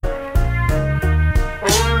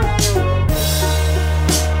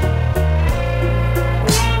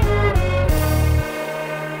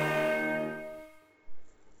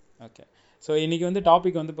So இன்றைக்கி வந்து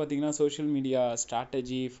topic வந்து பார்த்திங்கன்னா social media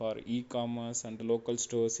strategy for e-commerce and local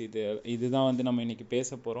stores. இதுதான் வந்து நம்ம இன்றைக்கி பேச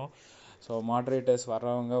போகிறோம். ஸோ மாட்ரேட்டர்ஸ்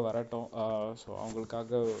வர்றவங்க வரட்டும். ஸோ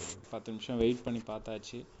அவங்களுக்காக 10 நிமிஷம் வெயிட் பண்ணி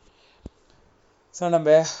பார்த்தாச்சு. ஸோ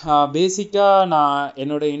நம்ம பேசிக்காக நான்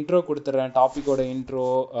என்னோடய இன்ட்ரோ கொடுத்துட்றேன், டாப்பிக்கோட இன்ட்ரோ.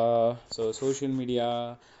 ஸோ சோஷியல் மீடியா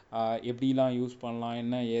எப்படிலாம் யூஸ் பண்ணலாம்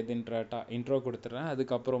என்ன ஏதுன்ற இன்ட்ரோ கொடுத்துட்றேன்.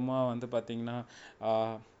 அதுக்கப்புறமா வந்து பார்த்திங்கன்னா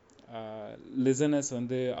லிசனர்ஸ்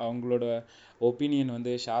வந்து அவங்களோட ஒப்பீனியன்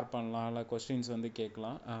வந்து ஷேர் பண்ணலாம், இல்லை கொஸ்டின்ஸ் வந்து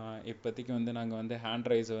கேட்கலாம். இப்போதைக்கு வந்து நாங்கள் வந்து ஹேண்ட்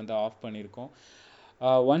ரைஸை வந்து ஆஃப் பண்ணியிருக்கோம்.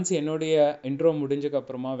 ஒன்ஸ் என்னுடைய இன்ட்ரோ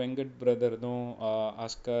முடிஞ்சக்கப்புறமா வெங்கட் பிரதர்தும்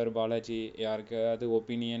அஸ்கர் பாலாஜி யாருக்காவது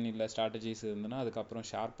ஒப்பீனியன் இல்லை ஸ்ட்ராட்டஜிஸ் இருந்ததுன்னா அதுக்கப்புறம்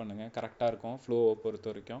ஷேர் பண்ணுங்கள், கரெக்டாக இருக்கும் ஃப்ளோவை பொறுத்த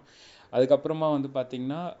வரைக்கும். அதுக்கப்புறமா வந்து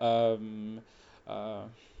பார்த்திங்கன்னா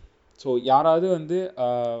ஸோ யாராவது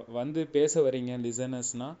வந்து பேச வரீங்க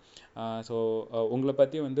லிசனர்ஸ்னால், ஸோ உங்களை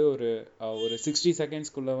பற்றி வந்து ஒரு 60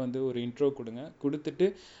 செகண்ட்ஸ்க்குள்ளே வந்து ஒரு இன்ட்ரோ கொடுத்துட்டு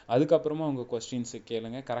அதுக்கப்புறமா உங்கள் கொஸ்டின்ஸு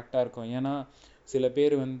கேளுங்க, கரெக்டாக இருக்கும். ஏன்னா சில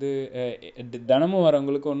பேர் வந்து தினமும்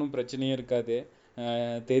வரவங்களுக்கு ஒன்றும் பிரச்சனையே இருக்காது,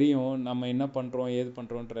 தெரியும் நம்ம என்ன பண்ணுறோம் ஏது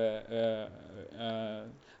பண்ணுறோன்ற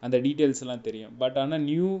அந்த டீட்டெயில்ஸ்லாம் தெரியும். பட் ஆனால்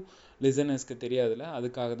நியூ லிசனர்ஸ்க்கு தெரியாதுல்ல,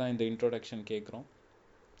 அதுக்காக தான் இந்த இன்ட்ரோடக்ஷன் கேட்குறோம்.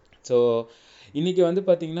 ஸோ இன்றைக்கி வந்து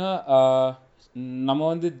பார்த்திங்கன்னா நம்ம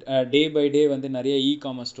வந்து டே பை டே வந்து நிறைய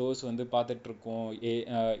இ-காமர்ஸ் ஸ்டோர்ஸ் வந்து பார்த்துட்ருக்கோம்.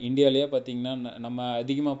 இந்தியாவிலேயே பார்த்திங்கன்னா நம்ம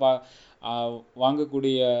அதிகமாக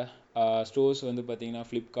வாங்கக்கூடிய ஸ்டோர்ஸ் வந்து பார்த்திங்கன்னா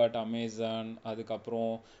ஃப்ளிப்கார்ட், அமேசான்,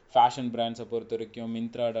 அதுக்கப்புறம் ஃபேஷன் பிராண்ட்ஸை பொறுத்த வரைக்கும்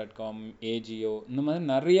Myntra.com, ஏஜியோ, இந்த மாதிரி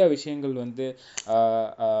நிறைய விஷயங்கள் வந்து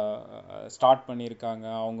ஸ்டார்ட் பண்ணியிருக்காங்க.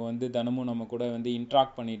 அவங்க வந்து தினமும் நம்ம கூட வந்து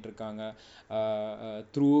இன்ட்ராக்ட் பண்ணிகிட்ருக்காங்க.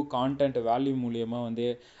 த்ரூ கான்டென்ட் வேல்யூ மூலியமாக வந்து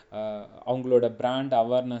அவங்களோட பிராண்ட்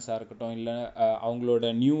அவேர்னஸாக இருக்கட்டும், இல்லை அவங்களோட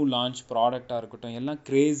நியூ லான்ச் ப்ராடக்டாக இருக்கட்டும், எல்லாம்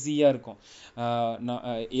க்ரேஸியாக இருக்கும். நான்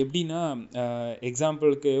எப்படின்னா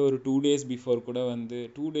எக்ஸாம்பிளுக்கு ஒரு 2 days பிஃபோர் கூட வந்து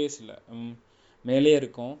 2 days இல்லை மேலே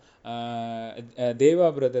இருக்கும், தேவா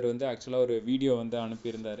பிரதர் வந்து ஆக்சுவலாக ஒரு வீடியோ வந்து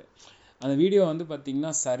அனுப்பியிருந்தார். அந்த வீடியோ வந்து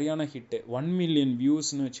பார்த்திங்கன்னா சரியான ஹிட்டு, 1 million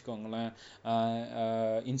வியூஸ்னு வச்சுக்கோங்களேன்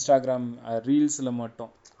இன்ஸ்டாகிராம் ரீல்ஸில்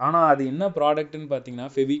மட்டும். ஆனால் அது என்ன ப்ராடக்ட்னு பார்த்திங்கன்னா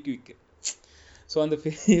ஃபெவிக்விக். ஸோ அந்த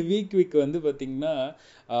ஃபெவிக்விக் வந்து பார்த்திங்கன்னா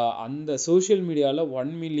அந்த சோஷியல் மீடியாவில்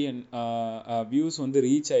 1 million வியூஸ் வந்து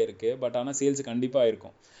ரீச் ஆகிருக்கு. பட் ஆனால் சேல்ஸ் கண்டிப்பாக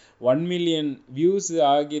இருக்கும். 1 million வியூஸ்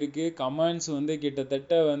ஆகியிருக்கு. கமெண்ட்ஸ் வந்து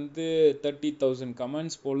கிட்டத்தட்ட வந்து 30,000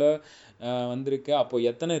 கமெண்ட்ஸ் போல் வந்திருக்கு. அப்போது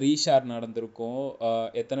எத்தனை ரீஷேர் நடந்திருக்கும்,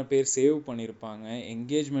 எத்தனை பேர் சேவ் பண்ணியிருப்பாங்க,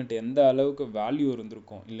 என்கேஜ்மெண்ட் எந்த அளவுக்கு வேல்யூ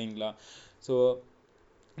இருந்திருக்கும் இல்லைங்களா? ஸோ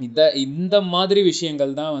இந்த மாதிரி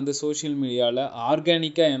விஷயங்கள் தான் வந்து சோஷியல் மீடியாவில்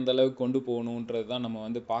ஆர்கானிக்காக எந்த அளவுக்கு கொண்டு போகணுன்றது தான் நம்ம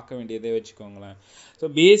வந்து பார்க்க வேண்டியதே வச்சுக்கோங்களேன். ஸோ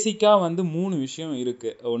பேசிக்காக வந்து 3 விஷயம்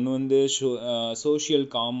இருக்குது. ஒன்று வந்து சோஷியல்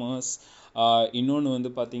காமர்ஸ், இன்னொன்று வந்து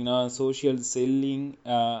பார்த்திங்கன்னா சோஷியல் செல்லிங்,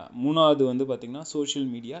 மூணாவது வந்து பார்த்திங்கன்னா சோஷியல்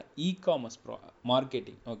மீடியா இ-காமர்ஸ்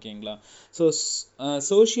மார்க்கெட்டிங். ஓகேங்களா? ஸோ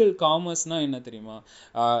சோஷியல் காமர்ஸ்னால் என்ன தெரியுமா?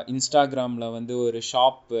 இன்ஸ்டாகிராமில் வந்து ஒரு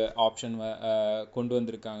ஷாப் ஆப்ஷன் கொண்டு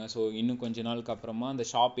வந்திருக்காங்க. ஸோ இன்னும் கொஞ்ச நாளுக்கு அப்புறமா அந்த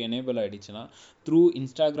ஷாப் எனேபிள் ஆகிடுச்சுன்னா த்ரூ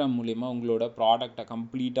இன்ஸ்டாகிராம் மூலிமா உங்களோட ப்ராடக்டை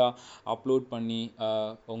கம்ப்ளீட்டாக அப்லோட் பண்ணி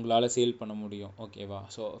உங்களால் சேல் பண்ண முடியும். ஓகேவா?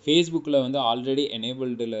 ஸோ ஃபேஸ்புக்கில் வந்து ஆல்ரெடி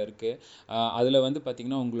எனேபிள்டில் இருக்குது. அதில் வந்து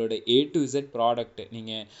பார்த்திங்கன்னா உங்களோட A to Z ப்ராடக்ட்,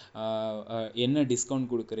 நீங்கள் என்ன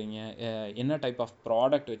டிஸ்கவுண்ட் கொடுக்குறீங்க, என்ன டைப் ஆஃப்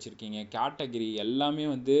ப்ராடக்ட் வச்சுருக்கீங்க, கேட்டகரி எல்லாமே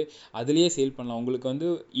வந்து அதுலேயே சேல் பண்ணலாம். உங்களுக்கு வந்து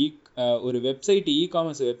ஒரு வெப்சைட்,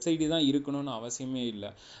 இ-காமர்ஸ் வெப்சைட்டு தான் இருக்கணும்னு அவசியமே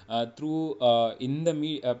இல்லை. த்ரூ இந்த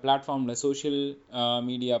பிளாட்ஃபார்மில் சோஷியல்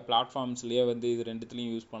மீடியா பிளாட்ஃபார்ம்ஸ்லேயே வந்து இது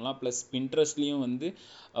ரெண்டுத்துலேயும் யூஸ் பண்ணலாம். ப்ளஸ் பின்ட்ரெஸ்ட்லேயும் வந்து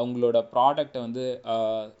அவங்களோட ப்ராடக்டை வந்து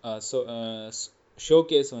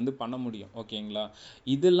ஷோகேஸ் வந்து பண்ண முடியும். ஓகேங்களா?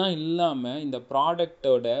 இதெல்லாம் இல்லாமல் இந்த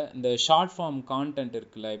ப்ராடக்டோட இந்த ஷார்ட் ஃபார்ம் கான்டென்ட்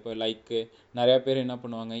இருக்குல்ல, இப்போ லைக்கு நிறையா பேர் என்ன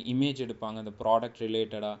பண்ணுவாங்க, இமேஜ் எடுப்பாங்க அந்த ப்ராடக்ட்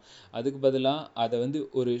ரிலேட்டடாக. அதுக்கு பதிலாக அதை வந்து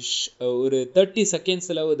ஒரு 30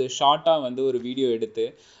 செகண்ட்ஸில் ஒரு ஷார்ட்டாக வந்து ஒரு வீடியோ எடுத்து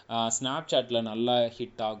ஸ்னாப்சாட்டில் நல்லா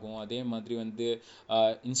ஹிட் ஆகும். அதே மாதிரி வந்து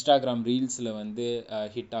இன்ஸ்டாகிராம் ரீல்ஸில் வந்து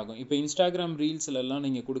ஹிட் ஆகும். இப்போ இன்ஸ்டாகிராம் ரீல்ஸ்லலாம்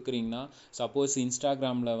நீங்கள் கொடுக்குறீங்கன்னா, சப்போஸ்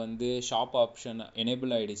இன்ஸ்டாகிராமில் வந்து ஷாப் ஆப்ஷன்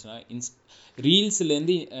எனேபிள் ஆகிடுச்சுன்னா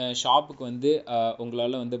ரீல்ஸ்லேருந்து ஷாப்புக்கு வந்து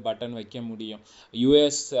உங்களால் வந்து பட்டன் வைக்க முடியும்.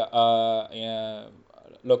 யூஎஸ்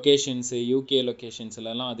லொக்கேஷன்ஸு, யூகே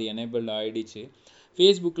லொக்கேஷன்ஸ்லாம் அது எனேபிள் ஆகிடுச்சு.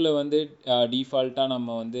 ஃபேஸ்புக்கில் வந்து டிஃபால்ட்டாக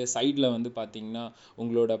நம்ம வந்து சைடில் வந்து பார்த்திங்கன்னா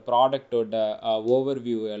உங்களோட ப்ராடக்டோட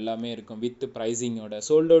ஓவர்வியூ எல்லாமே இருக்கும் வித் ப்ரைஸிங்கோட.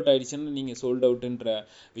 சோல்ட் அவுட் ஆகிடுச்சுன்னா நீங்கள் சோல்ட் அவுட்டுன்ற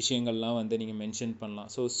விஷயங்கள்லாம் வந்து நீங்கள் மென்ஷன் பண்ணலாம்.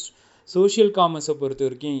 ஸோ சோஷியல் காமர்ஸை பொறுத்த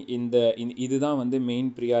வரைக்கும் இதுதான் வந்து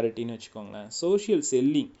மெயின் ப்ரியாரிட்டின்னு வச்சுக்கோங்களேன். சோஷியல்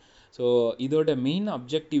செல்லிங், ஸோ இதோட மெயின்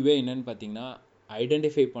அப்ஜெக்டிவே என்னன்னு பார்த்தீங்கன்னா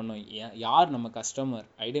ஐடென்டிஃபை பண்ணணும். யார் நம்ம கஸ்டமர்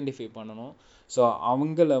ஐடென்டிஃபை பண்ணணும். ஸோ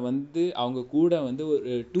அவங்கள வந்து அவங்க கூட வந்து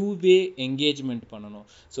ஒரு டூ வே என்கேஜ்மெண்ட் பண்ணணும்.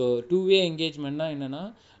 ஸோ டூ வே என்கேஜ்மெண்ட்னா என்னென்னா,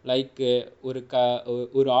 லைக்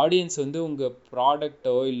ஒரு ஆடியன்ஸ் வந்து உங்கள்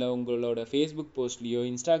ப்ராடக்டோ இல்லை உங்களோட ஃபேஸ்புக் போஸ்ட்லேயோ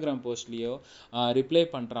இன்ஸ்டாகிராம் போஸ்ட்லேயோ ரிப்ளை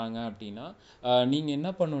பண்ணுறாங்க அப்படின்னா, நீங்கள் என்ன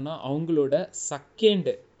பண்ணணும்னா அவங்களோட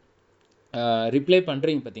செகண்ட் ரிப்ளை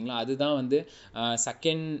பண்ணுறீங்க பார்த்தீங்களா, அதுதான் வந்து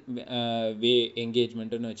செகண்ட் வே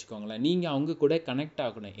என்கேஜ்மெண்ட்டுன்னு வச்சுக்கோங்களேன். நீங்கள் அவங்க கூட கனெக்ட்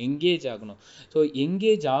ஆகணும், என்கேஜ் ஆகணும். ஸோ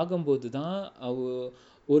என்கேஜ் ஆகும்போது தான்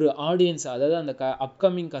ஒரு ஆடியன்ஸ், அதாவது அந்த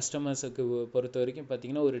அப்கமிங் கஸ்டமர்ஸுக்கு பொறுத்த வரைக்கும்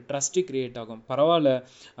பார்த்தீங்கன்னா ஒரு ட்ரஸ்ட்டு க்ரியேட் ஆகும். பரவாயில்ல,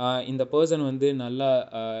 இந்த பர்சன் வந்து நல்லா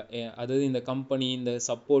அதாவது இந்த கம்பெனி இந்த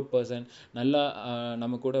சப்போர்ட் பர்சன் நல்லா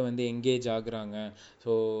நம்ம கூட வந்து என்கேஜ் ஆகுறாங்க.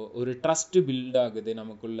 ஸோ ஒரு ட்ரஸ்ட்டு பில்ட் ஆகுது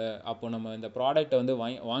நமக்குள்ள. அப்போ நம்ம இந்த ப்ராடக்டை வந்து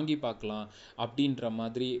வாங்கி பார்க்கலாம் அப்படின்ற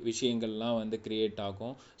மாதிரி விஷயங்கள்லாம் வந்து க்ரியேட்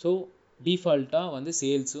ஆகும். ஸோ டிஃபால்ட்டாக வந்து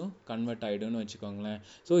சேல்ஸும் கன்வெர்ட் ஆகிடும்னு வச்சுக்கோங்களேன்.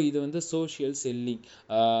 ஸோ இது வந்து சோஷியல் செல்லிங்.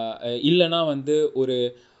 இல்லைனா வந்து ஒரு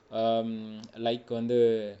லைக் வந்து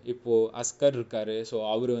இப்போது அஸ்கர் இருக்கார். ஸோ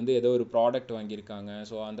அவர் வந்து ஏதோ ஒரு ப்ராடக்ட் வாங்கியிருக்காங்க.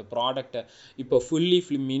 ஸோ அந்த ப்ராடக்டை இப்போ ஃபுல்லி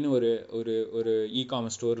ஃபிலிமின்னு ஒரு ஒரு ஒரு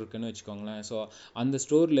இ-காமர்ஸ் ஸ்டோர் இருக்குன்னு வச்சுக்கோங்களேன். ஸோ அந்த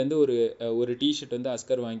ஸ்டோர்லேருந்து ஒரு டிஷர்ட் வந்து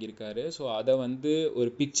அஸ்கர் வாங்கியிருக்காரு. ஸோ அதை வந்து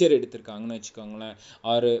ஒரு பிக்சர் எடுத்திருக்காங்கன்னு வச்சுக்கோங்களேன்,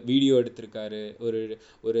 ஆறு வீடியோ எடுத்திருக்காரு, ஒரு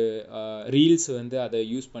ஒரு ரீல்ஸ் வந்து அதை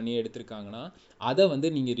யூஸ் பண்ணி எடுத்திருக்காங்கன்னா அதை வந்து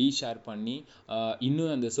நீங்கள் ரீஷேர் பண்ணி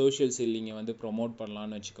இன்னும் அந்த சோஷியல் செல்லிங்கை வந்து ப்ரொமோட்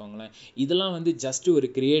பண்ணலான்னு வச்சுக்கோங்களேன். இதெல்லாம் வந்து ஜஸ்ட் ஒரு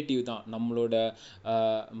கிரியேட்டிவ் தான். நம்மளோட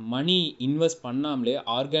மணி இன்வெஸ்ட் பண்ணாமலே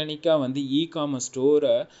ஆர்கானிக்காக வந்து இ-காமர்ஸ்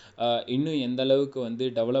ஸ்டோரை இன்னும் எந்த அளவுக்கு வந்து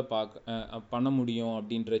டெவலப் பண்ண முடியும்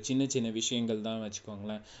அப்படின்ற சின்ன சின்ன விஷயங்கள் தான்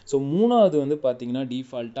வச்சுக்கோங்களேன். ஸோ மூணாவது வந்து பார்த்திங்கன்னா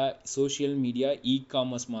டிஃபால்ட்டாக சோஷியல் மீடியா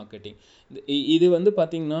இ-காமர்ஸ் மார்க்கெட்டிங். இது வந்து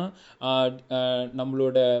பார்த்திங்கன்னா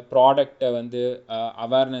நம்மளோட ப்ராடக்டை வந்து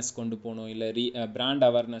அவேர்னஸ் கொண்டு போகணும், இல்லை பிராண்ட்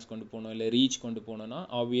அவேர்னஸ் கொண்டு போகணும், இல்லை ரீச் கொண்டு போகணுன்னா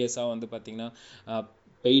ஆப்வியஸாக வந்து பார்த்திங்கன்னா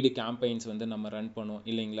பெய்டு கேம்பெயின்ஸ் வந்து நம்ம ரன் பண்ணுவோம்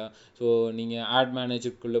இல்லைங்களா. ஸோ நீங்கள் ஆட்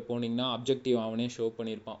மேனேஜருக்குள்ளே போனீங்கன்னா அப்ஜெக்டிவ் அவனே ஷோ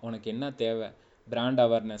பண்ணியிருப்பான். உனக்கு என்ன தேவை, பிராண்ட்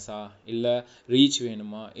அவேர்னஸா, இல்லை ரீச்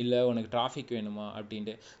வேணுமா, இல்லை உனக்கு டிராஃபிக் வேணுமா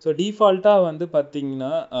அப்படின்ட்டு. ஸோ டிஃபால்ட்டாக வந்து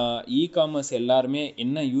பார்த்திங்கன்னா இ-காமர்ஸ் எல்லாருமே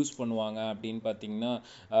என்ன யூஸ் பண்ணுவாங்க அப்படின்னு பார்த்திங்கன்னா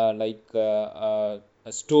லைக்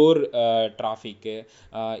ஸ்டோர் டிராஃபிக்கு,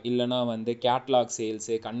 இல்லைனா வந்து கேட்லாக்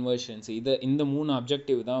சேல்ஸு, கன்வர்ஷன்ஸு, இந்த 3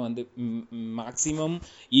 அப்ஜெக்டிவ் தான் வந்து மேக்ஸிமம்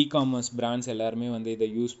இ-காமர்ஸ் பிராண்ட்ஸ் எல்லாருமே வந்து இதை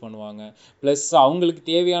யூஸ் பண்ணுவாங்க. ப்ளஸ் அவங்களுக்கு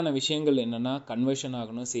தேவையான விஷயங்கள் என்னென்னா கன்வர்ஷன்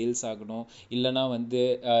ஆகணும், சேல்ஸ் ஆகணும். இல்லைனா வந்து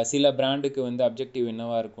சில பிராண்டுக்கு வந்து அப்ஜெக்டிவ்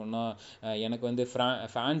என்னவாக இருக்கும்னா, எனக்கு வந்து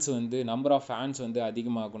ஃபேன்ஸ் வந்து நம்பர் ஆஃப் ஃபேன்ஸ் வந்து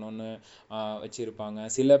அதிகமாகணும்னு வச்சுருப்பாங்க.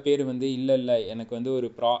 சில பேர் வந்து இல்லை எனக்கு வந்து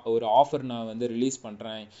ஒரு ஆஃபர் நான் வந்து ரிலீஸ்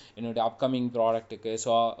பண்ணுறேன் என்னுடைய அப்கமிங் ப்ராடக்ட்டுக்கு.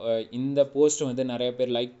 ஸோ இந்த போஸ்ட்டை வந்து நிறைய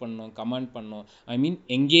பேர் லைக் பண்ணணும், கமெண்ட் பண்ணணும், ஐ மீன்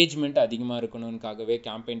என்கேஜ்மெண்ட் அதிகமாக இருக்கணும்னுக்காகவே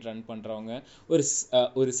கேம்பெயின் ரன் பண்ணுறவங்க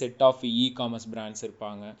ஒரு செட் ஆஃப் இ-காமர்ஸ் பிராண்ட்ஸ்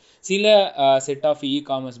இருப்பாங்க. சில செட் ஆஃப்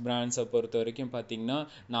இ-காமர்ஸ் பிராண்ட்ஸை பொறுத்த வரைக்கும் பார்த்திங்கன்னா,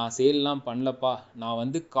 நான் சேல்லாம் பண்ணலப்பா, நான்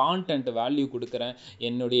வந்து கான்டென்ட் வேல்யூ கொடுக்குறேன்,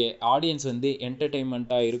 என்னுடைய ஆடியன்ஸ் வந்து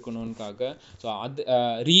என்டர்டெயின்மெண்ட்டாக இருக்கணும்னுக்காக. ஸோ அது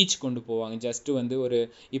ரீச் கொண்டு போவாங்க. ஜஸ்ட்டு வந்து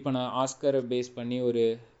இப்போ நான் ஆஸ்கரை பேஸ் பண்ணி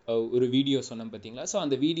ஒரு வீடியோ சொன்னேன் பார்த்தீங்களா. ஸோ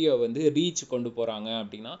அந்த வீடியோ வந்து ரீச் கொண்டு போகிறாங்க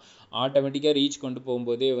அப்படின்னா ஆட்டோமேட்டிக்காக ரீச் கொண்டு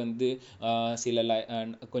போகும்போதே வந்து சில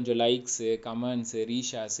கொஞ்சம் லைக்ஸு, கமெண்ட்ஸு,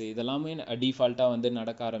 ரீஷேர்ஸு இதெல்லாமே டிஃபால்ட்டாக வந்து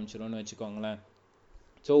நடக்க ஆரம்பிச்சிடும்னு வச்சுக்கோங்களேன்.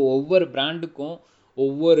 ஸோ ஒவ்வொரு பிராண்டுக்கும்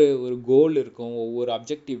ஒரு கோல் இருக்கும், ஒவ்வொரு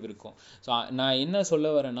அப்ஜெக்டிவ் இருக்கும். ஸோ நான் என்ன சொல்ல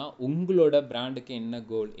வரேன்னா, உங்களோட பிராண்டுக்கு என்ன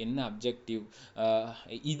கோல், என்ன அப்ஜெக்டிவ்,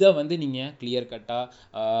 இதை வந்து நீங்கள் கிளியர்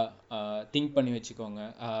கட்டாக திங்க் பண்ணி வச்சுக்கோங்க.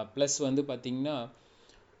 ப்ளஸ் வந்து பார்த்திங்கன்னா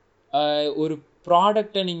ஒரு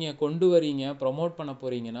ப்ராடக்டை நீங்கள் கொண்டு வரீங்க, ப்ரொமோட் பண்ண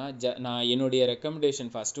போகிறீங்கன்னா நான் என்னுடைய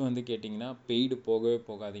ரெக்கமெண்டேஷன் ஃபஸ்ட்டு வந்து கேட்டிங்கன்னா பெய்டு போகவே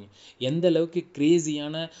போகாதீங்க. எந்த அளவுக்கு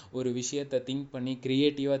க்ரேஸியான ஒரு விஷயத்தை திங்க் பண்ணி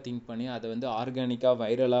க்ரியேட்டிவாக திங்க் பண்ணி அதை வந்து ஆர்கானிக்காக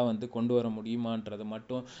வைரலாக வந்து கொண்டு வர முடியுமான்றதை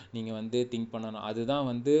மட்டும் நீங்கள் வந்து திங்க் பண்ணணும். அதுதான்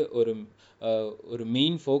வந்து ஒரு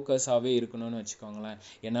மெயின் ஃபோக்கஸாகவே இருக்கணும்னு வச்சுக்கோங்களேன்.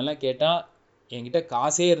 என்னெல்லாம் கேட்டால் என்கிட்ட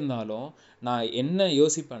காசே இருந்தாலும் நான் என்ன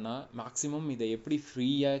யோசிப்பேன்னா, மேக்ஸிமம் இதை எப்படி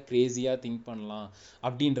ஃப்ரீயாக க்ரேஸியாக திங்க் பண்ணலாம்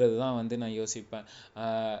அப்படின்றது தான் வந்து நான் யோசிப்பேன்.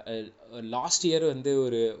 லாஸ்ட் இயர் வந்து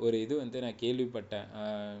ஒரு இது வந்து நான் கேள்விப்பட்டேன்.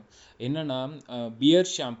 என்னென்னா பியர்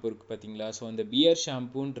ஷாம்பு இருக்குது பார்த்தீங்களா. ஸோ அந்த பியர்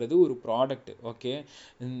ஷாம்புன்றது ஒரு ப்ராடக்ட். ஓகே,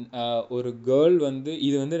 ஒரு கேர்ள் வந்து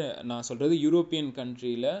இது வந்து நான் சொல்கிறது யூரோப்பியன்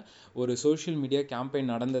கண்ட்ரியில் ஒரு சோஷியல் மீடியா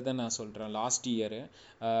கேம்பெயின் நடந்ததை நான் சொல்கிறேன் லாஸ்ட் இயரு.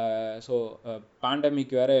 ஸோ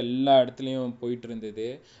பேண்டமிக் வேறு எல்லா இடத்துலையும் போயிட்டு இருந்தது.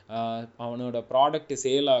 அவனோட ப்ராடக்ட்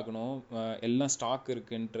சேல் ஆகணும், எல்லாம் ஸ்டாக்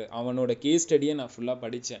இருக்குன்ட்டு அவனோட கேஸ் ஸ்டடியை நான் ஃபுல்லாக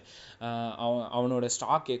படித்தேன். அவனோட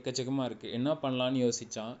ஸ்டாக் எக்கச்சக்கமாக இருக்குது, என்ன பண்ணலான்னு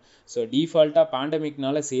யோசித்தான். ஸோ டிஃபால்ட்டாக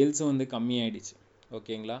பேண்டமிக்னால சேல்ஸும் வந்து கம்மியாயிடுச்சு.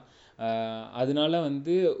 ஓகேங்களா. அதனால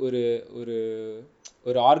வந்து ஒரு ஒரு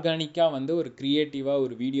ஒரு ஆர்கானிக்காக வந்து ஒரு க்ரியேட்டிவாக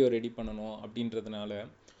ஒரு வீடியோ ரெடி பண்ணணும் அப்படின்றதுனால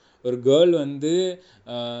ஒரு கேர்ள் வந்து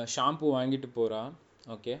ஷாம்பு வாங்கிட்டு போகிறா.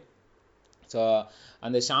 ஓகே, ஸோ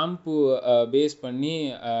அந்த ஷாம்பு பேஸ் பண்ணி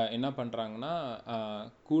என்ன பண்ணுறாங்கன்னா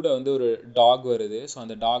கூட வந்து ஒரு டாக் வருது. ஸோ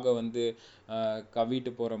அந்த டாகை வந்து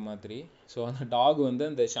கவிட்டு போகிற மாதிரி. ஸோ அந்த டாக் வந்து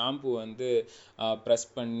அந்த ஷாம்பு வந்து ப்ரெஸ்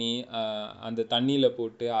பண்ணி அந்த தண்ணியில்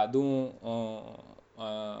போட்டு அதுவும்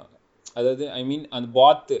அதாவது ஐ மீன் அந்த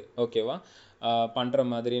பாத்து ஓகேவா பண்ணுற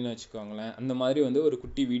மாதிரின்னு வச்சுக்கோங்களேன். அந்த மாதிரி வந்து ஒரு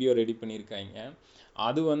குட்டி வீடியோ ரெடி பண்ணியிருக்காங்க.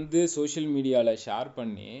 அது வந்து சோஷியல் மீடியாவில் ஷேர்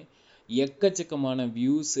பண்ணி எக்கச்சக்கமான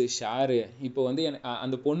வியூஸு ஷேரு. இப்போ வந்து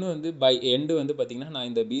அந்த பொண்ணு வந்து பை எண்டு வந்து பார்த்திங்கன்னா நான்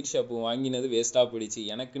இந்த பீர் ஷாப்பு வாங்கினது வேஸ்ட்டாக போயிடுச்சு,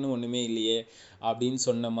 எனக்குன்னு ஒன்றுமே இல்லையே அப்படின்னு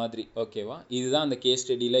சொன்ன மாதிரி. ஓகேவா, இதுதான் அந்த கேஸ்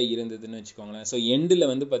ஸ்டடியில் இருந்ததுன்னு வச்சுக்கோங்களேன். ஸோ எண்டில்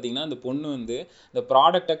வந்து பார்த்திங்கன்னா அந்த பொண்ணு வந்து இந்த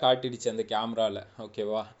ப்ராடக்டை காட்டிடுச்சு அந்த கேமராவில்.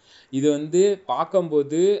 ஓகேவா, இது வந்து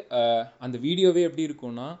பார்க்கும்போது அந்த வீடியோவே எப்படி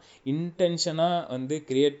இருக்கும்னா இன்டென்ஷனாக வந்து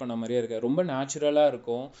கிரியேட் பண்ண மாதிரியே இருக்கு, ரொம்ப நேச்சுரலாக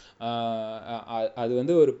இருக்கும். அது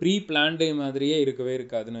வந்து ஒரு ப்ரீ பிளான்டு மாதிரியே இருக்கவே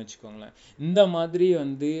இருக்காதுன்னு வச்சுக்கோங்களேன். இந்த மாதிரி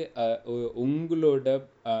வந்து உங்களோட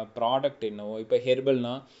ப்ராடக்ட் என்னவோ, இப்போ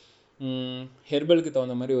ஹெர்பல்னா ஹெர்பலுக்கு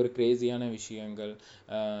தகுந்த மாதிரி ஒரு கிரேசியான விஷயங்கள்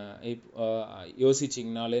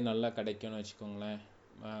யோசிச்சிங்கனாலே நல்லா கிடைக்கும்னு வச்சுக்கோங்களேன்.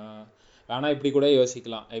 ஆனால் இப்படி கூட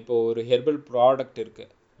யோசிக்கலாம், இப்போ ஒரு ஹெர்பல் ப்ராடக்ட்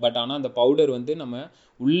இருக்குது, பட் ஆனால் அந்த பவுடர் வந்து நம்ம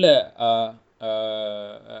உள்ள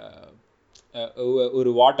ஒரு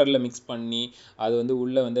வாட்டரில் மிக்ஸ் பண்ணி அது வந்து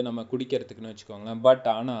உள்ளே வந்து நம்ம குடிக்கிறதுக்குன்னு வச்சுக்கோங்களேன். பட்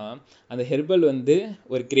ஆனால் அந்த ஹெர்பல் வந்து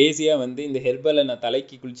ஒரு கிரேசியாக வந்து இந்த ஹெர்பலை நான்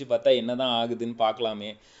தலைக்கு குளித்து பார்த்தா என்ன தான் ஆகுதுன்னு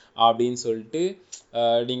பார்க்கலாமே அப்படின்னு சொல்லிட்டு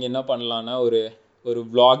நீங்கள் என்ன பண்ணலான்னா ஒரு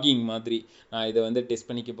vlogging மாதிரி நான் இதை வந்து டெஸ்ட்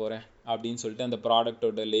பண்ணிக்க போகிறேன் அப்படின்னு சொல்லிட்டு அந்த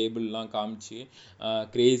ப்ராடக்டோட லேபிள்லாம் காமிச்சு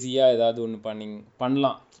கிரேசியாக ஏதாவது ஒன்று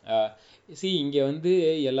பண்ணலாம். இங்கே வந்து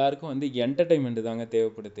எல்லாருக்கும் வந்து என்டர்டெயின்மெண்ட் தாங்க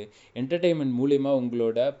தேவைப்படுது. என்டர்டெயின்மெண்ட் மூலிமா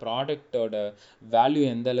உங்களோட ப்ராடக்டோட வேல்யூ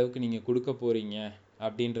எந்த அளவுக்கு நீங்கள் கொடுக்க போகிறீங்க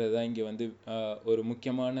அப்படின்றது தான் இங்கே வந்து ஒரு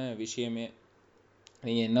முக்கியமான விஷயமே.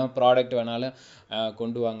 நீங்கள் என்ன ப்ராடக்ட் வேணாலும்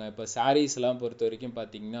கொண்டு வாங்க. இப்போ சாரீஸ்லாம் பொறுத்த வரைக்கும்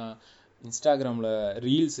பார்த்தீங்கன்னா இன்ஸ்டாகிராமில்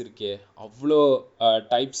ரீல்ஸ் இருக்கே, அவ்வளோ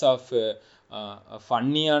டைப்ஸ் ஆஃப்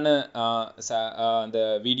ஃபன்னியான அந்த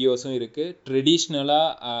வீடியோஸும் இருக்குது.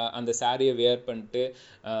 ட்ரெடிஷ்னலாக அந்த சாரியை வேர் பண்ணிட்டு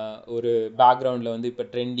ஒரு பேக்ரவுண்டில் வந்து இப்போ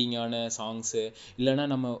ட்ரெண்டிங்கான சாங்ஸு இல்லைனா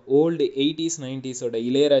நம்ம ஓல்டு 80s 90s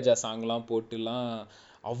இளையராஜா சாங்லாம் போட்டுலாம்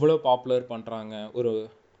அவ்வளோ பாப்புலர் பண்ணுறாங்க.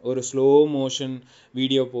 ஒரு ஸ்லோ மோஷன்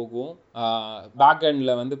வீடியோ போகும், பேக்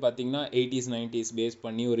எண்டில் வந்து பார்த்திங்கன்னா 80s 90s பேஸ்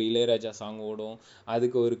பண்ணி ஒரு இளையராஜா சாங் ஓடும்,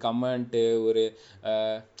 அதுக்கு ஒரு கமெண்ட்டு ஒரு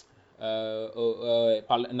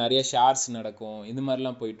நிறைய ஷேர்ஸ் நடக்கும், இது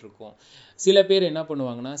மாதிரிலாம் போயிட்டுருக்கும். சில பேர் என்ன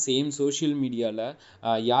பண்ணுவாங்கன்னா சேம் சோஷியல் மீடியாவில்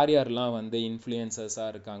யாரெல்லாம் வந்து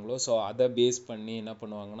இன்ஃப்ளூயன்சர்ஸாக இருக்காங்களோ ஸோ அதை பேஸ் பண்ணி என்ன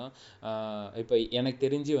பண்ணுவாங்கன்னா இப்போ எனக்கு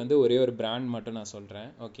தெரிஞ்சு வந்து ஒரே ஒரு பிராண்ட் மட்டும் நான் சொல்கிறேன்,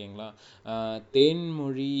 ஓகேங்களா.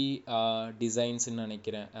 தேன்மொழி டிசைன்ஸ்ன்னு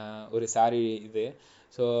நினைக்கிறேன் ஒரு சாரீ இது.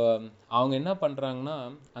 ஸோ அவங்க என்ன பண்ணுறாங்கன்னா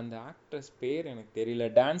அந்த ஆக்ட்ரஸ் பேர் எனக்கு தெரியல,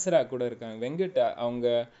 டான்ஸராக கூட இருக்காங்க, வெங்கட், அவங்க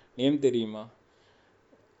நேம் தெரியுமா?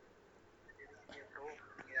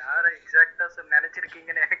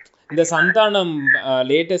 இந்த சந்தானம்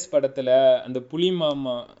லேட்டஸ்ட் படத்துல அந்த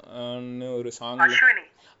புலிமாமான்னு ஒரு சாங்,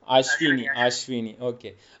 அஸ்வினி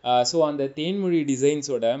ஓகே. ஸோ அந்த தேன்மொழி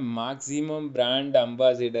டிசைன்ஸோட மேக்ஸிமம் பிராண்ட்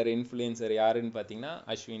அம்பாசிடர் இன்ஃப்ளூயன்சர் யாருன்னு பார்த்தீங்கன்னா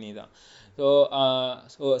அஸ்வினி தான்.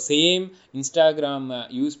 ஸோ சேம் இன்ஸ்டாகிராம்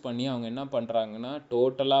யூஸ் பண்ணி அவங்க என்ன பண்ணுறாங்கன்னா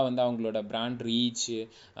டோட்டலாக வந்து அவங்களோட பிராண்ட் ரீச்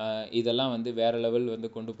இதெல்லாம் வந்து வேறு லெவல் வந்து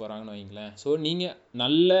கொண்டு போகிறாங்கன்னு வைங்களேன். ஸோ நீங்கள்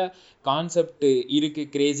நல்ல கான்செப்ட் இருக்குது,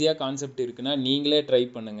 கிரேசியாக கான்செப்ட் இருக்குன்னா நீங்களே ட்ரை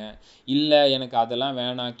பண்ணுங்கள். இல்லை எனக்கு அதெல்லாம்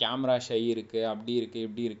வேணாம், கேமரா ஷை இருக்குது, அப்படி இருக்குது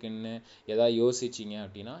இப்படி இருக்குன்னு எதாவது யோசிச்சிங்க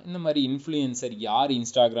அப்படின்னா இந்த மாதிரி இன்ஃப்ளூயன்சர் யார்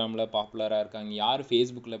இன்ஸ்டாகிராமில் பாப்புலராக இருக்காங்க, யார்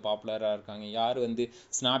ஃபேஸ்புக்கில் பாப்புலராக இருக்காங்க, யார் வந்து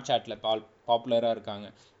ஸ்னாப்சாட்டில் பாப்புலராக இருக்காங்க,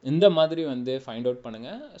 இந்த மாதிரி வந்து ஃபைண்ட் அவுட்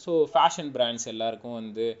பண்ணுங்கள். ஸோ ஃபேஷன் பிராண்ட்ஸ் எல்லாருக்கும்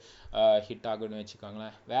வந்து ஹிட் ஆகுன்னு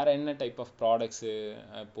வச்சுக்கோங்களேன். வேறு என்ன டைப் ஆஃப் ப்ராடக்ட்ஸு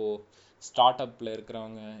இப்போது ஸ்டார்ட் அப்பில்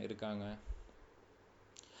இருக்கிறவங்க இருக்காங்க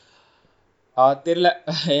தெரில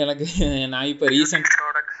எனக்கு. நான் இப்போ ரீசன்ட்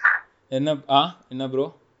என்ன ப்ரோ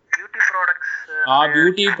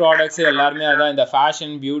பியூட்டி ப்ராடக்ட்ஸ் எல்லாருமே அதான், இந்த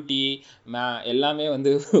ஃபேஷன் பியூட்டி எல்லாமே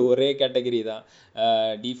வந்து ஒரே கேட்டகரி தான்.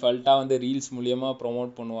 டிஃபால்ட்டாக வந்து ரீல்ஸ் மூலியமாக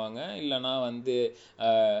ப்ரொமோட் பண்ணுவாங்க, இல்லைனா வந்து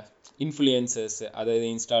இன்ஃப்ளூயன்சர்ஸ், அதாவது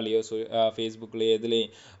இன்ஸ்டாலேயோ ஃபேஸ்புக்லேயோ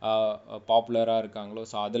எதுலேயும் பாப்புலராக இருக்காங்களோ,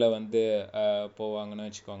 ஸோ அதில் வந்து போவாங்கன்னு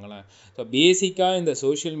வச்சுக்கோங்களேன். ஸோ பேசிக்காக இந்த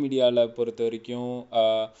சோஷியல் மீடியாவில் பொறுத்த வரைக்கும்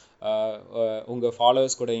உங்கள்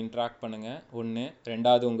ஃபாலோவர்ஸ் கூட இன்ட்ராக்ட் பண்ணுங்கள் ஒன்று.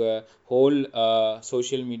 ரெண்டாவது உங்கள் ஹோல்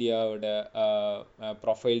சோஷியல் மீடியாவோட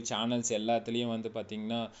ப்ரொஃபைல் சேனல்ஸ் எல்லாத்துலேயும் வந்து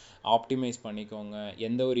பார்த்திங்கன்னா ஆப்டிமைஸ் பண்ணிக்கோங்க.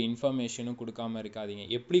 எந்த ஒரு இன்ஃபர்மேஷனும் கொடுக்காம இருக்காதீங்க.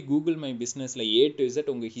 எப்படி கூகுள் மை பிஸ்னஸில் A to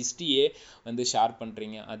Z உங்கள் ஹிஸ்ட்ரியே வந்து ஷேர்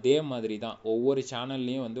பண்ணுறீங்க, அதே மாதிரி தான் ஒவ்வொரு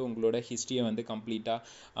சேனல்லையும் வந்து உங்களோட ஹிஸ்ட்ரியை வந்து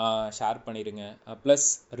கம்ப்ளீட்டாக ஷேர் பண்ணிடுங்க. ப்ளஸ்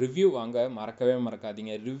ரிவ்யூ வாங்க மறக்கவே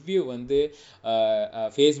மறக்காதீங்க. ரிவ்யூ வந்து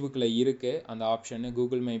ஃபேஸ்புக்கில் இருக்குது அந்த ஆப்ஷனு,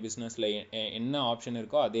 கூகுள் மை பிஸ்னஸில் என்ன ஆப்ஷன்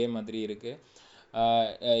இருக்கோ அதே மாதிரி இருக்குது.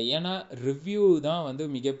 ஏன்னா ரிவ்யூ தான் வந்து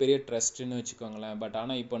மிகப்பெரிய ட்ரஸ்ட்டுன்னு வச்சுக்கோங்களேன். பட்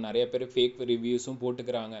ஆனால் இப்போ நிறைய பேர் ஃபேக் ரிவ்யூஸும்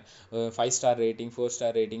போட்டுக்கிறாங்க. 5 ஸ்டார் ரேட்டிங் 4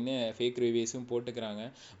 ஸ்டார் ரேட்டிங்னு ஃபேக் ரிவ்யூஸும் போட்டுக்கிறாங்க.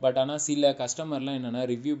 பட் ஆனால் சில கஸ்டமர்லாம் என்னென்னா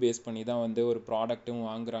ரிவ்யூ பேஸ் பண்ணி தான் வந்து ஒரு ப்ராடக்ட்டும்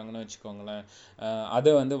வாங்குறாங்கன்னு வச்சுக்கோங்களேன்.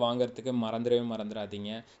 அதை வந்து வாங்குறதுக்கு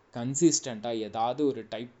மறந்துடாதீங்க. கன்சிஸ்டண்ட்டாக ஏதாவது ஒரு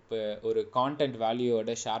ஒரு கான்டென்ட்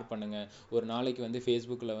வேல்யூவோட ஷேர் பண்ணுங்கள். ஒரு நாளைக்கு வந்து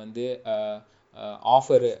ஃபேஸ்புக்கில் வந்து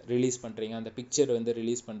ஆஃபர் ரிலீஸ் பண்ணுறீங்க, அந்த பிக்சர் வந்து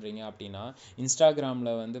ரிலீஸ் பண்ணுறீங்க அப்படின்னா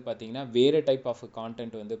இன்ஸ்டாகிராமில் வந்து பார்த்தீங்கன்னா வேறு டைப் ஆஃப்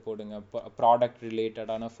கான்டென்ட் வந்து போடுங்க. ப்ராடக்ட்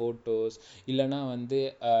ரிலேட்டடான ஃபோட்டோஸ், இல்லைனா வந்து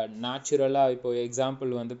நேச்சுரலாக இப்போ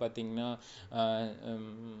எக்ஸாம்பிள் வந்து பார்த்திங்கன்னா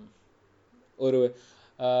ஒரு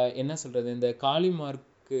என்ன சொல்கிறது, இந்த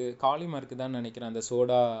காளிமார்க்கு தான் நினைக்கிறேன் அந்த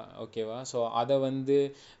சோடா, ஓகேவா. ஸோ அதை வந்து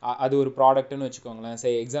அது ஒரு ப்ராடக்ட்னு வச்சுக்கோங்களேன்.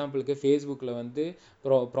 சரி எக்ஸாம்பிளுக்கு ஃபேஸ்புக்கில் வந்து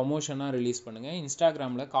ப்ரொமோஷனாக ரிலீஸ் பண்ணுங்கள்.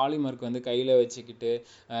 இன்ஸ்டாகிராமில் காளிமார்க் வந்து கையில் வச்சுக்கிட்டு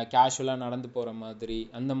கேஷுவலாக நடந்து போகிற மாதிரி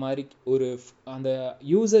அந்த மாதிரி அந்த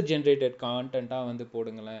யூசர் ஜென்ரேட்டட் கான்டென்ட்டாக வந்து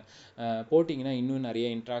போடுங்களேன். போட்டிங்கன்னா இன்னும் நிறைய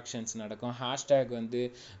இன்ட்ராக்ஷன்ஸ் நடக்கும். ஹேஷ்டேக் வந்து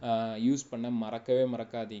யூஸ் பண்ண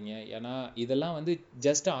மறக்காதீங்க. ஏன்னா இதெல்லாம் வந்து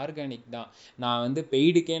ஜஸ்ட் ஆர்கானிக் தான். நான் வந்து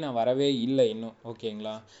பெய்டுக்கே நான் வரவே இல்லை இன்னும்,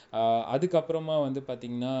 ஓகேங்களா. அதுக்கப்புறமா வந்து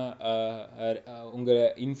பார்த்திங்கன்னா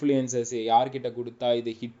உங்கள் இன்ஃப்ளூயன்சர்ஸ் யார்கிட்ட கொடுத்தா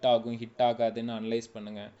இது ஹிட் ஆகும் ஹிட் ஆகாதுன்னு அனலைஸ்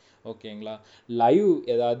பண்ணுங்கள், ஓகேங்களா. லைவ்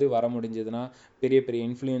ஏதாவது வர முடிஞ்சதுன்னா பெரிய பெரிய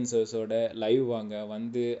இன்ஃப்ளூயன்சர்ஸோட லைவ் வாங்க,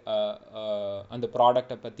 வந்து அந்த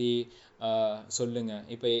ப்ராடக்டை பற்றி சொல்லுங்கள்.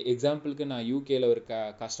 இப்போ எக்ஸாம்பிளுக்கு நான் யூகேல ஒரு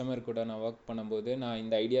கஸ்டமர் கூட நான் ஒர்க் பண்ணும்போது நான்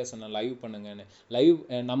இந்த ஐடியா சொன்னேன், லைவ் பண்ணுங்கன்னு.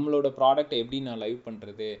 நம்மளோட ப்ராடக்ட் எப்படி நான் லைவ்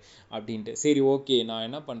பண்ணுறது அப்படின்ட்டு. சரி ஓகே, நான்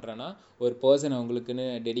என்ன பண்ணுறேன்னா ஒரு பர்சனை உங்களுக்குன்னு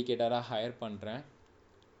டெடிகேட்டடாக ஹையர் பண்ணுறேன்.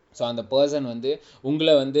 ஸோ அந்த பர்சன் வந்து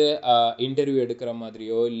உங்களை வந்து இன்டர்வியூ எடுக்கிற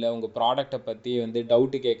மாதிரியோ இல்லை உங்கள் ப்ராடக்டை பற்றி வந்து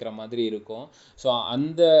டவுட்டு கேட்குற மாதிரி இருக்கும். ஸோ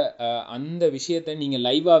அந்த விஷயத்தை நீங்கள்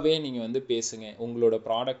லைவாகவே நீங்கள் வந்து பேசுங்க. உங்களோட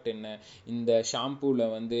ப்ராடக்ட் என்ன, இந்த ஷாம்பூவில்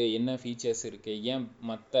வந்து என்ன ஃபீச்சர்ஸ் இருக்குது, ஏன்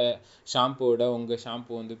மற்ற ஷாம்புவோட உங்கள்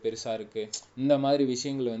ஷாம்பு வந்து பெருசாக இருக்குது, இந்த மாதிரி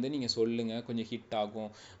விஷயங்கள் வந்து நீங்கள் சொல்லுங்கள், கொஞ்சம் ஹிட்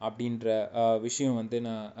ஆகும் அப்படின்ற விஷயம் வந்து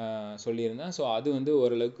நான் சொல்லியிருந்தேன். ஸோ அது வந்து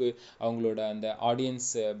ஓரளவுக்கு அவங்களோட அந்த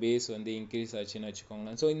ஆடியன்ஸ் பேஸ் வந்து இன்க்ரீஸ் ஆச்சுன்னு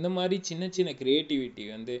வச்சுக்கோங்களேன். ஸோ இந்த மாதிரி சின்ன சின்ன க்ரியேட்டிவிட்டி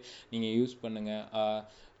வந்து நீங்கள் யூஸ் பண்ணுங்கள்.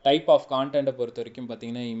 டைப் ஆஃப் கான்டென்ட்டை பொறுத்த வரைக்கும்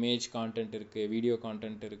பார்த்தீங்கன்னா இமேஜ் கான்டென்ட் இருக்குது, வீடியோ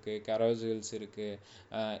கான்டென்ட் இருக்குது, கரோசல்ஸ் இருக்குது,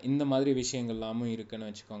 இந்த மாதிரி விஷயங்கள்லாமும் இருக்குன்னு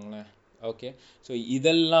வச்சுக்கோங்களேன். ஓகே, ஸோ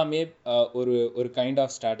இதெல்லாமே ஒரு கைண்ட்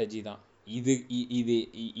ஆஃப் ஸ்ட்ராட்டஜி தான்.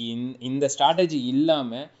 இந்த ஸ்ட்ராட்டஜி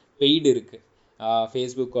இல்லாமல் பெய்டு இருக்குது.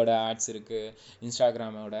 ஃபேஸ்புக்கோட ஆட்ஸ் இருக்குது,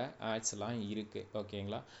 இன்ஸ்டாகிராமோட ஆட்ஸ்லாம் இருக்குது,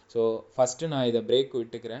 ஓகேங்களா. ஸோ ஃபஸ்ட்டு நான் இதை பிரேக்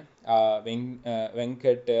விட்டுக்கிறேன்.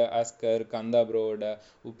 வெங்கட், ஆஸ்கர், கந்தா ப்ரோவோட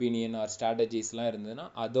ஒப்பீனியன் ஆர் ஸ்ட்ராட்டஜிஸ்லாம் இருந்ததுன்னா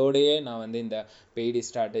அதோடையே நான் வந்து இந்த பெய்டு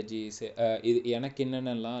ஸ்ட்ராட்டஜிஸ் இது எனக்கு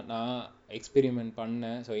என்னென்னலாம் நான் எக்ஸ்பெரிமெண்ட்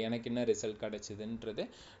பண்ணேன், ஸோ எனக்கு என்ன ரிசல்ட் கிடச்சிதுன்றது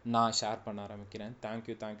நான் ஷேர் பண்ண ஆரம்பிக்கிறேன்.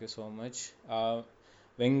 Thank you so much.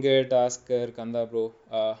 Venkat, Oscar, கந்தா ப்ரோ,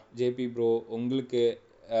 ஜேபி ப்ரோ, உங்களுக்கு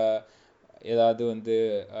ஏதாவது வந்து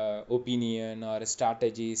opinion R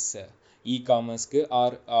strategies இ-காமர்ஸ்க்கு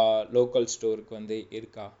R local ஸ்டோருக்கு வந்து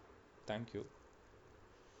இருக்கா? தேங்க்யூ.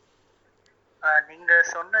 நீங்க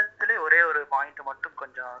சொன்னதுல ஒரே ஒரு பாயிண்ட் மட்டும்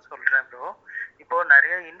கொஞ்சம் சொல்றேன் ப்ரோ. இப்போ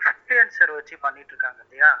நிறைய இன்ஃப்ளூயன்சர் வச்சு பண்ணிட்டு இருக்காங்க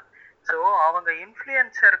இல்லையா. ஸோ அவங்க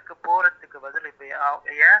இன்ஃப்ளூயன்சருக்கு போறதுக்கு பதில் இப்போ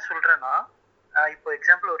ஏன் சொல்றேன்னா, இப்போ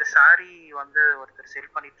எக்ஸாம்பிள் ஒரு சாரி வந்து ஒருத்தர்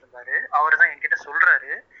செல் பண்ணிட்டு இருந்தாரு. அவர் தான் என்கிட்ட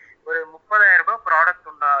சொல்றாரு, ஒரு 30,000 ரூபாய் ப்ராடக்ட்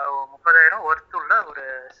 30,000 ஒர்த் உள்ள ஒரு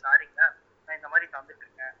சாரிங்க நான் இந்த மாதிரி தந்துட்டு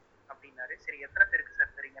இருக்கேன் அப்படின்னாரு. சரி எத்தனை பேருக்கு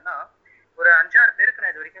சார் தரீங்கன்னா, ஒரு 5-6 பேருக்கு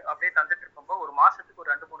நான் இது வரைக்கும் அப்படியே தந்துட்டு இருப்போம்போ ஒரு மாசத்துக்கு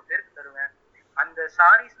ஒரு 2-3 பேருக்கு தருவேன். அந்த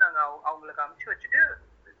சாரீஸ் நாங்க அவங்களுக்கு அமுச்சு வச்சுட்டு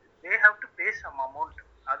they have to pay some amount.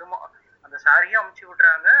 அந்த சாரியும் அமுச்சு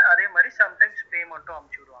விடுறாங்க, அதே மாதிரி சம்டைம்ஸ் பேமெண்ட்டும்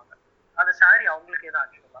அமுச்சு விடுவாங்க. அந்த சாரி அவங்களுக்கே தான்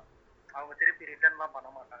ஆக்சுவலா, அவங்க திருப்பி ரிட்டர்ன்லாம் பண்ண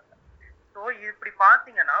மாட்டாங்க. ஸோ இப்படி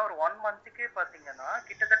பார்த்தீங்கன்னா ஒரு 1 மந்த்துக்கே பார்த்தீங்கன்னா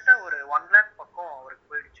கிட்டத்தட்ட ஒரு 1 lakh பக்கம் அவருக்கு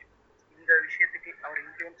போயிடுச்சு இந்த விஷயத்துக்கு, அவர்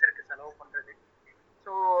இன்ஃப்ளூயன்சருக்கு செலவு பண்றது.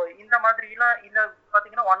 ஸோ இந்த மாதிரிலாம் இந்த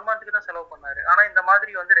பார்த்தீங்கன்னா பார்த்தீங்கன்னா 1 மந்த்துக்கு தான் செலவு பண்ணாரு. ஆனா இந்த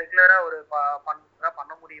மாதிரி வந்து ரெகுலரா ஒரு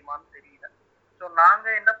பண்ண முடியுமான்னு தெரியல. ஸோ நாங்க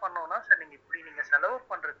என்ன பண்ணோம்னா, சார் நீங்க இப்படி நீங்க செலவு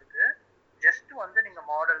பண்றதுக்கு ஜஸ்ட் வந்து நீங்க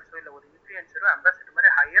மாடல்ஸோ இல்ல ஒரு இன்ஃப்ளூயன்சரோ அம்பாசிடர்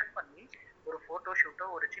மாதிரி ஹையர் பண்ணி ஒரு போட்டோ ஷூட்டோ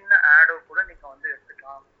ஒரு சின்ன ஆடோ கூட நீங்க வந்து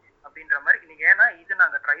எடுத்துக்கலாம் அப்படின்ற மாதிரி நீங்க. ஏன்னா இது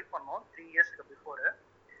நாங்க ட்ரை பண்ணோம் 3 இயர்ஸ்க்கு பிஃபோர்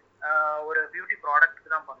ஒரு பியூட்டி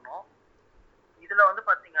ப்ராடக்ட்டுக்கு தான் பண்ணோம். இதுல வந்து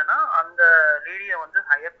பாத்தீங்கன்னா அந்த லேடியை வந்து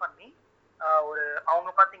ஹையர் பண்ணி ஒரு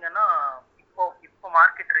அவங்க பாத்தீங்கன்னா இப்போ இப்போ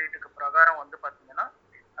மார்க்கெட் ரேட்டுக்கு பிரகாரம் வந்து பாத்தீங்கன்னா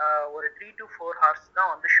ஒரு 3 to 4 hours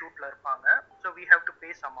தான் வந்து ஷூட்ல இருப்பாங்க. So we have to pay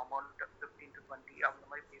some amount 15 to 20 அந்த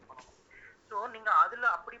மாதிரி பே பண்ணணும். ஸோ நீங்க அதுல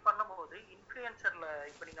அப்படி பண்ணும்போது இன்ஃப்ளூயன்சர்ல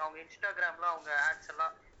இப்போ நீங்க அவங்க இன்ஸ்டாகிராம்ல அவங்க ஆட்ஸ்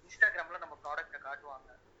எல்லாம் இன்ஸ்டாகிராம்ல நம்ம ப்ராடக்ட்டை காட்டுவாங்க.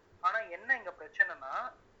 ஆனா என்ன இங்க பிரச்சனைனா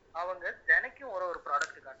அவங்க தினைக்கும் ஒரு ஒரு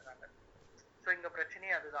ப்ராடக்ட் காட்டுறாங்க. ஸோ இங்க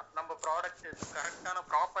பிரச்சனையே அதுதான். நம்ம ப்ராடக்ட் கரெக்டான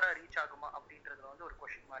ப்ராப்பரா ரீச் ஆகுமா அப்படின்றதுல வந்து ஒரு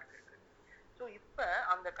கொஸ்டின் மார்க் இருக்கு. ஸோ இப்போ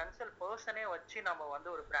அந்த கன்சல்ட் பர்சனே வச்சு நம்ம வந்து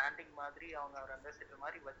ஒரு பிராண்டிங் மாதிரி அவங்க ஒரு அம்பாசிடர்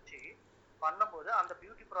மாதிரி வச்சு பண்ணும்போது அந்த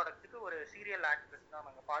பியூட்டி ப்ராடக்ட்டுக்கு ஒரு சீரியல் ஆக்ட்ரஸ் தான்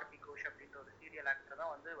நாங்கள் பார்பி கோஷ் அப்படின்ற ஒரு சீரியல் ஆக்டர்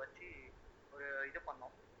தான் வந்து வச்சு ஒரு இது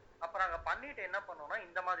பண்ணோம். அப்போ நாங்கள் பண்ணிட்டு என்ன பண்ணோம்னா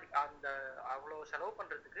இந்த மாதிரி அந்த அவ்வளோ செலவு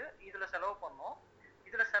பண்ணுறதுக்கு இதில் செலவு பண்ணோம்.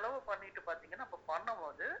 இதில் செலவு பண்ணிட்டு பார்த்தீங்கன்னா இப்போ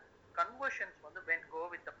பண்ணும்போது கன்வர்ஷன்ஸ் வந்து when go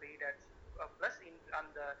with the paid ads plus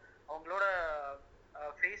அந்த அவங்களோட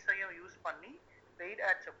ஃபேஸையும் யூஸ் பண்ணி பெய்ட்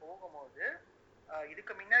ஆட்ஸை போகும்போது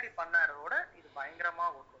இதுக்கு முன்னாடி பண்ணாரோட இது பயங்கரமா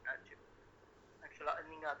ஒர்க் அவுட் ஆச்சு. ஆக்சுவலா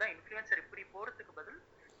நீங்க அதான் இன்ஃப்ளூயன்சர் இப்படி போறதுக்கு பதில்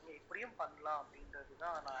நீங்க இப்படியும் பண்ணலாம் அப்படின்றது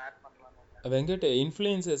தான் நான் ஆட் பண்ணலாம்னு. வெங்கட்,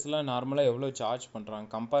 இன்ஃப்ளூயன்சர்ஸ்லாம் நார்மலாக எவ்வளோ சார்ஜ் பண்ணுறாங்க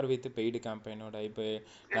கம்பேர் வித் பெய்டு கேம்பெயினோட? இப்போ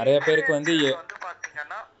நிறைய பேருக்கு வந்து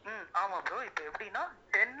பார்த்தீங்கன்னா ஆமா ப்ரோ, இப்போ எப்படின்னா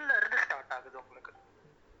 10ல இருந்து ஸ்டார்ட் ஆகுது உங்களுக்கு.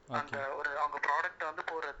 அந்த ஒரு அவங்க ப்ராடக்ட் வந்து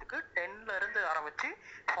போடுறதுக்கு 10ல இருந்து ஆரம்பிச்சு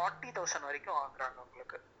 40,000 வரைக்கும் வாங்குறாங்க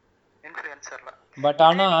உங்களுக்கு இன்ஃப்ளூயன்சர்ல. பட்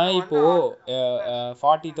ஆனால் இப்போது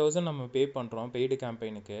 40,000 நம்ம பே பண்ணுறோம் பெய்டு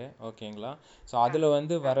கேம்பெயினுக்கு, ஓகேங்களா? ஸோ அதில்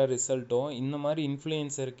வந்து வர ரிசல்ட்டும் இந்த மாதிரி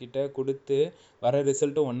இன்ஃப்ளூயன்சர்கிட்ட கொடுத்து வர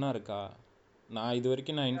ரிசல்ட்டும் ஒன்றா இருக்கா? நான் இது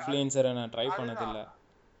வரைக்கும் இன்ஃப்ளூயன்சரை நான் ட்ரை பண்ணதில்லை.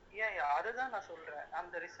 அதுதான் நான் சொல்கிறேன்.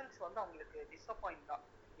 அந்த ரிசல்ட்ஸ் வந்து அவங்களுக்கு டிசப்பாயிண்ட் தான்.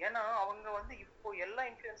 ஏன்னா அவங்க வந்து இப்போ எல்லா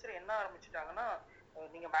இன்ஃப்ளூயன்சரும் என்ன ஆரம்பிச்சிட்டாங்கன்னா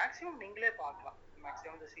நீங்கள் மேக்ஸிமம் நீங்களே பார்க்கலாம்.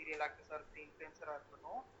 மேக்ஸிமம் இந்த சீரியல் ஆக்டர்ஸாக இருக்கட்டும் இன்ஃப்ளூயன்சராக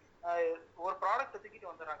இருக்கட்டும் ஒரு ப்ராடக்ட் தூக்கிட்டு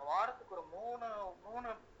வந்துடுறாங்க. வாரத்துக்கு ஒரு மூணு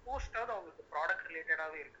போஸ்டாவது அவங்களுக்கு ப்ராடக்ட்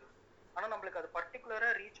ரிலேட்டடாகவே இருக்குது. ஆனால் நம்மளுக்கு அது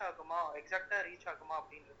பர்டிகுலராக ரீச் ஆகுமா எக்ஸாக்டாக ரீச் ஆகுமா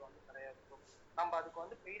அப்படின்றது வந்து கிடையாது. நம்ம அதுக்கு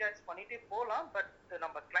வந்து பெய்ட் ஆட்ஸ் பண்ணிட்டே போகலாம். பட்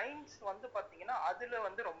நம்ம கிளைண்ட்ஸ் வந்து பார்த்தீங்கன்னா அதில்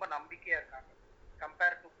வந்து ரொம்ப நம்பிக்கையாக இருக்காங்க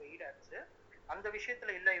கம்பேர் டு பெய்ட் ஆட்ஸ். அந்த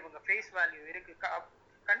விஷயத்துல இல்லை இவங்க ஃபேஸ் வேல்யூ இருக்கு.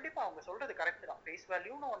 கண்டிப்பாக அவங்க சொல்றது கரெக்ட் தான், ஃபேஸ்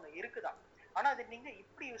வேல்யூன்னு ஒன்று இருக்குதான். ஆனால் அது நீங்கள்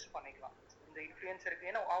இப்படி யூஸ் பண்ணிக்கலாம் இந்த இன்ஃப்ளூயன்சருக்கு.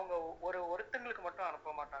 ஏன்னா அவங்க ஒருத்தங்களுக்கு மட்டும்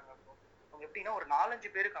அனுப்ப மாட்டாங்க. அவங்க எப்படின்னா ஒரு 4-5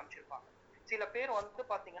 பேருக்கு அமைச்சிருப்பாங்க. சில பேர் வந்து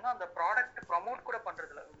பார்த்தீங்கன்னா அந்த ப்ராடக்ட் ப்ரமோட் கூட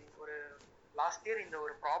பண்றதில்ல. ஒரு லாஸ்ட் இயர் இந்த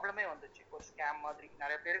ஒரு ப்ராப்ளமே வந்துச்சு. ஒரு ஸ்கேம் மாதிரி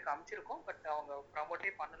நிறைய பேருக்கு அமைச்சிருக்கோம். பட் அவங்க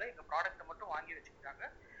ப்ரமோட்டே பண்ணல. எங்க ப்ராடக்ட்டை மட்டும் வாங்கி வச்சுக்கிட்டாங்க,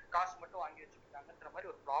 காசு மட்டும் வாங்கி வச்சுக்கிட்டாங்கன்ற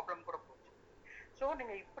மாதிரி ஒரு ப்ராப்ளம் கூட போச்சு. ஸோ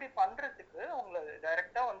நீங்க இப்படி பண்றதுக்கு உங்களை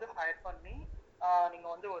டைரக்டா வந்து ஹையர் பண்ணி நீங்க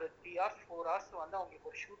வந்து ஒரு 3 hours 4 hours வந்து அவங்களுக்கு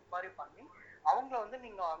ஒரு ஷூட் மாதிரி பண்ணி அவங்கள வந்து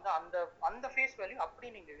நீங்க வந்து அந்த ஃபேஸ் வேல்யூ அப்படி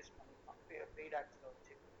நீங்க யூஸ் பண்ணிக்கலாம் பெய்ட் ஆட்ஸ்ல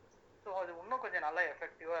வச்சு. ஸோ அது இன்னும் கொஞ்சம் நல்லா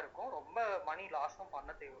எஃபெக்டிவா இருக்கும். ரொம்ப மணி லாஸும் பண்ண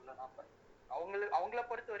தேவையில்லை. நம்ம அவங்கள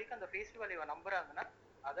பொறுத்த வரைக்கும் அந்த ஃபேஸ் வேல்யூவை நம்புறாங்கன்னா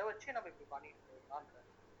அதை வச்சு நம்ம இப்படி பண்ணிட்டு போயிடலான்ற.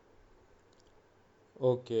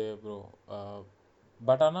 Okay bro.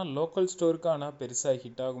 பட் ஆனால் லோக்கல் ஸ்டோருக்கு ஆனால் பெருசாக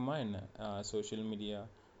ஹிட் ஆகுமா என்ன சோஷியல் மீடியா?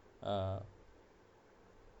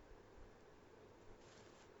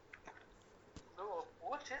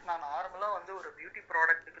 போச்சு. நான் நார்மலாக வந்து ஒரு பியூட்டி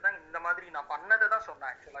ப்ராடக்ட்டுக்கு தான் இந்த மாதிரி நான் பண்ணதை தான் சொன்னேன்.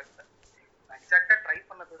 ஆக்சுவலாக இப்போ நான் எக்ஸாக்டாக ட்ரை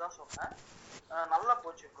பண்ணது தான் சொன்னேன். நல்லா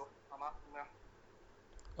போச்சு ப்ரோ. ஆமாம்,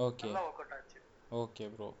 ஓகே, நல்லா ஒர்க் அவுட் ஆச்சு. Okay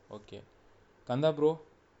bro. ஓகே கந்தா ப்ரோ.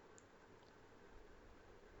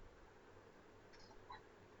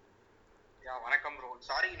 வணக்கம் ப்ரோ.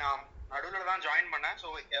 சாரி, நான் நடுவில் தான் ஜாயின் பண்ணேன். ஸோ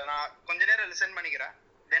நான் கொஞ்ச நேரம் லிசன் பண்ணிக்கிறேன்.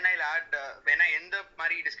 தென் ஐ ஆட் வேணா எந்த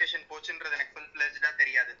மாதிரி டிஸ்கஷன் போச்சுன்றது எனக்கு ஃபுல் ஃப்ளெஜ்டாக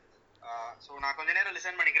தெரியாது. ஸோ நான் கொஞ்ச நேரம்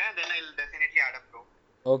லிசன் பண்ணிக்கிறேன். தென் I will definitely add up bro.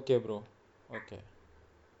 Okay bro. Okay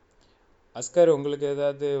Asghar, உங்களுக்கு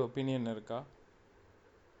ஏதாவது ஒப்பீனியன் இருக்கா?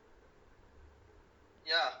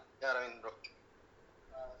 யா ரவீந்த் ப்ரோ.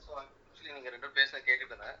 ஸோ ஆக்சுவலி நீங்கள் 2 பேச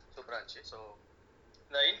கேட்டுட்டு இருந்தேன், சூப்பராக இருந்துச்சு. ஸோ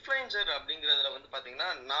இந்த இன்ஃப்ளூயன்சர் அப்படிங்கிறதுல வந்து பார்த்தீங்கன்னா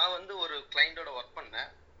நான் வந்து ஒரு கிளைண்டோட ஒர்க் பண்ணேன்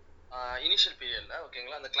இனிஷியல் பீரியடில்,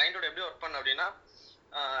 ஓகேங்களா? அந்த கிளைண்டோட எப்படி ஒர்க் பண்ணேன் அப்படின்னா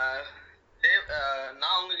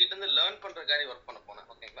நான் அவங்ககிட்ட இருந்து லேர்ன் பண்ணுறக்காண்டி ஒர்க் பண்ண போனேன்,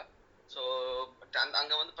 ஓகேங்களா? ஸோ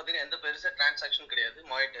அங்கே வந்து பார்த்தீங்கன்னா எந்த பெருசாக டிரான்சாக்ஷன் கிடையாது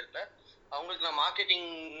மானிட்டரில். அவங்களுக்கு நான் மார்க்கெட்டிங்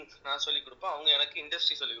நான் சொல்லிக் கொடுப்பேன், அவங்க எனக்கு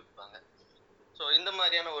இண்டஸ்ட்ரி சொல்லிக் கொடுப்பாங்க. ஸோ இந்த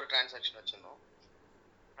மாதிரியான ஒரு டிரான்சாக்ஷன் வச்சுருந்தோம்.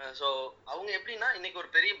 ஸோ அவங்க எப்படின்னா இன்னைக்கு ஒரு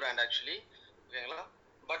பெரிய பிராண்ட் ஆக்சுவலி, ஓகேங்களா?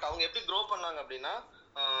 பட் அவங்க எப்படி க்ரோ பண்ணாங்க அப்படின்னா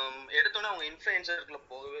எடுத்தோன்னே அவங்க இன்ஃப்ளூயன்சருக்குள்ள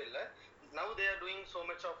போகவே இல்லை. Now they are doing so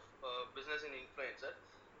much of business in influencer.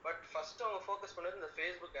 But first அவங்க ஃபோக்கஸ் பண்ணது இந்த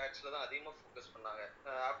ஃபேஸ்புக் ஆட்ஸ்ல தான் அதிகமாக ஃபோக்கஸ் பண்ணாங்க.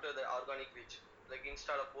 After the organic reach, like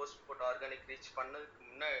இன்ஸ்டால போஸ்ட் போட்டு ஆர்கானிக் ரீச் பண்ணதுக்கு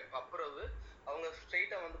அப்புறம் அவங்க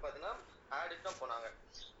ஸ்ட்ரெயிட்டா வந்து பார்த்தீங்கன்னா ஆடுக்கு தான் போனாங்க.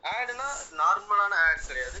 ஆடுனா நார்மலான ஆட்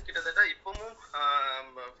கிடையாது. கிட்டத்தட்ட இப்பவும்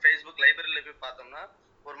ஃபேஸ்புக் லைப்ரரியில போய் பார்த்தோம்னா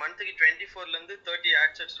ஒரு மந்த்துக்கு 24 30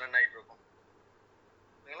 ஆட் செட்ஸ் ரன் ஆகிட்டு இருக்கும்.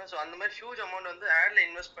 ஓகேங்களா? ஸோ அந்த மாதிரி ஹியூஜ் அமௌண்ட் வந்து ஆட்ல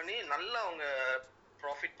இன்வெஸ்ட் பண்ணி நல்லா அவங்க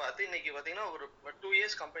ப்ராஃபிட் பார்த்து இன்னைக்கு பார்த்தீங்கன்னா ஒரு 2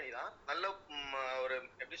 இயர்ஸ் கம்பெனி தான். நல்ல ஒரு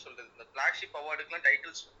எப்படி சொல்றது, இந்த ஃபிளாக்ஷிப் அவார்டுக்குலாம்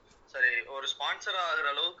டைட்டில்ஸ் சரி ஒரு ஸ்பான்சர் ஆகுற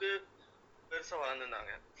அளவுக்கு பெருசா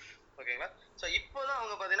வளர்ந்துருந்தாங்க. ஓகேங்களா? ஸோ இப்போதான்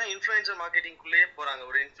அவங்க பார்த்தீங்கன்னா இன்ஃப்ளூயன்சர் மார்க்கெட்டிங்குள்ளேயே போறாங்க.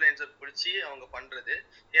 ஒரு இன்ஃப்ளூயன்சர் பிடிச்சி அவங்க பண்றது.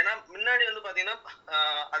 ஏன்னா முன்னாடி வந்து பார்த்தீங்கன்னா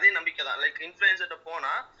அதே நம்பிக்கை தான். லைக் இன்ஃப்ளூயன்சர்கிட்ட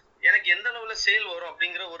போனா எனக்கு எந்த அளவுல சேல் வரும்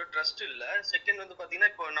அப்படிங்கிற ஒரு ட்ரஸ்ட் இல்ல. செகண்ட் வந்து பாத்தீங்கன்னா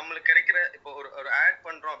இப்போ நம்மளுக்கு கிடைக்கிற இப்போ ஒரு ஆட்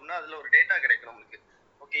பண்றோம் அப்படின்னா அதுல ஒரு டேட்டா கிடைக்கும் நம்மளுக்கு.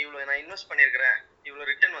 ஓகே, இவ்வளவு நான் இன்வெஸ்ட் பண்ணிருக்கிறேன், இவ்வளவு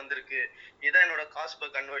ரிட்டர்ன் வந்திருக்கு, இதான் என்னோட காஸ்ட்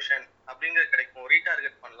பர் கன்வர்ஷன் அப்படிங்கிறது கிடைக்கும்,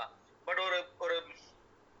 ரீடார்கெட் பண்ணலாம். பட் ஒரு ஒரு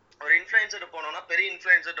ஒரு இன்ஃப்ளூயன்சர்கிட்ட போனோம்னா, பெரிய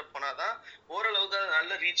இன்ஃப்ளூயன்சர்கிட்ட போனாதான் ஓரளவுக்கு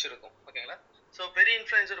நல்ல ரீச் இருக்கும். ஓகேங்களா? ஸோ பெரிய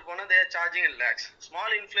இன்ஃப்ளூயன்சர் போனா they are charging in lakhs.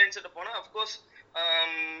 Small இன்ஃப்ளூயன்சர்கிட்ட போனா அஃப்கோர்ஸ்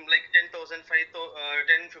லைக் 10,000 5,000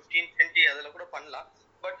 10 15 20 அதுல கூட பண்ணலாம்.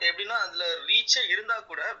 பட் எப்படின்னா அதுல ரீச்சே இருந்தா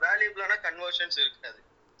கூட வேல்யூபிளான கன்வர்ஷன்ஸ் இருக்காது.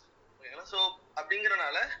 ஓகேங்களா? ஸோ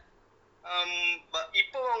அப்படிங்கறனால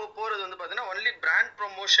இப்போ அவங்க போறது வந்து பாத்தீங்கன்னா ஒன்லி பிராண்ட்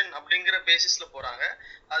ப்ரொமோஷன் அப்படிங்கிற பேசிஸ்ல போறாங்க.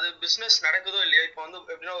 அது பிசினஸ் நடக்குதோ இல்லையோ, இப்போ வந்து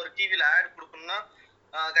எப்படின்னா ஒரு டிவில ஆட் கொடுக்கணும்னா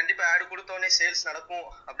கண்டிப்பா ஆட் கொடுத்தோடனே சேல்ஸ் நடக்கும்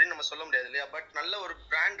அப்படின்னு நம்ம சொல்ல முடியாது இல்லையா? பட் நல்ல ஒரு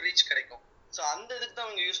பிராண்ட் ரீச் கிடைக்கும். ஸோ அந்த இதுக்கு தான்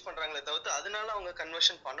அவங்க யூஸ் பண்றாங்களே தவிர்த்து அதனால அவங்க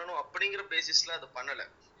கன்வர்ஷன் பண்ணணும் அப்படிங்கிற பேசிஸ்ல அது பண்ணல.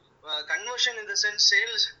 Conversion in the sense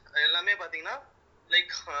sales எல்லாமே பாத்தீங்கன்னா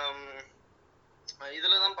லைக்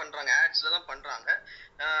இதுலதான் பண்றாங்க, ஆட்ஸ்ல தான் பண்றாங்க.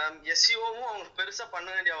 எஸ்இஓவும் அவங்க பெருசா பண்ண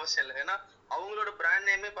வேண்டிய அவசியம் இல்லை. ஏன்னா அவங்களோட பிராண்ட்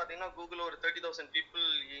நேமே பாத்தீங்கன்னா கூகுள் ஒரு 30,000 பீப்புள்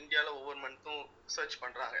இந்தியால ஒவ்வொரு மந்த்தும் சர்ச்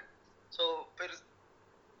பண்றாங்க. ஸோ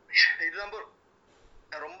இதுதான்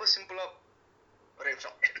ரொம்ப சிம்பிளா ஒரு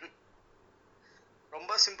நிமிஷம்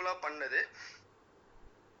ரொம்ப சிம்பிளா பண்ணது.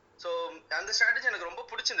 ஸோ அந்த ஸ்ட்ராட்டஜி எனக்கு ரொம்ப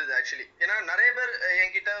பிடிச்சிருந்தது ஆக்சுவலி. ஏன்னா நிறைய பேர்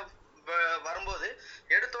என்கிட்ட வரும்போது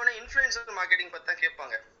எடுத்தோடனே இன்ஃப்ளூயன்சர் மார்க்கெட்டிங் பத்தி தான்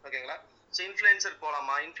கேட்பாங்க. ஓகேங்களா? ஸோ இன்ஃப்ளூயன்சர்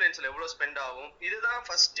போகலாமா, இன்ஃப்ளூயன்சர் எவ்வளோ ஸ்பெண்ட் ஆகும், இதுதான்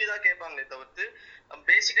ஃபர்ஸ்ட் இதாக கேட்பாங்களே தவிர்த்து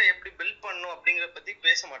பேசிக்கா எப்படி பில்ட் பண்ணணும் அப்படிங்கிறத பத்தி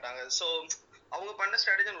பேச மாட்டாங்க. ஸோ அவங்க பண்ண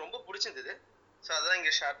ஸ்ட்ராட்டஜி எனக்கு ரொம்ப பிடிச்சிருந்தது. ஸோ அதான்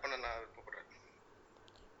இங்கே ஷேர் பண்ண நான் விருப்பப்படுறேன்.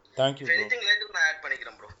 Thank you bro. எனிதிங் லேட்டர் நான் ஆட்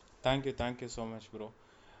பண்ணிக்கிறேன் bro. Thank you so much bro.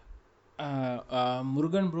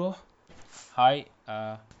 Murugan bro, hi.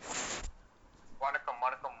 வணக்கம்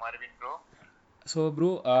அரவிந்த் ப்ரோ. ஸோ ப்ரோ,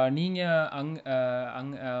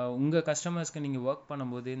 நீங்கள் உங்கள் கஸ்டமர்ஸ்க்கு நீங்கள் ஒர்க்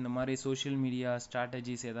பண்ணும்போது இந்த மாதிரி சோஷியல் மீடியா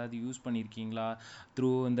ஸ்ட்ராட்டஜிஸ் ஏதாவது யூஸ் பண்ணியிருக்கீங்களா? த்ரூ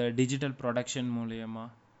இந்த டிஜிட்டல் ப்ரொடக்ஷன் மூலயமா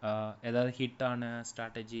ஏதாவது ஹிட்டான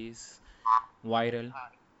ஸ்ட்ராட்டஜிஸ் வைரல்?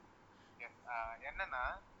 என்னன்னா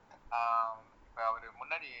இப்போ அவர்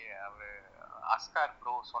முன்னாடி அவர் அஸ்கார்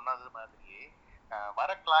ப்ரோ சொன்னது மாதிரி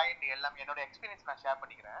வர கிளையண்ட் எல்லாமே என்னோட எக்ஸ்பீரியன்ஸ் நான் ஷேர்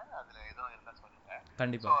பண்ணிக்கிறேன். அதில் எதுவும் இருந்தால் சொல்லுங்க.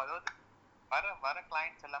 கண்டிப்பாக. ஸோ அதாவது வர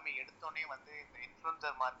கிளைண்ட்ஸ் எல்லாமே எடுத்தோடனே வந்து இந்த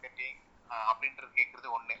இன்ஃப்ளூயன்சர் மார்க்கெட்டிங் அப்படின்றது கேட்கறது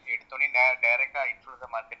ஒன்று. எடுத்தோடனே டைரக்டா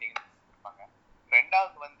இன்ஃப்ளூயன்சர் மார்க்கெட்டிங் இருப்பாங்க.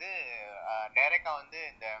 ரெண்டாவது வந்து டைரக்டா வந்து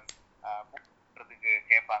இந்த புக் பண்றதுக்கு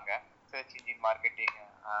கேட்பாங்க, சர்ச் இன்ஜின் மார்க்கெட்டிங்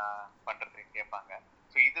பண்றதுக்கு கேட்பாங்க.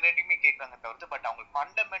 ஸோ இது ரெண்டுமே கேட்கறாங்க தவிர்த்து பட் அவங்களுக்கு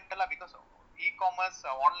ஃபண்டமெண்டலா பிகாஸ் இ-காமர்ஸ்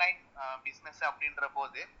ஆன்லைன் பிஸ்னஸ் அப்படின்ற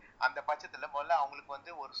போது அந்த பட்சத்துல முதல்ல அவங்களுக்கு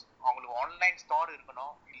வந்து அவங்களுக்கு ஆன்லைன் ஸ்டோர்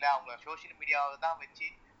இருக்கணும், இல்லை அவங்க சோஷியல் மீடியாவை தான் வச்சு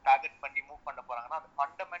டார்கெட் பண்ணி மூவ் பண்ண போறாங்கன்னா அது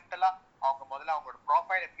ஃபண்டமெண்டலா அவங்க முதல்ல அவங்களோட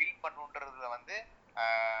ப்ரொஃபைலை பில்ட் பண்ணுன்றதுல வந்து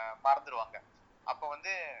மறந்துடுவாங்க. அப்போ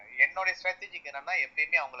வந்து என்னோட ஸ்ட்ராட்டஜிக்கு என்னன்னா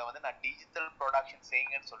எப்பயுமே அவங்கள வந்து நான் டிஜிட்டல் ப்ரொடக்ஷன்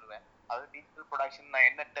செய்யுங்கன்னு சொல்லுவேன். அதாவது டிஜிட்டல் ப்ரொடக்ஷன் நான்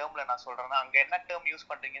என்ன டேர்ம்ல நான் சொல்றேன்னா, அங்க என்ன டேர்ம் யூஸ்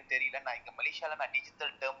பண்றீங்கன்னு தெரியல, நான் இங்க மலேசியால நான்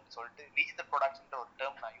டிஜிட்டல் டேர்ம் சொல்லிட்டு டிஜிட்டல் ப்ரொடக்ஷன் ஒரு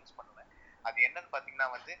டேர்ம் நான் யூஸ் பண்ணுவேன். அது என்னன்னு பாத்தீங்கன்னா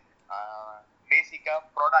வந்து பேசிக்கா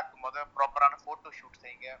ப்ராடக்ட் ப்ராப்பரான போட்டோ ஷூட்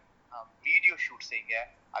செய்யுங்க, வீடியோ ஷூட் செய்யுங்க,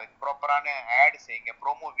 அதுக்கு ப்ராப்பரான ஆட் செய்யுங்க,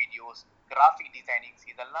 ப்ரோமோ வீடியோஸ், கிராஃபிக் டிசைனிங்ஸ்,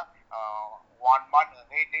 இதெல்லாம் 1 month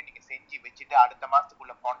நீங்க செஞ்சு வச்சுட்டு அடுத்த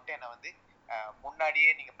மாசத்துக்குள்ள கான்டென்ட்டை வந்து முன்னாடியே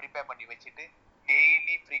நீங்க ப்ரிப்பேர் பண்ணி வச்சுட்டு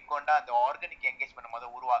டெய்லி ஃப்ரீக்வெண்டா அந்த ஆர்கானிக் என்கேஜ்மெண்ட்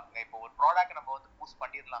முதல்ல உருவாக்குங்க. இப்போ ஒரு ப்ராடக்ட் நம்ம வந்து பூஸ்ட்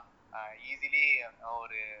பண்ணிடலாம் ஈஸிலி.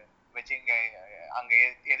 ஒரு வச்சுங்க அங்க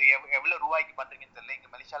எவ்வளவு ரூபாய்க்கு பண்றீங்கன்னு தெரியல. இங்க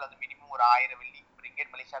மலேசியால வந்து மினிமம் ஒரு 1000 வெள்ளி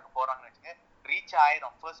ரிங்கெட் மலேசியாவுக்கு போறாங்கன்னு வச்சுங்க, ரீச்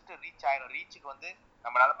ஆயிரும். ஃபர்ஸ்ட் ரீச் ஆயிரும். ரீச்சுக்கு வந்து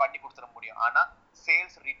நம்மளால பண்ணி கொடுத்துட முடியும். ஆனா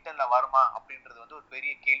சேல்ஸ் ரிட்டர்ன்ல வருமா அப்படின்றது வந்து ஒரு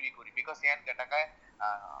பெரிய கேள்விக்குறி. பிகாஸ் ஏன்னு கேட்டாக்க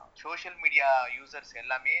சோஷியல் மீடியா யூசர்ஸ்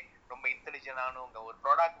எல்லாமே ரொம்ப இன்டெலிஜென்டானவங்க. ஒரு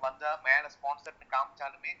ப்ராடக்ட் வந்தா மேல ஸ்பான்சர்னு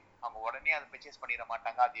காமிச்சாலுமே அவங்க உடனே அதை பர்ச்சேஸ் பண்ணிட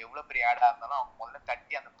மாட்டாங்க. அது எவ்வளவு பெரிய ஆடா இருந்தாலும் அவங்க முதல்ல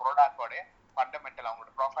தட்டி அந்த ப்ராடக்டோட ஃபண்டமெண்டல்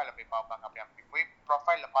அவங்களோட பார்ப்பாங்க. அப்படி போய்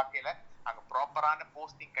ப்ரொஃபைல்ல பார்க்கல அங்க ப்ராப்பரான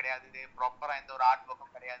போஸ்டிங் கிடையாது, ப்ராப்பரா எந்த ஒரு ஆர்ட்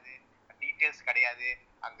ஒர்க்கும் கிடையாது, டீடைல்ஸ் கிடையாது,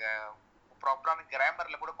 அங்க ப்ராப்பரான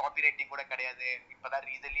கிராமர்ல கூட காப்பி ரைட்டிங் கூட கிடையாது. இப்பதான்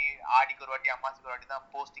ரீசன்லி ஆடிக்கு ஒரு வாட்டி அம்மாசுக்கு ஒரு வாட்டி தான்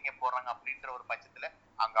போஸ்டிங்கே போடுறாங்க. அப்படின்ற ஒரு பட்சத்துல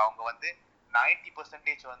அங்க அவங்க வந்து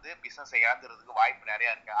 90% வந்து பிசினஸ் இழந்துறதுக்கு வாய்ப்பு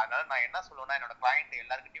நிறைய இருக்கு. அதனால நான் என்ன சொல்லுவேன்னா, என்னோட கிளையண்ட்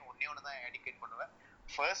எல்லாருக்கிட்டையும் ஒண்ணு தான் எடிகேட் பண்ணுவேன்.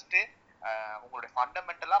 ஃபர்ஸ்ட் உங்களுடைய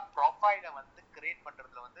ஃபண்டமெண்டலா ப்ரொஃபைல வந்து கிரியேட்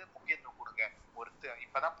பண்றதுல வந்து முக்கியத்துவம் கொடுங்க.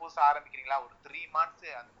 இப்பதான் புதுசா ஆரம்பிக்கிறீங்களா, ஒரு 3 months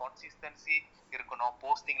அந்த கன்சிஸ்டன்சி இருக்கணும்.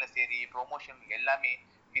 போஸ்டிங்ல சரி, ப்ரொமோஷன் எல்லாமே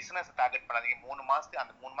பிசினஸ் டார்கெட் பண்ணாதீங்க. 3 மாசத்துக்கு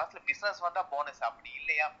அந்த 3 மாசத்துல பிசினஸ் வந்தா போனஸ். அப்படி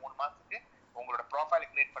இல்லையா 3 மாசத்துக்கு உங்களோட ப்ரொஃபைல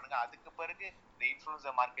கிரியேட் பண்ணுங்க. அதுக்கு பிறகு இந்த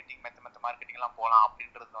இன்ஃப்ளூயன்சர் மார்க்கெட்டிங் மத்த மார்க்கெட்டிங் எல்லாம் போகலாம்.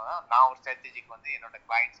 அப்படின்றது தான் நான் ஒரு ஸ்ட்ராட்டஜிக்கு வந்து என்னோட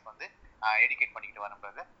கிளையண்ட்ஸ்க்கு வந்து எடிகேட் பண்ணிக்கிட்டு வரேன்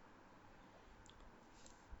பிரதர்.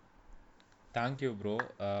 Thank you bro.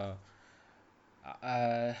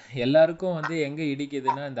 எல்லாருக்கும் வந்து எங்கே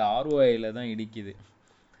இடிக்குதுன்னா இந்த ஆர்ஓஐயில் தான் இடிக்குது.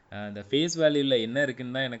 இந்த ஃபேஸ் வேல்யூவில் என்ன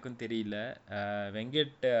இருக்குன்னு தான் எனக்கும் தெரியல.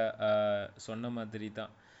 வெங்கட் சொன்ன மாதிரி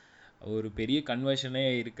தான் ஒரு பெரிய கன்வர்ஷனே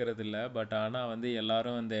இருக்கிறது இல்லை. பட் ஆனால் வந்து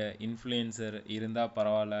எல்லாரும் அந்த இன்ஃப்ளூயன்சர் இருந்தால்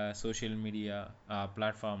பரவாயில்ல சோஷியல் மீடியா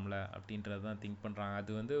பிளாட்ஃபார்மில் அப்படின்றது தான் திங்க் பண்ணுறாங்க.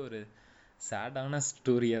 அது வந்து ஒரு சேடான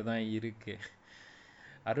ஸ்டோரியாக தான் இருக்குது.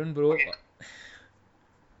 அருண் ப்ரோ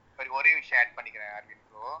ஒரே விஷயம் ஆட் பண்ணிக்கிறேன் அரவிந்த்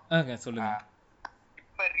ப்ரோ. சொல்லுங்க.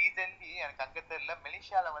 இப்ப ரீசன்ட்லி எனக்கு அங்க தெரியல,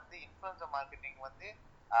 மலேசியால வந்து இன்ஃப்ளூயன்சர் மார்க்கெட்டிங் வந்து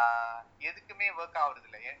எதுக்குமே ஒர்க் ஆகுறது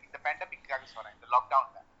இல்லை. இந்த பேண்டமிக்காக சொல்றேன். இந்த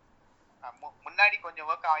லாக்டவுன்ல முன்னாடி கொஞ்சம்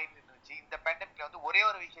ஒர்க் ஆகிட்டு இருந்துச்சு. இந்த பேண்டமிக்ல வந்து ஒரே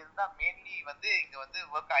ஒரு விஷயம் தான் மெயின்லி வந்து இங்க வந்து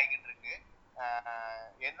ஒர்க் ஆகிட்டு இருக்கு.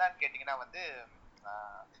 என்னன்னு கேட்டீங்கன்னா வந்து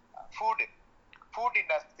ஃபுட்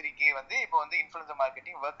இண்டஸ்ட்ரிக்கு வந்து இப்போ வந்து இன்ஃப்ளூயன்சர்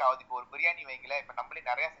மார்க்கெட்டிங் ஒர்க் ஆகுது. இப்போ ஒரு பிரியாணி வைக்கல, இப்போ நம்மளே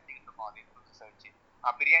நிறைய செஞ்சுக்கிட்டு இருக்கோம் அது இன்ஃப்ளூயன்சர் வச்சு.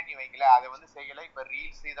 பிரியாணி வைக்கல, அதை வந்து செய்யல. இப்போ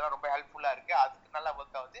ரீல்ஸ் இதெல்லாம் ரொம்ப ஹெல்ப்ஃபுல்லா இருக்கு, அதுக்கு நல்லா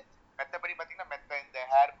ஒர்க் ஆகுது. மற்றபடி பார்த்தீங்கன்னா இந்த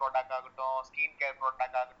ஹேர் ப்ராடக்ட் ஆகட்டும், ஸ்கின் கேர்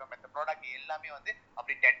ப்ராடக்ட் ஆகட்டும், மற்ற ப்ராடக்ட் எல்லாமே வந்து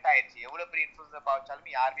அப்படி டெட் ஆயிடுச்சு. எவ்வளவு பெரிய இன்ஃப்ளூயன்சர் பாவச்சாலும்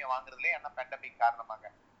யாருமே வாங்குறது இல்லை, ஏன்னா பேண்டமிக்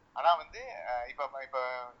காரணமாக. ஆனா வந்து இப்போ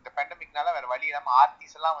இந்த பேண்டமிக்னால வேற வழி இல்லாம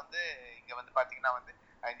ஆர்டிஸ்ட் எல்லாம் வந்து இங்க வந்து பாத்தீங்கன்னா வந்து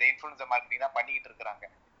இந்த இன்ஃப்ளூயன்சர் மார்க்கெட்டிங் தான் பண்ணிக்கிட்டு இருக்கிறாங்க.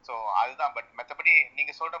 ஸோ அதுதான். பட் மற்றபடி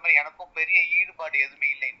நீங்க சொல்ற மாதிரி எனக்கும் பெரிய ஈடுபாடு எதுவுமே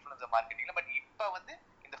இல்லை இன்ஃப்ளூயன்சர் மார்க்கெட்டிங்ல. பட் இப்போ வந்து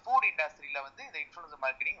இந்த ஃபுட் இண்டஸ்ட்ரியில வந்து இந்த இன்ஃப்ளூயன்சர்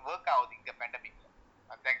மார்க்கெட்டிங் ஒர்க் ஆகுது இங்க பேண்டமிக்ல.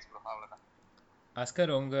 Thanks bro. அவ்வளவுதான்.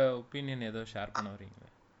 அஸ்கர், உங்க ஒப்பீனியன் ஏதோ ஷேர் பண்ண வரீங்களா?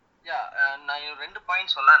 நான் 2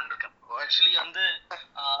 பாயிண்ட் சொல்லலான்னு இருக்கேன். ஆக்சுவலி வந்து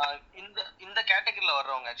இந்த கேட்டகரியில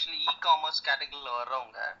வர்றவங்க, ஆக்சுவலி இ-காமர்ஸ் கேட்டகரியில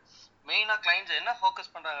வர்றவங்க மெயினா கிளைண்ட்ஸ் என்ன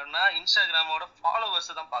ஃபோக்கஸ் பண்றாங்கன்னா இன்ஸ்டாகிராமோட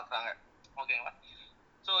ஃபாலோவர்ஸ் தான் பாக்குறாங்க. ஓகேங்களா?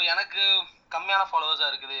 ஸோ எனக்கு கம்மியான ஃபாலோவர்ஸா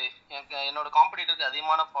இருக்குது, எனக்கு என்னோட காம்படிட்டருக்கு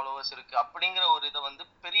அதிகமான ஃபாலோவர்ஸ் இருக்கு அப்படிங்கிற ஒரு இதை வந்து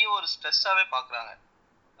பெரிய ஒரு ஸ்ட்ரெஸ்ஸாவே பாக்குறாங்க.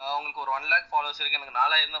 அவங்களுக்கு ஒரு 1 lakh ஃபாலோவர்ஸ் இருக்கு, எனக்கு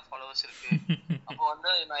 4000 தான் ஃபாலோவர்ஸ் இருக்கு, அப்போ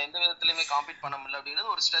வந்து நான் எந்த விதத்துலயுமே காம்பீட் பண்ண முடியல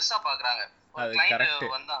அப்படிங்கிறது ஒரு ஸ்ட்ரெஸ்ஸா பாக்குறாங்க. ஒரு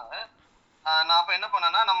கிளைண்ட் வந்தாங்க. நான் அப்ப என்ன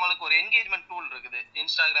பண்ணேன்னா, நம்மளுக்கு ஒரு என்கேஜ்மெண்ட் டூல் இருக்குது,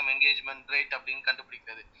 இன்ஸ்டாகிராம் என்கேஜ்மெண்ட் ரேட் அப்படின்னு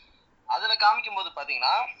கண்டுபிடிக்கிறது. அதுல காமிக்கும் போது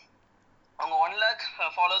பாத்தீங்கன்னா அவங்க 1 lakh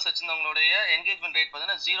ஃபாலோவர்ஸ் வச்சிருந்தவங்களுடைய என்கேஜ்மெண்ட் ரேட்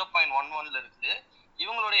பாத்தீங்கன்னா 0.11ல இருக்குது.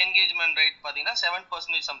 இவங்களோட என்கேஜ்மெண்ட் ரேட் பாத்தீங்கன்னா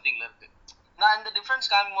 7% சம்திங்ல இருக்கு. நான் இந்த டிஃபரன்ஸ்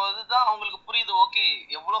காமிக்கும் போது தான் அவங்களுக்கு புரியுது, ஓகே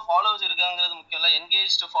எவ்வளவு ஃபாலோவர்ஸ் இருக்காங்கிறது முக்கியம் இல்ல,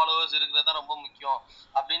 என்கேஜ்டு ஃபாலோவர்ஸ் இருக்கிறது தான் ரொம்ப முக்கியம்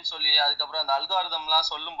அப்படின்னு சொல்லி அதுக்கப்புறம் அந்த அல்காரிதம்லாம்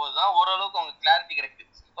சொல்லும் போது தான் ஓரளவுக்கு அவங்க கிளாரிட்டி கிடைக்குது.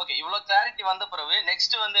 ஓகே, இவ்வளவு கிளாரிட்டி வந்த பிறகு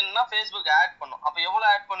நெக்ஸ்ட் வந்து என்னன்னா ஃபேஸ்புக் ஆட் பண்ணும். அப்ப எவ்வளவு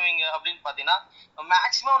ஆட் பண்ணுவீங்க அப்படின்னு பாத்தீங்கன்னா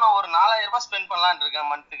மேக்ஸிமம் நான் ஒரு 4000 ரூபாய் ஸ்பெண்ட் பண்ணலான்னு இருக்கேன்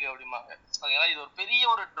மந்த்துக்கு அப்படிம்பாங்க. ஓகேவா? இது ஒரு பெரிய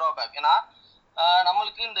ஒரு டிராபேக். ஏன்னா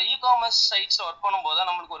நம்மளுக்கு இந்த இ-காமர்ஸ் சைட்ஸ் ஒர்க் பண்ணும்போது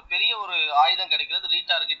நம்மளுக்கு ஒரு பெரிய ஒரு ஆயுதம் கிடைக்கிறது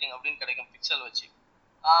ரீடார்கெட்டிங் அப்படின்னு கிடைக்கும் பிக்சல் வச்சு.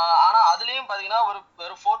 ஆனா அதுலயும் பாத்தீங்கன்னா ஒரு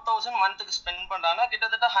 4000 மந்த்துக்கு ஸ்பெண்ட் பண்றாங்கன்னா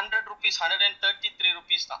கிட்டத்தட்ட 100 rupees 133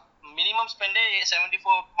 rupees தான் மினிமம் ஸ்பெண்டே.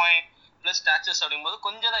 74+ டாக்ஸஸ் அப்படிங்கும்போது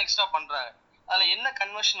கொஞ்சம் தான் எக்ஸ்ட்ரா பண்றாங்க. அதுல என்ன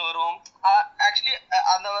கன்வர்ஷன் வரும்? ஆக்சுவலி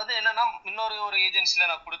அந்த வந்து என்னன்னா இன்னொரு ஏஜென்சில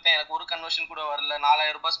நான் கொடுத்தேன், எனக்கு ஒரு கன்வர்ஷன் கூட வரல,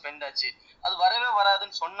 4000 ரூபாய் ஸ்பெண்ட் ஆச்சு, அது வரவே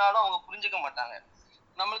வராதுன்னு சொன்னாலும் அவங்க புரிஞ்சுக்க மாட்டாங்க.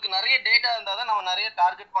 நம்மளுக்கு நிறைய டேட்டா இருந்தால் தான் நம்ம நிறைய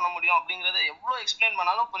டார்கெட் பண்ண முடியும் அப்படிங்கறத எவ்வளவு எக்ஸ்பிளைன்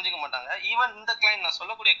பண்ணாலும் புரிஞ்சுக்க மாட்டாங்க. ஈவன் இந்த கிளைண்ட், நான்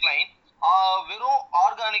சொல்லக்கூடிய கிளைண்ட் வெறும்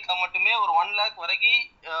ஆர்கானிக்கா மட்டுமே ஒரு 1 lakh வரைக்கும்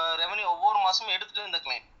ரெவன்யூ ஒவ்வொரு மாசமும் எடுத்துட்டு இருந்த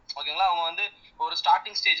கிளைண்ட். ஓகேங்களா? அவங்க வந்து ஒரு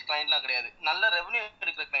ஸ்டார்டிங் ஸ்டேஜ் கிளைண்ட்லாம் கிடையாது, நல்ல ரெவன்யூ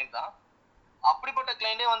எடுக்கிற கிளைண்ட் தான். அப்படிப்பட்ட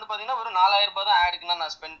கிளைண்டே வந்து பாத்தீங்கன்னா ஒரு 4000 ரூபாய் தான் ஆடுக்குன்னா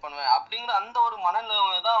நான் ஸ்பெண்ட் பண்ணுவேன் அப்படிங்கிற அந்த ஒரு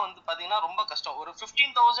மனநிலைமை தான் வந்து பாத்தீங்கன்னா ரொம்ப கஷ்டம். ஒரு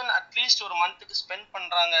 15,000 அட்லீஸ்ட் ஒரு மந்த்துக்கு ஸ்பெண்ட்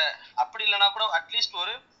பண்றாங்க, அப்படி இல்லைன்னா கூட அட்லீஸ்ட்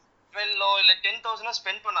ஒரு 12 இல்ல 10,000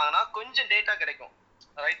 ஸ்பெண்ட் பண்ணாங்கன்னா கொஞ்சம் டேட்டா கிடைக்கும்.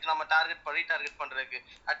 ரைட், நம்ம டார்கெட் பண்றதுக்கு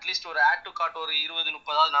அட்லீஸ்ட் ஒரு ஆட் டு கார்ட் ஒரு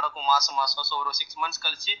 20-30 நடக்கும் மாசம். ஸோ ஒரு 6 months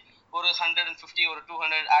கழிச்சு ஒரு 150 ஒரு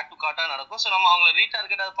 200 ஆட் டு கார்ட்டா நடக்கும். ஸோ நம்ம அவங்களை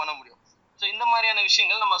ரீடார்கெட்டாக பண்ண முடியும். ஸோ இந்த மாதிரியான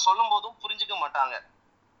விஷயங்கள் நம்ம சொல்லும் போதும் புரிஞ்சுக்க மாட்டாங்க.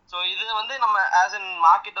 ஸோ இது வந்து நம்ம ஆஸ் அன்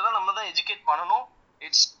மார்க்கெட்டரா நம்ம தான் எஜுகேட் பண்ணணும்.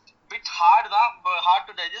 இட்ஸ் பிட் ஹார்ட் தான், hard to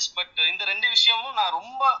to digest. But இந்த ரெண்டு விஷயமும் நான்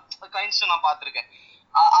ரொம்ப கிளைண்ட்ஸ் நான் பார்த்திருக்கேன்.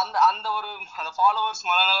 அந்த அந்த ஒரு அந்த ஃபாலோவர்ஸ்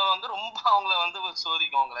மனநிலை வந்து ரொம்ப அவங்கள வந்து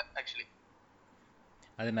சோதிக்கும் அவங்கள ஆக்சுவலி.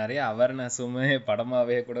 அது நிறைய அவேர்னஸுமே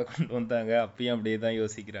படமாவே கூட கொண்டு வந்தாங்க, அப்பயும் அப்படியே தான்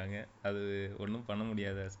யோசிக்கிறாங்க. அது ஒன்றும் பண்ண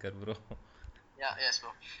முடியாது Asghar bro. S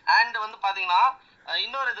bro. And வந்து பாத்தீங்கன்னா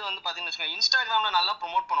இன்னொரு இது வந்து பாத்தீங்கன்னா வச்சுக்கோங்க, இன்ஸ்டாகிராம்ல நல்லா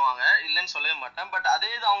ப்ரொமோட் பண்ணுவாங்க, இல்லைன்னு சொல்லவே மாட்டேன். பட் அதே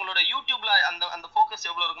இது அவங்களோட யூடியூப்ல அந்த அந்த ஃபோக்கஸ்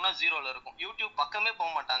எவ்வளவு இருக்குன்னா 0ல இருக்கும். யூடியூப் பக்கமே போக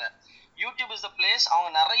மாட்டாங்க. YouTube is the place. அவங்க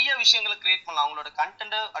நிறைய விஷயங்களை கிரியேட் பண்ணலாம், அவங்களோட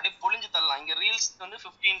கண்டென்ட் அப்படியே பொழிஞ்சு தரலாம். இங்க ரீல்ஸ் வந்து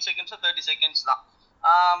 15 செகண்ட்ஸ் 30 செகண்ட்ஸ் தான்.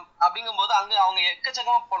 அப்படிங்கும்போது அங்க அவங்க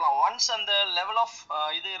எக்கச்சக்கமா போடலாம். ஒன்ஸ் அந்த லெவல் ஆஃப்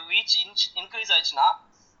இது ரீச் இன்க்ரீஸ் ஆயிடுச்சுன்னா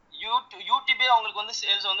யூடியூபே அவங்களுக்கு வந்து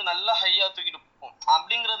சேல்ஸ் வந்து நல்லா ஹையா தூக்கிட்டு போகும்.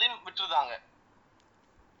 அப்படிங்கறதையும் விட்டுருதாங்க.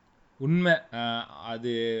 உண்மை.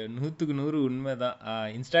 அது 100க்கு 100 உண்மை தான்.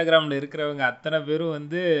 இன்ஸ்டாகிராமில் இருக்கிறவங்க அத்தனை பேரும்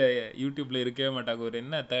வந்து யூடியூப்பில் இருக்கவே மாட்டாங்க. ஒரு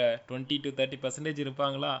என்ன 20 to 30%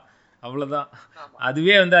 இருப்பாங்களா, அவ்வளோதான்.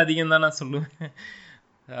 அதுவே வந்து அதிகம் தான் நான் சொல்லுவேன்.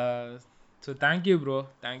 So thank you bro,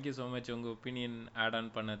 thank you so much உங்கள் ஒப்பீனியன் ஆட் ஆன்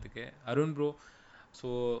பண்ணதுக்கு. அருண் ப்ரோ, ஸோ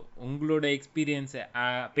உங்களோட எக்ஸ்பீரியன்ஸு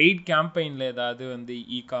பெய்ட் கேம்பெயினில் ஏதாவது வந்து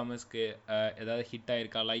காமர்ஸ்க்கு ஏதாவது ஹிட்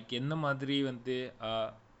ஆயிருக்கா? லைக் எந்த மாதிரி வந்து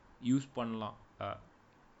யூஸ் பண்ணலாம்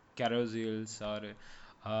கேரோசில்ஸ் ஆர்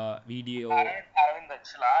வீடியோ? அரவிந்த்,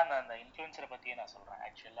 ஆக்சுவலா நான் அந்த இன்ஃப்ளூயன்சரை பத்தியே நான் சொல்றேன்.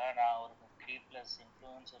 ஆக்சுவலா நான் ஒரு 50+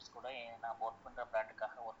 இன்ஃப்ளூயன்சர்ஸ் கூட நான் ஒர்க் பண்ற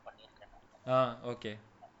பிராண்டுக்காக ஒர்க் பண்ணியிருக்கேன். ஓகே.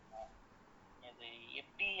 இது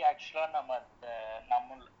எப்படி ஆக்சுவலா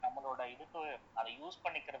நம்ம நம்மளோட இதுக்கு அதை யூஸ்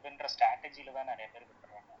பண்ணிக்கிறதுன்ற ஸ்ட்ராட்டஜில தான் நிறைய பேர்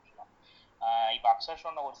விட்டுறாங்க. ஆக்சுவலா இப்போ அக்ஷர்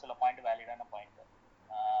சொன்ன ஒரு சில பாயிண்ட் வேலிடான பாயிண்ட்.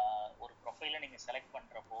 ஒரு ப்ரொஃபைலை நீங்க செலக்ட்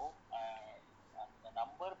பண்றப்போ அந்த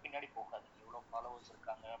நம்பர் பின்னாடி போகாது, எவ்வளவு ஃபாலோவர்ஸ்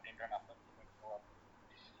இருக்காங்க அப்படின்ற நம்பர் பின்னாடி போகாது.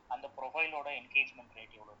 அந்த ப்ரொஃபைலோட என்கேஜ்மெண்ட்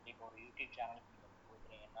ரேட் எவ்வளோ இருக்குது. இப்போ ஒரு யூடியூப் சேனலுக்கு நீங்கள்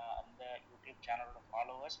கொடுக்குறீங்கன்னா அந்த யூடியூப் சேனலோட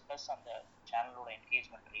ஃபாலோவர்ஸ் ப்ளஸ் அந்த சேனலோட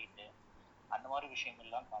என்கேஜ்மெண்ட் ரேட்டு, அந்த மாதிரி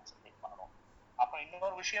விஷயங்கள்லாம் கான்சென்ட்ரேட் பண்ணணும். அப்புறம்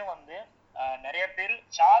இன்னொரு விஷயம் வந்து நிறைய பேர்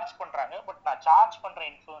சார்ஜ் பண்ணுறாங்க. பட் நான் சார்ஜ் பண்ணுற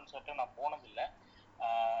இன்ஃப்ளூயன்சர்ட்டு நான் போனதில்லை.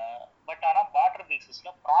 பட் ஆனால் பார்டர்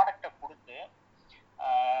பேசிஸில் ப்ராடக்டை கொடுத்து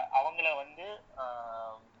அவங்கள வந்து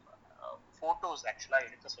ஃபோட்டோஸ் ஆக்சுவலாக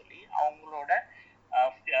எடுக்க சொல்லி அவங்களோட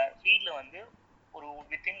ஃபீல்டில் வந்து ஒரு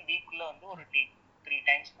வித்தின் வீக்குள்ள வந்து ஒரு 3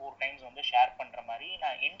 times 4 times வந்து ஷேர் பண்ற மாதிரி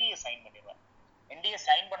நான் என்டிஏ சைன் பண்ணிடுவேன். என்டிஏ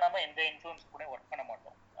சைன் பண்ணாம எந்த இன்ஃப்ளூயன்ஸ் கூட ஒர்க் பண்ண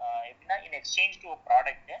மாட்டோம். எப்படின்னா இன் எக்ஸ்சேஞ்ச் டு அ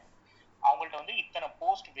ப்ராடக்ட் அவங்கள்ட்ட வந்து இத்தனை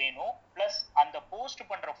போஸ்ட் வேணும், பிளஸ் அந்த போஸ்ட்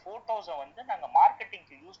பண்ற போட்டோஸை வந்து நாங்க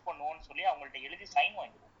மார்க்கெட்டிங்க்கு யூஸ் பண்ணுவோம்னு சொல்லி அவங்கள்ட்ட எழுதி சைன்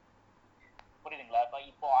வாங்கிடுவோம். புரியுதுங்களா?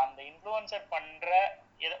 இப்போ அந்த இன்ஃப்ளூயன்சர் பண்ற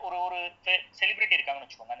ஒரு செலிபிரிட்டி இருக்காங்கன்னு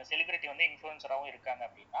வச்சுக்கோங்க, அந்த செலிபிரிட்டி வந்து இன்ஃப்ளூயன்சராகவும் இருக்காங்க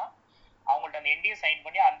அப்படின்னா அவங்கள்ட்ட அந்த என்டிஏ சைன்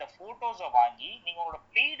பண்ணி அந்த போட்டோஸை வாங்கி நீங்க உங்களோட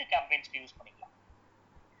பெய்டு கேம்பெயின்ஸ்க்கு யூஸ் பண்ணிக்கலாம்.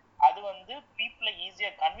 அது வந்து பீப்புளை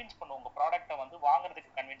ஈஸியா கன்வின்ஸ் பண்ணும், உங்க ப்ராடக்ட்டை வந்து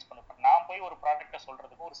வாங்குறதுக்கு கன்வின்ஸ் பண்ணும். நான் போய் ஒரு ப்ராடக்ட்டை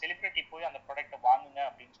சொல்றதுக்கும் ஒரு செலிபிரிட்டி போய் அந்த ப்ராடக்ட்டை வாங்குங்க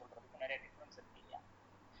அப்படின்னு சொல்றதுக்கும் நிறைய டிஃபரன்ஸ் இருக்கு இல்லையா?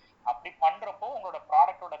 அப்படி பண்றப்போ உங்களோட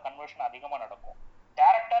ப்ராடக்டோட கன்வர்ஷன் அதிகமா நடக்கும்.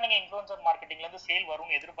 டைரக்டா நீங்க இன்ஃப்ளூயன்சர் மார்க்கெட்டிங்ல இருந்து சேல்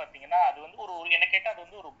வரும்னு எதிர்பார்த்தீங்கன்னா அது வந்து ஒரு என்ன கேட்டா அது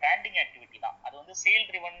வந்து ஒரு பிராண்டிங் ஆக்டிவிட்டி தான். அது வந்து சேல்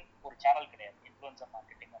ட்ரிவன் ஒரு சேனல் கிடையாது இன்ஃப்ளூயன்சர்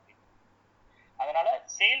மார்க்கெட்டிங் அப்படின்னு. அதனால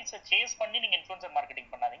சேல்ஸை சேஸ் பண்ணி நீங்க இன்ஃப்ளூயன்சர் மார்க்கெட்டிங்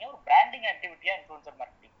பண்ணாதீங்க, ஒரு பிராண்டிங் ஆக்டிவிட்டியா இன்ஃப்ளூயன்சர்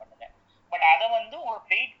மார்க்கெட்டிங் பண்ணுங்க. பட் அதை வந்து உங்களோட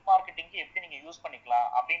பெய்ட் மார்க்கெட்டிங்க்கு எப்படி நீங்க யூஸ் பண்ணிக்கலாம்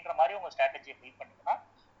அப்படின்ற மாதிரி உங்க ஸ்ட்ராட்டஜியை பில்ட் பண்ணீங்கன்னா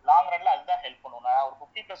லாங் ரன்ல அதுதான் ஹெல்ப் பண்ணும். நான் ஒரு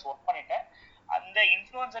 50+ ஒர்க் பண்ணிட்டேன். அந்த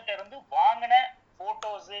இன்ஃப்ளூயன்சர்ட்ட இருந்து வாங்கின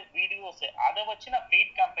போட்டோஸ் வீடியோஸ் அதை வச்சு நான்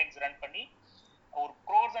பெய்ட் கேம்பெயின்ஸ் ரன் பண்ணி ஒரு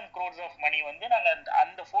crores and crores of money வந்து நாங்க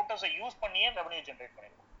அந்த போட்டோஸை யூஸ் பண்ணியே ரெவன்யூ ஜென்ரேட்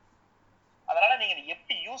பண்ணிடுவோம். அதனால நீங்க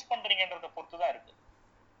எப்படி யூஸ் பண்றீங்கன்றத பொறுத்து தான் இருக்கு.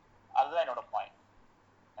 அதுதான் என்னோட பாயிண்ட்.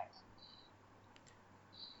 தேங்க்ஸ்.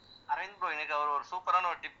 அரவிந்த் ப்ரோ, எனக்கு அவர் ஒரு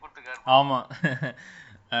சூப்பரான ஒரு டிப் கொடுத்துருக்காரு. ஆமா,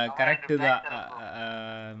 கரெக்டு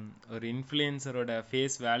தான். ஒரு இன்ஃப்ளூயன்சரோட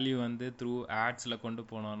ஃபேஸ் வேல்யூ வந்து த்ரூ ஆட்ஸில் கொண்டு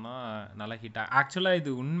போனோம்னா நல்லா ஹிட். ஆக்சுவலாக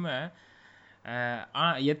இது உண்மை.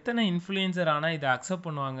 எத்தனை இன்ஃப்ளூயன்சர் ஆனால் இதை அக்செப்ட்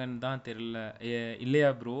பண்ணுவாங்கன்னு தான் தெரியல, இல்லையா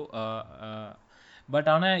ப்ரோ? பட்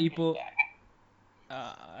ஆனால் இப்போ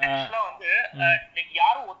வந்து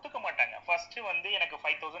யாரும் ஒத்துக்க மாட்டாங்க. ஃபர்ஸ்ட் வந்து எனக்கு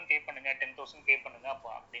 5,000 பே பண்ணுங்க, 10,000 பே பண்ணுங்க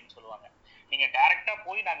அப்படின்னு சொல்லுவாங்க. நீங்க டைரக்டா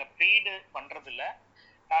போய் நாங்க பெய்டு பண்றது இல்ல,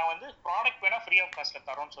 நான் வந்து ப்ராடக்ட் வேணா ஃப்ரீ ஆஃப் காஸ்ட்ல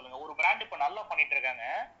தரோம்னு சொல்லுங்க. ஒரு பிராண்ட் இப்ப நல்லா பண்ணிட்டு இருக்காங்க,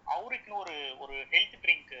 அவருக்குன்னு ஒரு ஹெல்த்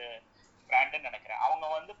ட்ரிங்க் பிராண்டுன்னு நினைக்கிறேன். அவங்க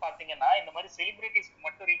வந்து பாத்தீங்கன்னா இந்த மாதிரி செலிபிரிட்டிஸ்க்கு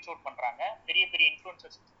மட்டும் ரீச் அவுட் பண்றாங்க, பெரிய பெரிய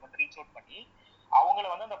இன்ஃப்ளூயன்சர்ஸ்க்கு மட்டும் ரீச் அவுட் பண்ணி அவங்கள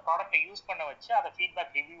வந்து அந்த ப்ராடக்ட்டை யூஸ் பண்ண வச்சு அதை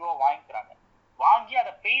ஃபீட்பேக் ரிவ்யூவா வாங்கிக்கிறாங்க. வாங்கி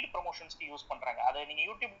அதை பெய்டு ப்ரொமோஷன்ஸ்க்கு யூஸ் பண்றாங்க. அதை நீங்க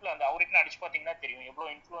யூடியூப்ல அந்த அவருக்குன்னு அடிச்சு பாத்தீங்கன்னா தெரியும்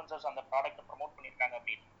எவ்வளவு இன்ஃப்ளூயன்சர்ஸ் அந்த ப்ராடக்ட்டை ப்ரமோட் பண்ணிருக்காங்க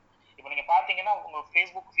அப்படின்னு. இப்போ நீங்க பாத்தீங்கன்னா உங்க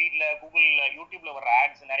ஃபேஸ்புக் ஃபீட்ல, கூகுள்ல, யூடியூப்ல வர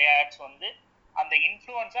ஆட்ஸ், நிறைய ஆட்ஸ் வந்து அந்த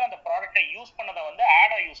இன்ஃப்ளூயன்சர் அந்த ப்ராடக்ட்டை யூஸ் பண்ணதை வந்து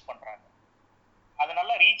ஆடா யூஸ் பண்றாங்க. அது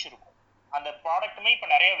நல்லா ரீச் இருக்கும். அந்த ப்ராடக்ட்டுமே இப்போ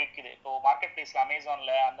நிறைய விற்குது. இப்போ மார்க்கெட் பிளேஸ்ல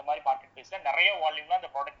அமேசான்ல அந்த மாதிரி மார்க்கெட் பிளேஸ்ல நிறைய வால்யூம்ல அந்த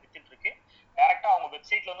ப்ராடக்ட் வித்துட்டு இருக்கு. டைரக்டா அவங்க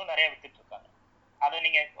வெப்சைட்ல வந்து நிறைய வித்துட்டு இருக்காங்க. அதை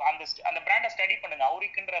நீங்க அந்த பிராண்டை ஸ்டடி பண்ணுங்க.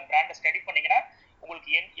 அவுரிக்குன்ற பிராண்டை ஸ்டடி பண்ணீங்கன்னா உங்களுக்கு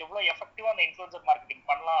எவ்வளவு எஃபெக்டிவா அந்த இன்ஃப்ளூயன்சர் மார்க்கெட்டிங்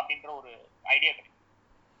பண்ணலாம் அப்படின்ற ஒரு ஐடியா கிடைக்கும்.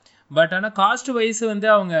 பட் ஆனால் காஸ்ட் வைஸ் வந்து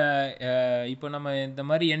அவங்க இப்போ நம்ம இந்த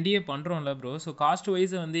மாதிரி NDA பண்ணுறோம்ல bro, so cost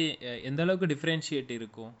wise வந்து எந்த அளவுக்கு டிஃப்ரென்ஷியேட்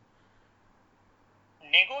இருக்கும்?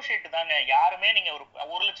 நெகோஷியேட் தாங்க. யாருமே நீங்க ஒரு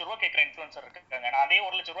 1 லட்சம் ரூபாய் கேட்குற இன்ஃப்ளூயன்சர் இருக்காங்க. நான் அதே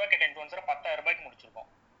 1 லட்சம் ரூபாய் கேட்ட இன்ஃப்ளூயன்சரை 10,000 ரூபாய்க்கு முடிச்சிருக்கோம்.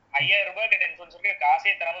 5,000 ரூபாய் கேட்ட இன்ஃப்ளூயன்சருக்கு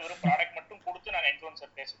காசே தராம வெறும் ப்ராடக்ட் மட்டும் கொடுத்து நாங்கள்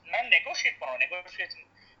இன்ஃப்ளூயன்சர் பேசுறோம். நெகோஷியேட் பண்ணுவோம். நெகோஷியேஷன்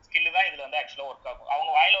ஸ்கில் தான் இதுல வந்து ஆக்சுவலா ஒர்க் ஆகும்.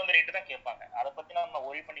 அவங்க வாயில வந்து ரேட்டு தான் கேட்பாங்க. அதை பத்தி நம்ம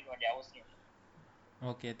ஒரி பண்ணிக்க வேண்டிய அவசியம் இல்லை.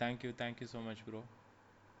 Okay, thank you so much bro.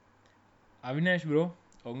 Avinash bro,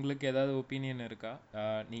 உங்களுக்கு ஏதாவது ஒப்பீனியன் இருக்கா?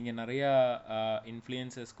 நீங்கள் நிறையா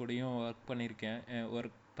இன்ஃப்ளூயன்சர்ஸ் கூடயும் ஒர்க்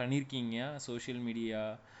பண்ணியிருக்கீங்க சோஷியல் மீடியா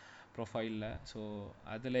ப்ரொஃபைலில். ஸோ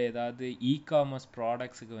அதில் ஏதாவது இ-காமர்ஸ்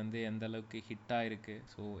ப்ராடக்ட்ஸுக்கு வந்து எந்த அளவுக்கு ஹிட்டாக இருக்குது?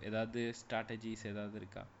 ஸோ ஏதாவது ஸ்ட்ராட்டஜிஸ் ஏதாவது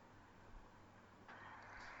இருக்கா?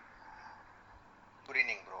 Good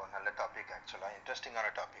evening bro. நல்ல டாபிக், ஆக்சுவலாக இன்ட்ரெஸ்டிங்கான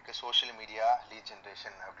topic. Social media lead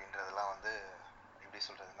generation அப்படின்றதெல்லாம் வந்து எப்படி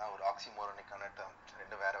சொல்கிறதுனா ஒரு ஆக்சிமோரனிக்கான டேர்ம்,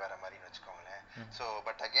 ரெண்டு வேறு வேறு மாதிரின்னு வச்சுக்கோங்களேன். ஸோ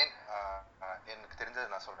பட் அகெயின் எனக்கு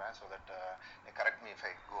தெரிஞ்சது நான் சொல்கிறேன், so that correct me if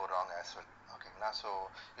I go wrong as well. ஓகேங்களா? ஸோ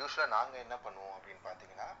யூஸ்வலாக நாங்கள் என்ன பண்ணுவோம் அப்படின்னு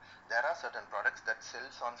பார்த்தீங்கன்னா, there are certain products that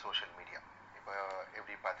cells on social media. இப்போ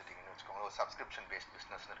எப்படி பார்த்துட்டிங்கன்னு வச்சுக்கோங்க, ஒரு சப்ஸ்கிரிப்ஷன் பேஸ்ட்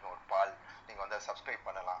பிஸ்னஸ் இருக்கும். ஒரு பால் நீங்கள் வந்து சப்ஸ்கிரைப்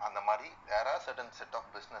பண்ணலாம். அந்த மாதிரி there are certain set of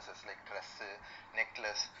businesses like dress,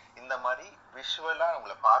 necklace, இந்த மாதிரி விஷுவலாக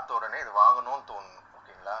உங்களை பார்த்த உடனே இது வாங்கணும்னு தோணும்.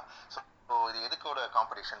 ஓகேங்களா? ஸோ இது எதுக்கோட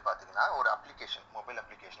காம்படிஷன் பார்த்தீங்கன்னா, ஒரு அப்ளிகேஷன், மொபைல்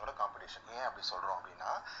அப்ளிகேஷனோட காம்படிஷன். ஏன் அப்படி சொல்கிறோம்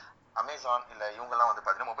அப்படின்னா, அமேசான் இல்லை இவங்கெல்லாம் வந்து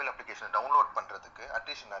பார்த்தீங்கன்னா மொபைல் அப்ளிகேஷன் டவுன்லோட் பண்ணுறதுக்கு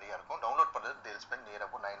அட்ரிஷன் நிறையா இருக்கும். டவுன்லோட் பண்ணுறது தேல் spend near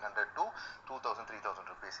about 900 to 2,000 3,000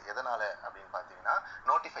 rupees. எதனால் அப்படின்னு பார்த்தீங்கன்னா,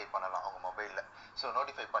 நோட்டிஃபை பண்ணலாம் அவங்க மொபைலில். ஸோ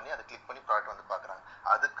நோட்டிஃபை பண்ணி அதை கிளிக் பண்ணி ப்ராடக்ட் வந்து பார்க்குறாங்க.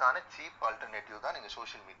 அதுக்கான சீப் ஆல்டர்னேட்டிவ் தான் நீங்கள்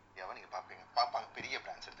சோஷியல் மீடியாவை நீங்கள் பார்ப்பாங்க. பெரிய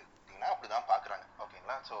பிராண்ட்ஸ் எடுத்துக்கிட்டிங்கன்னா அப்படி தான் பார்க்குறாங்க.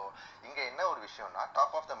 ஓகேங்களா? ஸோ இங்கே என்ன ஒரு விஷயம்னா,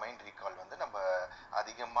 top of the mind recall வந்து நம்ம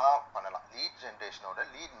அதிகமாக பண்ணலாம். லீட் ஜென்ரேஷனோட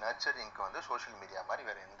லீட் நர்ச்சரிங்க்கு வந்து சோஷியல் மீடியா மாதிரி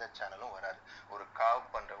வேறு எந்த சேனலும் வராது. ஒரு காவ்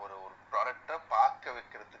பண்ணுற ஒரு ப்ராடக்டை பார்க்க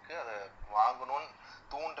வைக்கிறதுக்கு, அதை வாங்கணும்னு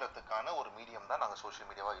தூண்டுறதுக்கான ஒரு மீடியம் தான் நாங்கள் சோஷியல்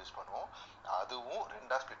மீடியாவாக யூஸ் பண்ணுவோம். அதுவும்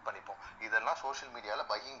ரெண்டாக ஸ்ப்ளிட் பண்ணிப்போம். இதெல்லாம் சோஷியல் மீடியாவில்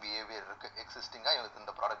பையிங் பிஹேவியர் இருக்குது. எக்ஸிஸ்டிங்காக எனக்கு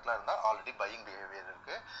இந்த ப்ராடக்ட்லாம் இருந்தால் ஆல்ரெடி பையிங் பிஹேவியர்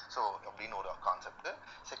இருக்குது. ஸோ அப்படின்னு ஒரு கான்செப்ட்.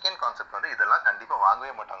 செகண்ட் கான்செப்ட் வந்து இதெல்லாம் கண்டிப்பாக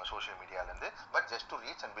வாங்கவே மாட்டாங்க social மீடியாவிலேருந்து, but just to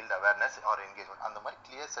reach and build awareness R engagement. அந்த மாதிரி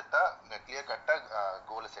கிளியர் கட்டாக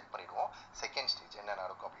கோலை செட் பண்ணிடுவோம். செகண்ட் ஸ்டேஜ் என்ன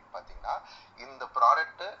நடக்கும் அப்படின்னு பார்த்தீங்கன்னா, இந்த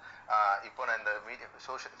ப்ராடக்ட்டு இப்போ நான் இந்த மீடியா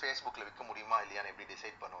ஃபேஸ்புக்கில் விற்க முடியுமா இல்லையான்னு எப்படி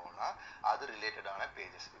டிசைட் பண்ணுவோம்னா, அது ரிலேட்டடான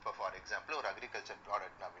பேஜஸ். இப்போ ஃபார் எக்ஸாம்பிள் ஒரு அக்ரிகல்ச்சர்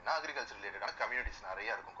ப்ராடக்ட் அப்படின்னா, அக்ரிகல்ச்சர் ரிலேட்டடான கம்யூனிட்டிஸ்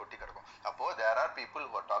நிறைய இருக்கும், கொட்டி கிடக்கும். அப்போது there are people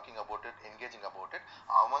who are talking about it, engaging about it.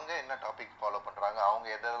 அவங்க என்ன டாபிக் ஃபாலோ பண்ணுறாங்க, அவங்க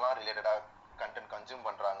எதெல்லாம் ரிலேட்டடாக content consume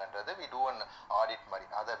பண்ணுறாங்கன்றது we do an audit மாதிரி.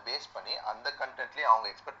 அதை பேஸ் பண்ணி அந்த கண்டென்ட்லேயே அவங்க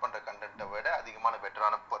எக்ஸ்பெக்ட் பண்ணுற கண்டென்ட்டை விட அதிகமான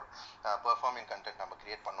பெட்டரான பெர்ஃபார்மிங் கண்டென்ட் நம்ம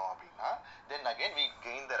கிரியேட் பண்ணோம் அப்படின்னா, then again we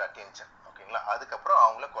gain Dhar attention. ஓகேங்களா? அதுக்கப்புறம்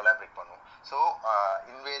அவங்கள கொலாபரேட் பண்ணுவோம். ஸோ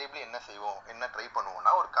இன்வேரியபிளி என்ன செய்வோம், என்ன ட்ரை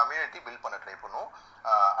பண்ணுவோம்னா, ஒரு கம்யூனிட்டி பில்ட் பண்ண ட்ரை பண்ணுவோம்,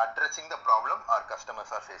 addressing the problem R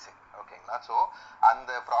customers are facing. ஓகேங்களா? ஸோ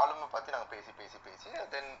அந்த ப்ராப்ளமை பற்றி நாங்கள் பேசி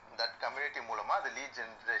தென் தட் கம்யூனிட்டி மூலமாக அது லீட்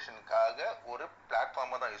ஜென்ரேஷனுக்காக ஒரு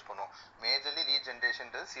பிளாட்ஃபார்மாக தான் யூஸ் பண்ணுவோம். மேஜர்லி லீட்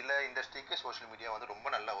ஜென்ரேஷன்றது சில இண்டஸ்ட்ரிக்கு சோஷியல் மீடியா வந்து ரொம்ப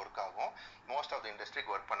நல்லா ஒர்க் ஆகும், மோஸ்ட் ஆஃப் த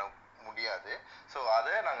இண்டஸ்ட்ரிக்கு ஒர்க் பண்ண முடியாது. ஸோ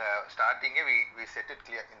அதை நாங்கள் ஸ்டார்டிங்கே வி செட் இட்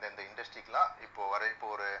கிளியர். இந்த இண்டஸ்ட்ரிக்கெலாம் இப்போ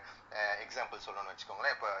ஒரு எக்ஸாம்பிள் சொல்லணும்னு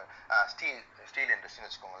வச்சுக்கோங்களேன். இப்போ ஸ்டீல் இண்டஸ்ட்ரின்னு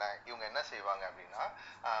வச்சுக்கோங்களேன். இவங்க என்ன செய்வாங்க அப்படின்னா,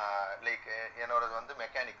 லைக் என்னோடது வந்து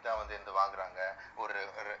மெக்கானிக் தான் வந்து இந்த வாங்குறாங்க.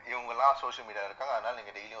 இவங்கெல்லாம் சோஷியல் மீடியா இருக்காங்க, அதனால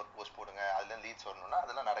நீங்கள் டெய்லியும் ஒரு போஸ்ட் போடுங்க, அதில் லீட்ஸ் வரணும்னா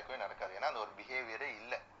அதெல்லாம் நடக்கவே நடக்காது. ஏன்னா அந்த ஒரு பிஹேவியரே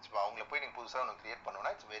இல்லை. ஸோ அவங்கள போய் நீங்கள் புதுசாக ஒன்று கிரியேட்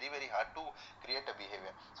பண்ணணும்னா it's very very hard to create a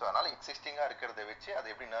behaviour. So அதனால் எக்ஸிஸ்டிங்காக இருக்கிறத வச்சு அதை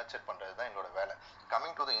எப்படி நர்ச்சர் பண்ணுறது தான் எங்களோட வேலை.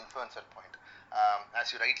 Coming to the influencer point,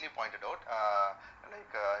 as you rightly pointed out,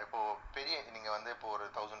 like இப்போது பெரிய நீங்கள் வந்து இப்போ ஒரு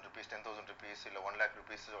 1,000 rupees 10,000 rupees இல்லை 1 lakh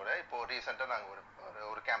rupeesோட இப்போது ரீசெண்டாக நாங்கள்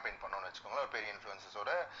ஒரு கேம்பெயின் பண்ணோம்னு வச்சுக்கோங்களேன். ஒரு பெரிய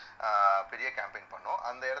இன்ஃப்ளூயன்சஸோட பெரிய கேம்பெயின் பண்ணோம்.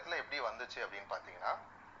 அந்த இடத்துல எப்படி வந்துச்சு அப்படின்னு பார்த்தீங்கன்னா,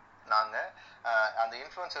 நாங்கள் அந்த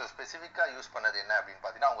இன்ஃப்ளூயன்சர் ஸ்பெசிஃபிக்காக யூஸ் பண்ணது என்ன அப்படின்னு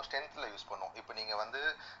பார்த்தீங்கன்னா, அவங்க ஸ்ட்ரென்த்தில் யூஸ் பண்ணுவோம். இப்போ நீங்கள் வந்து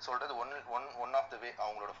சொல்கிறது ஒன் ஆஃப் த வே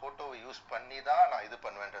அவங்களோட ஃபோட்டோவை யூஸ் பண்ணி தான் நான் இது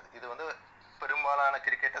பண்ணுவேன்றது. இது வந்து பெரும்பாலான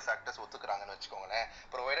கிரிக்கெட்டர்ஸ் ஆக்டர்ஸ் ஒத்துக்கிறாங்கன்னு வச்சுக்கோங்களேன்.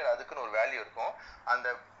 ப்ரொவைடர் அதுக்குன்னு ஒரு வேல்யூ இருக்கும். அந்த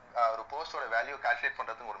ஒரு போஸ்டோட வேல்யூ கால்குலேட்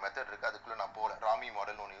பண்ணுறதுக்கு ஒரு மெத்தட் இருக்குது. அதுக்குள்ளே நான் போகல. ராமி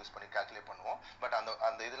மாடல் ஒன்று யூஸ் பண்ணி கால்குலேட் பண்ணுவோம். பட்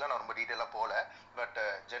அந்த இதெல்லாம் நான் ரொம்ப டீட்டெயிலாக போகல. பட்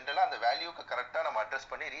ஜென்ரலாக அந்த வேல்யூக்கு கரெக்டாக நம்ம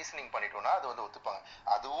அட்ரஸ் பண்ணி ரீசனிங் பண்ணிட்டோம்னா அது வந்து ஒத்துப்பாங்க.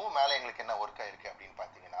 அதுவும் மேலே எங்களுக்கு என்ன ஒர்க் ஆயிருக்கு அப்படின்னு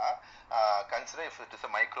பார்த்தீங்கன்னா, consider if it is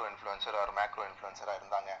a micro influencer ஒரு மேக்ரோ இன்ஃப்ளூயன்சராக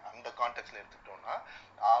இருந்தாங்க, அந்த கான்டெக்ட்ல எடுத்துக்கிட்டோம்னா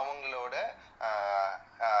அவங்களோட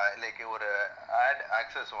லைக் ஒரு ஆட்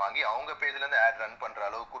ஆக்சஸ் வாங்கி அவங்க பேஜ்லேருந்து ஆட் ரன் பண்ணுற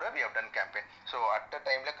அளவு கூட we have done campaign. So at a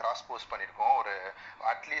டைமில் கிராஸ் போஸ்ட் பண்ணியிருக்கோம். ஒரு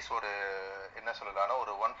அட்லீஸ்ட் ஒரு என்ன சொல்லலாம்னா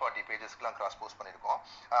ஒரு 140 பேஜஸ்க்குலாம் கிராஸ் போஸ்ட் பண்ணியிருக்கோம்.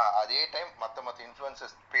 அதே டைம் மற்ற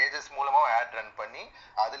இன்ஃப்ளூயன்சஸ் பேஜஸ் மூலமாக ஆட் ரன் பண்ணி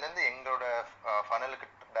அதுலேருந்து எங்களோட ஃபனலுக்கு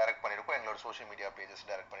டைரக்ட் பண்ணியிருக்கோம், எங்களோட சோஷியல் மீடியா பேஜஸ்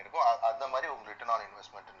டைரக்ட் பண்ணியிருக்கோம். அந்த மாதிரி உங்களுக்கு ரிட்டர்ன் ஆன்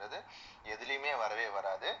இன்வெஸ்ட்மெண்ட்ன்றது எதுலேயுமே வரவே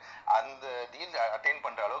வராது. அந்த டீல் அட்டைன்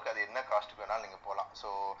பண்ணுற அளவுக்கு அது என்ன காஸ்ட்டுக்கு வேணாலும் நீங்கள் போகலாம். ஸோ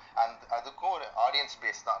அதுக்கும் ஒரு ஆடியன்ஸ்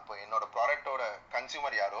பேஸ் தான். இப்போ என்னோட ப்ராடக்டோட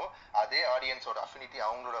கன்சியூமர் யாரோ அதே ஆடியன்ஸோட அஃபினிட்டி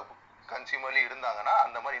அவங்களோட கன்சியூமர்லேயும் இருந்தாங்கன்னா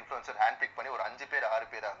அந்த மாதிரி இன்ஃப்ளூயன்சர் ஹேண்ட் பிக் பண்ணி ஒரு 5 பேர் 6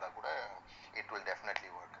 பேராக இருந்தால் கூட இட் வில் டெஃபினெட்லி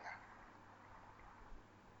ஒர்க்குங்க.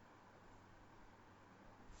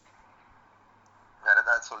 வேற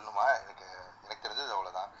ஏதாவது சொல்லணுமா? எனக்கு தெரிஞ்சது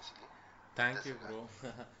அவ்வளோதான் பேசிக்கலி. Thank you bro.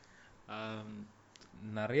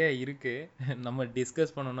 நிறைய இருக்குது, நம்ம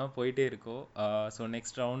டிஸ்கஸ் பண்ணோன்னா போயிட்டே இருக்கோம். ஸோ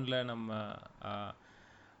நெக்ஸ்ட் ரவுண்டில் நம்ம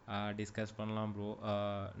டிஸ்கஸ் பண்ணலாம் ப்ரோ.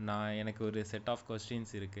 எனக்கு ஒரு செட் ஆஃப்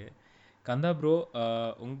கொஸ்டின்ஸ் இருக்குது. கந்தா ப்ரோ,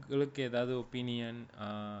 உங்களுக்கு ஏதாவது ஒப்பீனியன்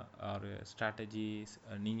ஒரு ஸ்ட்ராட்டஜிஸ்?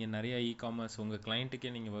 நீங்கள் நிறைய இ-காமர்ஸ் உங்கள்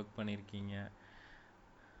கிளைண்ட்டுக்கே நீங்கள் ஒர்க் பண்ணியிருக்கீங்க.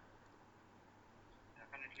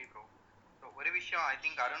 Definitely bro. ஒரு விஷயம் I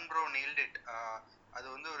think Arun bro nailed it. அது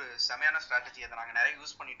வந்து ஒரு செமையான ஸ்ட்ராட்டஜி. அதை நாங்கள் நிறைய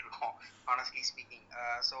யூஸ் பண்ணிட்டு இருக்கோம் ஆனஸ்ட்லி ஸ்பீக்கிங்.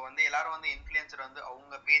 ஸோ வந்து எல்லாரும் வந்து இன்ஃப்ளூயன்சர் வந்து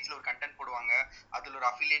அவங்க பேஜில் ஒரு கண்டென்ட் போடுவாங்க, அதில் ஒரு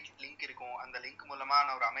அஃபிலியேட் லிங்க் இருக்கும். அந்த லிங்க் மூலமாக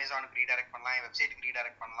நான் ஒரு அமேசானுக்கு ரீடைரக்ட் பண்ணலாம், என் வெப்சைட்டுக்கு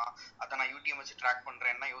ரீடைரக்ட் பண்ணலாம், அதை நான் யூடியூப் வச்சு ட்ராக்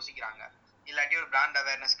பண்ணுறேன்னு தான் யோசிக்கிறாங்க. இல்லாட்டி ஒரு பிராண்ட்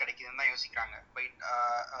அவேர்னஸ் கிடைக்குதுன்னு தான் யோசிக்கிறாங்க. But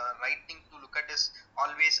right thing to look at is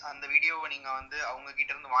always அந்த வீடியோவை நீங்கள் வந்து அவங்க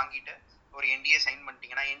கிட்ட இருந்து வாங்கிட்டு ஒரு என்டிஏ சைன்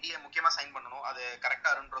பண்ணிட்டீங்கன்னா, என்டிஏ முக்கியமாக சைன் பண்ணணும். அது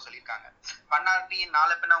கரெக்டாக அருண் ப்ரோ சொல்லியிருக்காங்க. பண்ணாட்டி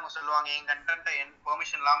நாளை பின்ன அவங்க சொல்லுவாங்க என் கண்டென்ட்டை என்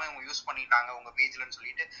பெர்மிஷன் இல்லாமல் இவங்க யூஸ் பண்ணிட்டாங்க உங்கள் பேஜ்லன்னு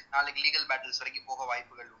சொல்லிட்டு நாளைக்கு லீகல் பேட்டில்ஸ் வரைக்கும் போக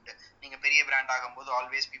வாய்ப்புகள் உண்டு. நீங்கள் பெரிய பிராண்ட் ஆகும்போது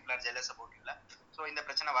always people are jealous about இல்லை. ஸோ இந்த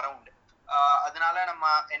பிரச்சனை வர உண்டு. அதனால நம்ம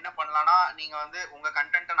என்ன பண்ணலாம்னா, நீங்க வந்து உங்க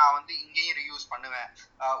கண்டென்ட்டை நான் வந்து இங்கேயும் ரியூஸ் பண்ணுவேன்,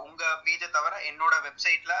 உங்க பேஜை தவிர என்னோட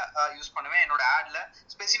வெப்சைட்ல யூஸ் பண்ணுவேன், என்னோட ஆட்ல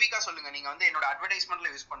ஸ்பெசிஃபிக்கா சொல்லுங்க நீங்க வந்து என்னோட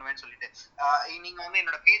அட்வர்டைஸ்மெண்ட்ல யூஸ் பண்ணுவேன்னு சொல்லிட்டு. நீங்க வந்து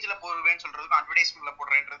என்னோட பேஜ்ல போடுவேன்னு சொல்றதுக்கும் அட்வர்டைஸ்மெண்ட்ல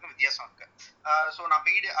போடுறேன்றதுக்கும் வித்தியாசம் இருக்கு. ஸோ நான்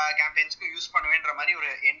பெய்டு கேம்பெயின்ஸ்க்கு யூஸ் பண்ணுவேன்ற மாதிரி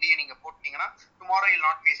ஒரு என்டிஏ நீங்க போட்டீங்கன்னா tomorrow will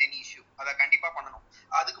not face any issue. அதை கண்டிப்பா பண்ணணும்.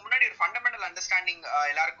 அதுக்கு முன்னாடி ஒரு ஃபண்டமெண்டல் அண்டர்ஸ்டாண்டிங்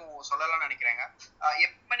எல்லாருக்கும் சொல்லலாம்னு நினைக்கிறேங்க.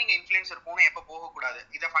 எப்ப நீங்க இன்ஃப்ளூயன்சர் போகணும், எப்ப போகக்கூடாது,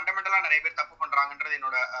 இதை ஃபண்டமெண்டலா நிறைய பேர் தப்பு பண்றாங்கன்றது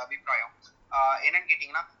என்னோட அபிப்பிராயம். என்னன்னு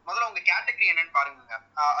கேட்டீங்கன்னா, முதல்ல உங்க கேட்டகரி என்னன்னு பாருங்க.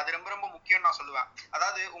 அது ரொம்ப ரொம்ப முக்கியம் நான் சொல்லுவேன்.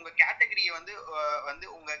 அதாவது உங்க கேட்டகரியை வந்து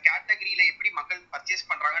உங்க கேட்டகரியில எப்படி மக்கள் பர்ச்சேஸ்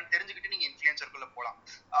பண்றாங்கன்னு தெரிஞ்சுக்கிட்டு நீங்க இன்ஃப்ளூயன்சருக்குள்ள போகலாம்.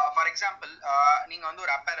 ஃபார் எக்ஸாம்பிள், நீங்க வந்து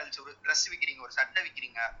ஒரு அப்பேரல்ஸ் ஒரு ட்ரெஸ் விற்கிறீங்க, ஒரு சட்டை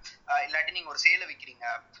விற்கிறீங்க, இல்லாட்டி நீங்க ஒரு சேலை விற்கிறீங்க.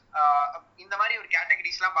 இந்த மாதிரி ஒரு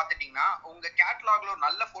கேட்டகரிஸ் எல்லாம் பார்த்துட்டீங்கன்னா உங்க கேட்டலாக்ல ஒரு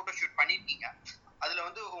நல்ல போட்டோ ஷூட் பண்ணிருக்கீங்க, அதுல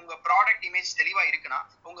வந்து உங்க ப்ராடக்ட் இமேஜ் தெளிவா இருக்குன்னா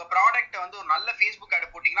உங்க ப்ராடக்ட்டை வந்து ஒரு நல்ல ஃபேஸ்புக்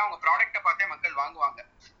ஆட் போட்டீங்கன்னா உங்க ப்ராடக்ட்டை பார்த்தே மக்கள் வாங்குவாங்க.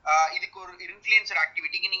 இதுக்கு ஒரு இன்ஃப்ளூயன்சர்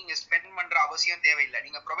ஆக்டிவிட்டிக்கு நீங்க ஸ்பெண்ட் பண்ற அவசியம் தேவையில்லை.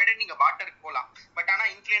 நீங்க ப்ரொவைடட் நீங்க பார்ட்டருக்கு போகலாம். பட் ஆனா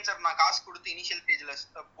இன்ஃப்ளூயன்சர் நான் காசு கொடுத்து இனிஷியல் ஸ்டேஜ்ல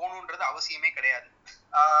போகணுன்றது அவசியமே கிடையாது.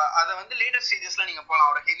 அதை வந்து லேட்டர் ஸ்டேஜஸ்ல நீங்க போகலாம்.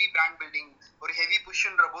 ஒரு ஹெவி பிராண்ட் பில்டிங், ஒரு ஹெவி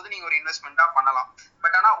புஷ்ன்ற போது நீங்க ஒரு இன்வெஸ்ட்மெண்டா பண்ணலாம்.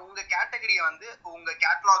 பட் ஆனா உங்க கேட்டகரியை வந்து உங்க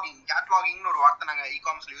கேட்லாகிங்னு ஒரு வார்த்தை நாங்க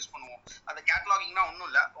இ-காமர்ஸ்ல யூஸ் பண்ணுவோம். அந்த கேட்லாகிங்னா ஒன்றும்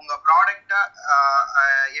இல்லை, உங்க ப்ராடக்ட்டை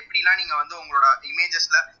எப்படிலாம் நீங்க வந்து உங்களோட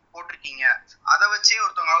இமேஜஸ்ல போட்டிருக்கீங்க அதை வச்சே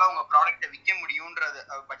ஒருத்தவங்களால உங்க ப்ராடக்ட்டை விற்க முடியும்ன்றது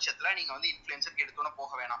பட்சத்துல நீங்க வந்து இன்ஃப்ளூயன்சருக்கு எடுத்தோன்னு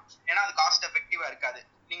போக வேணாம். ஏன்னா அது காஸ்ட் எஃபெக்டிவா இருக்காது.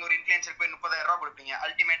 நீங்க ஒரு இன்ஃப்ளூயன்சருக்கு போய் 30,000 ரூபாய் கொடுப்பீங்க,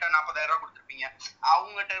 அல்டிமேட்டா 40,000 ரூபாய் கொடுத்துருப்பீங்க.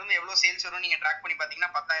 அவங்ககிட்ட இருந்து எவ்வளவு சேல்ஸ் வரும் நீங்க ட்ராக் பண்ணி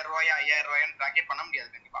பாத்தீங்கன்னா 10,000 ரூபாயா 5,000 ரூபாயான்னு ட்ராக்கே பண்ண முடியாது.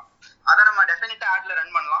 கண்டிப்பா அதை நம்ம டெஃபினட்டா ஆட்ல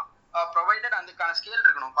ரன் பண்ணலாம், ப்ரொவைடட் அதுக்கான ஸ்கேல்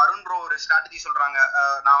இருக்கணும். அருண் ப்ரோ ஒரு ஸ்ட்ராட்டஜி சொல்றாங்க,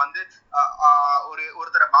 நான் வந்து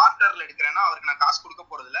ஒருத்தரை பார்ட்டர்ல எடுக்கிறேன்னா அவருக்கு நான் காசு கொடுக்க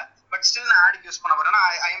போறது இல்லை, பட் ஸ்டில் நான் ஆடுக்கு யூஸ் பண்ண போறேன்னா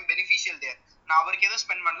ஐ எம் பெனிஃபிஷியல் தேர். நான் அவருக்கு எதுவும்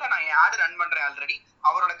ஸ்பெண்ட் பண்ணல, நான் என் ஆடு ரன் பண்றேன் ஆல்ரெடி,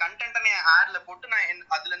 அவரோட கண்டென்ட்டை என் ஆட்ல போட்டு நான்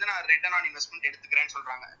அதுல இருந்து நான் ரிட்டர்ன் ஆன் இன்வெஸ்ட்மெண்ட் எடுத்துக்கிறேன்னு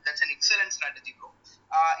சொல்றாங்க. That's an excellent strategy bro.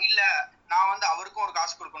 இல்ல நான் வந்து அவருக்கும் ஒரு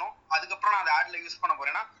காசு கொடுக்கணும், அதுக்கப்புறம் நான் அதை ஆட்ல யூஸ் பண்ண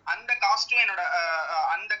போறேன்னா அந்த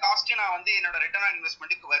காஸ்ட்டும் நான் வந்து என்னோட ரிட்டர்ன் ஆன்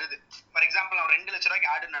இன்வெஸ்ட்மெண்ட்டுக்கு வருது. ஃபார் எக்ஸாம்பிள் நான் 2 லட்ச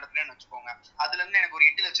ரூபாய்க்கு ஆடு நடத்துறேன்னு வச்சுக்கோங்க, அதுல இருந்து எனக்கு ஒரு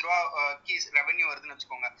 8 லட்ச ரூபா கீஸ் ரெவன்யூ வருதுன்னு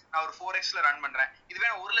வச்சுக்கோங்க. நான் ஒரு 4x ரன் பண்றேன். இதுவே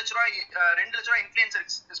 1 லட்ச ரூபாய் 2 லட்ச ரூபாய் இன்ஃப்ளூயன்சர்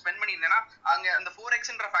ஸ்பெண்ட் பண்ணியிருந்தேன்னா அங்க அந்த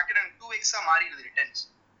 4xன்ற ஃபேக்டர் எனக்கு 2x மாறிடுது ரிட்டர்ன்ஸ்.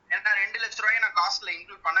 ஏன்னா 2 லட்ச ரூபாயை நான் காஸ்ட்ல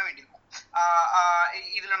இன்க்ளூட் பண்ண வேண்டியிருக்கும்.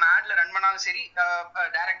 இதுல நான் ஆட்ல ரன் பண்ணாலும் சரி,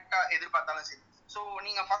 டைரக்டா எதிர்பார்த்தாலும் சரி. ஸோ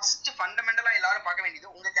நீங்க ஃபர்ஸ்ட் ஃபண்டமெண்டலா எல்லாரும் பார்க்க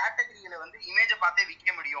வேண்டியது உங்க கேட்டகரியில வந்து இமேஜை பார்த்தே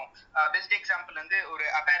விற்க முடியும். பெஸ்ட் எக்ஸாம்பிள் வந்து ஒரு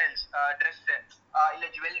அப்பேரல்ஸ், ட்ரெஸ், இல்ல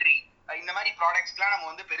ஜுவல்லரி, இந்த மாதிரி ப்ராடக்ட்ஸ்க்குலாம் நம்ம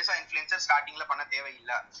வந்து பெருசா இன்ஃப்ளூயன்சர் ஸ்டார்டிங்ல பண்ண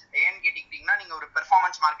தேவையில்லை. ஏன்னு கேட்டுக்கிட்டீங்கன்னா நீங்க ஒரு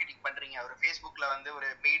பெர்ஃபார்மன்ஸ் மார்க்கெட்டிங் பண்றீங்க, ஒரு ஃபேஸ்புக்ல வந்து ஒரு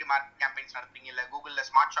பெய்டு மார்க்கெட் கேம்பெயின்ஸ் நடத்துறீங்க, இல்ல கூகுள்ல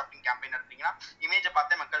ஸ்மார்ட் ஷாப்பிங் கேம்பெயின் நடத்துறீங்கன்னா இமேஜை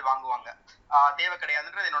பார்த்தே மக்கள் வாங்குவாங்க. தேவை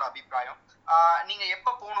கிடையாதுன்றது என்னோட அபிப்பிராயம். நீங்க எப்ப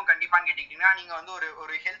போகணும் கண்டிப்பான்னு கேட்டுக்கிட்டீங்கன்னா நீங்க வந்து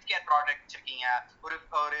ஒரு ஹெல்த் கேர் ப்ராடக்ட் வச்சிருக்கீங்க,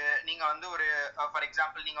 ஒரு நீங்க வந்து ஒரு ஃபார்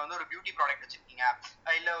எக்ஸாம்பிள் நீங்க வந்து ஒரு பியூட்டி ப்ராடக்ட் வச்சிருக்கீங்க,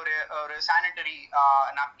 இல்ல ஒரு சானிட்டரி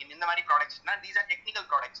நாப்கின், இந்த மாதிரி ப்ராடக்ட்ஸ்னா these are technical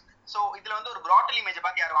products. So இதுல வந்து ஒரு ப்ராட்டல் இமேஜை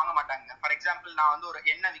பார்த்து யாரும் வாங்க மாட்டாங்க. ஃபார் எக்ஸாம்பிள் நான் வந்து ஒரு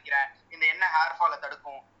எண்ணெய் விற்கிறேன், இந்த எண்ணெய் ஹேர் ஃபாலை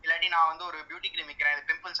தடுக்கும், இல்லாட்டி நான் வந்து ஒரு பியூட்டி கிரீம் விற்கிறேன், இது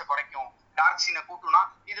பிம்பிள்ஸை குறைக்கும், டார்க் ஸ்கினை கூட்டும்னா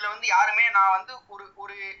இதுல வந்து யாருமே நான் வந்து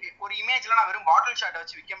ஒரு இமேஜ்ல நான் வெறும் பாட்டில் ஷாட்டை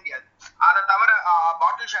வச்சு விற்க முடியாது. அதை தவிர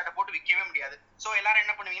பாட்டில் ஷாட்டை போட்டு விற்கவே முடியாது. ஸோ எல்லாரும்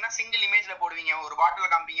என்ன பண்ணுவீங்கன்னா சிங்கிள் இமேஜ்ல போடுவீங்க, ஒரு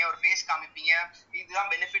பாட்டில் காமிப்பீங்க, ஒரு ஃபேஸ் காமிப்பீங்க, இதுதான்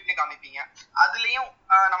பெனிஃபிட்னு காமிப்பீங்க. அதுலயும்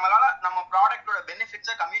நம்மளால நம்ம ப்ராடக்டோட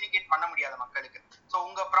பெனிஃபிட்ஸை கம்யூனிகேட் பண்ண முடியாது மக்களுக்கு. ஸோ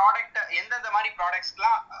உங்க ப்ராடக்ட் எந்தெந்த மாதிரி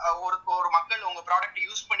ப்ராடக்ட்ஸ்க்குலாம் ஒரு மக்கள் உங்க ப்ராடக்ட்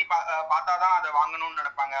யூஸ் பண்ணி பார்த்தாதான் அதை வாங்கணும்னு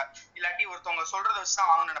நினைப்பாங்க, இல்லாட்டி ஒருத்தவங்க சொல்றதை வச்சு தான்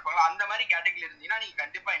வாங்கணும்னு நினைப்பாங்க. அந்த மாதிரி கேட்டகரி இருந்தீங்கன்னா நீங்க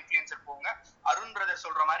கண்டிப்பா இன்ஃப்ளூயன்சர் போங்க. அருண் பிரதர்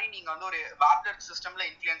சொல்ற மாதிரி நீங்க வந்து ஒரு பார்ட்டர் சிஸ்டம்ல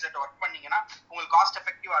இன்ஃப்ளூயன்சர் ஒர்க் பண்ணீங்கன்னா உங்களுக்கு காஸ்ட்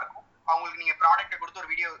எஃபெக்டிவா இருக்கும். அவங்களுக்கு நீங்க ப்ராடக்ட்டை கொடுத்து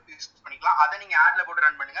ஒரு வீடியோ யூஸ் பண்ணிக்கலாம், அதை நீங்க ஆட்ல போட்டு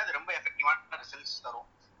ரன் பண்ணுங்க, அது ரொம்ப எஃபெக்டிவான ரிசல்ட்ஸ் தரும்.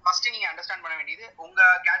 ஃபர்ஸ்ட் நீங்க அண்டர்ஸ்டாண்ட் பண்ண வேண்டியது உங்க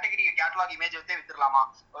கேட்டகரி கேட்டலாக் இமேஜ் வச்சே வித்துடலாமா?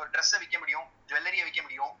 ஒரு ட்ரெஸ்ஸை விற்க முடியும், ஜுவல்லரியை விற்க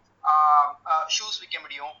முடியும், ஷூஸ் விற்க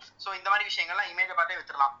முடியும். ஸோ இந்த மாதிரி விஷயங்கள்லாம் இமேஜை பார்த்தே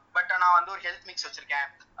வித்துடலாம். பட் நான் வந்து ஒரு ஹெல்த் மிக்ஸ் வச்சிருக்கேன்,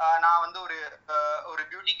 நான் வந்து ஒரு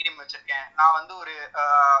பியூட்டி கிரீம் வச்சிருக்கேன், நான் வந்து ஒரு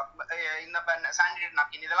இந்த சானிடரி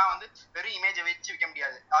நாப்கின், இதெல்லாம் வந்து வெறும் இமேஜை வச்சு விற்க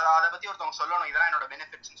முடியாது. அதை பத்தி ஒருத்தவங்க சொல்லணும் இதெல்லாம் என்னோட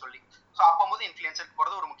பெனிஃபிட்ஸ்னு சொல்லி. ஸோ அப்போது இன்ஃப்ளூயன்சருக்கு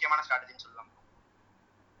போறது ஒரு முக்கியமான ஸ்ட்ராட்டஜின்னு சொல்லலாம்.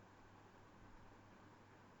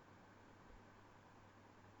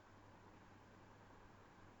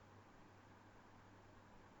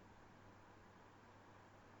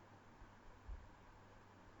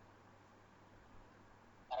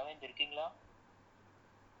 அரவிந்த் இருக்கீங்களா?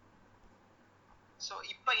 ஸோ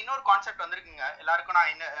இப்போ இன்னொரு கான்செப்ட் வந்திருக்குங்க எல்லாருக்கும்.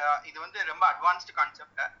 நான் என்ன இது வந்து ரொம்ப அட்வான்ஸ்டு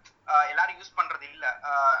கான்செப்ட், எல்லாரும் யூஸ் பண்றது இல்ல.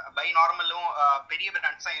 பை நார்மலும் பெரிய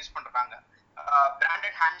பிராண்ட்ஸ் தான் யூஸ் பண்றாங்க.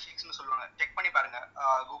 பிராண்டட் ஹேண்ட் ஷேக்ஸ்னு சொல்லுவாங்க, செக் பண்ணி பாருங்க,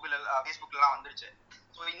 கூகுள் ஃபேஸ்புக்லாம் வந்துருச்சு.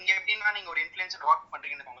 ஸோ இங்க எப்படின்னா நீங்க ஒரு இன்ஃப்ளூயன்சர் ஒர்க்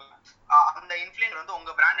பண்றீங்கன்னு வச்சுக்கோங்களேன், அந்த இன்ஃப்ளூயன்சர் வந்து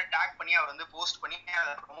உங்க பிராண்டை டேக் பண்ணி அவர் வந்து போஸ்ட் பண்ணி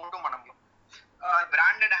அதை ப்ரமோட்டும் பண்ண முடியும்.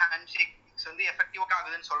 பிராண்டட் ஹேண்ட் ஷேக்ஸ் வந்து எஃபெக்டிவா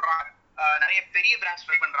ஆகுதுன்னு சொல்றாங்க. நிறைய பெரிய பிராண்ட்ஸ்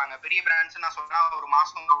ட்ரை பண்றாங்க. பெரிய பிராண்ட்ஸ் நான் சொல்றேன், ஒரு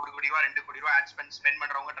மாசம் 1 கோடி ரூபா 2 கோடி ரூபா ஆட் ஸ்பெண்ட்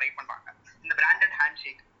பண்றவங்க ட்ரை பண்றாங்க இந்த பிராண்டட் ஹேண்ட்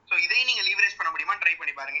ஷேக். ஸோ இதையும் நீங்க லீவரேஜ் பண்ண முடியுமா ட்ரை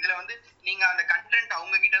பண்ணி பாருங்க. இதுல வந்து நீங்க அந்த கண்டென்ட்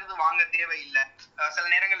அவங்க கிட்ட இருந்து வாங்க தேவையில்லை. சில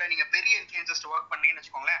நேரங்கள்ல நீங்க பெரிய இன்ஃப்ளூயன்சர்ஸ் ஒர்க் பண்ணீங்கன்னு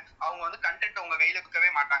வச்சுக்கோங்களேன், அவங்க வந்து கண்டென்ட் உங்க கையில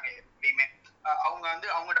கொடுக்கவே மாட்டாங்க எப்பயுமே. அவங்க வந்து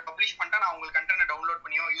அவங்கள்ட்ட பப்ளிஷ் பண்ணிட்டா நான் உங்களுக்கு கண்டென்ட் டவுன்லோட்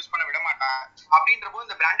பண்ணியோ யூஸ் பண்ண விட மாட்டாங்க. அப்படின்ற போது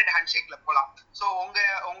இந்த பிராண்டட் ஹேண்ட் ஷேக்ல போகலாம். ஸோ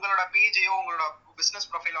உங்களோட பேஜையோ உங்களோட பிசினஸ்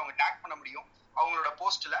ப்ரொஃபைல அவங்க டேக் பண்ண முடியும் அவங்களோட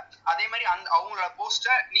போஸ்ட்ல. அதே மாதிரி அவங்களோட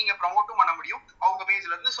போஸ்ட்டை நீங்க ப்ரமோட்டும் பண்ண முடியும் அவங்க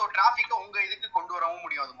பேஜ்ல இருந்து. ஸோ டிராஃபிக்கை உங்க இதுக்கு கொண்டு வரவும்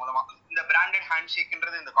முடியும் அது மூலமா. இந்த பிராண்டட் ஹேண்ட்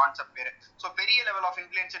ஷேக்ன்றது இந்த கான்செப்ட் பேரு. ஸோ பெரிய லெவல் ஆஃப்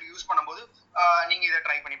இன்ஃப்ளூயன்சர் யூஸ் பண்ணும்போது நீங்க இதை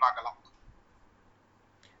ட்ரை பண்ணி பார்க்கலாம்.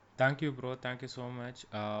 Thank you bro, thank you so much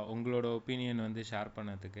உங்களோட ஒப்பீனியன் வந்து ஷேர்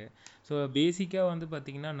பண்ணதுக்கு. ஸோ பேசிக்காக வந்து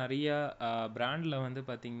பார்த்திங்கன்னா நிறையா பிராண்டில் வந்து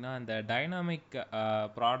பார்த்திங்கன்னா இந்த டைனாமிக்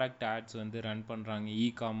ப்ராடக்ட் ஆட்ஸ் வந்து ரன் பண்ணுறாங்க.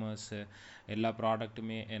 காமர்ஸு எல்லா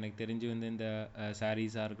ப்ராடக்ட்டுமே எனக்கு தெரிஞ்சு வந்து இந்த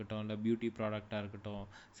சாரீஸாக இருக்கட்டும், இல்லை பியூட்டி ப்ராடக்டாக இருக்கட்டும்,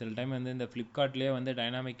 சில டைம் வந்து இந்த ஃப்ளிப்கார்ட்லேயே வந்து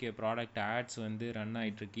டைனாமிக் ப்ராடக்ட் ஆட்ஸ் வந்து ரன்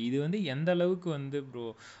ஆகிட்டுருக்கு. இது வந்து எந்த அளவுக்கு வந்து ப்ரோ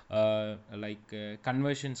லைக்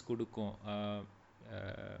கன்வர்ஷன்ஸ் கொடுக்கும்?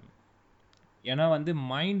 ஏன்னா வந்து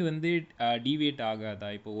மைண்ட் வந்து டீவியேட் ஆகாதா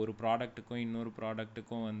இப்போ ஒரு ப்ராடக்ட்டுக்கும் இன்னொரு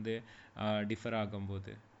ப்ராடக்ட்டுக்கும் வந்து டிஃபர்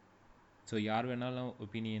ஆகும்போது? ஸோ யார் வேணாலும்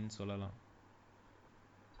ஒப்பீனியன் சொல்லலாம்.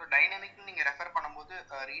 ஸோ டைனமிக் நீங்க ரெஃபர் பண்ணும்போது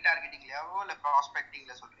ரீடார்கெட்டிங்லயோ இல்லை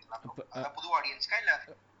ப்ராஸ்பெக்டிங்ல சொல்றீங்களா? புது ஆடியன்ஸ்க்கா இல்லை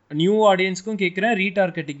நியூ ஆடியன்ஸ்க்கும் கேட்குறேன்,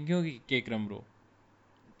 ரீடார்கெட்டிங்க்கும் கேட்குறேன் ப்ரோ.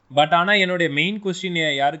 பட் ஆனால் என்னுடைய மெயின் கொஸ்டின்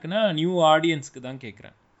யாருக்குன்னா நியூ ஆடியன்ஸ்க்கு தான்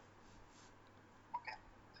கேட்குறேன்.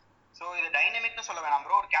 ஸோ இது டைனமிக்னு சொல்ல வேணாம்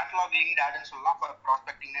ப்ரோ, ஒரு கேட்டலாக் லிங்க்ட் ஆட்னு சொல்லலாம்.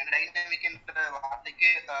 ப்ராஸ்பெக்டிங் டைனமிக்ன்ற வார்த்தைக்கு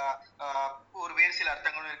ஒரு வேறு சில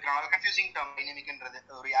அர்த்தங்களும் இருக்கிறனால கன்ஃபியூசிங் டேர்ம் டைனமிக்ன்றது.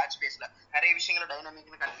 ஒரு ஆட் ஸ்பேஸ்ல நிறைய விஷயங்களை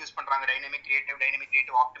டைனமிக்னு கன்ஃபியூஸ் பண்றாங்க. Dynamic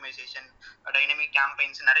creative optimisation, dynamic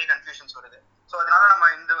campaigns, நிறைய கன்ஃபியூஷன்ஸ் வருது. ஸோ அதனால நம்ம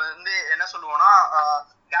இந்த வந்து என்ன சொல்லுவோம்னா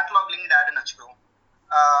கேட்டலாக் லிங்க்ட் ஆட்னு வச்சுக்குவோம்.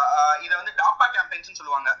 இதை வந்து டாப்பா கேம்பெயின்ஸ்னு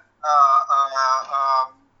சொல்லுவாங்க.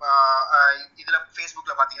 இதுல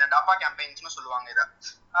ஃபேஸ்புக்ல பாத்தீங்கன்னா டாப்பா கேம்பெயின்ஸ்னு சொல்லுவாங்க.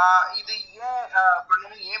 இது ஏன்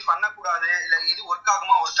பண்ணணும், ஏன் பண்ணக்கூடாது, இல்ல எது ஒர்க்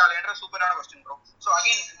ஆகுமா ஒர்க் ஆகலைன்ற சூப்பரான கொஸ்டின் ப்ரோ. ஸோ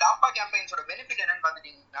அகைன் டாப்பா கேம்பெயின்ஸோட பெனிஃபிட் என்னன்னு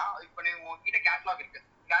பாத்துட்டீங்கன்னா, இப்போ நீங்க உங்ககிட்ட கேட்டலாக் இருக்கு.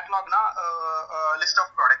 கேட்டலாக்னா லிஸ்ட்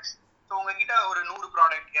ஆஃப் ப்ராடக்ட்ஸ். ஸோ உங்ககிட்ட ஒரு 100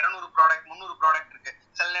 ப்ராடக்ட் 200 ப்ராடக்ட் 300 ப்ராடக்ட் இருக்கு,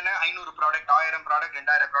 சில நேரம் 500 ப்ராடக்ட் 1000 ப்ராடக்ட்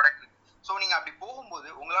 2000 ப்ராடக்ட் இருக்கு. ஸோ நீங்க அப்படி போகும்போது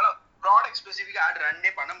உங்களால ப்ராடக்ட் ஸ்பெசிஃபிக்கா ஆட்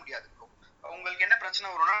ரன்னே பண்ண முடியாது. உங்களுக்கு என்ன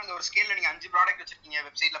பிரச்சனை வரும்னா, நீங்க ஒரு ஸ்கேல்ல நீங்க 5 ப்ராடக்ட் வச்சிருக்கீங்க,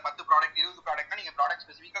 வெப்சைட்ல 10 ப்ராடக்ட் 20 ப்ராடக்ட்னா நீங்க ப்ராடக்ட்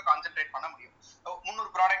ஸ்பெசிஃபிக்கா கான்சென்ட்ரேட் பண்ண முடியும். 300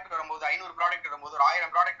 ப்ராடக்ட் வரும்போது 500 ப்ராடக்ட் வரும்போது ஒரு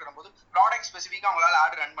 1000 ப்ராடக்ட் வரும்போது ப்ராடக்ட் ஸ்பெசிஃபிக்கா உங்களால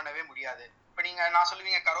ஆட் ரன் பண்ணவே முடியாது. இப்ப நீங்க நான்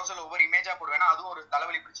சொல்லுவீங்க கரோசல் ஒவ்வொரு இமேஜா போடுவேன்னா அதுவும் ஒரு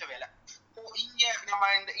தலைவலி பிடிச்ச வேலை. இங்க நம்ம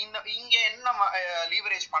இங்க என்ன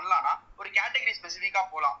லீவரேஜ் பண்ணலாம்னா, ஒரு கேட்டகரி ஸ்பெசிஃபிக்கா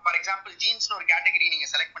போலாம். ஃபார் எக்ஸாம்பிள் ஜீன்ஸ்னு ஒரு கேட்டகரி நீங்க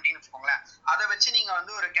செலக்ட் பண்ணிட்டீங்கன்னு வச்சுக்கோங்களேன், அதை வச்சு நீங்க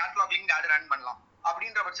வந்து ஒரு கேட்டலாக் லிங்க் ஆட் ரன் பண்ணலாம்.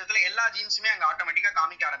 அப்படின்ற பட்சத்துல எல்லா ஜீன்ஸுமே அங்க ஆட்டோமேட்டிக்கா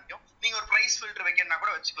காமிக்க ஆரம்பிக்கும். நீங்க ஒரு பிரைஸ் ஃபில்டர் வைக்கிறனா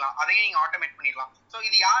கூட வச்சுக்கலாம், அதையும் நீங்க ஆட்டோமேட் பண்ணிடலாம். சோ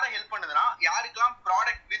இது யாரை ஹெல்ப் பண்ணுதுன்னா, யாருக்கெல்லாம்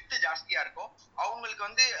ப்ராடக்ட் வித் ஜாஸ்தியா இருக்கோ அவங்களுக்கு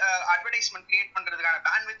வந்து அட்வர்டைஸ்மெண்ட் கிரியேட் பண்றதுக்கான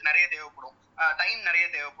பேண்ட்வித் நிறைய தேவைப்படும், டைம் நிறைய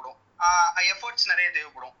தேவைப்படும், எஃபர்ட்ஸ் நிறைய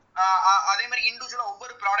தேவைப்படும். அதே மாதிரி இண்டிவிஜுவலா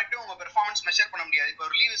ஒவ்வொரு ப்ராடக்ட்டும் உங்க பெர்ஃபார்மன்ஸ் மெஷர் பண்ண முடியாது. இப்போ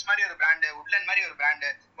ஒரு லீவிஸ் மாதிரி ஒரு பிராண்டு, உட்லண்ட் மாதிரி ஒரு பிராண்டு,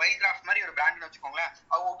 வைல்ட் கிராஃப்ட் மாதிரி ஒரு பிராண்டுன்னு வச்சுக்கோங்களேன்,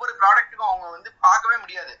 அவங்க ஒவ்வொரு ப்ராடக்ட்டுக்கும் அவங்க வந்து பார்க்கவே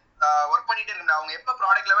முடியாது, ஒர்க் பண்ணிட்டு இருந்தா. அவங்க எப்ப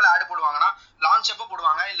ப்ராடக்ட் லெவல் ஆட் போடுவாங்கன்னா, லான்ச் எப்ப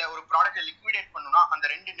போடுவாங்க, இல்ல ஒரு ப்ராடக்ட் லிக்விடேட் பண்ணணும்னா அந்த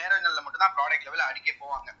 2 நேரங்கள்ல மட்டும் தான் ப்ராடக்ட் லெவல் அடிக்க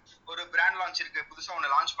போவாங்க. ஒரு பிராண்ட் லான்ச் இருக்கு, புதுசா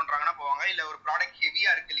ஒன்று லான்ச் பண்றாங்கன்னா போவாங்க, இல்ல ஒரு ப்ராடக்ட்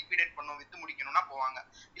ஹெவியா இருக்கு லிக்விடேட் பண்ணணும் வித்து முடிக்கணும்னா போவாங்க.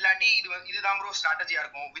 இல்லாட்டி இதுதான் ப்ரோ ஸ்ட்ராட்டஜியா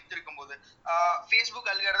இருக்கும் வித் இருக்கும்போது.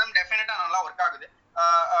 ஃபேஸ்புக் அல்காரிதம் டெஃபினட்டா நல்லா ஒர்க் ஆகுது.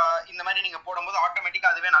 இந்த மாதிரி நீங்க போடும்போது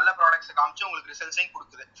ஆட்டோமேட்டிக்கா அதுவே நல்ல ப்ராடக்ட்ஸ் காமிச்சு உங்களுக்கு ரிசல்ட்ஸையும்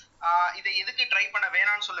கொடுக்குது. இதை எதுக்கு ட்ரை பண்ண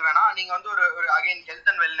வேணாம்னு சொல்லுவேன்னா, நீங்க வந்து ஒரு again health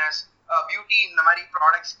and wellness, beauty இந்த மாதிரி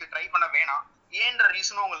ப்ராடக்ட்ஸ்க்கு ட்ரை பண்ண வேணாம். ஏன்ற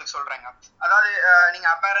ரீசனும் உங்களுக்கு சொல்றேங்க. அதாவது நீங்க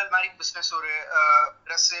அப்பேரல் மாதிரி பிசினஸ், ஒரு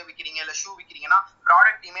ட்ரெஸ் விற்கிறீங்க இல்ல ஷூ விற்கிறீங்கன்னா,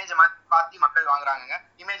 ப்ராடக்ட் இமேஜை பார்த்து மக்கள் வாங்குறாங்க.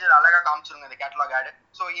 இமேஜ் அழகா காமிச்சிருங்க இந்த கேட்டலாக் ஆட்.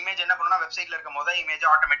 ஸோ இமேஜ் என்ன பண்ணுன்னா, வெப்சைட்ல இருக்க முதல் இமேஜ்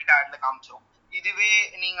ஆட்டோமேட்டிக்கா ஆட்ல காமிச்சிரும். இதுவே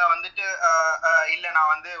நீங்க வந்துட்டு இல்ல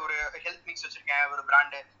நான் வந்து ஒரு ஹெல்த் மிக்ஸ் வச்சிருக்கேன் ஒரு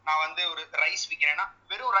பிராண்டு, நான் வந்து ஒரு ரைஸ் விற்கிறேன்னா,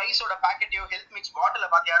 வெறும் ரைஸோட பேக்கெட்டையோ ஹெல்த் மிக்ஸ் பாட்டில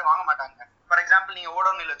பார்த்து யாரும் வாங்க மாட்டாங்க. ஃபார் எக்ஸாம்பிள் நீங்க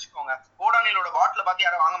ஓடோனில் வச்சுக்கோங்க, ஓடோனிலோட பாட்டில பார்த்து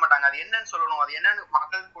யாரும் வாங்க மாட்டாங்க. அது என்னன்னு சொல்லணும், அது என்னன்னு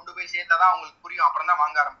மக்கள் கொண்டு போய் சேர்த்தாதான் அவங்களுக்கு புரியும், அப்புறம் தான்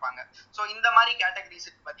வாங்க ஆரம்பிப்பாங்க. ஸோ இந்த மாதிரி கேட்டகரிஸ்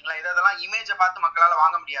பாத்தீங்களா, இதெல்லாம் இமேஜை பார்த்து மக்களால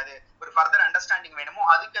வாங்க முடியாது, ஒரு ஃபர்தர் அண்டர்ஸ்டாண்டிங் வேணுமோ,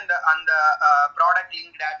 அதுக்கு அந்த ப்ராடக்ட்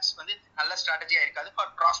லிங்க் ஆட்ஸ் வந்து நல்ல ஸ்ட்ராட்டஜியா இருக்காது.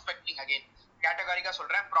 ஃபார் ப்ராஸ்பெக்டிங், அகைன் கேட்டகரிக்கா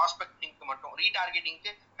சொல்றேன், ப்ராஸ்பெக்டிங்க்கு மட்டும்.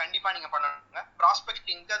 ரீடார்கெட்டிங்க்கு கண்டிப்பா நீங்க பண்ணுங்க,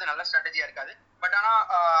 ப்ராஸ்பெக்டிங்க்கு அது நல்ல ஸ்ட்ராட்டஜியா இருக்காது. பட் ஆனா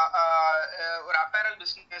ஒரு அப்பேரல்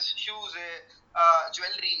பிசினஸ், ஷூஸ்,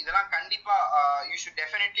 ஜுவல்லரி, இதெல்லாம் கண்டிப்பா you should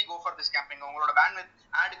definitely go for this campaign. உங்களோட பேண்ட்வித்,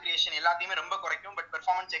 ஆட் கிரியேஷன் எல்லாத்தையுமே ரொம்ப குறைக்கும், பட்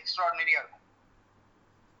பெர்ஃபார்மன்ஸ் எக்ஸ்ட்ராடினரியா இருக்கும்.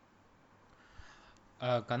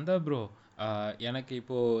 கந்தா ப்ரோ, எனக்கு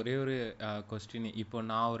இப்போது ஒரே ஒரு கொஸ்டின். இப்போ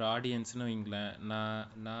நான் ஒரு ஆடியன்ஸ்னு வைங்களேன்,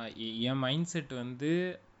 நான் என் மைண்ட் செட் வந்து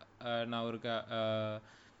நான்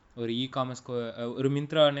ஒரு இ-காமர்ஸ்க்கு ஒரு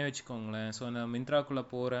மிந்த்ரானே வச்சுக்கோங்களேன். ஸோ நான் மிந்த்ராக்குள்ளே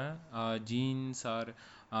போகிறேன், ஜீன்ஸ் ஆர்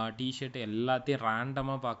டிஷர்ட் எல்லாத்தையும்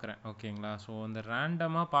ரேண்டமாக பார்க்குறேன், ஓகேங்களா. ஸோ அந்த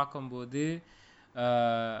ரேண்டமாக பார்க்கும்போது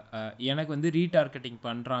எனக்கு வந்து ரீடார்கெட்டிங்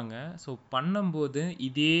பண்ணுறாங்க. ஸோ பண்ணும்போது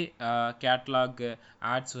இதே கேட்லாக்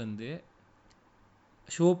ஆட்ஸ் வந்து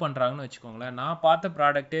ஷோ பண்ணுறாங்கன்னு வச்சுக்கோங்களேன், நான் பார்த்த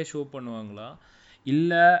ப்ராடக்டே ஷோ பண்ணுவாங்களா,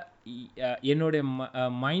 இல்லை என்னுடைய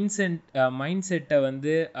மைண்ட் செட்டை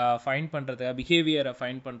வந்து ஃபைன் பண்ணுறதுக்காக, பிஹேவியரை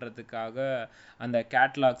ஃபைன் பண்ணுறதுக்காக அந்த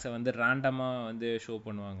கேட்லாக்ஸை வந்து ரேண்டமாக வந்து ஷோ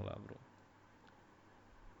பண்ணுவாங்களா bro?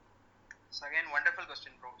 Again wonderful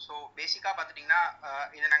question bro. So பேசிக்காக பார்த்துட்டிங்கன்னா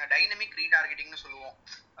இதை நாங்கள் டைனமிக் ரீடார்கெட்டிங்னு சொல்லுவோம்.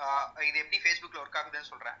 இது எப்படி ஃபேஸ்புக்கில் ஒர்க்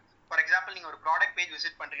ஆகுதுன்னு சொல்கிறேன். ஃபார் எக்ஸாம்பிள் நீங்கள் ஒரு ப்ராடக்ட் பேஜ்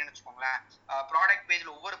விசிட் பண்ணுறீங்கன்னு வச்சுக்கோங்களேன், ப்ராடக்ட்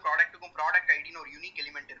பேஜில் ஒவ்வொரு ப்ராடக்ட்டுக்கும் ப்ராடக்ட் ஐடின்னு ஒரு யூனிக்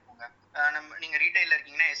எலிமெண்ட் இருக்குங்க. நீங்கள் ரீட்டைலில்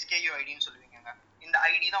இருக்கீங்கன்னா SKU ஐடின்னு சொல்லுவீங்க. இந்த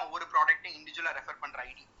ஐடி தான் ஒவ்வொரு ப்ராடக்ட்டும் இண்டிவிஜுவலாக ரெஃபர் பண்ணுற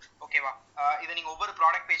ஐடி, ஓகேவா. இதை நீங்கள் ஒவ்வொரு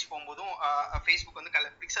ப்ராடக்ட் பேஜ் போகும்போதும் ஃபேஸ்புக்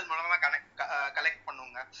வந்து பிக்சல் மூலமாக கலெக்ட்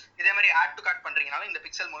பண்ணுங்க. இதே மாதிரி ஆட் டு கார்ட் பண்ணுறீங்கனாலும் இந்த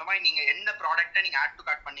பிக்சல் மூலமாக நீங்கள் எந்த ப்ராடக்ட்டை நீங்கள் ஆட் டு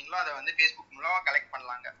கார்ட் பண்ணீங்களோ அதை வந்து ஃபேஸ்புக் மூலமாக கலெக்ட்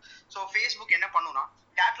பண்ணலாங்க. ஸோ ஃபேஸ்புக் என்ன பண்ணுன்னா,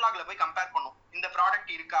 கேட்லாக்ல போய் கம்பேர் பண்ணும், இந்த ப்ராடக்ட்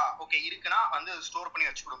இருக்கா, ஓகே இருக்குன்னா வந்து ஸ்டோர் பண்ணி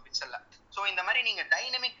வச்சுக்கிடும் பிக்சல்ல. ஸோ இந்த மாதிரி நீங்க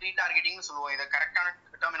டைனமிக் ரீடார்கெட்டிங்னு சொல்லுவோம், இது கரெக்டான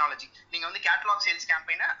டெர்மினாலஜி. நீங்க வந்து கேட்லாக் சேல்ஸ்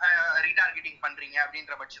கேம்பெயினை ரீடார்கெட்டிங் பண்றீங்க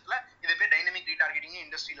அப்படின்ற பட்சத்துல இது பேர் டைனமிக் ரீடார்கெட்டிங்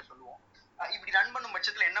இண்டஸ்ட்ரியில சொல்லுவோம். இப்படி ரன் பண்ணும்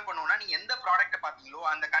பட்சத்துல என்ன பண்ணுவோம்னா, நீங்க எந்த ப்ராடக்ட்டை பார்த்தீங்களோ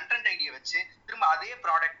அந்த கண்டென்ட் ஐடியை வச்சு திரும்ப அதே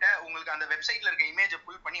ப்ராடக்ட்டை உங்களுக்கு அந்த வெப்சைட்ல இருக்க இமேஜை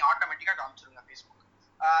புல் பண்ணி ஆட்டோமேட்டிக்கா காமிச்சிருங்க ஃபேஸ்புக்.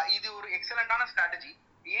 இது ஒரு எக்ஸலண்டான ஸ்ட்ராட்டஜி.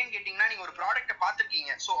 ஏன்னு கேட்டீங்கன்னா, நீங்க ஒரு ப்ராடக்ட்டை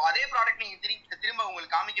பார்த்துருக்கீங்க, ஸோ அதே ப்ராடக்ட் நீங்க திரும்ப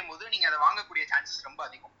உங்களுக்கு காமிக்கும் போது நீங்க அதை வாங்கக்கூடிய சான்சஸ் ரொம்ப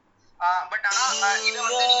அதிகம். பட் ஆனா இதை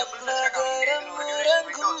வந்து நீங்க ஃபுல் ஃபிளெஜ்டா காமிக்க இதுல ஒரு டியூரேஷன்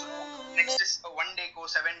விண்டோ வச்சிருப்போம். நெக்ஸ்ட் 1 டேக்கோ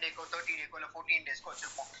 7 டேக்கோ 30 டேக்கோ இல்ல 14 டேஸ்க்கோ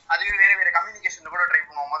வச்சிருப்போம். அதுவே வேற கம்யூனிகேஷன்ல கூட ட்ரை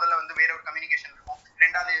பண்ணுவோம். முதல்ல வந்து வேற ஒரு கம்யூனிகேஷன் இருக்கும்,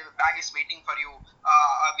 ரெண்டாவது bag is waiting for you,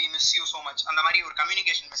 we miss you so much, அந்த மாதிரி ஒரு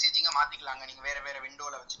கம்யூனிகேஷன் மெசேஜிங்கா மாத்திக்கலாங்க நீங்க வேற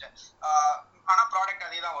விண்டோல வச்சுட்டு. ஆனா ப்ராடக்ட்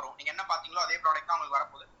அதே தான் வரும், நீங்க என்ன பாத்தீங்களோ அதே ப்ராடக்ட் தான் உங்களுக்கு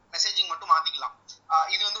வரப்போகுது, மெசேஜிங் மட்டும் மாத்திக்கலாம்.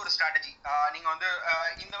 இது வந்து ஒரு ஒரு ஸ்ட்ராட்டஜி நீங்க வந்து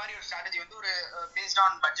இந்த மாதிரி ஒரு ஸ்ட்ராட்டஜி வந்து ஒரு பேஸ்ட்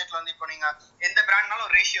ஆன் பட்ஜெட்ல வந்து இப்போ நீங்க எந்த பிராண்ட்னாலும்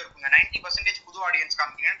ஒரு ரேஷியோ இருக்குங்க. 90% புது ஆடியன்ஸ்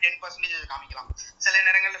காமிக்கிறீங்கன்னா 10% காமிக்கலாம். சில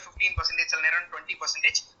நேரங்கள்ல 15%, சில நேரம்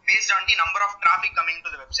 20% based on the number of traffic coming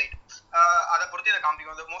to the website. அதை பொறுத்து இதை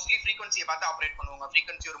காமிக்கும். அது மோஸ்ட்லி ஃப்ரீக்வன்சியை பார்த்து ஆப்ரேட் பண்ணுவாங்க.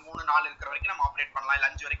 ஃப்ரீக்வன்சி ஒரு 3-4 இருக்கிற வரைக்கும் நம்ம ஆப்ரேட் பண்ணலாம், இல்லை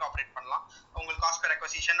 5 வரைக்கும் ஆப்ரேட் பண்ணலாம். உங்களுக்கு cost per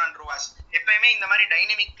acquisition and ROAS. எப்பயுமே இந்த மாதிரி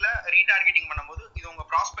டைனமிக்ல ரீடார்கெட்டிங் பண்ணும்போது இது உங்க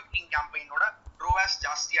ப்ராஸ்பெக்டிங் கேம்பெயினோட ROAS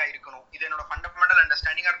ஜாஸ்தியா இருக்கணும். இது என்னோட fundamental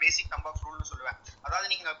understanding or basic number of ரூல்னு சொல்லுவேன். அதாவது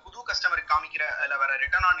நீங்க புது கஸ்டமருக்கு காமிக்கிற வர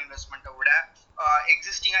ரிட்டர்ன் ஆன் இன்வெஸ்ட்மெண்ட்டை விட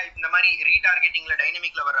எக்ஸிஸ்டிங்கா இந்த மாதிரி ரீடார்கெட்டிங்ல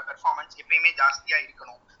டைனமிக்ல வர பெர்ஃபார்மன்ஸ் எப்பயுமே ஜாஸ்தியா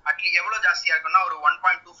இருக்கணும். அட்லீஸ்ட் எவ்வளவு ஜாஸ்தியா இருக்குன்னா ஒரு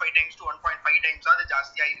 1.25 டைம்ஸ் டு 1.5 டைம்ஸ் அது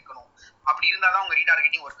ஜாஸ்தியா இருக்கணும். அப்படி இருந்தாதான் உங்க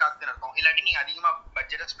ரீடார்கெட்டிங் ஒர்க் ஆகுதுன்னு அர்த்தம். இல்லாட்டி நீங்க அதிகமா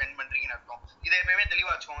பட்ஜெட்டை ஸ்பெண்ட் பண்றீங்கன்னு அர்த்தம். இதை எப்பயுமே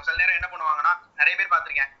தெளிவா வச்சுக்கோங்க. சில நேரம் என்ன பண்ணுவாங்கன்னா, நிறைய பேர்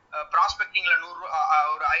பார்த்திருக்கேன், ப்ராஸ்பெக்டிங்ல 100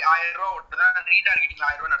 ஒரு 1000 ரூபா ஓட்டுதான், ரீடார்கெட்டிங்ல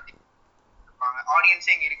 1000 ரூபா நடத்தி இருப்பாங்க.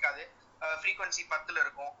 ஆடியன்ஸே இங்க இருக்காது, ஃப்ரீக்வன்சி 10ல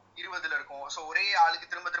இருக்கும், 20ல இருக்கும். ஸோ ஒரே ஆளுக்கு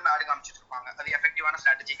திரும்ப திரும்ப ஆடு காமிச்சிட்டு இருப்பாங்க. அது எஃபெக்டிவான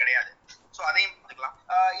ஸ்ட்ராட்டஜி கிடையாது. ஸோ அதையும் பார்த்துக்கலாம்.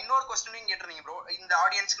 இன்னொரு கொஸ்டினையும் கேட்டிருந்தீங்க ப்ரோ, இந்த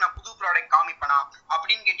ஆடியன்ஸ்க்கு நான் புது ப்ராடக்ட் காமிப்பேனா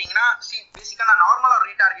அப்படின்னு கேட்டிங்கன்னா, பேசிக்காக நான் நார்மலாக ஒரு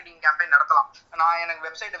ரீடார்கெட்டிங் கேம்பெயின் நடத்தலாம். நான் எனக்கு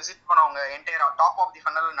வெப்சைட்டை விசிட் பண்ணவங்க என்டையரா டாப் ஆஃப் தி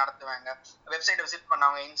ஃபன்னல் நடத்துவாங்க. வெப்சைட்டை விசிட்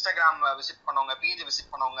பண்ணவங்க, இன்ஸ்டாகிராம் விசிட் பண்ணவங்க, பேஜ்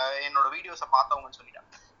விசிட் பண்ணவங்க, என்னோட வீடியோஸை பார்த்தவங்கன்னு சொல்லிட்டேன்.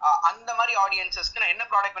 அந்த மாதிரி ஆடியன்ஸஸ்க்கு நான் என்ன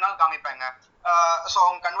ப்ராடக்ட் வேணாலும் காமிப்பேங்க. ஸோ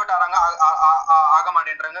அவங்க கன்வெர்ட் ஆகிறாங்க ஆக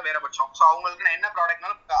மாட்டேன்றாங்க வேற பட்சம். ஸோ அவங்களுக்கு நான் என்ன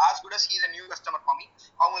ப்ராடக்ட்னாலும் as good as he's a new customer for me,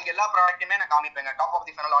 அவங்களுக்கு எல்லா ப்ராடக்ட்டுமே நான் காமிப்பேங்க டாப் ஆஃப்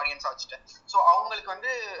தி ஃபனல் ஆடியன்ஸா வச்சுட்டு. ஸோ அவங்களுக்கு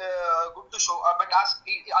வந்து குட் டு ஷோ, பட்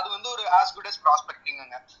அது வந்து ஒரு ஆஸ் குட் அஸ்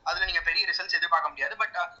ப்ராஸ்பெக்டிங்க. அதுல நீங்க பெரிய ரிசல்ட்ஸ் எதிர்பார்க்க முடியாது.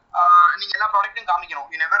 பட் நீங்க எல்லா ப்ராடக்ட்டும் காமிக்கணும்.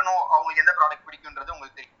 யூ நெவர் நோ அவங்களுக்கு எந்த ப்ராடக்ட் பிடிக்கும்ன்றது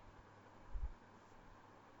உங்களுக்கு தெரியும்.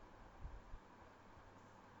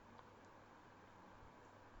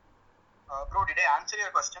 Bro, did I answer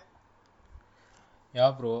your question? Yeah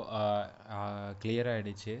bro, clear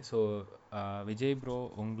ஆகிடுச்சு. ஸோ விஜய் ப்ரோ,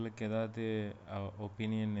 உங்களுக்கு ஏதாவது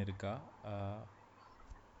ஒப்பீனியன் இருக்கா?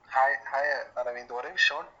 ஹாய் அரவிந்த், ஒரே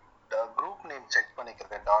ஷார்ட் குரூப் நேம் செக்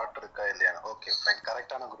பண்ணிக்கிறேன், டாட் இருக்கா இல்லையா. ஓகே ஃபைன்,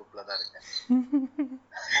 கரெக்டான குரூப்ல தான் இருக்கேன்.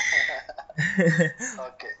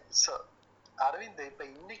 ஓகே, ஸோ அரவிந்த், இப்போ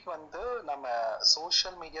இன்னைக்கு வந்து நம்ம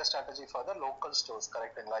social media strategy for the local stores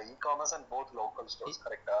கரெக்டுங்களா? E-commerce and both local stores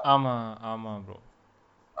கரெக்டா? ஆமாம் ப்ரோ.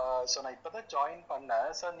 ஸோ நான் இப்போதான் ஜாயின் பண்ணேன்.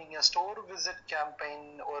 சார், நீங்கள் ஸ்டோர் விசிட் கேம்பெயின்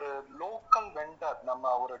ஒரு லோக்கல் வெண்டர்,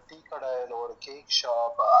 நம்ம ஒரு டீ கடை இல்லை ஒரு கேக்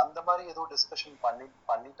ஷாப் அந்த மாதிரி எதுவும் டிஸ்கஷன்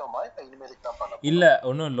பண்ணிட்டோமா? இப்போ இனிமேலுக்கு தான் பண்ண? இல்லை,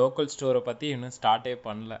 ஒன்றும் லோக்கல் ஸ்டோரை பற்றி இன்னும் ஸ்டார்ட்டே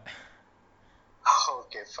பண்ணல.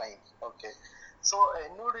 Okay fine. ஓகே, ஸோ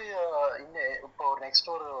என்னுடைய இப்போ ஒரு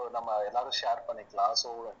நெக்ஸ்ட் ஒரு நம்ம எல்லாரும் ஷேர் பண்ணிக்கலாம்.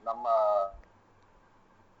 ஸோ நம்ம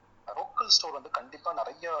லோக்கல் ஸ்டோர் வந்து கண்டிப்பா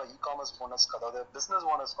நிறைய இ-காமர்ஸ் ஓனர்ஸ்க்கு, அதாவது பிசினஸ்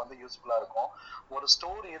ஓனர்ஸ்க்கு வந்து யூஸ்ஃபுல்லா இருக்கும். ஒரு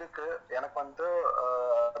ஸ்டோர் இருக்கு, எனக்கு வந்து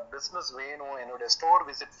பிசினஸ் வேணும், என்னுடைய ஸ்டோர்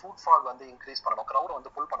விசிட் ஃபுட்ஃபால் வந்து இன்க்ரீஸ் பண்ணணும், க்ரௌட்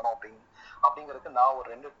வந்து புல் பண்ணணும் அப்படிங்கிறதுக்கு நான் ஒரு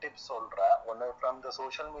 2 டிப்ஸ் சொல்றேன். ஒன்று from the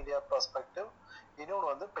social media perspective,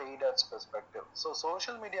 இன்னொன்று வந்து paid ads perspective. So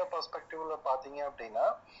social media பெர்ஸ்பெக்டிவ்ல பார்த்தீங்க அப்படின்னா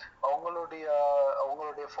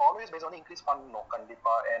உங்களுடைய ஃபாலோவர்ஸ் பேஸ் வந்து இன்க்ரீஸ் பண்ணணும்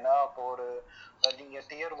கண்டிப்பா. ஏன்னா இப்போ ஒரு நீங்க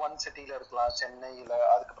Tier 1 சிட்டில இருக்கலாம், சென்னையில,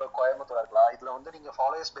 அதுக்கப்புறம் கோயம்புத்தூர் இருக்கலாம். இதுல வந்து நீங்க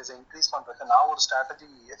ஃபாலோவர்ஸ் பேஸை இன்க்ரீஸ் பண்றதுக்கு நான் ஒரு ஸ்ட்ராட்டஜி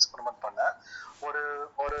எக்ஸ்பெரிமெண்ட் பண்ணேன். ஒரு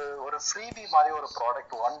ஒரு ஒரு ஃப்ரீபி மாதிரி ஒரு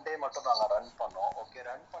ப்ராடக்ட் 1 டே மட்டும் நாங்க ரன் பண்ணோம். ஓகே,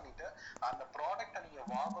 ரன் பண்ணிட்டு அந்த ப்ராடக்ட்டை நீங்க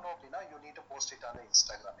வாங்கணும் அப்படின்னா you need to post it on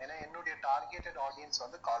Instagram. ஏன்னா என்னுடைய டார்கெட்டட் ஆடியன்ஸ்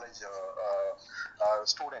வந்து காலேஜ்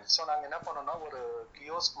ஸ்டூடெண்ட்ஸ். ஸோ நாங்கள் என்ன பண்ணோம்னா ஒரு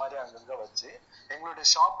கியோஸ்க் மாதிரி அங்கங்க வச்சு, எங்களுடைய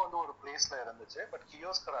ஷாப் வந்து ஒரு பிளேஸ்ல இருந்துச்சு, பட்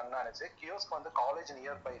கியோஸ்க் ரன் ஆனிச்சு. கியோஸ்க் வந்து காலேஜ்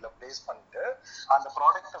நியர்பைல பிளேஸ் பண்ணிட்டு அந்த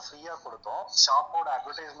ப்ராடக்ட்டை ஃப்ரீயா கொடுத்தோம். ஷாப்போட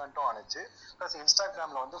அட்வர்டைஸ்மெண்ட்டும் ஆனிச்சு. ப்ளஸ்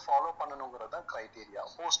இன்ஸ்டாகிராம்ல வந்து ஃபாலோ பண்ணணுங்கிறது தான் கிரைட்டீரியா,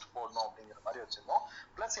 போஸ்ட் போடணும் அப்படிங்கிற மாதிரி வச்சிருந்தோம்.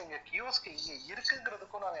 ப்ளஸ் எங்க கியோஸ்க் இங்க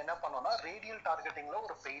இருக்குங்கிறதுக்கும் நாங்கள் என்ன பண்ணோம்னா ரேடியல் டார்கெட்டிங்ல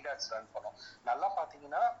ஒரு பெய்ட் ஆட்ஸ் ரன் பண்ணோம். நல்லா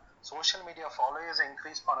பாத்தீங்கன்னா சோஷியல் மீடியா ஃபாலோவர்ஸ்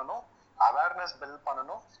இன்க்ரீஸ் பண்ணணும், அவேர்னஸ் பில்ட்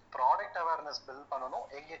பண்ணணும், ப்ராடக்ட் அவேர்னஸ் பில்ட் பண்ணணும்,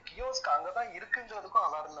 எங்க கியோஸ்க் அங்கதான் இருக்குங்கிறதுக்கும்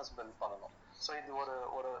அவேர்னஸ் பில்ட் பண்ணணும். ஸோ இது ஒரு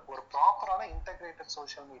ஒரு ஒரு ப்ராப்பரான இன்டெகிரேட்டட்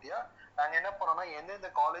சோஷியல் மீடியா. நாங்கள் என்ன பண்ணோம்னா எந்தெந்த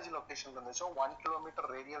காலேஜ் லொக்கேஷன் இருந்துச்சோ 1 கிலோமீட்டர்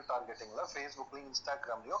ரேடியல் டார்கெட்டிங்ல ஃபேஸ்புக்லையும்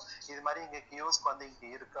இன்ஸ்டாகிராம்லையும் இது மாதிரி இங்கே கியோஸ்க் வந்து இங்கே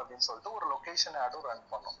இருக்கு அப்படின்னு சொல்லிட்டு ஒரு லொக்கேஷன் ஆடும் ரன்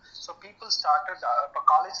பண்ணோம். ஸோ பீப்புள் ஸ்டார்டட், இப்போ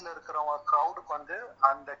காலேஜ்ல இருக்கிறவங்க க்ரௌடுக்கு வந்து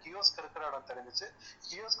அந்த கியோஸ்க் இருக்கிற இடம் தெரிஞ்சிச்சு.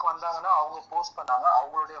 கியோஸ்க் வந்தாங்கன்னா அவங்க போஸ்ட் பண்ணாங்க,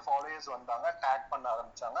 அவங்களுடைய ஃபாலோவர்ஸ் வந்தாங்க, டேக் பண்ண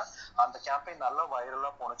ஆரம்பிச்சாங்க. அந்த கேம்பெயின் நல்லா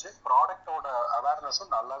வைரலா போனுச்சு. ப்ராடக்டோட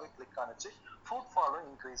அவேர்னஸும் நல்லாவே கிளிக் ஆனிச்சு. ஃபுட்ஃபாலும்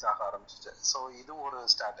இன்க்ரீஸ் ஆக ஆரம்பிச்சிச்சு. ஸோ இது ஒரு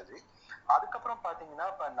ஸ்ட்ராட்டஜி. அதுக்கப்புறம் பார்த்தீங்கன்னா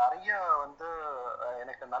இப்போ நிறைய வந்து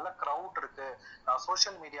எனக்கு நல்ல க்ரௌட் இருக்கு, நான்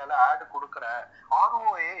சோஷியல் மீடியாவில் ஆட் கொடுக்குறேன்,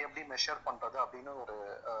 ROI எப்படி மெஷர் பண்ணுறது அப்படின்னு ஒரு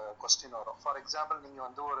கொஸ்டின் வரும். ஃபார் எக்ஸாம்பிள் நீங்கள்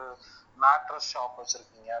வந்து ஒரு மேட்ரஸ் ஷாப்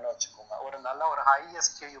வச்சுருக்கீங்கன்னு வச்சுக்கோங்க. ஒரு நல்ல ஒரு ஹை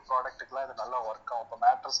SKU ப்ராடக்ட்டுக்குலாம் இது நல்லா ஒர்க் ஆகும். இப்போ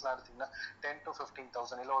மேட்ரஸ்லாம் எடுத்திங்கன்னா 10 to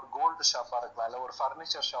 15,000, இல்லை ஒரு கோல்டு ஷாப்பாக இருக்கலாம், இல்லை ஒரு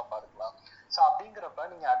ஃபர்னிச்சர் ஷாப்பாக இருக்கலாம். ஸோ அப்படிங்கிறப்ப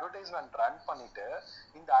நீங்கள் அட்வர்டைஸ்மெண்ட் ரன் பண்ணிட்டு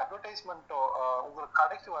இந்த அட்வர்டைஸ்மெண்ட் உங்களுக்கு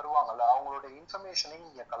கடைக்கு வருவாங்கல்ல, அவங்களோட இன்ஃபர்மேஷனையும்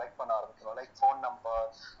நீங்கள் கலெக்ட் பண்ண ஆரம்பிக்கணும். லைக் ஃபோன் நம்பர்,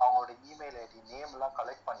 அவங்களோட இமெயில் ஐடி, நேம் எல்லாம்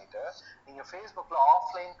கலெக்ட் பண்ணிட்டு நீங்கள் ஃபேஸ்புக்கில்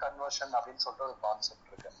ஆஃப்லைன் கன்வர்ஷன் அப்படின்னு சொல்லிட்டு ஒரு கான்செப்ட்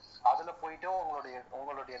இருக்கு. அதில் போயிட்டு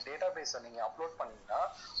உங்களுடைய டேட்டா பேஸை நீங்கள் அப்லோட் பண்ணீங்கன்னா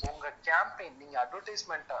உங்கள் கேம்பெயின், நீங்கள்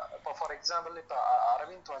அட்வர்டைஸ்மெண்ட்டை இப்போ ஃபார் எக்ஸாம்பிள் இப்போ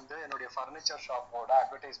அரவிந்த் வந்து என்னுடைய ஃபர்னிச்சர் ஷாப்போட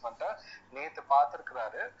அட்வர்டைஸ்மெண்ட்டை நேற்று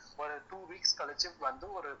பார்த்துருக்கிறாரு, ஒரு 2 weeks கழிச்சு வந்து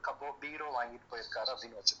ஒரு பீரோ வாங்கிட்டு போயிருக்காரு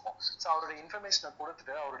அப்படின்னு வச்சுக்கோம். ஸோ அவருடைய இன்ஃபர்மேஷனை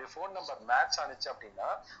கொடுத்துட்டு அவருடைய ஃபோன் நம்பர் மேட்ச் ஆனிச்சு அப்படின்னா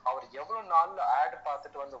அவர் எவ்வளோ நாளில் ஆட்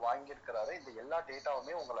பார்த்துட்டு வந்து வாங்கியிருக்கிறாரு, இந்த எல்லா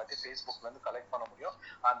டேட்டாவுமே உங்களாட்டி ஃபேஸ்புக்லேருந்து கலெக்ட் பண்ண முடியும்.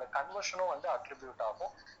 அந்த கன்வர்ஷனும் வந்து அட்ரிபியூட்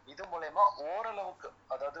ஆகும். இது மூலயமா ஓரளவுக்கு,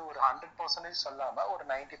 அதாவது ஒரு 100% சொல்லாம ஒரு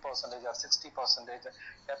 90% or 60%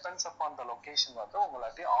 depends upon the location வந்து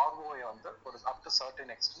உங்களாட்டி ROI வந்து ஒரு அப் டு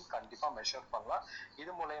சர்டன் எக்ஸ்டென்ட் கண்டிப்பா மெஷர் பண்ணலாம்.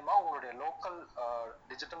 இது மூலயமா உங்களுடைய லோக்கல்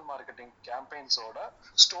டிஜிட்டல் மார்க்கெட்டிங் கேம்பெயின்ஸோட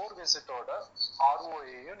ஸ்டோர் விசிட்டோட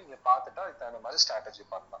ROI-யும் நீங்க பார்த்துட்டா இதுக்கு தகுந்த மாதிரி ஸ்ட்ராட்டஜி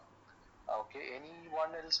பண்ணலாம். Okay,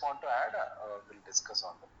 anyone else want to add? We'll discuss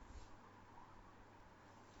on that.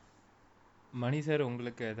 Money sir,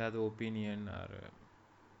 உங்களுக்கு ஏதாவது ஒப்பீனியன் ஆர்?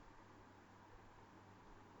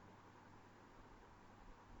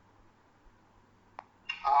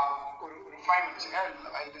 ஒரு 5 minutes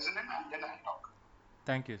I'll listen and then I'll talk.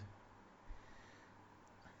 Thank you.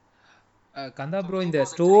 Kandha bro, இந்த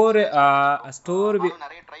ஸ்டோர்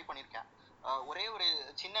நிறைய ட்ரை பண்ணிருக்கேன். ஒரே ஒரு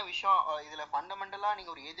சின்ன விஷயம், இதுல ஃபண்டமெண்டலா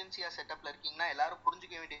நீங்க ஒரு ஏஜென்சியா செட்டப்ல இருக்கீங்கன்னா எல்லாரும்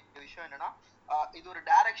புரிஞ்சுக்க வேண்டிய விஷயம் என்னன்னா, இது ஒரு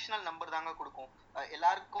டைரக்ஷனல் நம்பர் தாங்க கொடுக்கும்.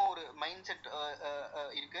 எல்லாருக்கும் ஒரு மைண்ட் செட்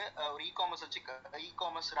இருக்கு. ஒரு இகாமர்ஸ் வச்சு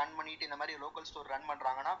இகாமர்ஸ் ரன் பண்ணிட்டு இந்த மாதிரி லோக்கல் ஸ்டோர் ரன்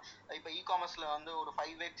பண்றாங்கன்னா, இப்போ இகாமர்ஸ்ல வந்து ஒரு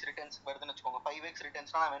 5x ரிட்டர்ன்ஸ் வருதுன்னு வச்சுக்கோங்க. 5x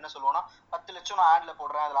ரிட்டர்ன்ஸ்னா நம்ம என்ன சொல்லுவோம்னா, 10 லட்சம் நான் ஆட்ல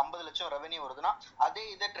போடுறேன், அதுல 50 லட்சம் ரெவன்யூ வருதுன்னா, அதே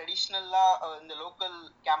இதை ட்ரெடிஷ்னலா இந்த லோக்கல்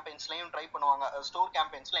கேம்பெயின்ஸ்லயும் ட்ரை பண்ணுவாங்க, ஸ்டோர்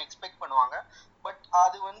கேம்பெயின்ஸ்லாம் எக்ஸ்பெக்ட் பண்ணுவாங்க. பட்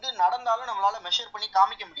அது வந்து நடந்தாலும் நம்மளால மெஷர் பண்ணி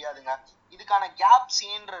காமிக்க முடியாதுங்க. இதுக்கான கேப்ஸ்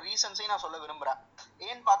ஏன்ற ரீசன்ஸையும் நான் சொல்ல விரும்புறேன்.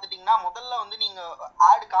 ஏன்னு பாத்துட்டீங்கன்னா, முதல்ல வந்து நீங்க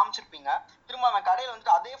ஆட் காமிச்சிருப்பீங்க, திரும்ப அவன் கடையில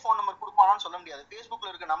வந்துட்டு அதே ஃபோன் நம்பர் கொடுப்பானான்னு சொல்ல முடியாது.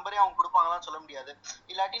 ஃபேஸ்புக்ல இருக்க நம்பரே அவங்க கொடுப்பாங்களான்னு சொல்ல முடியாது.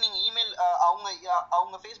 இல்லாட்டி நீங்க இமெயில்,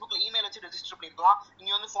 அவங்க ஃபேஸ்புக்ல இமெயில் வச்சு ரெஜிஸ்டர் பண்ணிருக்கலாம்,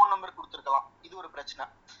 இங்க வந்து ஃபோன் நம்பர் கொடுத்துருக்கலாம். இது ஒரு பிரச்சனை.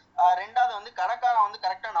 ரெண்டாவது வந்து கடைக்காரன் வந்து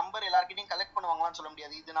கரெக்டா நம்பர் எல்லார்கிட்டையும் கலெக்ட் பண்ணுவாங்களான்னு சொல்ல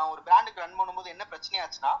முடியாது. இது நான் ஒரு பிராண்டுக்கு ரன் பண்ணும்போது என்ன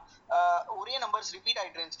பிரச்சனையாச்சுன்னா, ஒரே நம்பர்ஸ் ரிப்பீட்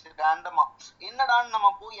ஆயிட்டு இருந்துச்சு ரேண்டமா. என்னடான்னு நம்ம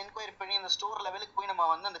போய் என்கொயரி பண்ணி அந்த ஸ்டோர் லெவலுக்கு போய் நம்ம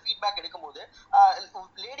வந்து அந்த ஃபீட்பேக் எடுக்கும்போது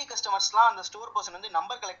லேடி கஸ்டமர்ஸ்லாம் அந்த ஸ்டோர் பர்சன் வந்து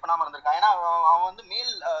நம்பர் கலெக்ட் பண்ணாம இருந்திருக்கான். ஏன்னா அவன் வந்து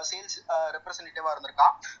மேல் சேல்ஸ் ரெப்ரஸன்டேட்டிவா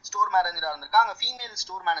இருந்திருக்கான், ஸ்டோர் மேனேஜரா இருந்திருக்கான். அங்க ஃபீமேல்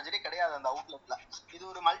ஸ்டோர் மேனேஜரே கிடையாது அந்த அவுட்லெட்ல. இது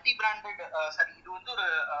ஒரு மல்டி பிராண்டட், இது வந்து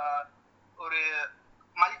ஒரு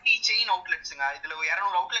மல்டி செயின் அவுட்லெட்ஸுங்க. இதுல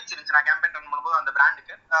 200 அவுட்லெட்ஸ் இருந்துச்சு நான் கேம்பெயின் ரன் பண்ணும்போது. அந்த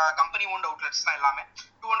பிராண்டுக்கு கம்பெனி ஓன்ட் அவுட்லெட்ஸ் தான் எல்லாமே.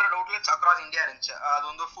 200 அவுட்லெட்ஸ் அக்ராஸ் இந்தியா இருந்துச்சு. அது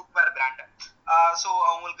வந்து ஒரு ஃபுட்வேர் பிராண்டு. ஸோ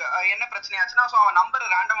அவங்களுக்கு என்ன பிரச்சனை ஆச்சுன்னா, ஸோ அவன்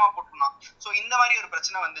நம்பர் ரேண்டமா போட்டுருந்தான். ஸோ இந்த மாதிரி ஒரு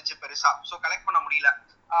பிரச்சனை வந்துச்சு பெருசா. ஸோ கலெக்ட் பண்ண முடியல.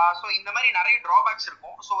 ஸோ இந்த மாதிரி நிறைய டிராபேக்ஸ்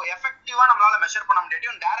இருக்கும். ஸோ எஃபெக்டிவா நம்மளால மெஷர் பண்ண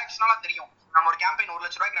முடியாட்டியும் டைரக்ஷனலா தெரியும். நம்ம ஒரு கேம்பெயின் 1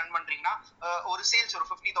 லட்ச ரூபாய்க்கு ரன் பண்றீங்கன்னா, ஒரு சேல்ஸ் ஒரு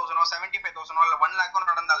 50,000 75,000 இல்ல 1 lakh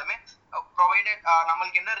நடந்தாலுமே, ப்ரொவைடட்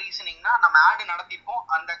நம்மளுக்கு என்ன ரீசனிங்னா, நம்ம ஆட் நடத்திருப்போம்,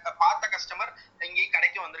 அந்த பார்த்த கஸ்டமர் எங்கேயும்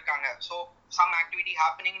கடைக்கு வந்திருக்காங்க. ஸோ சம் ஆக்டிவிட்டி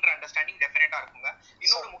ஹேப்பனிங்ன்ற அண்டர்ஸ்டாண்டிங் டெஃபினட்டா இருக்குங்க.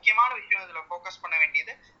 இன்னொரு முக்கியமான விஷயம் இதுல ஃபோக்கஸ் பண்ண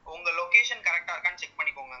வேண்டியது, உங்க லொகேஷன் கரெக்டா இருக்கான்னு செக்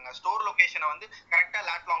பண்ணிக்கோங்க. ஸ்டோர் லொகேஷனை வந்து கரெக்டா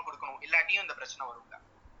லேட் லாங் கொடுக்கணும், இல்லாட்டியும் இந்த பிரச்சனை வருங்க.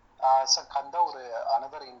 So Kanda, ஒரு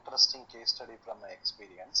another interesting case study from my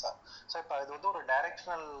experience. So இப்போ இது வந்து ஒரு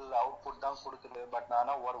டைரக்ஷனல் அவுட்புட் தான் கொடுக்குது. பட்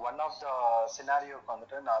நான் ஒரு ஒன் ஆஃப் த சினாரியோக்கு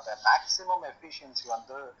வந்துட்டு நான் அதை மேக்ஸிமம் எஃபிஷியன்சி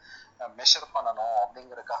வந்து மெஷர் பண்ணணும்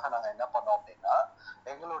அப்படிங்கிறதுக்காக நாங்கள் என்ன பண்ணோம் அப்படின்னா,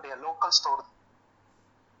 எங்களுடைய லோக்கல் ஸ்டோர்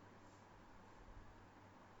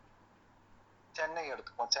சென்னை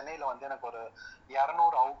எடுத்துப்போம். சென்னையில் வந்து எனக்கு ஒரு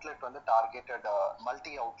 200 அவுட்லெட் வந்து டார்கெட்டட்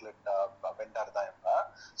மல்டி அவுட்லெட் வெண்டர் தான் இவங்க.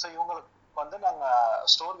 ஸோ இவங்களுக்கு வந்து நாங்கள்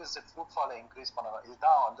ஸ்டோர் விசிட் ஃபுட்ஃபாலை இன்க்ரீஸ் பண்ணணும்,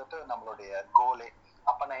 இதுதான் வந்துட்டு நம்மளுடைய கோலே.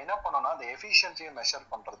 அப்போ நான் என்ன பண்ணோம்னா, அந்த எஃபிஷியன்சியை மெஷர்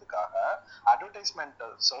பண்ணுறதுக்காக அட்வர்டைஸ்மெண்ட்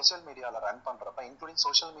சோஷியல் மீடியாவில் ரன் பண்ணுறப்ப, இன்க்ளூடிங்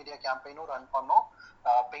சோஷியல் மீடியா கேம்பெயினும் ரன் பண்ணோம்,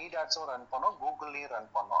 பெய்ட் ஆட்ஸும் ரன் பண்ணோம், கூகுள்லையும் ரன்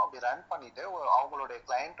பண்ணோம். அப்படி ரன் பண்ணிட்டு அவங்களுடைய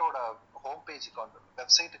கிளையண்டோட ஹோம் பேஜுக்கு வந்து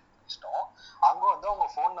வெப்சைட்டுக்கு அங்க வந்து அவங்க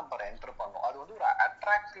ஃபோன் நம்பரை என்டர் பண்ணும். அது வந்து ஒரு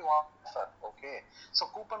attractive offer. Okay, so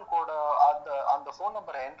coupon code அந்த ஃபோன்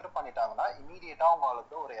நம்பரை என்டர் பண்ணிட்டாங்கன்னா இமீடியட்டா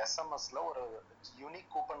அவங்களுக்கு ஒரு எஸ்எம்எஸ்ல ஒரு யூனிக்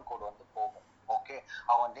கூப்பன் கோட் வந்து போகும். ஓகே,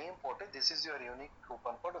 அவன் நேம் போட்டு this is your unique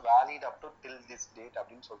coupon code valid up to till this date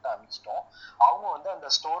அப்படின்னு சொல்லிட்டு அனுப்பிச்சிட்டோம். அவங்க வந்து அந்த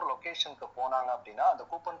ஸ்டோர் லொகேஷனுக்கு போனாங்க அப்படின்னா அந்த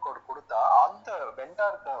கூப்பன் கோட் கொடுத்தா அந்த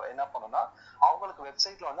வெண்டாருக்கு என்ன பண்ணணும்னா அவங்களுக்கு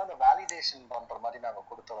வெப்சைட்ல வந்து அந்த வேலிடேஷன் பண்ற மாதிரி நாங்க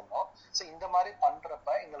கொடுத்துருந்தோம். ஸோ இந்த மாதிரி பண்றப்ப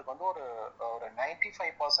எங்களுக்கு வந்து ஒரு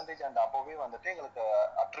 95% அண்ட் அபோவே வந்துட்டு எங்களுக்கு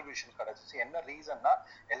அட்ரிபியூஷன் கிடைச்சிச்சு. என்ன ரீசன்னா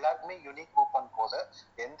எல்லாருக்குமே யூனிக் கூப்பன் கோடு,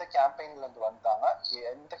 எந்த கேம்பெயின்ல இருந்து வந்தாங்க,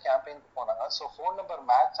 எந்த கேம்பெயினுக்கு போனாங்க, ஸோ ஃபோன் நம்பர்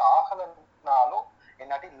மேட்ச் ஆகலன்னாலும்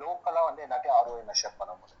என்னாட்டி லோக்கலா வந்து என்னாட்டி ROI மெஷர்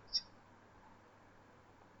பண்ண முடிஞ்சிச்சு.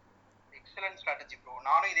 Excellent strategy bro.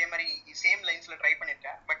 நானும் இதே மாதிரி சேம் லைன்ஸ்ல ட்ரை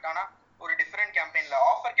பண்ணிருக்கேன். பட் ஆனா ஒரு டிஃபரெண்ட் கேம்பெயின்ல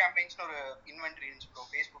ஆஃபர் கேம்பெயின்ஸ்னு ஒரு இன்வென்ட்ரி இருந்துச்சு ப்ரோ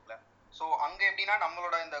ஃபேஸ்புக்ல. ஸோ அங்க எப்படின்னா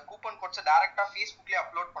நம்மளோட இந்த கூப்பன் கோட்ஸை டைரக்டா ஃபேஸ்புக்லயே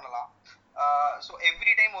அப்லோட் பண்ணலாம். ஸோ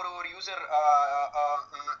எவ்ரி டைம் ஒரு யூசர்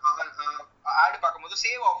ஆட் பார்க்கும்போது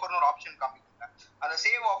சேவ் ஆஃபர்னு ஒரு ஆப்ஷன் காமிக்கும். அந்த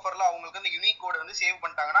சேவ் ஆஃபர்ல அவங்களுக்கு அந்த யூனிக் கோடு வந்து சேவ்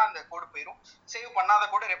பண்ணிட்டாங்கன்னா அந்த கோடு போயிடும். சேவ் பண்ணாத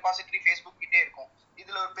கோடு ரெபாசிட்டரி ஃபேஸ்புக் கிட்டே இருக்கும்.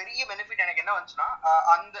 இதுல ஒரு பெரிய பெனிஃபிட் எனக்கு என்ன வந்துச்சுன்னா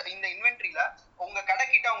இந்த இன்வென்ட்ரியில உங்க கடை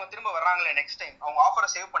கிட்ட அவங்க திரும்ப வர்றாங்களே நெக்ஸ்ட் டைம் அவங்க ஆஃபரை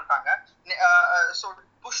சேவ் பண்ணிட்டாங்க, ஸோ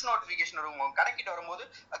புஷ் நோட்டிஃபிகேஷன் வரும். உங்க கடை கிட்ட வரும்போது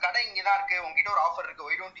கடை இங்கதான் இருக்கு, உங்ககிட்ட ஒரு ஆஃபர் இருக்கு,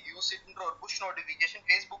 ஒய் டோன்ட் யூஸ் இட்ன்ற ஒரு புஷ் நோட்டிஃபிகேஷன்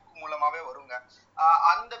ஃபேஸ்புக் மூலமாவே வருங்க.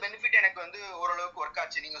 அந்த பெனிஃபிட் எனக்கு வந்து ஓரளவுக்கு ஒர்க்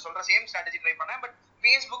ஆச்சு. நீங்க சொல்ற சேம் ஸ்ட்ராட்டஜி ட்ரை பண்ணேன், பட்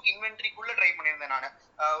ஃபேஸ்புக் இன்வென்ட்ரிக்குள்ள ட்ரை பண்ணியிருந்தேன் நான்.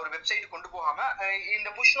 ஒரு வெப்சைட் கொண்டு போகாம இந்த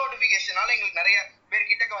புஷ் நோட்டிஃபிகேஷனால எங்களுக்கு நிறைய பேர்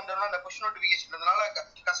கிட்டக்க வந்தோம்னா அந்த புஷ் நோட்டிஃபிகேஷன்றதுனால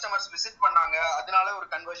கஸ்டமர்ஸ் விசிட் பண்ணாங்க. அதனால ஒரு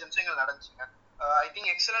கன்வர்ஷன்ஸும் எங்களுக்கு நடந்துச்சுங்க. I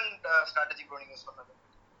think excellent strategy bro நீங்க சொன்னது.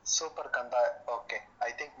 Super Kandha. Okay, I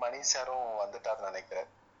think Mani சாரும் வந்துட்டாருன்னு நினைக்கிறேன்.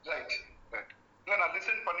 ரைட். இல்ல நான்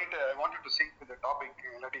லிசன் பண்ணிட்டு I wanted to sync with the topic.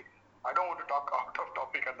 இல்லாட்டி I don't want to talk out of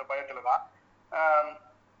topic அந்த பயத்துல தான்.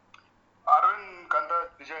 அருண், கந்தா,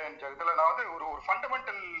 விஜய் அண்ட் ஜெகத்துல நான் வந்து ஒரு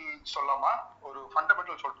ஃபண்டமெண்டல் சொல்லாமா, ஒரு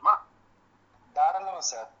ஃபண்டமெண்டல் சொல்லட்டுமா? தாராளமா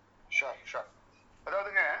சார். ஷூர்.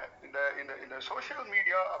 அதாவதுங்க இந்த சோஷியல்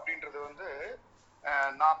மீடியா அப்படின்றது வந்து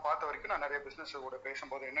நான் பார்த்த வரைக்கும் நான் நிறைய பிஸ்னஸோட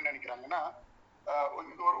பேசும்போது என்ன நினைக்கிறாங்கன்னா,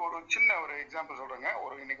 ஒரு சின்ன ஒரு எக்ஸாம்பிள் சொல்றேங்க.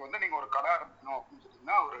 இன்னைக்கு வந்து நீங்க ஒரு கடை ஆரம்பிக்கணும் அப்படின்னு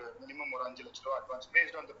சொல்லிங்கன்னா ஒரு மினிமம் ஒரு 5 லட்ச ரூபா advance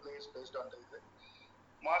based on the place, based on the இது.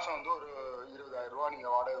 மாசம் வந்து ஒரு 20,000 ரூபா நீங்க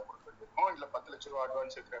வாடகை கொடுத்துருக்கோம். இல்ல 10 லட்ச ரூபா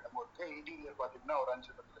அட்வான்ஸ் இருக்கிற இடமும் இருக்கு. இன்டீரியர் பாத்தீங்கன்னா ஒரு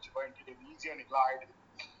 5-10 லட்ச ரூபாய் இன்டீரியர் ஈஸியா நீங்களாம் ஆயிடுது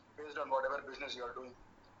based on whatever business you are doing.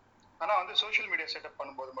 ஆனா வந்து சோஷியல் மீடியா செட்டப்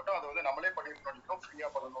பண்ணும்போது மட்டும் அதை வந்து நம்மளே பண்ணிருக்கோம், ஃப்ரீயா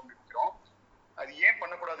பண்ணணும்னு நினைக்கிறோம். அது ஏன்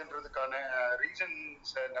பண்ணக்கூடாதுன்றதுக்கான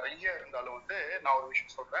ரீசன்ஸ் நிறைய இருந்தாலும் வந்து நான் ஒரு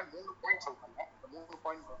விஷயம் சொல்றேன். 3 பாயிண்ட் சொல்றேங்க. இந்த 3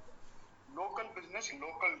 பாயிண்ட் வந்து local business,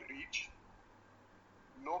 local reach,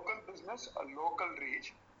 local business, local reach,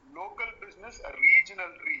 local business,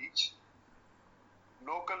 regional reach,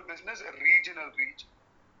 local business, regional reach,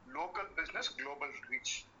 local business, global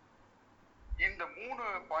reach. இந்த 3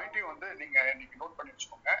 பாயிண்ட்டையும் வந்து நீங்க இன்னைக்கு நோட் பண்ணி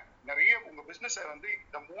வச்சுக்கோங்க. நிறைய உங்க பிசினஸ் வந்து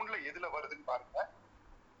இந்த 3ல எதுல வருதுன்னு பாருங்க.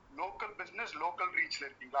 லோக்கல் பிசினஸ், லோக்கல் ரீச்ல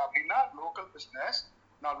இருக்கீங்களா அப்படின்னா லோக்கல் பிசினஸ்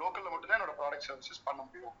நான் லோக்கல்ல மட்டும்தான் என்னோட ப்ராடக்ட் சர்வீசஸ் பண்ண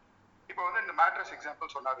முடியும். இப்போ வந்து இந்த மேட்ரஸ்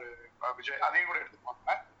எக்ஸாம்பிள் சொன்னாரு விஜய், அதையும் கூட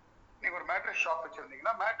எடுத்துக்கோங்க. நீங்க ஒரு மேட்ரஸ் ஷாப்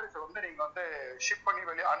வச்சிருந்தீங்கன்னா மேட்ரஸ் வந்து நீங்க வந்து ஷிப் பண்ணி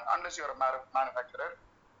வெளியே அன்லஸ் யூர் மேனுஃபேக்சரர்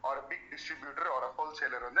ஒரு பிக் டிஸ்ட்ரிபியூட்டர் ஒரு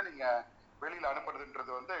ஹோல்சேலர் வந்து நீங்க வெளியில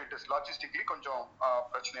அனுப்புறதுன்றது வந்து இட் இஸ் லாஜிஸ்டிக்லி கொஞ்சம்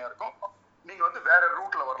பிரச்சனையா இருக்கும். நீங்க வந்து வேற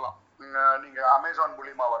ரூட்ல வரலாம். நீங்க அமேசான்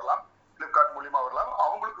மூலியமா வரலாம், பிளிப்கார்ட் மூலியமா வரலாம்.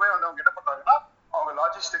 அவங்களுக்குமே வந்து அவங்க என்ன பண்றாங்கன்னா அவங்க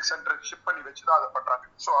லாஜிஸ்டிக் சென்டருக்கு ஷிப் பண்ணி வச்சுதான் அதை பண்றாங்க.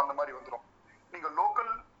 ஸோ அந்த மாதிரி வந்துடும். நீங்க local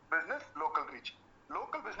business, local reach,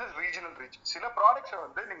 local business, regional reach. சில ப்ராடக்ட்ஸை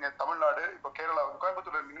வந்து நீங்க தமிழ்நாடு, இப்போ கேரளா வந்து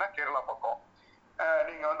கோயம்புத்தூர் இருந்தீங்கன்னா கேரளா பக்கம்,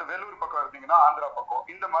 நீங்க வந்து வேலூர் பக்கம் இருந்தீங்கன்னா ஆந்திரா பக்கம்.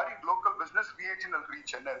 இந்த மாதிரி லோக்கல் பிசினஸ், ரீஜனல்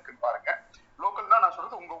ரீச் என்ன இருக்குன்னு பாருங்க. லோக்கல்னா நான்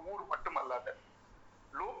சொல்றது உங்க ஊர் மட்டும் அல்லாத.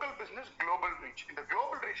 Local business, global reach. இந்த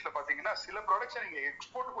குளோபல் ரீச்ல பாத்தீங்கன்னா சில ப்ராடக்ட்ஸை நீங்க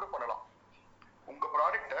எக்ஸ்போர்ட் கூட பண்ணலாம். உங்க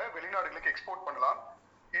ப்ராடக்ட்டை வெளிநாடுகளுக்கு எக்ஸ்போர்ட் பண்ணலாம்.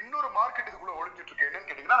 இன்னொரு மார்க்கெட் இதுக்குள்ள ஒழிஞ்சிட்டு இருக்கு. என்னன்னு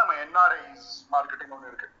கேட்டீங்கன்னா நம்ம NRIs மார்க்கெட்டிங்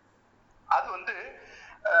ஒன்று இருக்கு. அது வந்து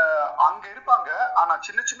அங்க இருப்பாங்க, ஆனா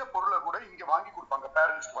சின்ன சின்ன பொருளை கூட இங்க வாங்கி கொடுப்பாங்க.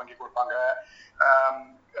 பேரண்ட்ஸ்க்கு வாங்கி கொடுப்பாங்க,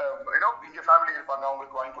 இங்க ஃபேமிலி இருப்பாங்க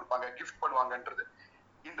அவங்களுக்கு வாங்கி கொடுப்பாங்க, கிஃப்ட் பண்ணுவாங்கன்றது.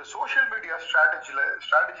 இந்த சோஷியல் மீடியா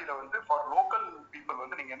ஸ்ட்ராட்டஜில வந்து ஃபார் லோக்கல் பீப்புள்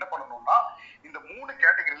வந்து நீங்க என்ன பண்ணணும்னா இந்த 3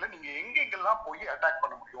 கேட்டகரியில நீங்க எங்கெங்கெல்லாம் போய் அட்டாக்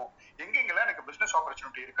பண்ண முடியும், எங்கெங்கெல்லாம் எனக்கு பிசினஸ்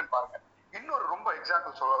ஆப்பர்ச்சுனிட்டி இருக்குன்னு பாருங்க. இன்னொரு ரொம்ப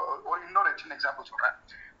எக்ஸாம்பிள் இன்னொரு சின்ன எக்ஸாம்பிள் சொல்றேன்.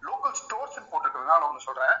 லோக்கல் ஸ்டோர்ஸ் போட்டுக்கிறதுனால ஒன்று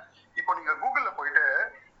சொல்றேன். இப்போ நீங்க கூகுள்ல போயிட்டு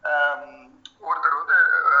ஒருத்தர் வந்து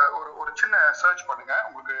ஒரு சின்ன சர்ச் பண்ணுங்க.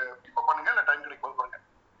 உங்களுக்கு இப்போ பண்ணுங்க, இல்லை டைம் கிடைக்கும் பண்ணுங்க.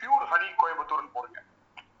 பியூர் ஹனி கோயம்புத்தூர்னு போடுங்க.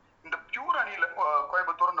 இந்த பியூர் ஹனியில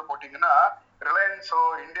கோயம்புத்தூர்னு போட்டீங்கன்னா ரிலையன்ஸோ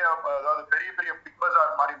இந்தியா, அதாவது பெரிய பெரிய பிக்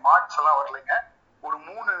பஜார் மாதிரி மார்ட்ஸ் எல்லாம் வரலைங்க. ஒரு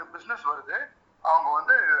 3 பிசினஸ் வருது. அவங்க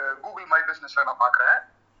வந்து கூகுள் மை பிசினஸ்ல நான் பாக்குறேன்.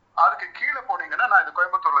 அதுக்கு கீழே போனீங்கன்னா நான் இது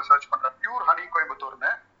கோயம்புத்தூர்ல சர்ச் பண்றேன், பியூர் ஹனி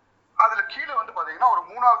கோயம்புத்தூர்னு. அதுல கீழே வந்து பாத்தீங்கன்னா ஒரு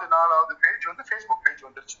 3வது 4வது பேஜ் வந்து ஃபேஸ்புக் பேஜ்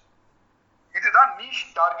வந்துருச்சு. இதுதான் நீஷ்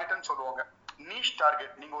டார்கெட்னு சொல்லுவாங்க. நீஷ்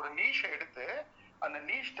டார்கெட், நீங்க ஒரு நீஷை எடுத்து அந்த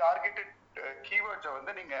நீஷ் டார்கெட்டட் கீவேர்ட்ஸை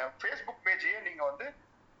வந்து நீங்க ஃபேஸ்புக் பேஜையே நீங்க வந்து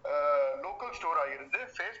லோக்கல் ஸ்டோரா இருந்து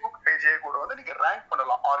ஃபேஸ்புக் பேஜே கூட வந்து நீங்க ரேங்க்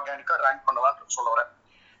பண்ணலாம், ஆர்கானிக்கா ரேங்க் பண்ணலாம்னு சொல்ல வரேன்.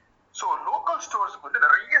 ஸோ லோக்கல் ஸ்டோர்ஸ்க்கு வந்து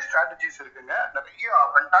நிறைய ஸ்ட்ராட்டஜிஸ் இருக்குங்க, நிறைய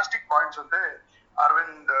ஃபண்டாஸ்டிக் பாயிண்ட்ஸ் வந்து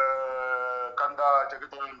Aravind, Kandha,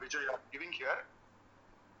 Jagadeen, Vijay are giving here.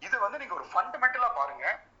 இது வந்து நீங்க ஒரு ஃபண்டமெண்டலா பாருங்க.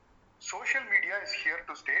 Social media is here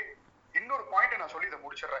to stay. இன்னொரு பாயிண்ட் நான் சொல்லி இதை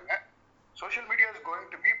முடிச்சிடுறேங்க. Social media is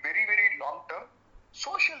going to be very very long term.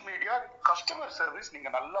 Social media customer service நீங்க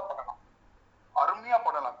நல்லா பண்ணலாம், அருமையா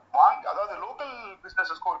பண்ணலாம். அதாவது லோக்கல்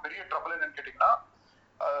பிசினஸஸ்க்கு ஒரு பெரிய ட்ரபிள் என்னன்னு கேட்டீங்கன்னா,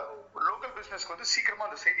 லோக்கல் பிசினஸ்க்கு வந்து சீக்கிரமா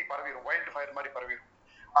அந்த செய்தி பரவிடும், வைல்ட் ஃபயர் மாதிரி பரவிடும்.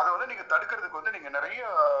 அதை வந்து நீங்க தடுக்கிறதுக்கு வந்து நீங்க நிறைய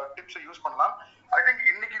டிப்ஸை யூஸ் பண்ணலாம். ஐ திங்க்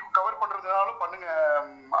இன்னைக்கு கவர் பண்றதுனாலும் பண்ணுங்க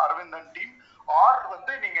அரவிந்த் அண்ட் டீம். ஆர்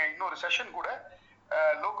வந்து நீங்க இன்னொரு செஷன் கூட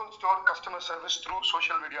local store customer service through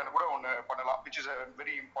social மீடியான்னு கூட ஒன்று பண்ணலாம், which is a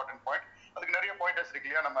very important point. அதுக்கு நிறைய பாயிண்டர்ஸ் இருக்கு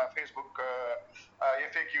இல்லையா, நம்ம ஃபேஸ்புக்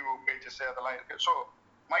FAQ பேஜஸ் அதெல்லாம் இருக்கு. ஸோ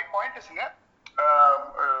மை பாயிண்ட் இஸ்ங்க,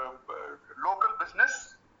 local business,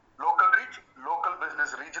 local reach, local business,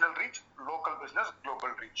 regional reach, local business,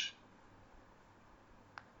 global reach.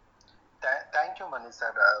 Thank you Mani sir,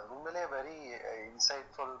 உண்மையிலே very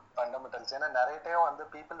insightful fundamentals. ஏன்னா நிறைய டைம் வந்து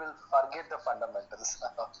people will forget the fundamentals.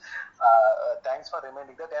 Thanks for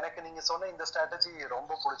reminding that. எனக்கு நீங்க சொன்ன இந்த strategy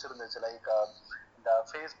ரொம்ப பிடிச்சிருந்துச்சு. லைக் இந்த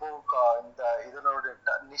ஃபேஸ்புக் இந்த இதனோட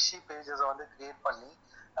நிஷி பேஜஸ் வந்து கிரியேட் பண்ணி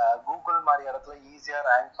கூகுள் மாதிரி இடத்துல ஈஸியா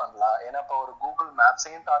ரேங்க் பண்ணலாம். ஏன்னா இப்போ ஒரு கூகுள்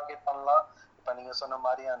மேப்ஸையும் டார்கெட் பண்ணலாம். இப்போ நீங்க சொன்ன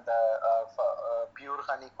மாதிரி அந்த பியூர்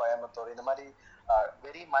ஹனி கோயம்புத்தூர் இந்த மாதிரி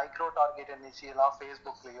வெரி மைக்ரோ டார்கெட் நிச்சயெல்லாம்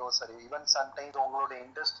ஃபேஸ்புக்லயோ சரி, ஈவன் சம்டைம்ஸ் உங்களோட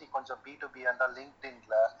இண்டஸ்ட்ரி கொஞ்சம் B2B அந்த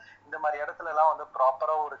லிங்க்டின்ல இந்த மாதிரி இடத்துல எல்லாம் வந்து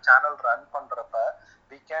ப்ராப்பரா ஒரு சேனல் ரன் பண்றப்ப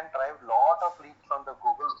we can drive lot of leads from the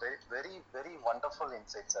Google. Very very wonderful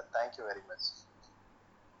insight sir. Thank you very much.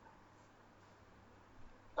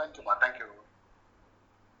 Thank you ma, thank you.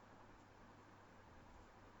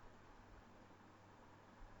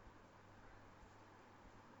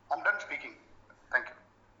 I'm done speaking. Thank you.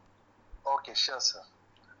 Okay, sure sir.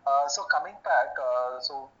 So coming back,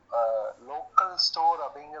 so local store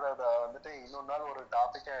அப்படிங்கறத வந்துட்டு இன்னொரு நாள் ஒரு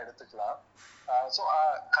டாபிக்கா எடுத்துக்கலாம். So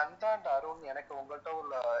Kanda and Arun, எனக்கு உங்கள்கிட்ட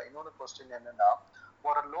உள்ள இன்னொரு கொஸ்டின் என்னன்னா,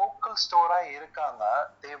 ஒரு லோக்கல் ஸ்டோரா இருக்காங்க,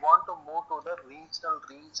 they want to move to the regional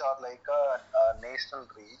reach or like a national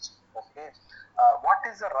reach. Okay, what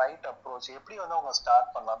is the right approach? எப்படி வந்து அவங்க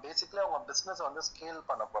ஸ்டார்ட் பண்ணலாம்? பேசிக்கலி அவங்க பிசினஸ் வந்து ஸ்கேல்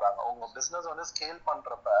பண்ண போறாங்க. உங்க பிசினஸ் வந்து ஸ்கேல்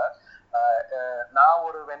பண்றப்ப நான்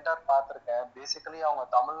ஒரு வெண்டர் பார்த்திருக்கேன். பேசிக்கலி அவங்க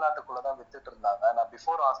தமிழ்நாட்டுக்குள்ளதான் வித்துட்டு இருந்தாங்க. நான்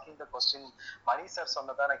before asking the question money sir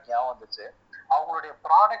சொன்னதான் எனக்கு ஞாபகம் வந்துச்சு. அவங்களுடைய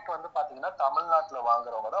ப்ராடக்ட் வந்து பாத்தீங்கன்னா தமிழ்நாட்டுல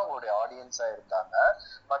வாங்குறவங்க தான் அவங்களுடைய ஆடியன்ஸா இருந்தாங்க.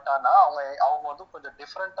 பட் ஆனா அவங்க வந்து கொஞ்சம்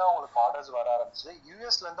டிஃப்ரெண்டா அவங்களுக்கு ஆர்டர்ஸ் வர ஆரம்பிச்சு.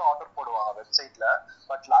 யூஎஸ்ல இருந்து ஆர்டர் போடுவாங்க வெப்சைட்ல,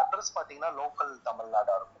 பட் அட்ரஸ் பாத்தீங்கன்னா லோக்கல்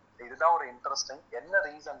தமிழ்நாடா இருக்கும். இதுதான் ஒரு இன்ட்ரெஸ்டிங். என்ன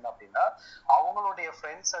ரீசன் அப்படின்னா, அவங்களுடைய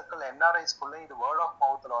ஃப்ரெண்ட் சர்க்கிள் NRIஸ்குள்ள இது வேர்ட் ஆஃப்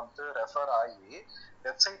மவுத்ல வந்து ரெஃபர் ஆகி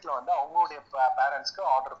வெப்சைட்ல வந்து அவங்களுடைய பேரண்ட்ஸ்க்கு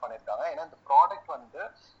ஆர்டர் பண்ணிருக்காங்க. ஏன்னா இந்த ப்ராடக்ட் வந்து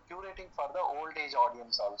curating for the old age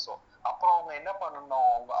audience also. அப்புறம் அவங்க என்ன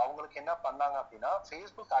பண்ணணும், அவங்களுக்கு என்ன பண்ணாங்க அப்படின்னா,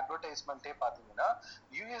 ஃபேஸ்புக் அட்வர்டைஸ்மெண்ட்டே பாத்தீங்கன்னா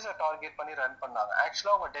யூஎஸ்ஐ டார்கெட் பண்ணி ரன் பண்ணாங்க.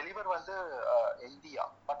 ஆக்சுவலா அவங்க டெலிவர் வந்து இந்தியா,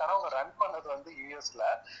 பட் ஆனா அவங்க ரன் பண்ணது வந்து யூஎஸ்ல.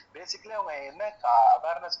 பேசிக்கலி அவங்க என்ன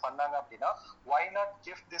அவேர்னஸ் பண்ணாங்க அப்படின்னா, why not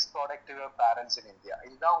gift this product to your parents in India.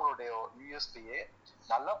 இதுதான் அவங்களுடைய யூஎஸ்பிஏ.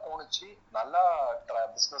 நல்லா போனுச்சு, நல்லா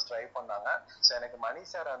பிசினஸ் ட்ரை பண்ணாங்க. ஸோ எனக்கு மணி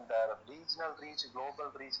சார் அந்த ரீஜனல் ரீச்,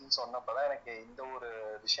 குளோபல் ரீச்னு சொன்னப்பதான் எனக்கு இந்த ஒரு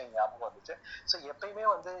விஷயம் ஞாபகம் வந்துச்சு. ஸோ எப்பயுமே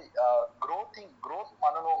வந்து க்ரோத்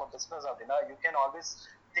பண்ணணும் உங்க பிசினஸ் அப்படின்னா, you can always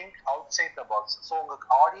think out side the box. So உங்க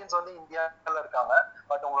ஆடியன்ஸ் வந்து இந்தியாவில் இருக்காங்க,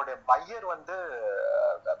 பட் உங்களுடைய பையர் வந்து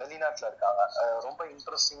வெளிநாட்டில் இருக்காங்க. ரொம்ப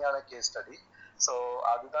இன்ட்ரெஸ்டிங்கான கேஸ் ஸ்டடி. ஸோ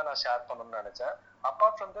அதுதான் நான் ஷேர் பண்ணணும்னு நினைச்சேன்.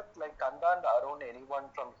 Apart from that, like Kanda and Arun, anyone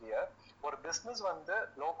from here, ஒரு பிசினஸ் வந்து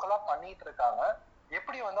லோக்கலா பண்ணிட்டு இருக்காங்க,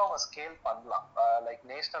 எப்படி வந்து அவங்க ஸ்கேல் பண்ணலாம்? லைக்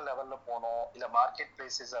நேஷனல் லெவல்ல போகணும், இல்ல market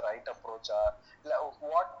place is a right அப்ரோச்சா, இல்ல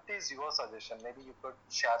what is your suggestion? Maybe you good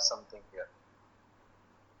share something here.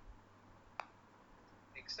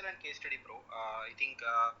 Excellent case study bro. I think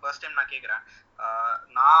first time நான் கேட்குறேன்.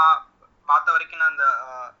 நான் பார்த்த வரைக்கும் நான் அந்த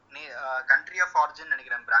கண்ட்ரி ஆஃப் ஆரிஜின்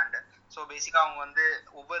நினைக்கிறேன் பிராண்டு. ஸோ பேசிக்காக அவங்க வந்து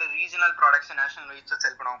ஒவ்வொரு ரீஜனல் ப்ராடக்ட்ஸை நேஷனல் ரீச்சை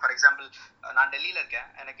செல் பண்ணுவாங்க. ஃபார் எக்ஸாம்பிள், நான் டெல்லியில் இருக்கேன்,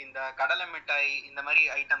 எனக்கு இந்த கடலை மிட்டாய் இந்த மாதிரி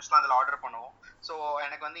ஐட்டம்ஸ்லாம் அதில் ஆர்டர் பண்ணுவோம். ஸோ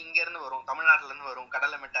எனக்கு வந்து இங்கேருந்து வரும், தமிழ்நாட்டிலேருந்து வரும்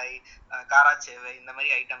கடலை மிட்டாய், காராச்சேவை, இந்த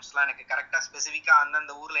மாதிரி ஐட்டம்ஸ்லாம் எனக்கு கரெக்டாக ஸ்பெசிஃபிக்காக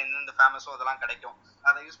அந்தந்த ஊரில் எந்தெந்த ஃபேமஸோ அதெல்லாம் கிடைக்கும்.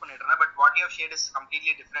 அதை யூஸ் பண்ணிட்டு இருந்தேன். But what you have shirt is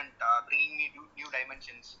completely different, bringing me new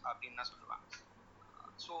dimensions அப்படின்னு நான் சொல்லுவேன்.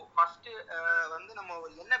 ஸோ ஃபர்ஸ்ட் வந்து நம்ம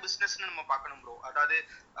என்ன பிஸ்னஸ்ன்னு நம்ம பார்க்கணும் ப்ரோ. அதாவது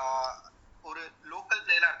ஒரு லோக்கல்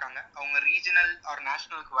பிளேயரா இருக்காங்க, அவங்க ரீஜனல் ஆர்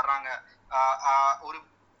நேஷனலுக்கு வர்றாங்க. ஒரு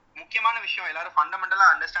முக்கியமான விஷயம் எல்லாரும் ஃபண்டமெண்டலா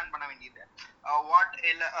அண்டர்ஸ்டாண்ட் பண்ண வேண்டியது, வாட்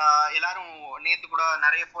எல்லாரும் நேத்து கூட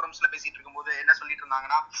நிறைய ஃபோரம்ஸ்ல பேசிட்டு இருக்கும்போது என்ன சொல்லிட்டு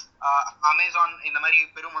இருந்தாங்கன்னா, அமேசான் இந்த மாதிரி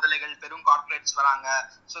பெரும் முதலைகள் பெரும் கார்பரேட்ஸ் வராங்க,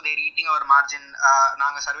 ஸோ தேர் ஈட்டிங் அவர் மார்ஜின்,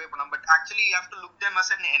 நாங்க சர்வே பண்ணோம். But actually you have to look them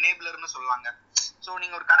as an enablerன்னு சொல்லுவாங்க. ஸோ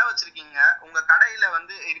நீங்க ஒரு கடை வச்சிருக்கீங்க, உங்க கடையில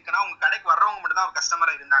வந்து இருக்குன்னா உங்க கடைக்கு வர்றவங்க மட்டும் தான் ஒரு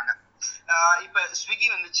கஸ்டமரா இருந்தாங்க. இப்ப ஸ்விக்கி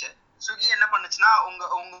வந்துச்சு, ஸ்விக்கி என்ன பண்ணுச்சுன்னா உங்க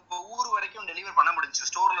உங்க ஊர் வரைக்கும் டெலிவர் பண்ண முடிஞ்சு,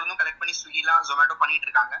 ஸ்டோர்ல இருந்தும் கலெக்ட் பண்ணி ஸ்விக்கிலாம் ஜொமேட்டோ பண்ணிட்டு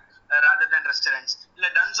இருக்காங்க ராதர் தேன் ரெஸ்டாரண்ட்ஸ். இல்ல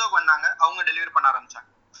டன்சோக் வந்தாங்க, அவங்க டெலிவரி பண்ண ஆரம்பிச்சாங்க.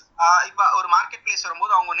 இப்ப ஒரு மார்க்கெட் பிளேஸ்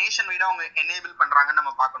வரும்போது அவங்க நேஷன் வைடா அவங்க எனேபிள் பண்றாங்கன்னு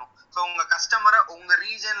நம்ம பார்க்கணும். ஸோ உங்க கஸ்டமரை உங்க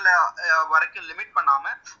ரீஜன்ல வரைக்கும் லிமிட்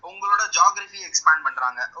பண்ணாம உங்களோட ஜியாகிரபி எக்ஸ்பேண்ட்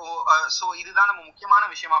பண்றாங்க. ஸோ இதுதான் நம்ம முக்கியமான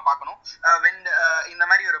விஷயமா பார்க்கணும் இந்த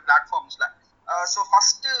மாதிரி ஒரு பிளாட்ஃபார்ம்ஸ்ல. ஸோ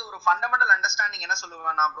ஃபர்ஸ்ட் ஒரு ஃபண்டமெண்டல் அண்டர்ஸ்டாண்டிங் என்ன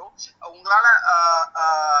சொல்லுவேன்னா ப்ரோ, உங்களால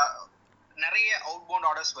நிறைய அவுட்பவுண்ட்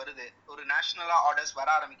ஆர்டர்ஸ் வருது, ஒரு நேஷனலா ஆர்டர்ஸ் வர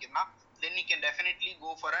ஆரம்பிக்குதுன்னா then you can definitely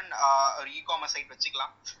go for an ஒரு e-commerce சைட்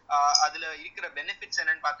வச்சுக்கலாம். அதுல இருக்கிற பெனிஃபிட்ஸ்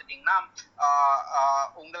என்னன்னு பார்த்துட்டீங்கன்னா,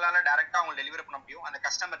 உங்களால டைரக்டா அவங்க டெலிவரி பண்ண முடியும், அந்த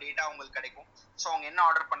கஸ்டமர் டேட்டா உங்களுக்கு கிடைக்கும். ஸோ அவங்க என்ன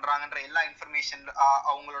ஆர்டர் பண்றாங்கன்ற எல்லா இன்ஃபர்மேஷன்,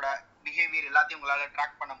 அவங்களோட பிஹேவியர் எல்லாத்தையும் உங்களால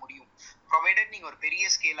ட்ராக் பண்ண முடியும். ப்ரொவைடட் நீங்க ஒரு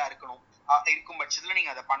பெரிய ஸ்கேலா இருக்கும் பட்சத்துல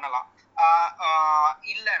நீங்க அதை பண்ணலாம்.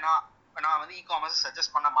 இல்லைன்னா நான் வந்து இ-காமர்ஸ்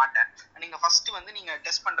சஜஸ்ட் பண்ண மாட்டேன். நீங்க ஃபர்ஸ்ட் வந்து நீங்க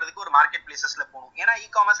டெஸ்ட் பண்றதுக்கு ஒரு மார்க்கெட் பிளேசஸ்ல போகணும். ஏன்னா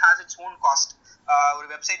e-commerce has its own cost. ஒரு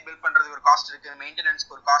வெப்சைட் பில்ட் பண்றதுக்கு ஒரு காஸ்ட் இருக்கு,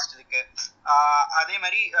 மெயின்டெனன்ஸ்க்கு ஒரு காஸ்ட் இருக்கு. அதே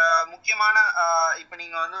மாதிரி முக்கியமான இப்ப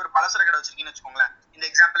நீங்க வந்து ஒரு பலசர கடை வச்சிருக்கீங்கன்னு வச்சுக்கோங்களேன், இந்த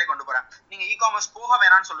எக்ஸாம்பிளே கொண்டு போறேன். நீங்க இ-காமர்ஸ் போக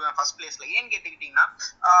வேணாம்னு சொல்லுவேன் ஃபர்ஸ்ட் பிளேஸ்ல. ஏன்னு கேட்டுக்கிட்டீங்கன்னா,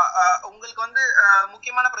 உங்களுக்கு வந்து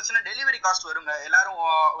முக்கியமான பிரச்சனை டெலிவரி காஸ்ட் வருங்க. எல்லாரும்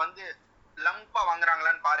வந்து லம்பா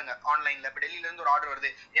வாங்குறாங்களான்னு பாருங்க. ஆன்லைன்ல இப்ப டெல்லியில இருந்து ஒரு ஆர்டர் வருது,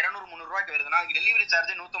 200-300 ரூபாய்க்கு வருதுன்னா டெலிவரி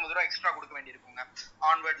சார்ஜ் 150 ரூபாய் எக்ஸ்ட்ரா கொடுக்க வேண்டியிருக்குங்க.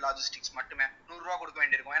 ஆன்வர்ட் லாஜிஸ்டிக்ஸ் மட்டுமே 100 ரூபா கொடுக்க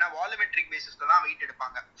வேண்டியிருக்கும். ஏன்னா வால்யூமெட்ரிக் பேசிஸ்ல தான் வெயிட்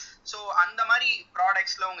எடுப்பாங்க. ஸோ அந்த மாதிரி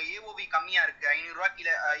ப்ராடக்ட்ஸ்ல உங்க ஏஓவி கம்மியா இருக்கு, 500 ரூபாய்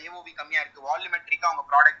கீழே ஏஓவி கம்மியா இருக்கு, வால்யூமெட்ரிக்கா உங்க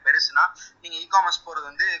ப்ராடக்ட் பெருசுனா நீங்க இ-காமர்ஸ் போறது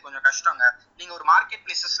வந்து கொஞ்சம் கஷ்டங்க. நீங்க ஒரு மார்க்கெட்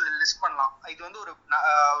பிளேசஸ்ல லிஸ்ட் பண்ணலாம். இது வந்து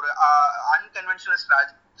ஒரு அன்கன்வென்ஷனல்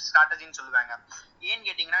ஸ்ட்ராட்டஜின்னு சொல்லுவாங்க. ஏன்னு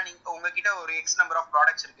கேட்டீங்கன்னா, நீங்க உங்ககிட்ட ஒரு எக்ஸ் நம்பர் ஆஃப்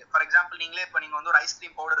ப்ராடக்ட்ஸ் இருக்கு. ஃபார் எக்ஸாம்பிள் நீங்களே இப்ப நீங்க வந்து ஒரு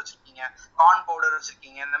ஐஸ்கிரீம் பவுடர் வச்சிருக்கீங்க, கார்ன் பவுடர்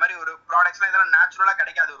வச்சிருக்கீங்க, இந்த மாதிரி ஒரு ப்ராடக்ட்ஸ்லாம் இதெல்லாம் நேச்சுரலா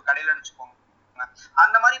கிடைக்காது ஒரு கடையில வச்சுக்கோங்க.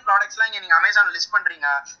 அந்த மாதிரி ப்ராடக்ட்ஸ்லாம் இங்க நீங்க அமேசான் லிஸ்ட் பண்றீங்க,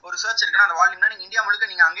 ஒரு சர்ச் இருக்குன்னா அந்த வால்யூம்னா நீங்க இந்தியா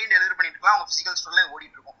முழுக்க நீங்க அங்கேயும் டெலிவரி பண்ணிட்டு இருக்கலாம், உங்க பிசிக்கல் ஸ்டோர்ல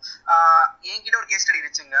ஓடிட்டு இருக்கும். என்கிட்ட ஒரு கேஸ் ஸ்டடி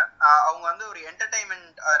இருந்துச்சுங்க. அவங்க வந்து ஒரு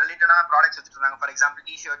என்டர்டைன்மெண்ட் ரிலேட்டடான ப்ராடக்ட்ஸ் வச்சுட்டு இருந்தாங்க. ஃபார் எக்ஸாம்பிள்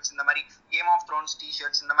டி-ஷர்ட்ஸ், இந்த மாதிரி கேம் ஆஃப் த்ரோன்ஸ்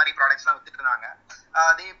டி-ஷர்ட்ஸ், இந்த மாதிரி ப்ராடக்ட்ஸ்லாம் வித்துட்டு இருந்தாங்க.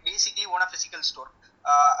 தே பேசிக்லி ஓன் அ பிசிக்கல் ஸ்டோர்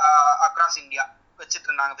அக்ராஸ் இந்தியா வச்சுட்டு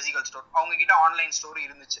இருந்தாங்க, பிசிக்கல் ஸ்டோர். அவங்க கிட்ட ஆன்லைன் ஸ்டோர்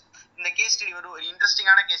இருந்துச்சு. இந்த கேஸ் ஸ்டடி ஒரு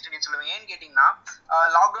இன்ட்ரெஸ்டிங்கான கேஸ் ஸ்டடின்னு சொல்லுவேன். ஏன்னு கேட்டீங்கன்னா,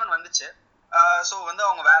 லாக்டவுன் வந்துச்சு. ஸோ வந்து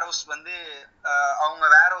அவங்க வேர் ஹவுஸ் வந்து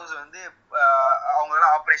அவங்களால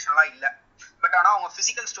ஆப்ரேஷனலா இல்லை. பட் ஆனால் அவங்க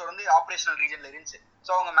பிசிக்கல் ஸ்டோர் வந்து ஆப்ரேஷனல் ரீஜன்ல இருந்துச்சு.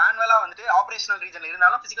 ஸோ அவங்க மேனுவலா வந்துட்டு ஆப்ரேஷனல் ரீஜன்ல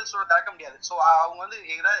இருந்தாலும் பிசிக்கல் ஸ்டோர் திறக்க முடியாது. ஸோ அவங்க வந்து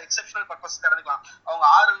ஏதாவது எக்ஸப்ஷனல் பர்பஸ் திறந்துக்கலாம். அவங்க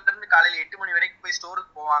 6 இருந்து காலையில 8 மணி வரைக்கும் போய்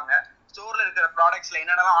ஸ்டோருக்கு போவாங்க. ஸ்டோர்ல இருக்கிற ப்ராடக்ட்ஸ்ல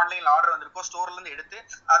என்னென்னலாம் ஆன்லைன்ல ஆர்டர் வந்திருக்கோ ஸ்டோர்ல இருந்து எடுத்து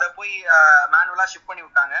அதை போய் மேனுவலா ஷிப் பண்ணி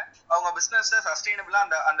விட்டாங்க. அவங்க பிசினஸ் சஸ்டைனபிளா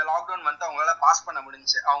அந்த லாக்டவுன் வந்து அவங்களால பாஸ் பண்ண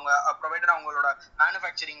முடிஞ்சு. அவங்க ப்ரொவைடர் அவங்களோட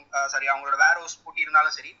மேனுஃபேக்சரிங் அவங்களோட வேர் ஹவுஸ் பூட்டி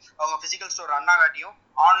இருந்தாலும் சரி, அவங்க பிசிக்கல் ஸ்டோர் ரன் ஆகாட்டியும்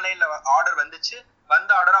ஆன்லைன்ல ஆர்டர் வந்துச்சு.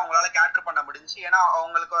 வந்த ஆர்டர் அவங்களால கேட்டர் பண்ண முடிஞ்சு. ஏன்னா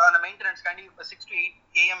அவங்களுக்கு அந்த மெயின்டெனன்ஸ் காண்டி 6 to 8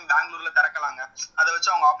 AM பெங்களூர்ல திறக்கலாங்க. அதை வச்சு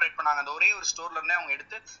அவங்க ஆப்ரேட் பண்ணாங்க. அந்த ஒரே ஒரு ஸ்டோர்ல இருந்தே அவங்க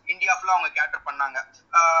எடுத்து இந்தியா ஃபுல்லா அவங்க கேட்டர் பண்ணாங்க.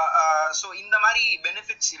 ஸோ இந்த மாதிரி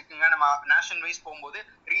பெனிஃபிட்ஸ் இருக்குங்க. நம்ம நேஷனல் வைஸ் போகும்போது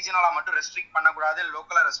ரீஜனலா மட்டும் ரெஸ்ட்ரிக்ட் பண்ணக்கூடாது,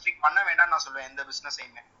 லோக்கலா ரெஸ்ட்ரிக்ட் பண்ண வேண்டாம்னு நான் சொல்லுவேன் எந்த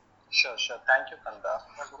பிசினஸையுமே. ஷூர் தேங்க்யூ கந்தா.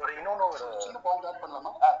 ஒரு இன்னொன்னு ஒரு சின்ன பாயிண்ட் ஆட்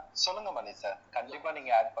பண்ணலாமா? சொல்லுங்க மணி சார், கண்டிப்பா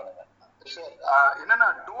நீங்க ஆட் பண்ணுங்க. என்னன்னா,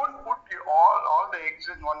 don't put all the X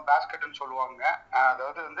in one பாஸ்கெட்னு சொல்லுவாங்க.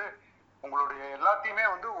 அதாவது வந்து உங்களுடைய எல்லாத்தையுமே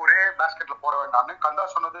வந்து ஒரே பாஸ்கெட்ல போட வேண்டாம்னு கந்தா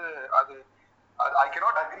சொன்னது. அது I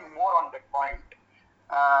cannot agri more on that point.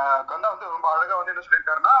 கந்தா வந்து ரொம்ப அழகா வந்து என்ன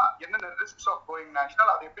சொல்லியிருக்காருன்னா, என்னென்ன ரிஸ்க்ஸ் ஆஃப் கோயிங்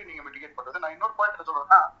நேஷனல், அதை எப்படி நீங்க மிட்டிகேட் பண்றது. நான் இன்னொரு பாயிண்ட்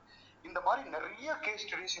சொல்றேன்னா, இந்த மாதிரி நிறைய கேஸ்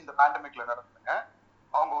ஸ்டடிஸ் இந்த பேண்டமிக்ல நடக்குதுங்க.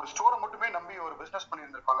 அவங்க ஒரு ஸ்டோரை மட்டுமே நம்பி ஒரு பிசினஸ்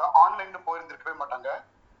பண்ணியிருந்திருப்பாங்க, ஆன்லைன்ல போயிருந்திருக்கவே மாட்டாங்க.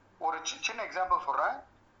 ஒரு சின்ன எக்ஸாம்பிள் சொல்றேன்.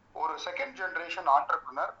 ஒரு செகண்ட் ஜெனரேஷன்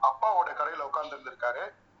ஆண்டர்பிரினர் அப்பாவோட கடையில உட்கார்ந்து இருந்திருக்காரு.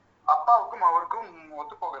 அப்பாவுக்கும் அவருக்கும்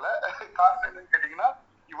ஒத்து போகல. காரணம் என்னன்னு கேட்டீங்கன்னா,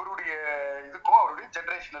 இவருடைய இதுக்கும் அவருடைய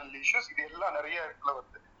ஜெனரேஷனல் இஷ்யூஸ் இது எல்லாம் நிறைய இடத்துல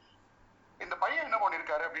வருது. இந்த பையன் என்ன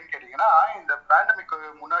பண்ணிருக்காரு அப்படின்னு கேட்டீங்கன்னா, இந்த பேண்டமிக்கு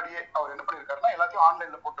முன்னாடியே அவர் என்ன பண்ணிருக்காருன்னா, எல்லாத்தையும்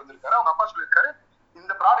ஆன்லைன்ல போட்டு வந்திருக்காரு. அவங்க அப்பா சொல்லியிருக்காரு,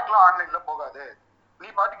 இந்த ப்ராடக்ட் எல்லாம் ஆன்லைன்ல போகாது, நீ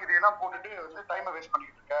பாட்டுக்கு இதையெல்லாம் போட்டுட்டு வந்து டைமை வேஸ்ட்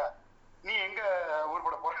பண்ணிட்டு இருக்க, நீ எங்க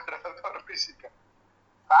ஊர்பட போறன்ற பேசியிருக்க.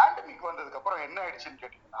 பேண்டமிக் வந்ததுக்கு அப்புறம் என்ன ஆயிடுச்சுன்னு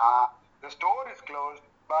கேட்டீங்கன்னா, the store is closed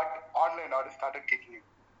but online order started kicking in.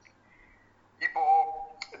 இப்போ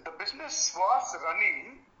the business was running,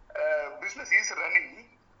 business is running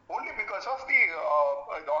only because of the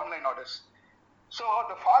online orders. So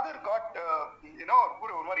the father got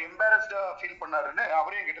ஒரு மாதிரி எம்பாரஸ்டா ஃபீல் பண்ணாருன்னு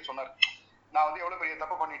அவரே என்கிட்ட சொன்னார். நான் வந்து எவ்வளவு பெரிய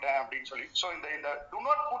தப்பு பண்ணிட்டேன் அப்படின்னு சொல்லி. ஸோ இந்த do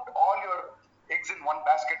not put all your eggs in one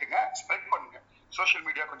basketங்க, spread பண்ணுங்க. சோஷியல்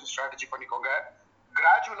மீடியா கொஞ்சம் ஸ்ட்ராட்டஜி பண்ணிக்கோங்க.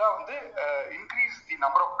 கிராஜுவலா வந்து increase the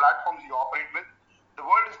number of platforms you operate with. The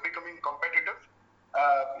world is becoming competitive.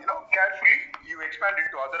 Carefully you expand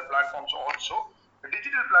into other platforms also.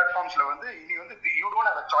 Digital platformsல வந்து இனி வந்து you don't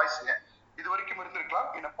have a choiceங்க. இது வரைக்கும் இருந்திருக்கலாம்.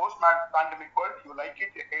 In a post pandemic world, you like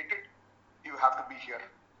it, you hate it, you have to be here.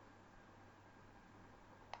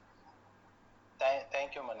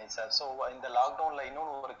 Thank you money sir. So இந்த லாக்டவுனில்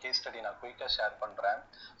இன்னொன்று ஒரு கேஸ் ஸ்டடி நான் குயிக்காக ஷேர் பண்ணுறேன்.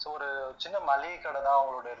 ஸோ ஒரு சின்ன மளிகை கடை தான்,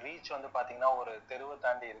 அவங்களோட ரீச் வந்து பார்த்தீங்கன்னா ஒரு தெருவை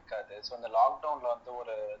தாண்டி இருக்காது. ஸோ இந்த லாக்டவுனில் வந்து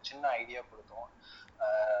ஒரு சின்ன ஐடியா கொடுத்தோம்.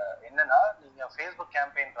 என்னன்னா, நீங்கள் ஃபேஸ்புக்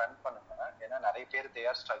கேம்பெயின் ரன் பண்ணுங்க. ஏன்னா நிறைய பேர் they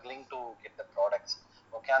are struggling to get the products.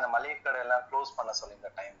 Okay, அந்த மளிகை கடையெல்லாம் க்ளோஸ் பண்ண சொல்லி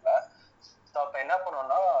இந்த டைமில். ஸோ அப்போ என்ன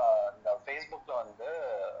பண்ணோம்னா, இந்த ஃபேஸ்புக்கில் வந்து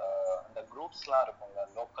அந்த குரூப்ஸ்லாம் இருக்குங்க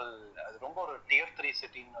லோக்கல், அது ரொம்ப ஒரு டியர் 3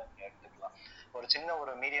 சிட்டின்னு நீங்கள் எடுத்துக்கலாம். ஒரு சின்ன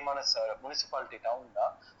ஒரு மீடியமான முனிசிபாலிட்டி டவுன்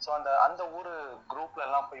தான். ஸோ அந்த ஊர் குரூப்ல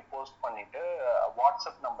எல்லாம் போய் போஸ்ட் பண்ணிட்டு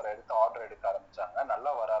வாட்ஸ்அப் நம்பர் எடுத்து ஆர்டர் எடுக்க ஆரம்பிச்சாங்க.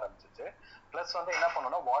 நல்லா வர ஆரம்பிச்சிச்சு. ப்ளஸ் வந்து என்ன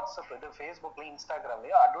பண்ணோம்னா, வாட்ஸ்அப் இது ஃபேஸ்புக்லயும்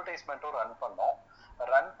இன்ஸ்டாகிராம்லயும் அட்வர்டைஸ்மெண்ட்டும் ரன் பண்ணோம்.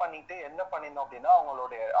 ரன் பண்ணிட்டு என்ன பண்ணிருந்தோம் அப்படின்னா,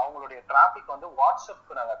 அவங்களுடைய டிராபிக் வந்து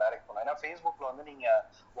வாட்ஸ்அப்க்கு நாங்கள் டைரக்ட் பண்ணோம். ஏன்னா ஃபேஸ்புக்ல வந்து நீங்க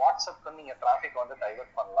வாட்ஸ்அப்க்கு நீங்க டிராபிக் வந்து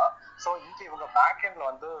டைவர்ட் பண்ணலாம். ஸோ இங்கே இவங்க பேக் எண்ட்ல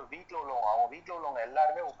வந்து அவங்க வீட்டில் உள்ளவங்க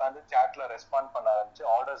எல்லாருமே உட்காந்து சேட்ல ரெஸ்பாண்ட் பண்ண ஆரம்பிச்சு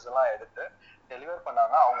ஆர்டர்ஸ் எல்லாம் எடுத்து டெலிவர்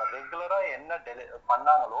பண்ணாங்க. அவங்க ரெகுலரா என்ன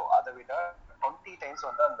பண்ணாங்களோ அதை விட 20 டைம்ஸ்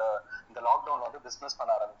வந்து இந்த லாக்டவுன் வந்து பிசினஸ்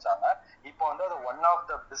பண்ண ஆரம்பிச்சாங்க. இப்போ வந்து அது ஒன் ஆஃப்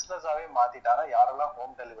த பிசினஸாவே மாத்திட்டாங்க. யாரெல்லாம்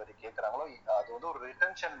ஹோம் டெலிவரி கேட்கறாங்களோ அது வந்து ஒரு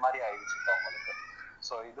ரிட்டன்ஷன் மாதிரி ஆயிடுச்சு அவங்களுக்கு.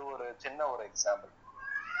 ஸோ இது ஒரு சின்ன ஒரு எக்ஸாம்பிள்.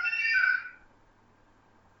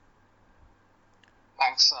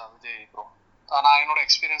 Thanks Vijay bro. நான் என்னோட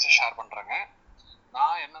எக்ஸ்பீரியன்ஸை ஷேர் பண்றேங்க.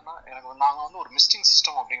 நான் என்னன்னா, நாங்கள் வந்து ஒரு மிஸ்டிங்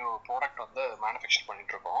சிஸ்டம் அப்படிங்கிற ஒரு ப்ராடக்ட் வந்து மேனுஃபேக்சர்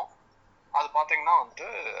பண்ணிட்டு இருக்கோம். அது பார்த்தீங்கன்னா வந்துட்டு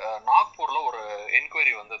நாக்பூரில் ஒரு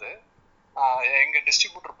என்கொயரி வந்தது. எங்கள்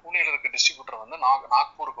டிஸ்ட்ரிபியூட்டர், பூனேல இருக்க டிஸ்ட்ரிபியூட்டர் வந்து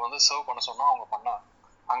நாக்பூருக்கு வந்து சர்வ் பண்ண சொன்னால் அவங்க பண்ணாங்க.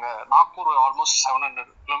 அங்கே நாக்பூர் ஆல்மோஸ்ட் 700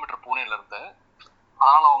 கிலோமீட்டர் பூனேல இருந்து,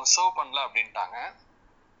 அதனால் அவங்க சர்வ் பண்ணல அப்படின்ட்டாங்க.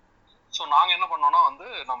 ஸோ நாங்கள் என்ன பண்ணோம்னா வந்து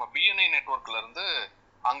நம்ம பிஎன்ஐ நெட்ஒர்க்ல இருந்து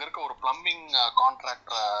அங்கே இருக்க ஒரு பிளம்பிங்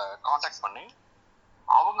கான்ட்ராக்டரை கான்டாக்ட் பண்ணி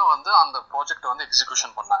அவங்க வந்து அந்த ப்ராஜெக்டை வந்து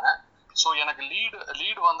எக்ஸிக்யூஷன் பண்ணாங்க. ஸோ எனக்கு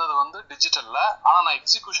லீடு வந்தது வந்து டிஜிட்டலில். ஆனால் நான்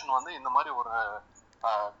எக்ஸிக்யூஷன் வந்து இந்த மாதிரி ஒரு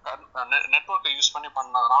நெட்ஒர்க்கை யூஸ் பண்ணி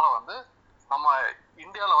பண்ணதுனால வந்து நம்ம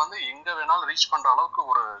இந்தியாவில் வந்து எங்கே வேணாலும் ரீச் பண்ணுற அளவுக்கு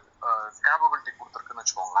ஒரு கேப்பபிலிட்டி கொடுத்துருக்குன்னு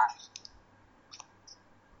வச்சுக்கோங்களேன்.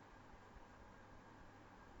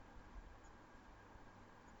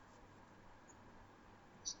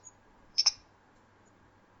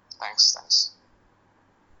 தேங்க்ஸ்.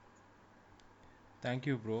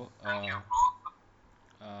 Thank you bro.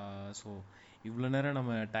 ஸோ இவ்வளோ நேரம்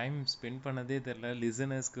நம்ம டைம் ஸ்பெண்ட் பண்ணதே தெரில.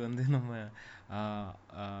 லிசனர்ஸ்க்கு வந்து நம்ம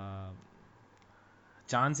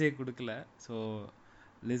சான்ஸே கொடுக்கல. ஸோ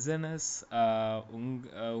லிசனர்ஸ்,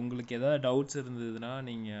 உங்களுக்கு எதாவது டவுட்ஸ் இருந்ததுன்னா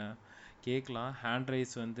நீங்கள் கேட்கலாம். ஹேண்ட்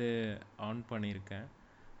ரைஸ் வந்து ஆன் பண்ணியிருக்கேன்.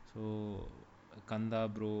 ஸோ கந்தா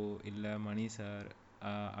ப்ரோ, இல்லை Mani sir,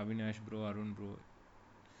 Avinash bro, Arun bro,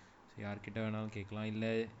 யார்கிட்ட வேணாலும் கேட்கலாம்.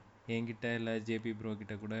 இல்லை என்கிட்ட, இல்லை ஜேபி ப்ரோ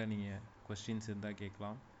கிட்ட கூட நீங்கள் கொஸ்டின்ஸ் இருந்தால்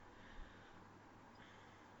கேட்கலாம்.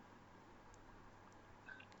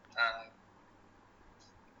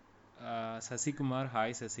 சசிகுமார்,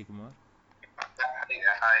 ஹாய் சசிகுமார்.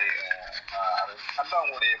 ஹாய். அதான்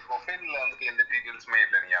உங்களுடைய ப்ரொஃபைல்ல வந்துட்டு எந்த டீடைல்ஸுமே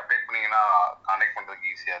இல்லை. நீங்க அப்டேட் பண்ணீங்கன்னா கான்டாக்ட்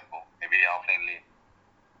பண்றதுக்கு ஈஸியா இருக்கும், மேபி ஆஃப்லைன்லயே.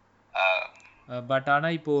 பட்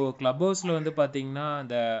ஆனால் இப்போது க்ளப் ஹவுஸில் வந்து பார்த்தீங்கன்னா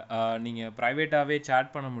அந்த நீங்கள் ப்ரைவேட்டாகவே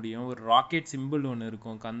சேட் பண்ண முடியும். ஒரு ராக்கெட் சிம்பிள் ஒன்று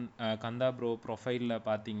இருக்கும் கந்தா ப்ரோ ப்ரொஃபைலில்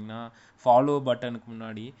பார்த்தீங்கன்னா ஃபாலோ பட்டனுக்கு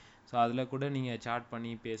முன்னாடி. ஸோ அதில் கூட நீங்கள் சேட்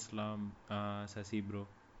பண்ணி பேசலாம் சசி ப்ரோ.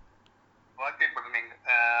 ராக்கெட் பட்டன்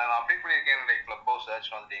நான் அப்டேட் பண்ணியிருக்கேன் என்னுடைய க்ளப் ஹவுஸ் சர்ச்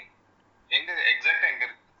வந்துட்டீங்க. எங்கே எக்ஸாக்டாக எங்கே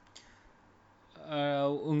இருக்கு?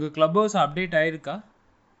 உங்கள் க்ளப் ஹவுஸ் அப்டேட் ஆயிருக்கா?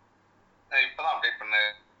 இப்போதான் அப்டேட்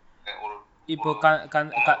பண்ணேன். இப்போ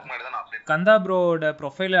கந்தா ப்ரோவோட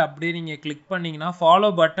ப்ரொஃபைலை அப்படியே நீங்கள் கிளிக் பண்ணிங்கன்னா ஃபாலோ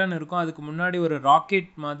பட்டன் இருக்கும். அதுக்கு முன்னாடி ஒரு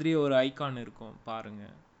ராக்கெட் மாதிரி ஒரு ஐகான் இருக்கும்,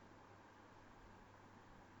 பாருங்கள்.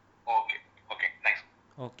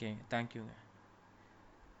 ஓகே, தேங்க்யூங்க.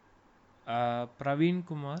 Praveen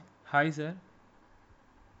Kumar, hi sir.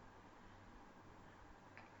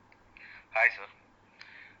 Hi sir.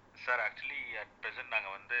 Sir actually at present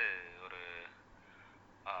நாங்கள் வந்து ஒரு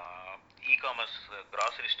இ-காமர்ஸ்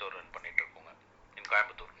கிராசரி ஸ்டோர் ரன் பண்ணிட்டு இருக்கோங்க இன்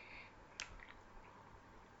கோயம்புத்தூர்.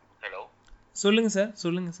 ஹலோ சொல்லுங்க சார்,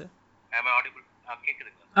 சொல்லுங்க சார். am I audible?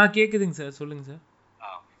 கேக்குதுங்களா? கேக்குதுங்க சார், சொல்லுங்க சார்.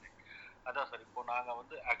 அதான் சார், இப்போ நாங்க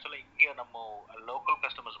வந்து ஆக்சுவலா இங்க நம்ம லோக்கல்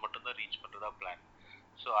கஸ்டமர்ஸ் மட்டும் தான் ரீச் பண்றதா பிளான்.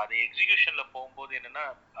 ஸோ அது எக்ஸிகியூஷன்ல போகும்போது என்னன்னா,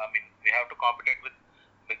 ஐ mean we have to காம்படேட் with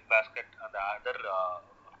big basket அந்த அதர்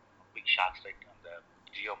பிக் ஷாப்ஸ், ரைட்? அந்த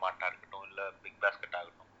ஜியோ மார்ட்டா இருக்கட்டும், இல்லை பிக் பாஸ்கெட்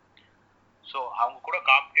ஆகட்டும். ஸோ அவங்க கூட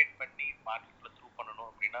காம்படேட் பண்ணி மார்க்கெட்ல த்ரூ பண்ணணும்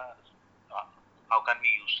அப்படின்னா, how can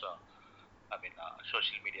we use I mean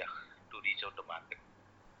social media to reach out to market?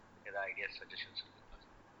 ஏதாவது ஐடியாஸ், சஜஷன்ஸ் இருக்குங்களா?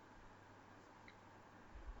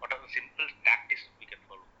 What are the simple tactics we can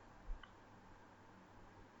follow?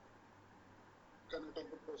 Can you take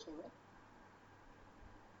the question?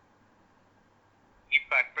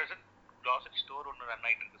 இப்போ at present grocery store ஒன்று run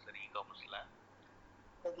ஆயிட்டு இருக்கு sir இ-காமர்ஸ்ல.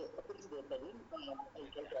 Okay, please go ahead. I'll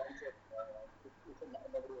try to answer.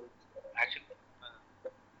 Actually,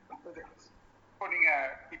 Okay. இப்போ நீங்க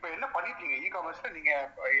இப்போ என்ன பண்ணிட்டீங்க இ-காமர்ஸ்ல? நீங்க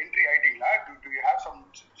என்ட்ரி ஆயிட்டீங்களா? Do you have some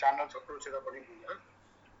channels approach ஏதாவது பண்ணிருக்கீங்க?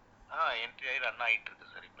 என்ட்ரி ஆகி ரன் ஆயிட்டு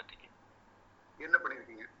இருக்கு சார் இப்போதைக்கு. என்ன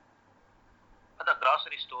பண்ணிருக்கீங்க? அதான்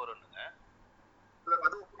கிராசரி ஸ்டோர் ஒன்றுங்க.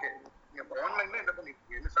 அது ஓகே. நீங்க ஆன்லைன்ல என்ன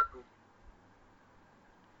பண்ணிருக்கீங்க? என்ன சார்?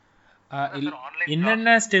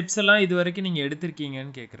 என்னென்ன ஸ்டெப்ஸ் எல்லாம் இது வரைக்கும் நீங்க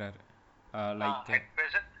எடுத்திருக்கீங்கன்னு கேக்குறாரு. Like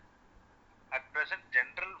at present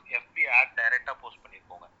general FB add டைரக்டா போஸ்ட்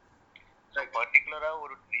பண்ணிருக்கோங்க. ஸோ பர்டிகுலரா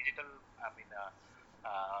ஒரு டிஜிட்டல் ஐ மீன்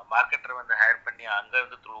மார்க்கெட்டர் வந்து ஹையர் பண்ணி அங்க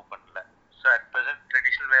வந்து த்ரூ பண்ணல. So at present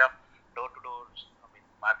traditional way of door to door I mean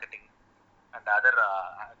marketing and other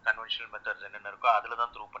conventional methods என்னென்ன இருக்கோ அதுல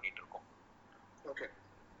தான் த்ரூ பண்ணிட்டு இருக்கோம். ஓகே,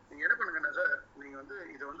 நீங்க என்ன பண்ணுங்கன்னா சார், நீங்க வந்து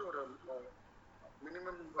இது வந்து ஒரு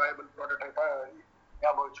மினிமம் வயபிள் ப்ரோட்டோடைப்பா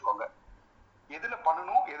ஞாபகம் வச்சுக்கோங்க. எதுல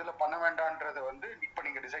பண்ணணும் எதுல பண்ண வேண்டாம்ன்றதை வந்து இப்போ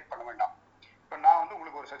நீங்க டிசைட் பண்ண வேண்டாம். இப்போ நான் வந்து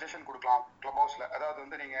உங்களுக்கு ஒரு சஜஷன் கொடுக்கலாம் கிளப் ஹவுஸ்ல. அதாவது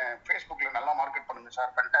வந்து நீங்க ஃபேஸ்புக்ல நல்லா மார்க்கெட் பண்ணுங்க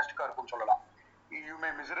சார், ஃபேண்டாஸ்டிக்கா இருக்கும்னு சொல்லலாம். You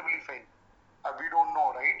may miserably fail, we don't know,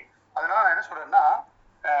 right? அதனால நான் என்ன சொல்றேன்னா,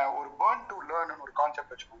 ஒரு பேர்ன் டு லேர்ன் ஒரு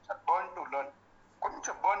கான்செப்ட் வச்சுக்கோங்க சார். பேர்ன் டு லேர்ன்,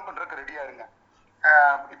 கொஞ்சம் பேர்ன் பண்றதுக்கு ரெடியா இருங்க.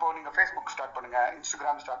 இப்போ நீங்க ஃபேஸ்புக் ஸ்டார்ட் பண்ணுங்க,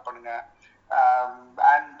 இன்ஸ்டாகிராம் ஸ்டார்ட் பண்ணுங்க,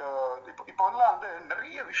 அண்ட் இப்போ வந்து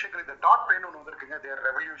நிறைய விஷயங்கள் இந்த டாட் பேன் ஒன்று வந்துருக்குங்க. தேர்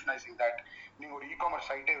ரெவல்யூஷனைசிங் தட். நீங்க ஒரு இ-காமர்ஸ்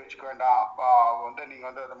சைட்டே வச்சுக்க வேண்டாம், வந்து நீங்க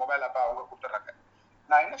வந்து அந்த மொபைல் ஆப்பை அவங்க கொடுத்துட்றாங்க.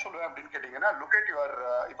 நான் என்ன சொல்லுவேன் அப்படின்னு கேட்டீங்கன்னா, லுக் அட் யுவர்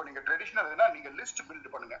இப்போ நீங்க ட்ரெடிஷ்னல்னா நீங்க லிஸ்ட்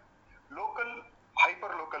பில்ட் பண்ணுங்க. லோக்கல்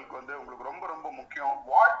ஹைப்பர் லோக்கலுக்கு வந்து உங்களுக்கு ரொம்ப ரொம்ப முக்கியம்.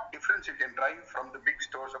 What difference you can drive from the big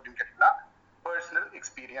stores அப்படின்னு கேட்டீங்கன்னா, personal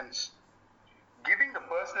experience. Giving the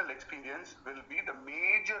personal experience will be the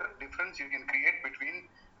major difference you can create between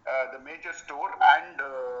the major store and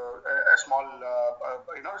a small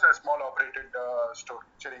a small operated store.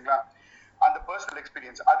 சரிங்களா? அந்த personal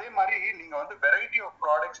experience. அதே மாதிரி நீங்க வந்து variety of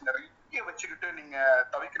products நிறைய வச்சுக்கிட்டு நீங்க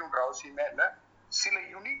தவிக்கணுன்ற அவசியமே இல்லை. சில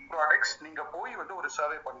யூனிக் ப்ராடக்ட்ஸ் நீங்க போய் வந்து ஒரு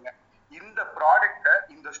சர்வே பண்ணுங்க. இந்த ப்ராடக்டை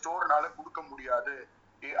இந்த ஸ்டோர்னால கொடுக்க முடியாது,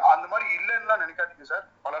 அந்த மாதிரி இல்லைன்னா நினைக்காதீங்க சார்.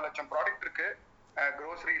 பல லட்சம் ப்ராடக்ட் இருக்கு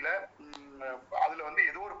க்ரோசரியில. அதுல வந்து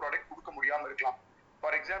ஏதோ ஒரு ப்ராடக்ட் கொடுக்க முடியாம இருக்கலாம்.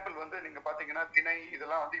 ஃபார் எக்ஸாம்பிள் வந்து நீங்க பாத்தீங்கன்னா திணை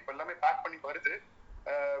இதெல்லாம் வந்து இப்ப எல்லாமே பேக் பண்ணி வருது.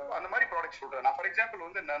 அந்த மாதிரி ப்ராடக்ட் சொல்றேன் நான். ஃபார் எக்ஸாம்பிள்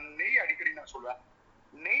வந்து நான் நெய் அடிக்கடி நான் சொல்லுவேன்.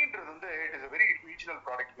 நெய்ன்றது வந்து it is a very regional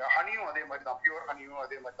product. ஹனியும் அதே மாதிரி தான், பியூர் ஹனியும்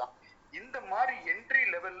அதே மாதிரி தான். இந்த மாதிரி என்ட்ரி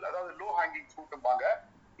லெவல், அதாவது லோ ஹேங்கிங் ஃப்ரூட்பாங்க.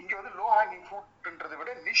 இங்க வந்து லோ ஹேங்கிங் ஃப்ரூட்ன்றதை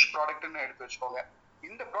விட நிஷ் ப்ராடக்ட்னு எடுத்து வச்சுக்கோங்க.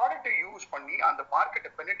 இந்த ப்ராடக்டை யூஸ் பண்ணி அந்த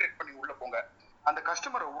மார்க்கெட்டை பெனிட்ரேட் பண்ணி உள்ள போங்க. அந்த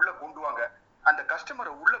கஸ்டமரை உள்ள கொண்டு வாங்க. அந்த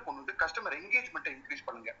கஸ்டமரை உள்ள கொண்டு வந்து கஸ்டமர் என்கேஜ்மெண்ட்டை இன்க்ரீஸ்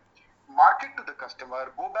பண்ணுங்க. Market to the customer,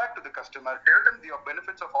 go back to the customer, tell them the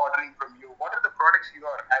benefits of ordering from you. What are the products you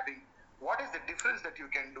are having? What is the difference that you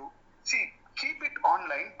can do? See, keep it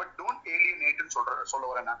online, but don't alienate ன்னு சொல்ல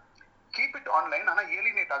வரேன் நான். Keep it online, ஆனா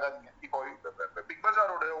alienate ஆகாதீங்க. இப்போ big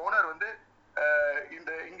பஜாரோட owner வந்து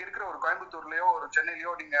இங்க இருக்கிற ஒரு கோயம்புத்தூர்லயோ ஒரு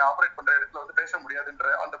சென்னையிலயோ நீங்க ஆப்ரேட் பண்ற இடத்துல வந்து பேச முடியாதுன்ற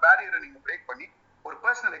அந்த பேரியரை நீங்க பிரேக் பண்ணி ஒரு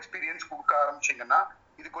பர்சனல் எக்ஸ்பீரியன்ஸ் கொடுக்க ஆரம்பிச்சீங்கன்னா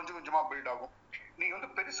இது கொஞ்சம் கொஞ்சமா பில்ட் ஆகும். நீங்க வந்து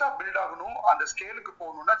பெருசா பில்ட் ஆகணும், அந்த ஸ்கேலுக்கு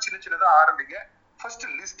போகணும்னா சின்ன சின்னதா ஆரம்பிங்க. ஃபர்ஸ்ட்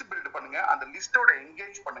லிஸ்ட் பில்ட் பண்ணுங்க. அந்த லிஸ்டோட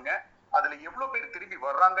என்கேஜ் பண்ணுங்க. அதுல எவ்வளவு பேர் திரும்பி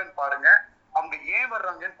வர்றாங்கன்னு பாருங்க, அவங்க ஏன்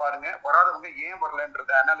வர்றாங்கன்னு பாருங்க, வராதவங்க ஏன்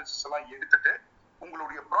வரலன்றத அனாலிசிஸ் எல்லாம் எடுத்துட்டு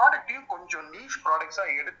உங்களுடைய ப்ராடக்டையும் கொஞ்சம் நீஷ் ப்ராடக்ட்ஸா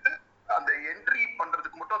எடுத்து அந்த என்ட்ரி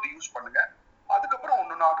பண்றதுக்கு மட்டும் அதை யூஸ் பண்ணுங்க. அதுக்கப்புறம்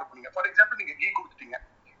ஒன்னொன்னு ஆர்டர் பண்ணுங்க. ஃபார் எக்ஸாம்பிள் நீங்க கீ கொடுத்துட்டீங்க,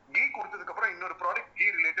 கீ கொடுத்ததுக்கு அப்புறம் இன்னொரு ப்ராடக்ட் கீ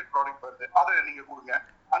ரிலேட்டட் ப்ராடக்ட் வருது, அதை நீங்க கொடுங்க.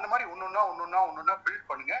 அந்த மாதிரி ஒன்னொன்னா பில்ட்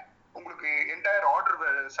பண்ணுங்க. உங்களுக்கு என்டையர் ஆர்டர்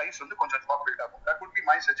சைஸ் வந்து கொஞ்சம் பில்ட் ஆகும். That would be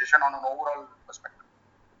my suggestion on an overall perspective.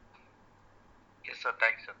 Yes sir,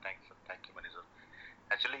 thanks sir, thank you Mani sir.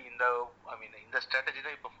 Actually இந்த ஸ்ட்ராட்டஜி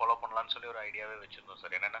தான் இப்போ ஃபாலோ பண்ணலாம்னு சொல்லி ஒரு ஐடியாவே வச்சிருந்தோம்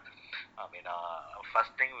சார். என்னன்னா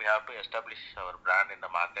first thing we have to establish our brand in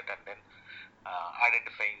the market and then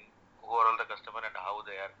identifying who are all the customer and how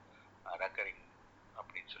they are recurring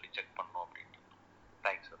அப்படின்னு சொல்லி செக் பண்ணோம் அப்படின்ட்டு.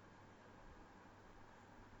 Thanks sir.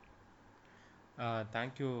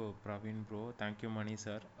 Thank you Praveen bro, thank you மணி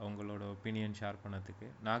sir உங்களோட opinion share பண்ணதுக்கு.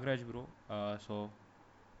 Nagaraj bro, so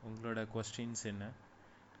உங்களோட questions என்ன?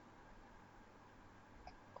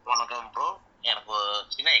 வணக்கம் bro, எனக்கு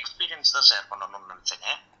சின்ன எக்ஸ்பீரியன்ஸ் தான் ஷேர் பண்ணணும்னு நினைச்சேங்க.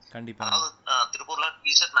 கண்டிப்பாக. அதாவது திருப்பூர்ல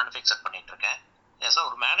டிஷர்ட் மேனுஃபேக்சர் பண்ணிட்டு இருக்கேன்.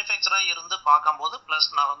 ஒரு மேனுஃபேக்சரா இருந்து பார்க்கும்போது பிளஸ்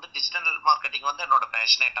நான் வந்து டிஜிட்டல் மார்க்கெட்டிங் வந்து என்னோட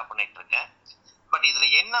பேஷனேட்டா பண்ணிட்டு இருக்கேன். பட் இதுல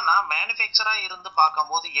என்னன்னா மேனுஃபேக்சரா இருந்து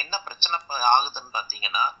பார்க்கும்போது என்ன பிரச்சனை ஆகுதுன்னு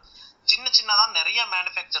பாத்தீங்கன்னா, சின்ன சின்னதா நிறைய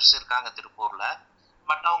மேனுஃபேக்சர்ஸ் இருக்காங்க திருப்பூர்ல.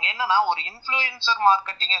 பட் அவங்க என்னன்னா ஒரு இன்ஃப்ளூயன்சர்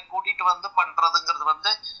மார்க்கெட்டிங்கை கூட்டிட்டு வந்து பண்றதுங்கிறது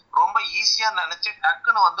வந்து ரொம்ப ஈஸியா நினைச்சு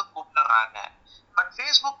டக்குன்னு வந்து கூப்பிட்டுறாங்க. பட்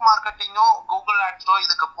ஃபேஸ்புக் மார்க்கெட்டிங்கோ கூகுள் ஆட்ஸோ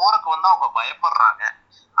இதுக்கு போறதுக்கு வந்து அவங்க பயப்படுறாங்க.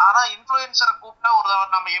 ஆனா இன்ஃப்ளூயன்சரை கூப்பிட்டா ஒரு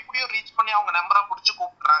நம்ம எப்படியோ ரீச் பண்ணி அவங்க நம்பரை பிடிச்சி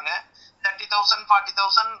கூப்பிடுறாங்க. 30,000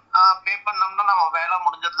 40,000 பே பண்ணோம்னா நம்ம வேலை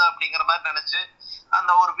முடிஞ்சிருது அப்படிங்கிற மாதிரி நினைச்சு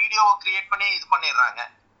அந்த ஒரு வீடியோவை கிரியேட் பண்ணி இது பண்ணிடுறாங்க.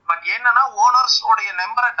 பட் என்னன்னா ஓனர்ஸ் உடைய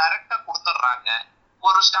நம்பரை டைரக்டா கொடுத்துட்றாங்க.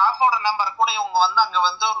 ஒரு ஸ்டாஃபோட நம்பரை கூட இவங்க வந்து அங்க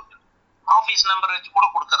வந்து ஒரு ஆபீஸ் நம்பர் வச்சு கூட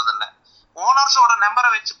கொடுக்கறது இல்ல, ஓனர்ஸோட நம்பரை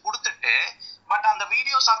வச்சு கொடுத்துட்டு பட் அந்த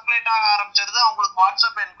வீடியோ சர்க்குலேட் ஆக ஆரம்பிச்சிருது. அவங்களுக்கு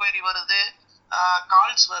வாட்ஸ்அப் என்கொயரி வருது,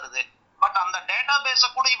 கால்ஸ் வருது. பட் அந்த டேட்டா பேஸை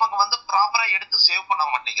கூட இவங்க வந்து ப்ராப்பரா எடுத்து சேவ் பண்ண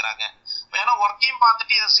மாட்டேங்கிறாங்க. ஏன்னா ஒர்க்கையும்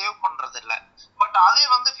பார்த்துட்டு இதை சேவ் பண்றது இல்லை. பட் அதே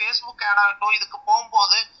வந்து ஃபேஸ்புக் ஆட் ஆகட்டும் இதுக்கு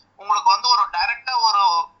போகும்போது உங்களுக்கு வந்து ஒரு டைரக்டா ஒரு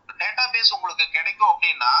டேட்டா பேஸ் உங்களுக்கு கிடைக்கும்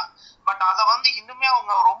அப்படின்னா, பட் அதை வந்து இன்னுமே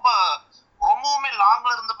அவங்க ரொம்பவுமே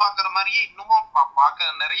லாங்ல இருந்து பாக்குற மாதிரியே இன்னமும்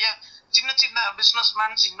பார்க்க நிறைய சின்ன சின்ன பிசினஸ்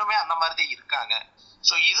மேன்ஸ் இன்னுமே அந்த மாதிரி இருக்காங்க.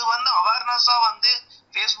 ஸோ இது வந்து அவேர்னஸா வந்து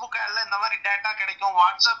ஃபேஸ்புக் ஆட்ல இந்த மாதிரி டேட்டா கிடைக்கும்,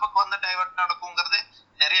 வாட்ஸ்அப்புக்கு வந்து டைவர்ட் நடக்குங்கிறது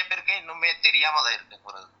நிறைய பேருக்கு இன்னுமே தெரியாம தான்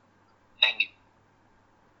இருக்குங்கிறது. தேங்க்யூ.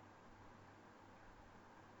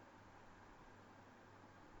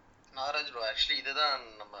 நாகராஜ் ப்ரோ, ஆக்சுவலி இதுதான்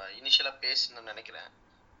நம்ம இனிஷியலா பேசணும்னு நினைக்கிறேன்.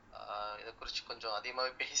 இதை குறித்து கொஞ்சம்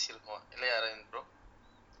அதிகமாகவே பேசியிருக்கோம் இல்லையா அரவிந்த் ப்ரோ?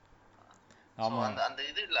 ஸோ அந்த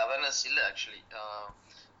இது இல்லை, அவேர்னஸ் இல்லை ஆக்சுவலி.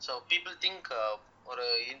 ஸோ பீப்புள் திங்க் ஒரு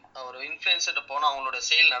இன்ஃப்ளூயன்சர்கிட்ட போனால் அவங்களோட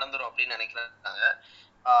சேல் நடந்துடும் அப்படின்னு நினைக்கிறாங்க.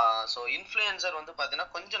 ஸோ இன்ஃப்ளூயன்சர் வந்து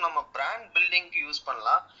பார்த்தீங்கன்னா கொஞ்சம் நம்ம பிராண்ட் பில்டிங்க்கு யூஸ்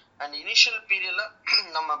பண்ணலாம். அண்ட் இனிஷியல்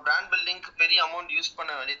பீரியடில் நம்ம பிராண்ட் பில்டிங்க்கு பெரிய அமௌண்ட் யூஸ்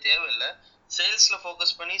பண்ண வேண்டிய தேவையில்லை. சேல்ஸில்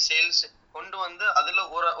ஃபோக்கஸ் பண்ணி சேல்ஸ் கொண்டு வந்து அதில்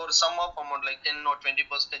ஒரு some of amount like 10 or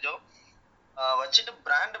 20% வச்சுட்டு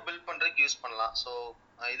பிராண்டை பில்ட் பண்ணுறதுக்கு யூஸ் பண்ணலாம். ஸோ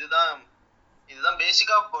இதுதான்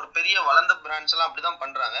பேசிக்கா ஒரு பெரிய வளர்ந்த பிராண்ட்ஸ் எல்லாம் அப்படிதான்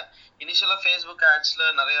பண்றாங்க. இனிஷியலா ஃபேஸ்புக் ஆட்ஸ்ல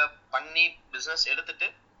நிறைய பண்ணி பிசினஸ் எடுத்துட்டு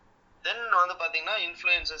தென் வந்து பாத்தீங்கன்னா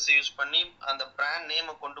இன்ஃப்ளூயன்சர்ஸ் யூஸ் பண்ணி அந்த பிராண்ட்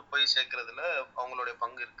நேமை கொண்டு போய் சேர்க்கறதுல அவங்களுடைய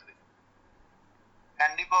பங்கு இருக்குது.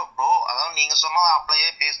 கண்டிப்பா ப்ரோ, அதாவது நீங்க சொன்ன அப்படியே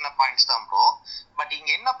பேசின பாயிண்ட்ஸ் தான் ப்ரோ. பட்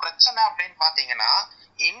இங்க என்ன பிரச்சனை அப்படின்னு பாத்தீங்கன்னா,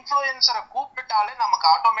 இன்ஃப்ளூயன்சரை கூப்பிட்டுட்டாலே நமக்கு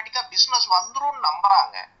ஆட்டோமேட்டிக்கா பிசினஸ் வந்துரும்னு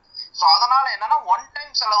நம்புறாங்க. ஸோ அதனால என்னன்னா ஒன்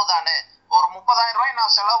டைம் செலவு தானே, ஒரு 30,000 ரூபாய்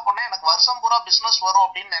நான் செலவு பண்ணேன் எனக்கு வருஷம் பூரா பிசினஸ் வரும்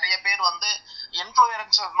அப்படின்னு நிறைய பேர் வந்து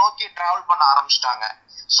இன்ஃப்ளூயன்சர் நோக்கி டிராவல் பண்ண ஆரம்பிச்சிட்டாங்க.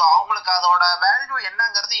 ஸோ அவங்களுக்கு அதோட வேல்யூ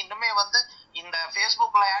என்னங்கிறது இன்னுமே வந்து இந்த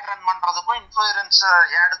ஃபேஸ்புக்ல ஆட் ரன் பண்றதுக்கும்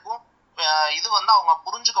இன்ஃப்ளூயன்சர் ஆடுக்கும் இது வந்து அவங்க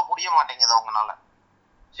புரிஞ்சுக்க முடிய மாட்டேங்குது அவங்களால.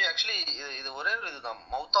 சரி, ஆக்சுவலி இது ஒரே ஒரு இதுதான்,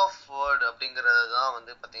 மவுத் ஆஃப் வேர்ட் அப்படிங்கிறது தான்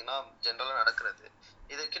வந்து பார்த்தீங்கன்னா ஜென்ரலாக நடக்கிறது.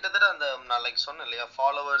 இது கிட்டத்தட்ட அந்த நான் லைக் சொன்னேன் இல்லையா,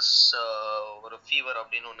 ஃபாலோவர்ஸ் ஒரு ஃபீவர்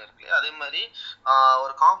அப்படின்னு ஒன்று இருக்கு இல்லையா, அதே மாதிரி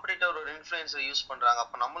ஒரு காம்படிட்டர் ஒரு இன்ஃப்ளூயன்ஸை யூஸ் பண்ணுறாங்க,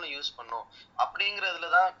 அப்போ நம்மளும் யூஸ் பண்ணோம் அப்படிங்கிறதுல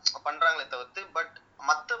தான் பண்ணுறாங்களே தவிர்த்து, பட்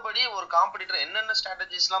மற்றபடி ஒரு காம்படிட்டர் என்னென்ன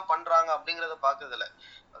ஸ்ட்ராட்டஜிஸ்லாம் பண்ணுறாங்க அப்படிங்கிறத பார்க்கறதில்ல.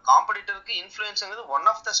 காம்படிட்டருக்கு இன்ஃப்ளூயன்ஸுங்கிறது ஒன்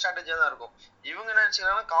ஆஃப் த ஸ்ட்ராட்டஜியாக தான் இருக்கும். இவங்க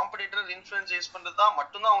நினைச்சுக்கிறாங்க காம்படிட்டர் இன்ஃப்ளூயன்ஸ் யூஸ் பண்ணுறது தான்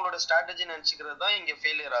மட்டும்தான் அவங்களோட ஸ்ட்ராட்டஜி நினைச்சுக்கிறது தான் இங்கே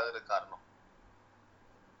ஃபெயிலியர் ஆகுறது காரணம்.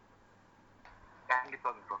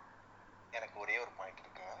 கண்டிப்பாக ப்ரோ, எனக்கு ஒரே ஒரு பாயிண்ட்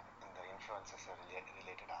இருக்கு இந்த இன்ஃப்ளூயன்சஸ்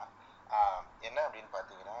ரிலேட்டடாக. என்ன அப்படின்னு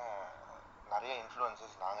பார்த்தீங்கன்னா, நிறைய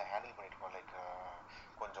இன்ஃப்ளூயன்சஸ் நாங்கள் ஹேண்டில் பண்ணியிருக்கோம். லைக்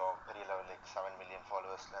கொஞ்சம் பெரிய லெவல் லைக் 7 மில்லியன்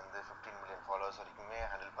ஃபாலோவர்ஸ்லேருந்து 15 மில்லியன் ஃபாலோவர்ஸ் வரைக்குமே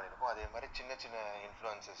ஹேண்டில் பண்ணியிருக்கோம். அதே மாதிரி சின்ன சின்ன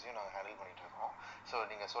இன்ஃப்ளூயன்சஸையும் நாங்கள் ஹேண்டில் பண்ணிட்டு இருக்கோம். ஸோ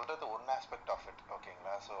நீங்கள் சொல்கிறது ஒன் ஆஸ்பெக்ட் ஆஃப் இட்,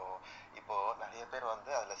 ஓகேங்களா? ஸோ இப்போது நிறைய பேர்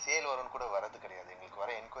வந்து அதில் சேல் வரும்னு கூட வரது கிடையாது. எங்களுக்கு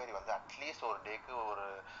வர என்கொயரி வந்து அட்லீஸ்ட் ஒரு டேக்கு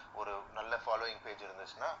ஒரு நல்ல ஃபாலோயிங் பேஜ்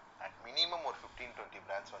இருந்துச்சுன்னா அட் மினிமம் ஒரு 15-20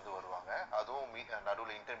 பிராண்ட்ஸ் வந்து வருவாங்க. அதுவும்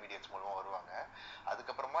நடுவில் இன்டர்மீடியட்ஸ் மூலமாக வருவாங்க.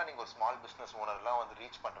 அதுக்கப்புறமா நீங்கள் ஒரு ஸ்மால் பிஸ்னஸ் ஓனர்லாம் வந்து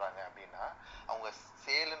ரீச் பண்ணுறாங்க அப்படின்னா அவங்க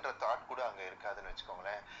சேலுன்ற தாட் கூட அங்கே இருக்காதுன்னு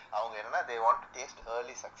வச்சுக்கோங்களேன். அவங்க என்னன்னா they want to taste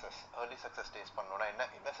early success taste பண்ணணும்னா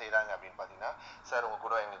என்ன செய்கிறாங்க அப்படின்னு பார்த்தீங்கன்னா, சார் உங்கள்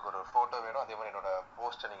கூட எங்களுக்கு ஒரு ஃபோட்டோ வேணும், அதே மாதிரி என்னோட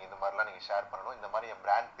போஸ்ட்டை நீங்கள் இந்த மாதிரிலாம் நீங்கள் ஷேர் பண்ணணும், இந்த மாதிரி என்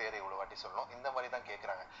பிராண்ட் பேரை இவ்வளோ வாட்டி சொல்லணும், இந்த மாதிரி தான்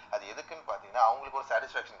கேட்குறாங்க. அது எதுக்குன்னு பார்த்தீங்கன்னா அவங்களுக்கு ஒரு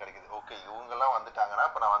சாட்டிஸ்ஃபேக்ஷன் கிடைக்குது. ஓகே, இவங்கெல்லாம் வந்துட்டாங்கன்னா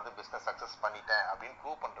இப்போ நான் வந்து பிஸ்னஸ் சக்ஸஸ் பண்ணிட்டேன் அப்படின்னு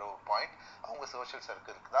ப்ரூவ் பண்ணுற ஒரு பாயிண்ட் அவங்க சோஷியல்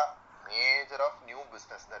சர்க்கிளுக்கு தான் major of new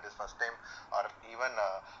business, that is first time or even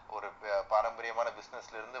ஒரு பாரம்பரியமான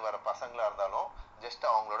பிஸ்னஸ்ல இருந்து வர பசங்களா இருந்தாலும் ஜஸ்ட்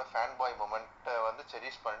அவங்களோட ஃபேன் பாய் மொமெண்ட்டை வந்து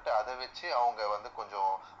செரிஷ் பண்ணிட்டு அதை வச்சு அவங்க வந்து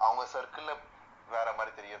கொஞ்சம் அவங்க சர்க்கிளில் வேற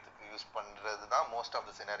மாதிரி தெரியறதுக்கு யூஸ் பண்றது தான் மோஸ்ட் ஆஃப்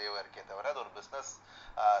த சினாரியோவா இருக்கே தவிர அது ஒரு பிஸ்னஸ்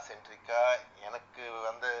சென்ட்ரிக்கா எனக்கு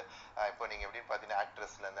வந்து இப்போ நீங்க எப்படின்னு பார்த்தீங்கன்னா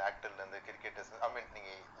ஆக்டர்லேருந்து கிரிக்கெட்டர்ஸ் ஐ மீன்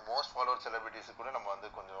நீங்க மோஸ்ட் ஃபாலோவர் செலிபிரிட்டிஸ் கூட நம்ம வந்து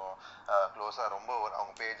கொஞ்சம் க்ளோஸா ரொம்ப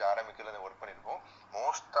அவங்க பேஜ் ஆரம்பிக்கிறதுல ஒர்க் பண்ணியிருக்கோம்.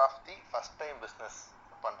 Most of the first time business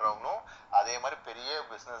பண்றவங்களும் அதே மாதிரி பெரிய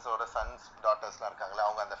பிசினஸோட சன்ஸ் டாட்டர்ஸ்லாம் இருக்காங்களே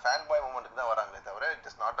அவங்க அந்த ஃபேன் பாய் மூமெண்ட்டுக்கு தான் வராங்களே தவிர it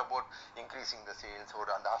is not about increasing the sales.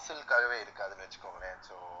 ஒரு அந்த அசலுக்காகவே இருக்காதுன்னு வச்சுக்கோங்களேன்.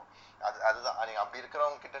 ஸோ அதுதான் நீங்கள் அப்படி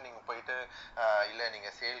இருக்கிறவங்க கிட்ட நீங்கள் போயிட்டு இல்லை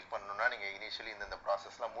நீங்கள் சேல் பண்ணணும்னா நீங்கள் இனிஷியலி இந்த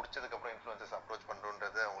ப்ராசஸ்லாம் முடிச்சதுக்கப்புறம் இன்ஃப்ளூயன்சர்ஸ் அப்ரோச்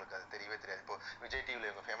பண்ணுறது அவங்களுக்கு அது தெரியவே தெரியாது. இப்போ விஜய் டிவியில்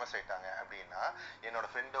இவங்க ஃபேமஸ் ஆயிட்டாங்க அப்படின்னா என்னோட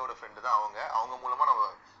ஃப்ரெண்டோட ஃப்ரெண்டு தான் அவங்க மூலமாக நம்ம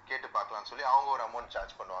கேட்டு பார்க்கலாம்னு சொல்லி அவங்க ஒரு அமௌண்ட்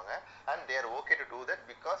சார்ஜ் பண்ணுவாங்க. And they're okay to do that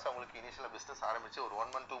because அவங்களுக்கு இனிஷியலாக பிஸ்னஸ் ஆரம்பிச்சு ஒரு 1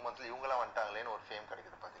 month 2 months இவங்களாம் வந்துட்டாங்களேன்னு ஒரு ஃபேம்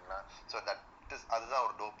கிடைக்குது பார்த்தீங்களா. ஸோ அதுதான்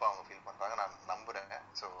ஒரு டோப்பாக அவங்க ஃபீல் பண்ணுறாங்க நான் நம்புறேன்.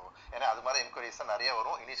 ஸோ ஏன்னா அது மாதிரி என்கொயரிஸ் தான் நிறைய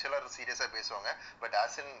வரும். இனிஷியலாக சீரியஸாக பேசுவாங்க. But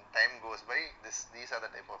as in time goes by these are the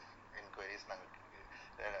type of enquiries நாங்கள்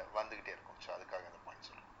வந்துகிட்டே இருக்கோம். ஸோ அதுக்காக அந்த பாயிண்ட்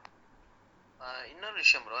சொல்லுங்கள். இன்னொரு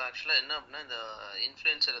விஷயம் ப்ரோ, ஆக்சுவலாக என்ன அப்படின்னா இந்த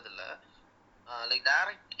இன்ஃப்ளூயன்சர் இதில் லைக்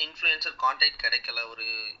டைரக்ட் இன்ஃப்ளூயன்சர் கான்டாக்ட் கிடைக்கல,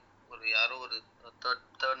 ஒரு யாரோ ஒரு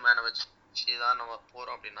தேர்ட் மேனை வச்சு தான் நம்ம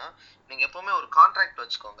போகிறோம் அப்படின்னா நீங்கள் எப்போவுமே ஒரு கான்ட்ராக்ட்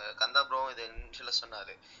வச்சுக்கோங்க. கந்தா ப்ரோ இது இனிஷியலாக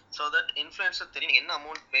சொன்னார். ஸோ தட் இன்ஃப்ளூயன்சர் தெரியும் என்ன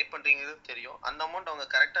அமௌண்ட் பே பண்ணுறீங்கிறது தெரியும். அந்த அமௌண்ட் அவங்க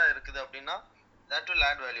கரெக்டாக இருக்குது அப்படின்னா that will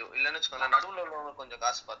add value. இல்லைன்னு வச்சுக்கோங்களேன் நடுவில் உள்ளவங்க கொஞ்சம்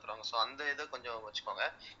காசு பார்த்துருவாங்க. ஸோ அந்த இதை கொஞ்சம் வச்சுக்கோங்க.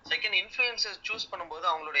 செகண்ட், இன்ஃப்ளூயன்சர் சூஸ் பண்ணும்போது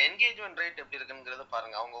அவங்களோட என்கேஜ்மெண்ட் ரேட் எப்படி இருக்குங்கிறத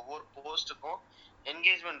பாருங்க. அவங்க ஒவ்வொரு போஸ்ட்டுக்கும்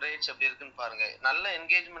என்கேஜ்மெண்ட் ரேட்ஸ் எப்படி இருக்குன்னு பாருங்க. நல்ல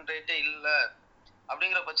என்கேஜ்மெண்ட் ரேட்டே இல்லை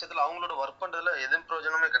அப்படிங்கிற பட்சத்தில் அவங்களோட ஒர்க் பண்ணுறதுல எதுவும்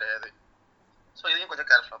பிரயோஜனமே கிடையாது. ஸோ இதையும்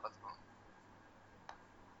கொஞ்சம் கேர்ஃபுல்லாக பார்த்துக்கோங்க.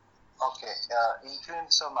 ஓகே,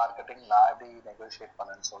 இன்ஃப்ளூயன்சர் மார்க்கெட்டிங் நான் எப்படி நெகோஷியேட்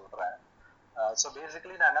பண்ணேன்னு சொல்கிறேன். ஸோ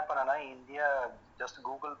பேசிக்கலி நான் என்ன பண்ணேன்னா இந்தியா ஜஸ்ட்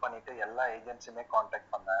கூகுள் பண்ணிட்டு எல்லா ஏஜென்சியுமே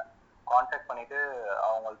காண்டாக்ட் பண்ணிட்டு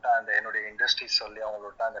அவங்கள்ட்ட அந்த என்னுடைய இண்டஸ்ட்ரி சொல்லி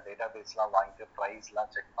அவங்கள்ட்ட அந்த டேட்டா பேஸ்லாம் வாங்கிட்டு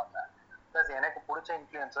ப்ரைஸ்லாம் செக் பண்ணேன். ப்ளஸ் எனக்கு பிடிச்ச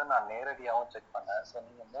இன்ஃப்ளூயன்சர் நான் நேரடியாகவும் செக் பண்ணேன். ஸோ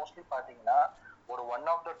நீங்கள் மோஸ்ட்லி பார்த்தீங்கன்னா ஒரு one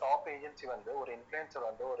of the top agency வந்து ஒரு இன்ஃப்ளூயன்சர்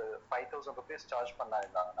வந்து ஒரு 5,000 rupees சார்ஜ்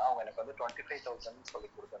பண்ணாருந்தாங்கன்னா அவங்க எனக்கு வந்து 25,000 சொல்லி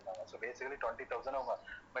கொடுத்துருந்தாங்க. ஸோ பேசிக்கலி 20,000 அவங்க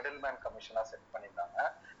மிடில் மேன் கமிஷனாக செட் பண்ணியிருந்தாங்க.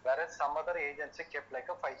 வேற some other agency kept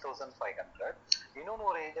like 5,500. இன்னொன்று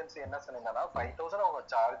ஒரு ஏஜென்சி என்ன சொன்னீங்கன்னா 5,000 அவங்க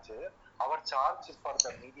சார்ஜ், அவர் charge for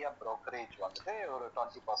the media brokerage வந்துட்டு ஒரு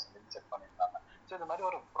 20% செட் பண்ணியிருந்தாங்க. ஸோ இந்த மாதிரி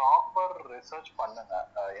ஒரு ப்ராப்பர் ரிசர்ச் பண்ணுங்க.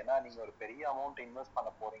 ஏன்னா நீங்கள் ஒரு பெரிய அமௌண்ட் இன்வெஸ்ட் பண்ண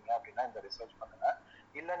போறீங்க அப்படின்னா இந்த ரிசர்ச் பண்ணுங்க.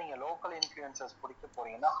 இல்லை நீங்கள் லோக்கல் இன்ஃப்ளூயன்சர்ஸ் பிடிக்க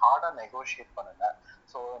போறீங்கன்னா ஹார்டாக நெகோஷியேட் பண்ணுங்க.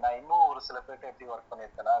 ஸோ நான் இன்னும் ஒரு சில பேர்கிட்ட எப்படி ஒர்க்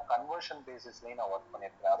பண்ணியிருக்கேன்னா கன்வர்ஷன் பேசிஸ்லேயும் நான் ஒர்க்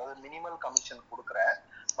பண்ணியிருக்கேன். அதாவது மினிமல் கமிஷன் கொடுக்குறேன்.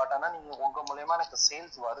 பட் ஆனால் நீங்கள் உங்கள் மூலயமா எனக்கு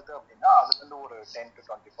சேல்ஸ் வருது அப்படின்னா அதுலேருந்து ஒரு 10 to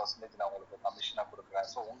 20% நான் உங்களுக்கு கமிஷனாக கொடுக்குறேன்.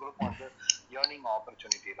 ஸோ உங்களுக்கும் வந்து ஏர்னிங்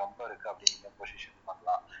ஆப்பர்ச்சுனிட்டி ரொம்ப இருக்கு அப்படின்னு நீங்கள் பொசிஷன்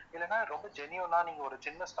பண்ணலாம். இல்லைன்னா ரொம்ப ஜென்யூனா நீங்கள் ஒரு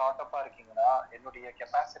சின்ன ஸ்டார்ட் அப்பாக இருக்கீங்கன்னா என்னுடைய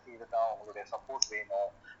கெப்பாசிட்டி இதுதான், உங்களுடைய சப்போர்ட்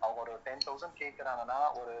வேணும். அவங்க ஒரு 10,000 கேட்குறாங்கன்னா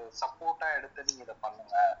ஒரு சப்போர்ட்டாக எடுத்து நீங்கள் இதை பண்ணுங்க.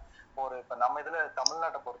 இப்போ நம்ம இதில்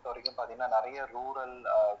தமிழ்நாட்டை பொறுத்த வரைக்கும் பார்த்தீங்கன்னா நிறைய ரூரல்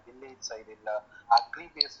வில்லேஜ் சைடு இல்லை அக்ரி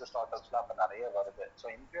பேஸ்டு ஸ்டார்ட் அப்ஸ்லாம் இப்போ நிறைய வருது. ஸோ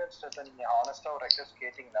இன்ஃப்ளூயன்சர்ஸை நீங்கள் ஹானஸ்டாக ஒரு ரெக்வெஸ்ட்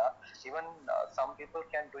கேட்டிங்கன்னா even some people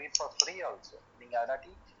can do it for free also. நீங்கள்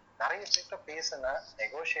அதாட்டி நிறைய பேர்கிட்ட பேசுங்க,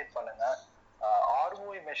 நெகோஷியேட் பண்ணுங்க.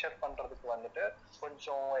 ஆர்ஓஐ மெஷர் பண்றதுக்கு வந்துட்டு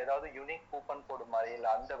கொஞ்சம் ஏதாவது யூனிக் கூப்பன் கோடு மாதிரி இல்லை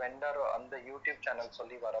அந்த வெண்டர் அந்த யூடியூப் சேனல்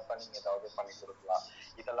சொல்லி வரப்ப நீங்க ஏதாவது பண்ணி கொடுக்கலாம்.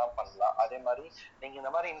 இதெல்லாம் பண்ணலாம். அதே மாதிரி நீங்க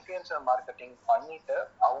இந்த மாதிரி இன்ஃப்ளூயன்சர் மார்க்கெட்டிங் பண்ணிட்டு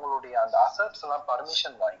அவங்களுடைய அந்த அசட்ஸ் எல்லாம்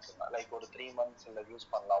பர்மிஷன் வாங்கிக்கோங்க. லைக் ஒரு 3 months இல்லை யூஸ்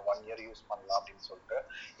பண்ணலாம், 1 year யூஸ் பண்ணலாம் அப்படின்னு சொல்லிட்டு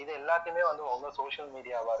இது எல்லாத்தையுமே வந்து உங்க சோஷியல்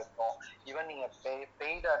மீடியாவா இருக்கும். ஈவன் நீங்க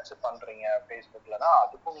பெய்ட் ஆட்ஸ் பண்றீங்க ஃபேஸ்புக்லனா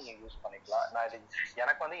அதுக்கும் நீங்க யூஸ் பண்ணிக்கலாம். நான் இது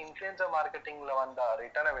எனக்கு வந்து இன்ஃப்ளூயன்சர் மார்க்கெட்டிங்ல வந்த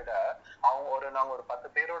ரிட்டர்னை விட நாங்க ஒரு 10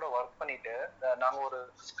 பேரோட ஒர்க் பண்ணிட்டு நாங்க ஒரு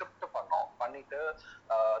ஸ்கிரிப்ட் பண்ணிட்டு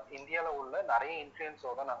இந்தியால உள்ள நிறைய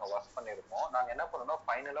இன்ஃப்ளூயன்ஸோட நாங்க ஒர்க் பண்ணிருக்கோம். நாங்க என்ன பண்ணோம்னா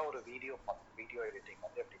ஃபைனலா ஒரு வீடியோ எடிட்டிங்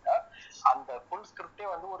வந்து எப்படின்னா அந்த ஃபுல் ஸ்கிரிப்டே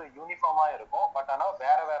வந்து ஒரு யூனிஃபார்மா இருக்கும். பட் ஆனா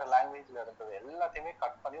வேற லாங்குவேஜ்ல இருந்தது எல்லாத்தையுமே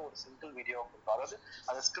கட் பண்ணி ஒரு சிங்கிள் வீடியோ கொடுத்தோம். அதாவது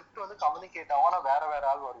அந்த ஸ்கிரிப்ட் வந்து கம்யூனிகேட் ஆகும். ஆனா வேற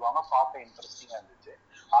ஆள் வருவாங்க, பார்க்க இன்ட்ரெஸ்டிங்கா இருந்துச்சு.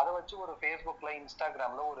 அதை வச்சு ஒரு ஃபேஸ்புக்ல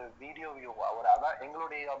இன்ஸ்டாகிராம்ல ஒரு வீடியோ வியூ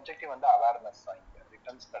எங்களுடைய ஆப்ஜெக்டிவ் வந்து அவேர்னஸ் தான்,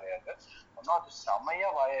 ரிட்டர்ன்ஸ் கிடையாது. ஒன்னும் அது செமையா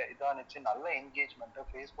இதானுச்சு, நல்ல என்கேஜ்மெண்ட்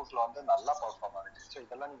ஃபேஸ்புக்ல வந்து நல்லா பர்ஃபார்ம் ஆனிச்சு. ஸோ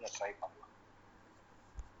இதெல்லாம் நீங்க ட்ரை பண்ணலாம்.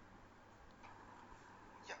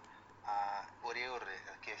 ஒரே ஒரு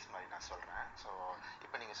கேஸ் மாதிரி நான் சொல்கிறேன். ஸோ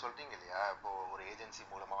இப்போ நீங்கள் சொல்கிறீங்க இல்லையா, இப்போது ஒரு ஏஜென்சி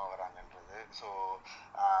மூலமாக வராங்கன்றது. ஸோ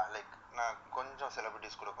லைக் நான் கொஞ்சம்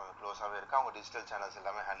செலிபிரிட்டிஸ் கூட கொஞ்சம் க்ளோஸாகவே இருக்கேன். அவங்க டிஜிட்டல் சேனல்ஸ்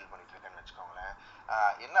எல்லாமே ஹேண்டில் பண்ணிட்டு இருக்கேன்னு வச்சுக்கோங்களேன்.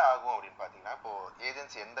 என்ன ஆகும் அப்படின்னு பார்த்தீங்கன்னா இப்போது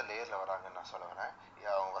ஏஜென்சி எந்த லேயரில் வராங்கன்னு நான் சொல்ல வரேன்.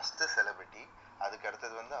 அவங்க ஃபஸ்ட்டு செலிபிரிட்டி, அதுக்கு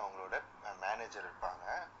அடுத்தது வந்து அவங்களோட மேனேஜர் இருப்பாங்க,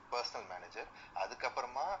 பர்சனல் மேனேஜர்,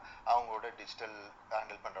 அதுக்கப்புறமா அவங்களோட டிஜிட்டல்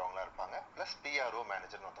ஹேண்டில் பண்ணுறவங்களா இருப்பாங்க, ப்ளஸ் பிஆர்ஓ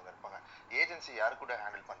மேனேஜர்னு ஒருத்தவங்க இருப்பாங்க. ஏஜென்சி யார் கூட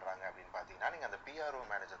ஹேண்டில் பண்ணுறாங்க அப்படின்னு பார்த்தீங்கன்னா நீங்கள் அந்த பிஆர்ஓ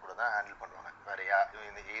மேனேஜர் கூட தான் ஹேண்டில் பண்ணுவாங்க. வேறு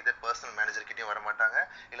இந்த எதர் பர்சனல் மேனேஜர்கிட்டையும் வர மாட்டாங்க,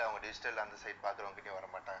 இல்லை அவங்க டிஜிட்டல் அந்த சைட் பார்க்குறவங்ககிட்டையும் வர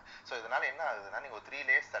மாட்டாங்க. ஸோ இதனால் என்ன ஆகுதுன்னா நீங்கள் ஒரு 3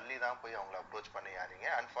 லேயர்ஸ் தள்ளி தான் போய் அவங்கள அப்ரோச் பண்ணி யாரீங்க.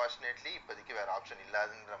 அன்ஃபார்ச்சுனேட்லி இப்போதைக்கு வேறு ஆப்ஷன்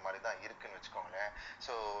இல்லாதுன்ற மாதிரி தான் இருக்குன்னு வச்சுக்கோங்களேன்.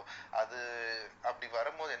 ஸோ அது அப்படி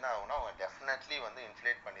வரும்போது என்ன ஆகும்னா அவங்க டெஃபினெட்லி வந்து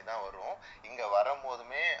இன்ஃப்ளேட் பண்ணி தான் வரும். இங்கே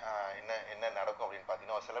வரும்போதுமே என்ன நடக்கும் அப்படின்னு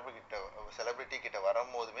பார்த்தீங்கன்னா ஒரு செலிபிரிட்டி கிட்ட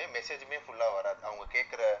வரும்போதுமே மெசேஜுமே ஃபுல்லாக வராது. அவங்க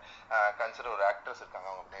கேட்குற கன்சிடர் ஒரு ஆக்ட்ரஸ் இருக்காங்க,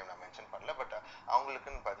 அவங்க நேம் நான் மென்ஷன் பண்ணல, பட்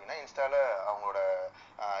அவங்களுக்குன்னு பார்த்தீங்கன்னா இன்ஸ்டாவில் அவங்களோட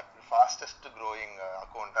ஃபாஸ்டஸ்ட் க்ரோயிங்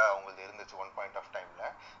அக்கௌண்ட்டாக அவங்களுக்கு இருந்துச்சு ஒன் பாயிண்ட் ஆஃப் டைமில்.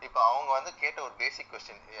 இப்போ அவங்க வந்து கேட்ட ஒரு பேசிக்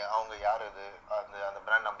கொஸ்டின், அவங்க யார் அது, அந்த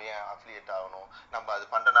பிராண்ட் நம்ம ஏன் அஃபிலியேட் ஆகணும், நம்ம அது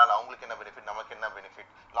பண்ணுறனால அவங்களுக்கு என்ன பெனிஃபிட், நமக்கு என்ன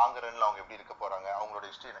பெனிஃபிட், லாங்கர் ரன்ல அவங்க எப்படி இருக்க போகிறாங்க, அவங்களோட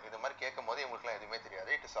ஹிஸ்ட்ரி, இது மாதிரி கேட்கும் போது இவங்களுக்குலாம் எதுவுமே தெரியாது.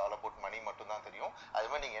 It is all about money மட்டும் தான் தெரியும். அது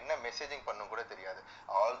மாதிரி நீங்கள் என்ன மெசேஜிங் பண்ணும் கூட தெரியாது.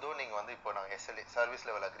 ஆல்தோ நீங்கள் வந்து இப்போ நான் எஸ்எல்ஏ சர்வீஸ்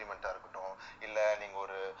லெவல் அக்ரிமெண்ட்டாக இருக்கட்டும், இல்லை நீங்கள்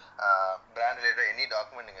ஒரு பிராண்ட் ரிலேட்டட் எனி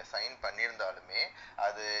டாக்குமெண்ட் நீங்கள் சைன் பண்ணியிருந்தாலுமே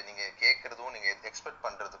அது நீங்கள் கேட்குறதும் நீங்கள் எக்ஸ்பெக்ட்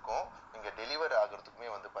பண்ணுறதுக்கும் நீங்கள் டெலிவர் ஆகிறதுக்குமே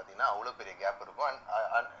வந்து பார்த்தீங்கன்னா அவ்வளோ பெரிய கேப் இருக்கும்.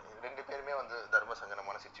 அண்ட் ரெண்டு பேருமே வந்து தர்ம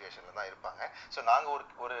சங்கடமான சிச்சுவேஷனில் தான் இருப்பாங்க. ஸோ நாங்கள்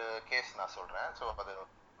ஒரு கேஸ் நான் சொல்கிறேன். ஸோ அது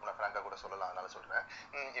நான் ஃப்ராங்காக கூட சொல்லலாம், அதனால சொல்கிறேன்.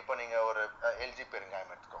 இப்போ நீங்கள் ஒரு எல்ஜி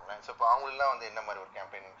பெருங்காயம் எடுத்துக்கோங்களேன். ஸோ இப்போ அவங்களெலாம் வந்து என்ன மாதிரி ஒரு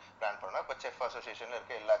கேம்பெயின் பிளான் பண்ணோம்னா, இப்போ செஃப் அசோசியேஷனில்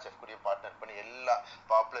இருக்க எல்லா செஃப் கூடயும் பார்ட்னர் பண்ணி எல்லா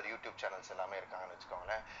பாப்புலர் யூடியூப் சேனல்ஸ் எல்லாமே இருக்காங்கன்னு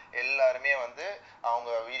வச்சுக்கோங்களேன். எல்லாருமே வந்து அவங்க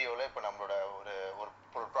வீடியோவில் இப்போ நம்மளோட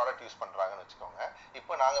ஒரு ப்ராடக்ட் யூஸ் பண்ணுறாங்கன்னு வச்சுக்கோங்க.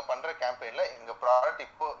 இப்போ நாங்கள் பண்ணுற கேம்பெயினில் எங்கள் ப்ராடக்ட்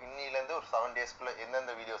இப்போ இன்னிலேருந்து ஒரு 7 டேஸ்க்குள்ளே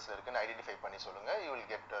எந்தெந்த வீடியோஸில் இருக்குன்னு ஐடென்டிஃபை பண்ணி சொல்லுங்கள், you will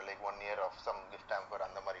get like 1 year of some gift hamper.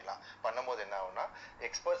 அந்த மாதிரிலாம் பண்ணும்போது என்ன ஆகும்னா,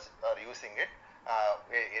 எக்ஸ்பர்ட்ஸ் ஆர் யூஸிங் இட்.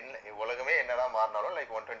 உலகமே என்னதான் மாறினாலும்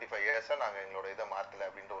லைக் 125 இயர்ஸாக நாங்கள் எங்களோட இதை மாற்றலை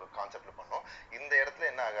அப்படின்ற ஒரு கான்செப்டில் பண்ணோம். இந்த இடத்துல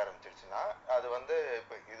என்ன ஆக ஆரம்பிச்சிருச்சுன்னா, அது வந்து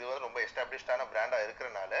இப்போ இது வந்து ரொம்ப எஸ்டாப்ளிஷ்டான பிராண்டாக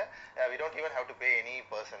இருக்கிறனால we don't even have to pay any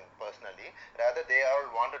person personally, rather they all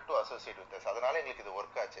wanted to associate with us. அதனால எங்களுக்கு இது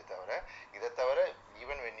ஒர்க் ஆச்சே தவிர, இதை தவிர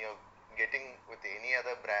even when you're getting with any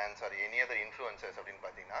other brands or any other influencers அப்படின்னு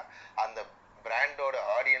பார்த்தீங்கன்னா, அந்த பிராண்டோட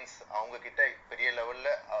ஆடியன்ஸ் அவங்க கிட்ட பெரிய லெவலில்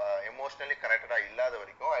எமோஷ்னலி கனெக்டடாக இல்லாத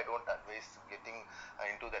வரைக்கும் I don't advice getting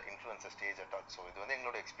into that influencer stage at all. So இது வந்து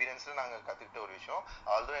எங்களோட எக்ஸ்பீரியன்ஸில் நாங்கள் கற்றுக்கிட்ட ஒரு விஷயம்.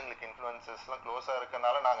 ஆல்தோ எங்களுக்கு இன்ஃப்ளூயன்சர்ஸ்லாம் க்ளோஸாக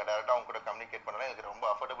இருக்கனால நாங்கள் டேரெக்டாக அவங்க கூட கம்யூனிகேட் பண்ணலாம், எங்களுக்கு ரொம்ப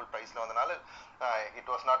அஃபோர்டபுள் ப்ரைஸில் வந்தனால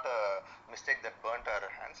it was not a mistake that burnt our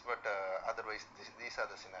hands, but otherwise these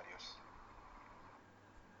are the scenarios.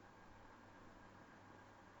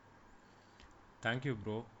 Thank you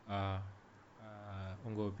bro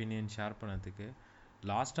உங்கள் ஒப்பீனியன் ஷேர் பண்ணதுக்கு.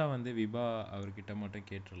 லாஸ்ட்டாக வந்து விபா அவர்கிட்ட மட்டும்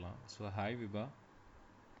கேட்டுடலாம். So hi Vibha.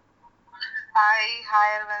 Hi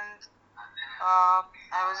Arvind.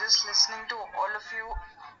 I was just listening to all of you.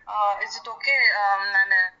 Is it okay?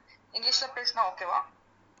 நான் இங்கிலீஷில் பேசினா ஓகேவா?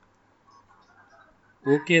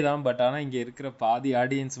 ஓகே தான், பட் ஆனால் இங்கே இருக்கிற பாதி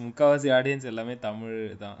ஆடியன்ஸ், முக்கால்வாசி ஆடியன்ஸ் எல்லாமே தமிழ்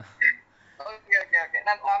தான். ஓகே ஓகே ஓகே,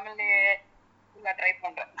 நான் தமிழ்லேயே ஃபுல்லாக ட்ரை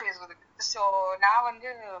பண்ணுறேன் பேசுறதுக்கு. ஸோ நான் வந்து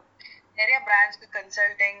நிறைய பிராண்ட்ஸ்க்கு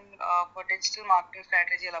consulting for digital marketing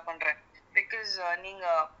strategy எல்லாம் பண்ணுறேன். பிகாஸ்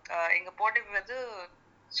நீங்கள் எங்கள் போட்டிக்கு வந்து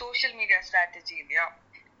சோஷியல் மீடியா ஸ்ட்ராட்டஜி இல்லையா?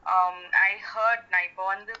 ஐ ஹர்ட், நான் இப்போ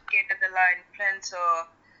வந்து கேட்டதெல்லாம் இன்ஃப்ளூயன்சர்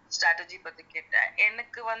ஸ்ட்ராட்டஜி பற்றி கேட்டேன்.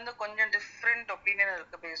 எனக்கு வந்து கொஞ்சம் டிஃப்ரெண்ட் ஒப்பீனியன்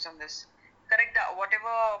இருக்குது பேஸ்ட் ஆன் திஸ். கரெக்டா, what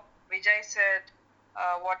ever Vijay set,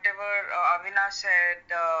 what ever Avinash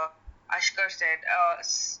set, Ashkar set,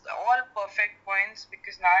 all perfect points.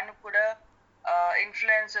 Because நானும் கூட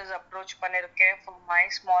influencers approach பண்ணிருக்கேன் for my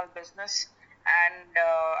small business, and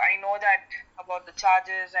I know that about the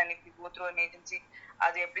charges, and if you go through an agency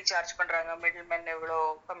அது எப்படி charge பண்றாங்க, middleman எவ்வளோ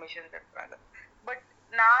commission எடுக்கிறாங்க. But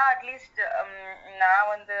நான் at least நான்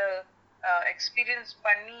வந்து எக்ஸ்பீரியன்ஸ்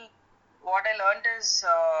பண்ணி what I learned is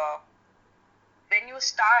when you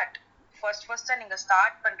start first நீங்க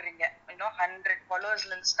ஸ்டார்ட் பண்றீங்க, 100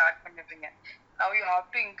 ஃபாலோவர்ஸ்ல இருந்து ஸ்டார்ட் பண்ணிடுறீங்க. now you have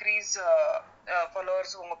to increase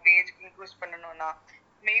followers உங்க பேஜ் இன்க்ரீஸ் பண்ணனும்னா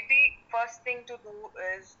maybe first thing to do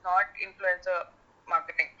is not influencer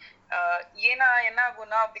marketing. ஏன்னா என்ன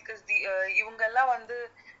ஆகும்னா, because இவங்க எல்லாம் வந்து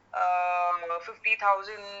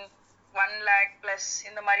 50,000 1 lakh plus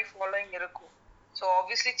இந்த மாதிரி ஃபாலோயிங் இருக்கும். ஸோ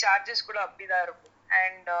ஆப்வியஸ்லி சார்ஜஸ் கூட அப்படிதான் இருக்கும்.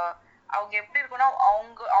 அண்ட் அவங்க எப்படி இருக்குன்னா,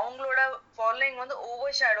 அவங்களோட ஃபாலோயிங் வந்து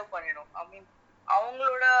ஓவர் ஷேடோ பண்ணிடும். ஐ மீன்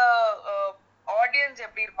அவங்களோட ஆடியன்ஸ்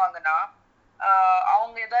எப்படி இருப்பாங்கன்னா,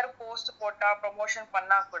 அவங்க ஏதாவது போஸ்ட் போட்டா ப்ரமோஷன்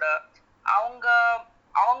பண்ணா கூட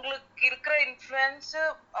அவங்களுக்கு இருக்கிற influence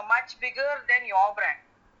much bigger than your brand.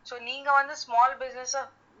 So நீங்க வந்து ஸ்மால் பிஸ்னஸ்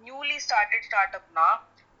நியூலி ஸ்டார்ட் அப்னா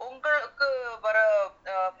உங்களுக்கு வர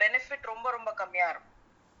பெனிஃபிட் ரொம்ப ரொம்ப கம்மியா இருக்கும்.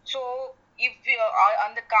 ஸோ இஃப்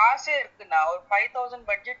அந்த காசே இருக்குன்னா, ஒரு 5,000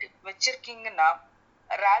 பட்ஜெட் வச்சிருக்கீங்கன்னா,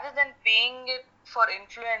 rather than paying it for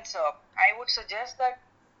influencer, I would suggest that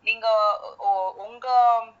நீங்க உங்க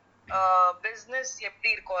பிசினஸ் எப்படி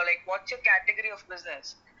இருக்கும், like what's your category of business,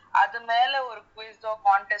 அது மேல ஒரு குவிஸோ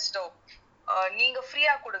கான்டெஸ்டோ நீங்க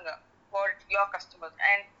ஃப்ரீயா கொடுங்க ஃபார் யோர் கஸ்டமர்ஸ்.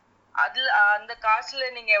 அண்ட் அதுல அந்த காசுல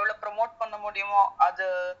நீங்க எவ்வளவு ப்ரமோட் பண்ண முடியுமோ அது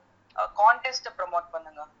கான்டெஸ்ட ப்ரமோட்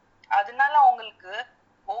பண்ணுங்க. அதனால உங்களுக்கு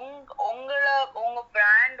உங்க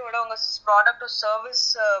பிராண்டோட உங்க ப்ராடக்ட் சர்வீஸ்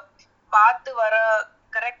பார்த்து வர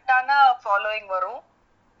கரெக்டான ஃபாலோயிங் வரும்.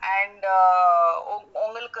 அண்ட்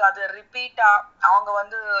உங்களுக்கு அது ரிப்பீட்டா அவங்க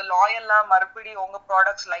வந்து லாயலா மறுபடியும் உங்க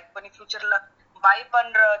ப்ராடக்ட்ஸ் லைக் பண்ணி ஃபியூச்சர்ல பை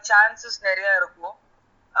பண்ற சான்சஸ் நிறைய இருக்கும்.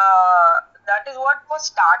 That is what for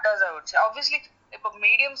starters I would say. Obviously இப்போ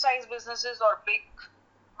medium size businesses or big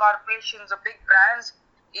corporations or big brands,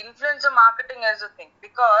 influencer marketing is a thing.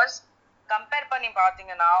 Because compare பண்ணி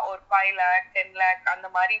பாத்தீங்கன்னா ஒரு 5 lakh 10 lakh அந்த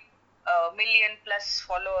மாதிரி மில்லியன் பிளஸ்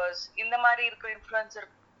ஃபாலோவர்ஸ் இந்த மாதிரி இருக்கிற இன்ஃப்ளூயன்சர்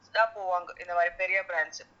தான் போவாங்க இந்த மாதிரி பெரிய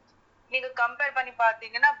பிராண்ட்ஸ். நீங்க கம்பேர் பண்ணி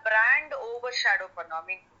பாத்தீங்கன்னா பிராண்ட் ஓவர் ஷேடோ பண்ணும். ஐ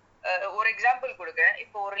மீன் ஒரு எக்ஸாம்பிள் கொடுங்க.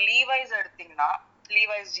 இப்போ ஒரு லீவைஸ் எடுத்தீங்கன்னா,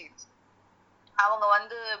 லீவைஸ் ஜீன்ஸ் அவங்க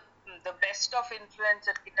வந்து தி பெஸ்ட் ஆஃப்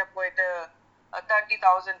இன்ஃப்ளூயன்சர் கிட்ட போயிட்டு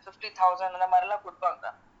 30,000 50,000 அந்த மாதிரிலாம் கொடுப்பாங்க.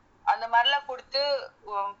 அந்த மாதிரிலாம் கொடுத்து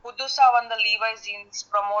புதுசா வந்த லீவைஸ் ஜீன்ஸ்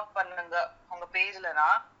ப்ரமோட் பண்ணுங்க உங்க பேஜ்லனா,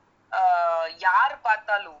 யார்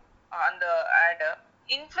பார்த்தாலும் அந்த ஆட்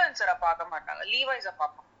இன்ஃப்ளூயன்சரை பார்க்க மாட்டாங்க, லீவைஸை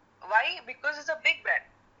பார்ப்பாங்க. Why? Because it's a big brand.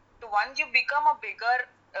 So once you become a bigger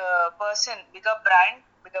person, bigger brand,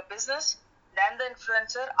 bigger business than the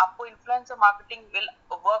influencer, appo influencer marketing will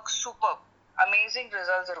work super. Amazing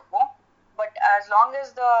results irukum. But as long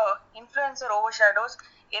as the influencer overshadows,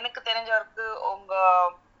 enakku therinjavukku unga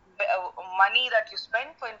money that you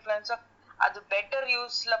spend for influencer adu better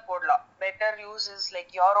use la podlam. Better use is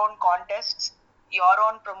like your own contests, your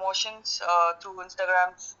own promotions through Instagram,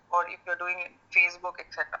 or if you're doing it Facebook,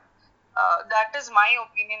 etc. That is my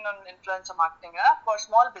opinion on influencer marketing for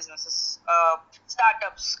small businesses,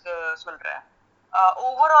 startups சொல்றேன்.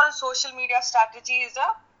 Overall social media strategy is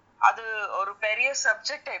அது ஒரு பெரிய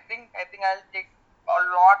subject. I think I'll take a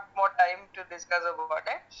lot more time to discuss about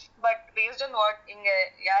it, but based on what இங்க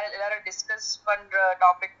எல்லாரும் discuss பண்ற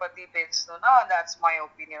topic பத்தி பேசணும்னா that's my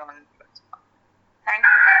opinion on influencer. Thank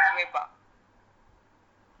you, Vibha.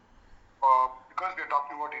 Because we are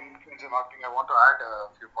talking about influencer marketing, I want to add a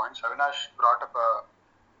few points. Avinash brought up,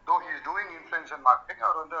 though he is doing influencer marketing,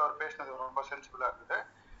 our patient is very sensible.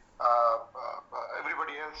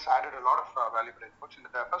 Everybody else added a lot of valuable inputs.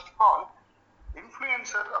 First of all,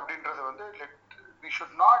 influencer, we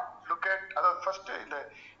should not look at first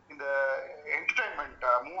in the entertainment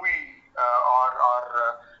movie or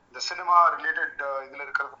the cinema related இதுல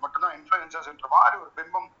இருக்கிறது மட்டும் தான் influencers என்ற மாதிரி ஒரு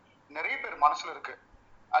பிம்பம் நிறைய பேர் மனசுல இருக்கு.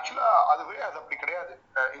 ஆக்சுவலா அது அப்படி கிடையாது.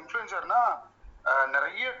 இன்ஃப்ளூயன்சர்னா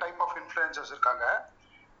நிறைய டைப் ஆஃப் இன்ஃப்ளூயன்சர்ஸ் இருக்காங்க.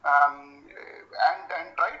 and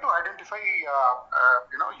try to identify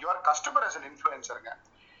your customer as an influencer.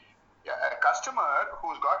 A customer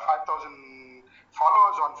who's got 5,000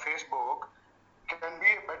 followers on Facebook can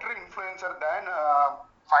be a better influencer than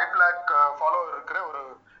 5 lakh follower இருக்கிற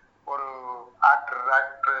ஒரு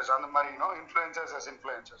actress அந்த மாதிரி influencers as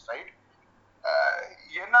influencers, right?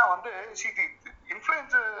 ஏன்னா வந்து see the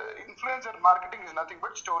influencer marketing is nothing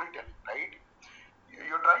but storytelling, right?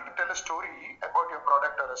 You're trying to tell a story about your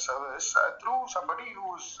product or a service through somebody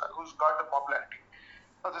who's got the popularity.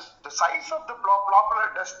 Now the size of the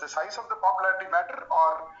does the size of the popularity matter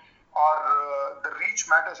or the reach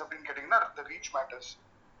matters? அப்படின்னு கேட்டீங்கன்னா the reach matters.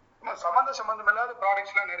 சம்பந்தம் இல்லாத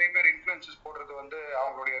ப்ராடக்ட்ஸ்லாம் நிறைய பேர் influences போடுறது வந்து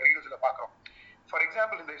அவங்களுடைய ரீல்ஸ்ல பார்க்குறோம். ஃபார்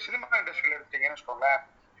எக்ஸாம்பிள் இந்த சினிமா இண்டஸ்ட்ரியில் எடுத்தீங்கன்னு வச்சுக்கோங்களேன்,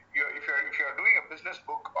 if you're doing a business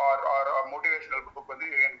book or a motivational book,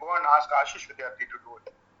 you can go and ask Ashish Vidyarthi to do it,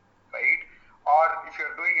 right? Or if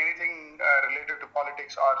you're doing anything related to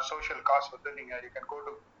politics or social cause, you can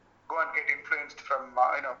go and get influenced from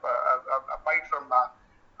a bite from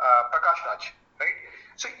Prakash Raj, right?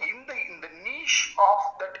 So in the niche of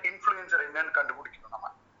that influencer என்னன்னு கண்டுபிடிக்கணும் நம்ம.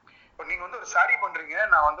 இப்போ நீங்க வந்து ஒரு sorry பண்றீங்க,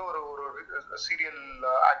 நான் வந்து ஒரு சீரியல்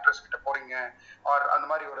ஆக்ட்ரஸ் கிட்ட போறீங்க, ஆர் அந்த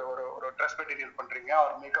மாதிரி ஒரு ட்ரெஸ் மெட்டீரியல் பண்றீங்க,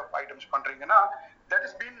 ஆர் மேக்கப் ஐட்டம்ஸ் பண்றீங்கன்னா that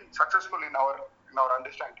has been successful in our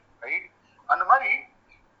understanding, right? அந்த மாதிரி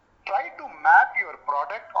try to map your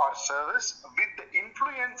product or service with the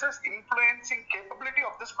influencing capability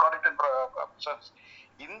of this product and service.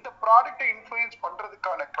 இந்த ப்ராடக்ட்டை இன்ஃப்ளூயன்ஸ்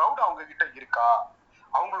பண்றதுக்கான க்ரௌட் அவங்க கிட்ட இருக்கா,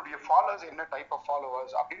 அவங்களுடைய ஃபாலோவர்ஸ் என்ன டைப் ஆஃப்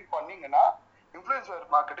ஃபாலோவர்ஸ் அப்படின்னு பண்ணீங்கன்னா influencer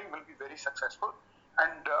marketing will be very successful.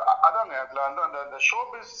 And அதாங்க அதுல வந்து அந்த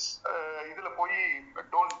ஷோபிஸ் இதுல போய்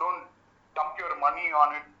don't dump your money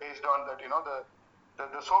on it based on that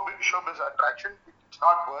the showbiz attraction. It's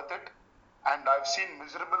not worth it. And I've seen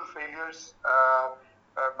miserable failures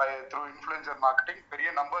through influencer marketing பெரிய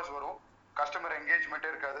numbers வரும், customer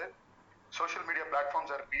என்கேஜ்மெண்ட்டே இருக்காது. Social media platforms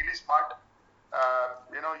are really smart.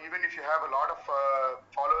 Even if you have a lot of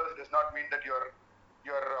followers, does not mean that your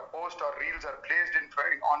post or reels are placed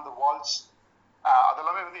on the walls.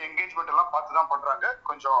 அதெல்லாமே வந்து engagement எல்லாம் பார்த்து தான் பண்றாங்க.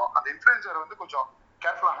 கொஞ்சம் அந்த இன்ஃப்ளூயன்சர் வந்து கொஞ்சம்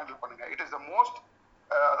கேர்ஃபுல்லா ஹேண்டில் பண்ணுங்க. இட் இஸ் த மோஸ்ட்,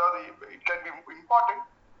 அதாவது it can be important,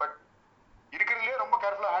 but இருக்கிறதுலே ரொம்ப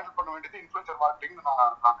கேர்ஃபுல்லா ஹேண்டில் பண்ண வேண்டியது இன்ஃப்ளூயன்சர் மார்க்கெட்டிங்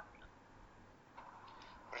நான் நினைக்கிறேன்.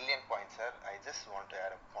 Brilliant point, sir. I just want to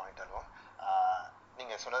add a point alone.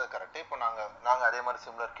 நீங்கள் சொன்னது கரெக்டு. இப்போ நாங்கள் அதே மாதிரி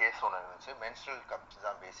சிமிலர் கேஸ் ஒன்று இருந்துச்சு. மென்ஸ்ட்ரல் கப்ஸ்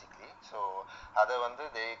தான் பேசிக்லி. ஸோ அதை வந்து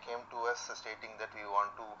they came to us stating that we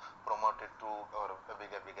want to promote it to ஒரு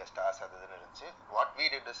பிகர் ஸ்டார்ஸ் அது இதுன்னு இருந்துச்சு. What we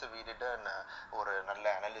did is we did ஒரு நல்ல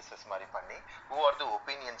அனாலிசிஸ் மாதிரி பண்ணி who are the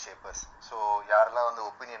opinion shapers. So யாரெல்லாம் வந்து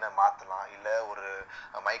ஒப்பீனியனை மாற்றலாம், இல்லை ஒரு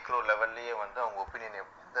மைக்ரோ லெவல்லையே வந்து அவங்க ஒப்பீனியன்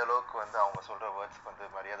எந்த அளவுக்கு வந்து அவங்க சொல்கிற வேர்ட்ஸ்க்கு வந்து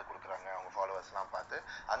மரியாதை கொடுக்குறாங்க அவங்க ஃபாலோவர்ஸ்லாம் பார்த்து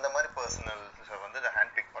அந்த மாதிரி பர்சனல்ஸை வந்து அதை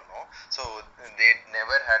ஹேண்ட் பிக் பண்ணோம். So they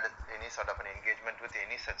never had any sort of an engagement with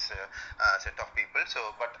any such set of people. So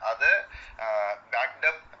but other backed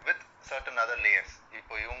up with certain other layers.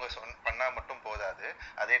 இப்போ இவங்க பண்ணா மட்டும் போதாது,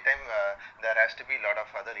 அதே time there has to be lot of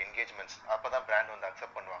other engagements. அப்பதான் brand வந்து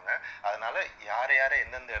accept பண்ணுவாங்க. அதனால யாரை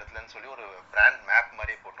எந்தெந்த இடத்துலன்னு சொல்லி ஒரு பிராண்ட் மேப்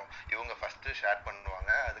மாதிரி போட்டோம். இவங்க ஃபர்ஸ்ட் ஷேர்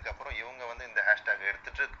பண்ணுவாங்க, அதுக்கப்புறம் இவங்க வந்து இந்த ஹேஷ்டேக்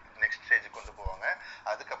எடுத்துட்டு நெக்ஸ்ட் ஸ்டேஜுக்கு கொண்டு போவாங்க.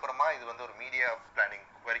 அதுக்கப்புறமா இது வந்து ஒரு மீடியா பிளானிங்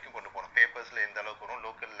வரைக்கும் கொண்டு போகணும். பேப்பர்ஸ்ல எந்த அளவுக்கு வரும்,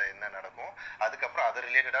 லோக்கல்ல என்ன நடக்கும், அதுக்கப்புறம் அது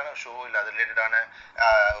ரிலேட்டடான ஷோ இல்லை அது ரிலேட்டடான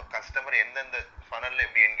கஸ்டமர் எந்தெந்த ஃபனல்ல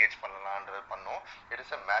எப்படி என்கேஜ் பண்ணலான்றது பண்ணோம். It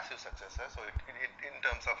is a massive success. So it in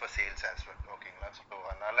terms of a sales as well. ஓகேங்களா? ஸோ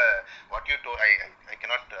அதனால what you told, I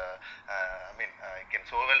cannot I can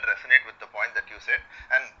so well resonate with the point that you said,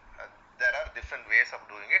 and there are different ways of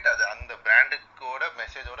doing it. அது அந்த பிராண்டுக்கோட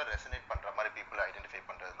மெசேஜோட resonate பண்ற மாதிரி people identify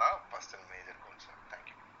பண்றது தான் first and major goal sir.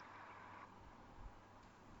 Thank you.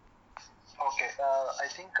 Okay, I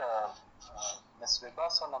think miss Vibha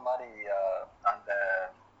சொன்ன மாதிரி அந்த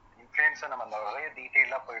இன்ஃப்ளூயன்ஸை நம்ம நிறைய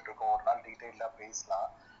டீட்டெயிலாக போயிட்டு இருக்கோம். ஒரு நாள் டீட்டெயிலாக பேசலாம்.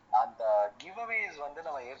 அந்த கிவ் அவேஸ் வந்து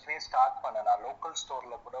நம்ம ஏற்கனவே ஸ்டார்ட் நான் லோக்கல்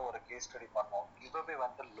ஸ்டோர்ல கூட ஒரு கேஸ் ஸ்டடி பண்ணோம். கிவ் அவே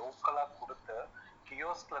வந்து லோக்கலா கொடுத்து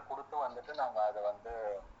கியோஸ்க்ல கொடுத்து வந்துட்டு நாங்க அதை வந்து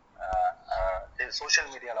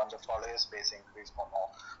சோஷியல் மீடியால வந்து ஃபாலோவர்ஸ் பேஸ் இன்க்ரீஸ்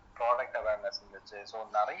பண்ணோம். ப்ராடக்ட் அவேர்னஸ் இருந்துச்சு. ஸோ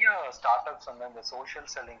நிறைய ஸ்டார்ட் அப்ஸ் வந்து இந்த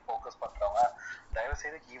சோஷியல் செல்லிங் ஃபோக்கஸ் பண்றவங்க தயவு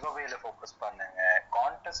செய்து கிவ் அவேல ஃபோக்கஸ் பண்ணுங்க,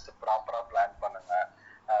 கான்டெஸ்ட் ப்ராப்பரா பிளான் பண்ணுங்க.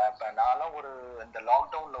 இப்போ நான்லாம் இந்த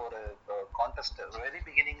லாக்டவுன்ல ஒரு கான்டெஸ்ட் வெரி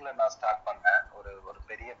பிகினிங்ல நான் ஸ்டார்ட் பண்ணேன் ஒரு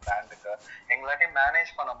பெரிய பிராண்டுக்கு. எங்களாட்டையும்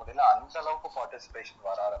மேனேஜ் பண்ண முடியல, அந்த அளவுக்கு பார்ட்டிசிபேஷன்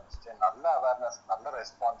வர ஆரம்பிச்சு, நல்ல அவேர்னஸ், நல்ல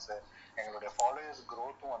ரெஸ்பான்ஸ், எங்களுடைய ஃபாலோவர்ஸ்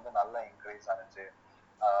க்ரோத்தும் வந்து நல்லா இன்க்ரீஸ் ஆனிச்சு.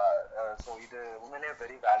 ஸோ இது உண்மையிலேயே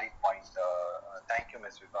very valid point. Thank you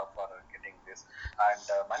miss Vibha for getting this. And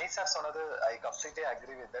Mani sir சொன்னது I completely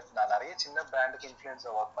agree with that. நான் நிறைய சின்ன பிராண்டுக்கு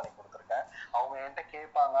இன்ஃப்ளூயன்ஸை ஒர்க் பண்ணி கொடுத்துருக்கேன். அவங்க என்கிட்ட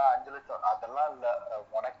கேட்பாங்க, 5 லட்சம் அதெல்லாம் இல்லை,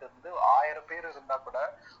 உனக்கு 1000 பேர் இருந்தா கூட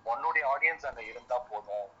உன்னுடைய ஆடியன்ஸ் அங்கே இருந்தா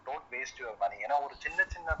போதும், டோன்ட் வேஸ்ட் யுவர் மணி. ஏன்னா ஒரு சின்ன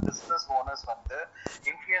சின்ன பிசினஸ் ஓனர்ஸ் வந்து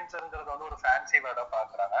இன்ஃப்ளூயன்சருங்கிறது வந்து ஒரு ஃபேன்சி வேர்டா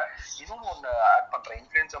பாக்குறாங்க. இதுவும் ஒன்று ஆட் பண்றேன்,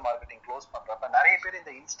 இன்ஃப்ளூயன்சர் மார்க்கெட்டிங் க்ளோஸ் பண்றப்ப நிறைய பேர்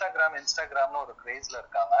இந்த இன்ஸ்டாகிராம்னு ஒரு கிரேஸ்ல இருக்காங்க.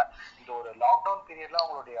 இந்த ஒரு லாக்டவுன் பீரியட்ல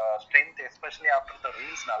அவங்களுடைய strength especially after the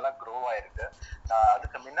reels நல்லா க்ரோ ஆயிருக்கு.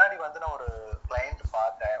 அதுக்கு முன்னாடி வந்து நான் ஒரு கிளைண்ட்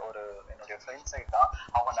பார்த்தேன், என்னுடைய ஃப்ரெண்ட் சைட் தான்.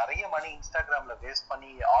 அவங்க நிறைய மணி இன்ஸ்டாகிராம்ல வேஸ்ட்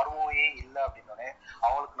பண்ணி ROA இல்லை அப்படின்னே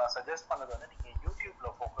அவங்களுக்கு நான் சஜஸ்ட் பண்ணது வந்து நீங்க யூடியூப்ல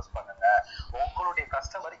ஃபோக்கஸ் பண்ணுங்க. உங்களுடைய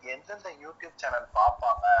கஸ்டமர் எந்தெந்த யூடியூப் சேனல்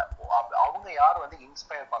பார்ப்பாங்க, அவங்க யார் வந்து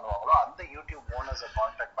இன்ஸ்பயர் பண்ணுவாங்களோ அந்த யூடியூப் ஓனர்ஸை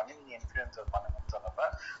கான்டாக்ட் பண்ணி நீங்க இன்ஃப்ளூயன்சர் பண்ணுங்கன்னு சொன்னப்ப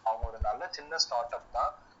அவங்க ஒரு நல்ல சின்ன ஸ்டார்ட் அப்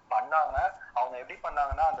தான் பண்ணாங்க. அவங்க எப்படி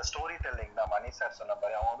பண்ணாங்கன்னா அந்த ஸ்டோரி டெல்லிங் தான் மணி சார் சொன்ன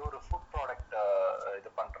மாதிரி. அவங்க வந்து ஒரு ஃபுட் ப்ராடக்ட் இது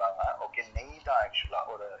பண்றாங்க. ஓகே, நெய் தான் ஆக்சுவலா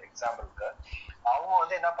ஒரு எக்ஸாம்பிளுக்கு. அவங்க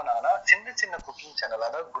வந்து என்ன பண்ணாங்கன்னா சின்ன சின்ன குக்கிங் சேனல்,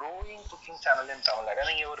 அதாவது க்ரோயிங் குக்கிங் சேனல் தமிழ்ல. ஏன்னா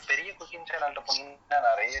நீங்க ஒரு பெரிய குக்கிங் சேனல்கிட்ட போனீங்கன்னா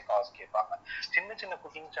நிறைய காசு கேட்பாங்க. சின்ன சின்ன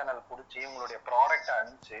குக்கிங் சேனல் பிடிச்சி உங்களுடைய ப்ராடக்ட்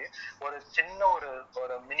அனுப்பிச்சு ஒரு சின்ன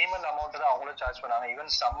ஒரு மினிமல் அமௌண்ட் தான் அவங்களும் சார்ஜ் பண்ணாங்க.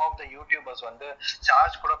 Even some of the YouTubers வந்து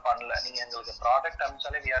சார்ஜ் கூட பண்ணல, நீங்க எங்களுக்கு product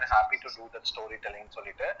அனுப்பிச்சாலே we are happy to do that story telling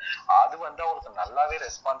சொல்லிட்டு. அது வந்து அவங்களுக்கு நல்லாவே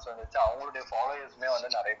ரெஸ்பான்ஸ் வந்துச்சு. அவங்களுடைய ஃபாலோவர்ஸ்மே வந்து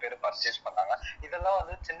நிறைய பேர் பர்ச்சேஸ் பண்ணாங்க. இதெல்லாம்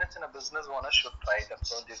வந்து சின்ன சின்ன business owner should try that.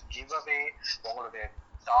 So this give away உங்களுடைய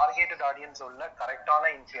டார்கெட்டட் ஆடியன்ஸ் உள்ள கரெக்டான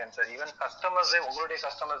இன்ஃப்ளூயன்சர், ஈவன் கஸ்டமர்ஸே உங்களுடைய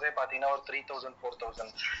கஸ்டமர்ஸே பாத்தீங்கன்னா ஒரு 3000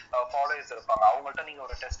 4000 ஃபாலோவர்ஸ் இருப்பாங்க. அவங்கள்ட்ட நீங்க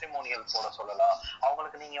ஒரு டெஸ்டிமோனியல் போட சொல்லலாம்.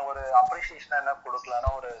 அவங்களுக்கு நீங்க ஒரு அப்ரிசியேஷன் என்ன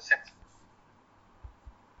கொடுக்கலாம்னா ஒரு set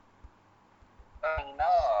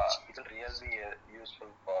it will really be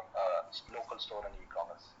useful for local store and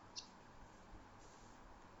e-commerce.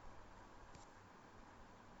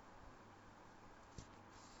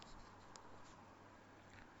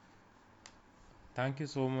 Thank you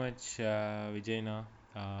so much, Vijayna.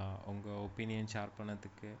 உங்கள் ஒப்பீனியன் ஷேர்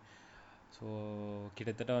பண்ணதுக்கு. ஸோ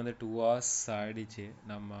கிட்டத்தட்ட வந்து 2 hours ஆகிடுச்சு.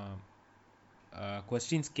 நம்ம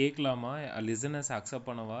கொஸ்டின்ஸ் கேட்கலாமா, லிசனர்ஸ் அக்செப்ட்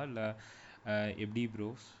பண்ணவா, இல்லை எப்படி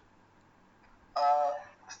bros?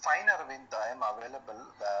 Fine Arvind, I am available.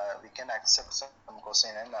 We can accept some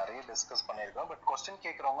question. நிறைய டிஸ்கஸ் பண்ணியிருக்கோம். பட் கொஸ்டின்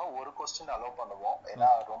கேட்குறவங்க ஒரு கொஸ்டின் அலோவ் பண்ணுவோம். ஏன்னா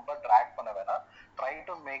ரொம்ப ட்ராக் பண்ண வேணாம். Try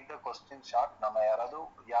to make the question short. நம்ம யாராவது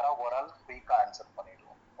ஒரு ஆள் குயிக்காக ஆன்சர்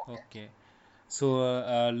பண்ணிடுவோம். ஓகே. ஸோ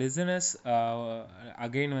லிசனர்ஸ்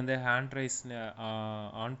அகெயின் வந்து ஹேண்ட் ரைஸ்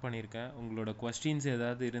ஆன் பண்ணியிருக்கேன். உங்களோட கொஸ்டின்ஸ்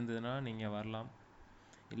ஏதாவது இருந்ததுன்னா நீங்கள் வரலாம்.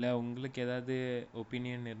 இல்லை உங்களுக்கு ஏதாவது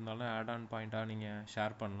ஒப்பீனியன் இருந்தாலும் ஆட் ஆன் பாயிண்ட்டாக நீங்கள்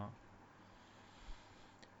ஷேர் பண்ணலாம்.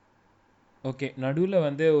 ஓகே, நடுவில்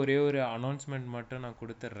வந்து ஒரே ஒரு அனௌன்ஸ்மெண்ட் மட்டும் நான்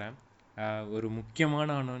கொடுத்துட்றேன். ஒரு முக்கியமான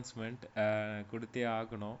அனௌன்ஸ்மெண்ட் கொடுத்தே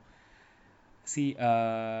ஆகணும்.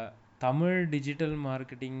 தமிழ் டிஜிட்டல்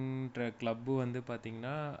மார்க்கெட்டிங்ன்ற கிளப்பு வந்து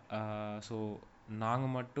பார்த்திங்கன்னா, ஸோ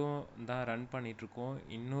நாங்கள் மட்டும் தான் ரன் பண்ணிகிட்ருக்கோம்.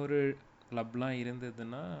 இன்னொரு கிளப்லாம்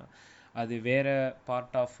இருந்ததுன்னா அது வேறு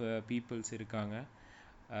பார்ட் ஆஃப் பீப்புள்ஸ் இருக்காங்க.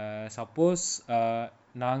 சப்போஸ்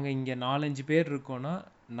நாங்கள் இங்கே 4-5 பேர் இருக்கோன்னா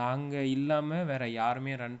நாங்கள் இல்லாமல் வேறு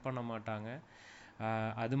யாருமே ரன் பண்ண மாட்டாங்க.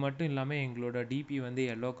 அது மட்டும் இல்லாமல் எங்களோட டிபி வந்து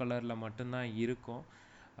எல்லோ கலரில் மட்டும்தான் இருக்கும்.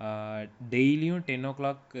 டெய்லியும் 10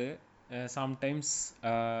 o'clock, சம்டைம்ஸ்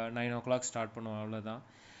 9 o'clock ஸ்டார்ட் பண்ணுவோம், அவ்வளோதான்.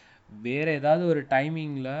 வேறு ஏதாவது ஒரு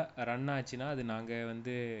டைமிங்கில் ரன் ஆச்சுன்னா அது நாங்கள்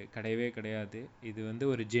வந்து கிடையவே கிடையாது. இது வந்து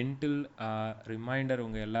ஒரு ஜென்டில் ரிமைண்டர்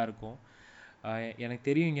உங்கள் எல்லாருக்கும். எனக்கு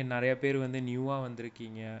தெரியும் இங்கே நிறையா பேர் வந்து நியூவாக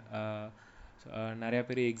வந்திருக்கீங்க, நிறையா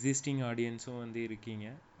பேர் எக்ஸிஸ்டிங் ஆடியன்ஸும் வந்து இருக்கீங்க.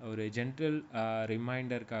 ஒரு ஜென்டில்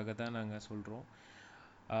ரிமைண்டருக்காக தான் நாங்கள் சொல்கிறோம்.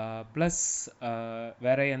 ப்ளஸ்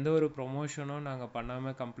வேறு எந்த ஒரு ப்ரொமோஷனும் நாங்கள்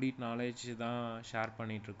பண்ணாமல் கம்ப்ளீட் நாலேஜ் தான் ஷேர்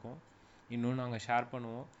பண்ணிகிட்ருக்கோம். இன்னும் நாங்கள் ஷேர்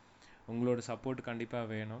பண்ணுவோம். உங்களோட சப்போர்ட்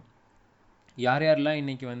கண்டிப்பாக வேணும். யார் யாரெல்லாம்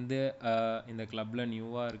இன்றைக்கி வந்து இந்த கிளப்பில்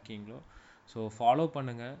நியூவாக இருக்கீங்களோ ஸோ ஃபாலோ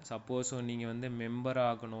பண்ணுங்கள். சப்போஸ் நீங்கள் வந்து மெம்பர்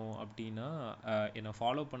ஆகணும் அப்படின்னா என்னை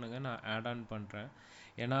ஃபாலோ பண்ணுங்கள், நான் ஆட் ஆன் பண்ணுறேன்.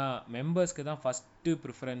 ஏன்னா மெம்பர்ஸ்க்கு தான் ஃபஸ்ட்டு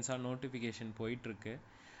ப்ரிஃபரன்ஸாக நோட்டிஃபிகேஷன் போயிட்டுருக்கு.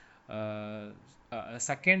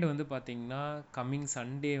 செகண்ட் வந்து பார்த்திங்கன்னா, கம்மிங்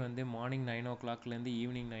சண்டே வந்து மார்னிங் 9 o'clockலேருந்து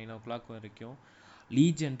ஈவினிங் 9 o'clock வரைக்கும்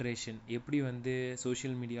லீட் ஜென்ரேஷன் எப்படி வந்து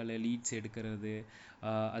சோஷியல் மீடியாவில் லீட்ஸ் எடுக்கிறது,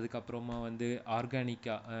 அதுக்கப்புறமா வந்து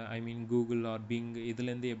ஆர்கானிக்காக ஐ மீன் கூகுள் ஆர் பிங்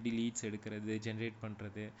இதுலேருந்து எப்படி லீட்ஸ் எடுக்கிறது, ஜென்ரேட்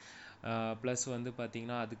பண்ணுறது, ப்ளஸ் வந்து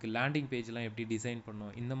பார்த்திங்கன்னா அதுக்கு லேண்டிங் பேஜ்லாம் எப்படி டிசைன்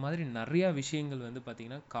பண்ணோம், இந்த மாதிரி நிறையா விஷயங்கள் வந்து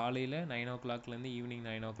பார்த்திங்கன்னா காலையில் 9 o'clockலேருந்து ஈவினிங்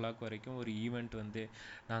 9 o'clock வரைக்கும் ஒரு ஈவெண்ட் வந்து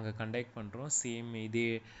நாங்கள் கண்டக்ட் பண்ணுறோம். சேம் இதே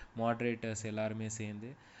மாட்ரேட்டர்ஸ் எல்லாருமே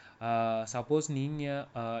சேர்ந்து. சப்போஸ்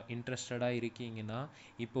நீங்கள் இன்ட்ரெஸ்டடாக இருக்கீங்கன்னா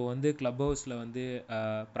இப்போ வந்து க்ளப் ஹவுஸில் வந்து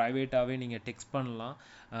ப்ரைவேட்டாகவே நீங்கள் டெக்ஸ்ட் பண்ணலாம்.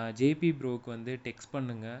 ஜேபி ப்ரோக்கு வந்து டெக்ஸ்ட்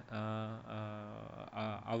பண்ணுங்கள்.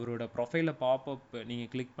 அவரோட ப்ரொஃபைலை பாப்அப்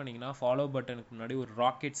நீங்கள் கிளிக் பண்ணிங்கன்னா ஃபாலோ பட்டனுக்கு முன்னாடி ஒரு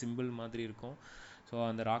ராக்கெட் சிம்பிள் மாதிரி இருக்கும். ஸோ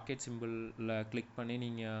அந்த ராக்கெட் சிம்பிளில் கிளிக் பண்ணி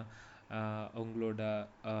நீங்கள் உங்களோட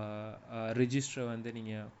ரிஜிஸ்டரை வந்து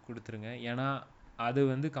நீங்கள் கொடுத்துருங்க. ஏன்னா அது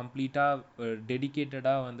வந்து கம்ப்ளீட்டாக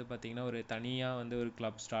டெடிக்கேட்டடாக வந்து பார்த்திங்கன்னா ஒரு தனியாக வந்து ஒரு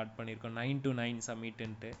கிளப் ஸ்டார்ட் பண்ணியிருக்கோம். 9 to 9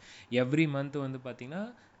 சம்மிட்டுன்ட்டு எவ்ரி மந்த் வந்து பார்த்திங்கன்னா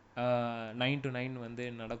 9 to 9 வந்து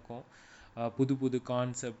நடக்கும். புது புது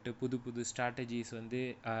கான்செப்ட், புது புது ஸ்ட்ராட்டஜிஸ் வந்து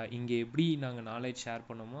இங்கே எப்படி நாங்கள் நாலேஜ் ஷேர்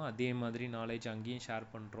பண்ணோமோ அதே மாதிரி நாலேஜ் அங்கேயும் ஷேர்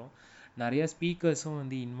பண்ணுறோம். நிறையா ஸ்பீக்கர்ஸும்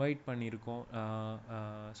வந்து இன்வைட் பண்ணியிருக்கோம்.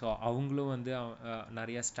 ஸோ அவங்களும் வந்து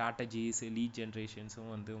நிறையா ஸ்ட்ராட்டஜிஸ், லீட்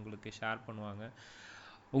ஜென்ரேஷன்ஸும் வந்து உங்களுக்கு ஷேர் பண்ணுவாங்க.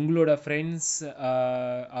 உங்களோட ஃப்ரெண்ட்ஸ்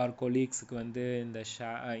ஆர் கொலீக்ஸுக்கு வந்து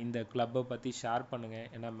இந்த கிளப்பை பற்றி ஷேர் பண்ணுங்கள்.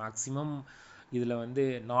 ஏன்னா மேக்ஸிமம் இதில் வந்து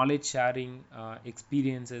நாலேஜ் ஷேரிங்,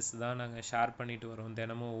 எக்ஸ்பீரியன்சஸ் தான் நாங்கள் ஷேர் பண்ணிட்டு வரோம்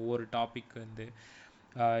தினமும் ஒவ்வொரு டாபிக் வந்து.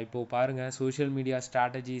 இப்போது பாருங்கள், சோஷியல் மீடியா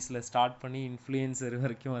ஸ்ட்ராட்டஜிஸில் ஸ்டார்ட் பண்ணி இன்ஃப்ளூயன்சர்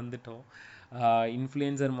வரைக்கும் வந்துட்டோம்.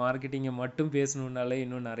 இன்ஃப்ளூயன்சர் மார்க்கெட்டிங்கை மட்டும் பேசணுன்னாலே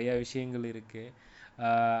இன்னும் நிறையா விஷயங்கள் இருக்குது.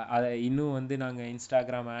 அதை இன்னும் வந்து நாங்கள்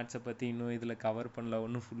இன்ஸ்டாகிராம் ஆட்ஸை பற்றி இன்னும் இதில் கவர் பண்ணல,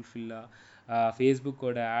 ஒன்றும் ஃபுல்ஃபில்லாக.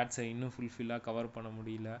 ஃபேஸ்புக்கோட ஆட்ஸை இன்னும் ஃபுல்ஃபில்லாக கவர் பண்ண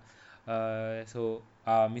முடியல. ஸோ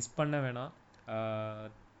மிஸ் பண்ண வேணாம்.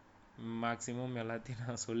 மேக்ஸிமம் எல்லாத்தையும்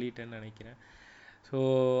நான் சொல்லிட்டேன்னு நினைக்கிறேன். So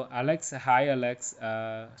Alex, hi Alex.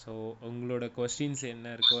 So உங்களோட கொஸ்டின்ஸ்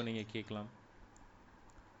என்ன இருக்கோ நீங்கள் கேட்கலாம்.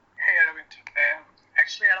 Hey Arvind,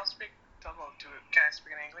 actually I don't speak Tamil. Can I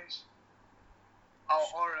speak in English?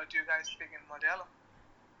 Or do you guys speak in Malayalam?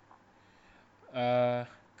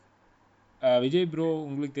 Vijay bro,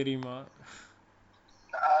 உங்களுக்கு தெரியுமா?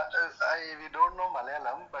 We don't know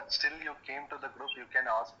Malayalam, but still you came to the group. You can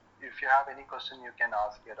ask if you have any question. You can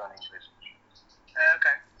ask here on English.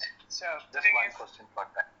 Okay. So just one question per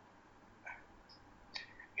time.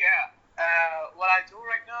 Yeah. What I do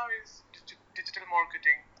right now is digital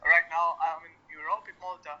marketing. Right now I'm in Europe, in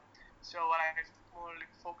Malta. So what I more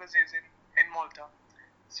focus is in Malta.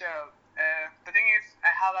 So the thing is,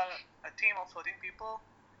 I have a team of 14 people,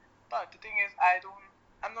 but the thing is, I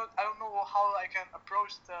don't know how I can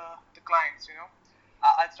approach the clients. You know,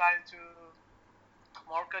 I try to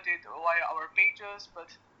market it via our pages, but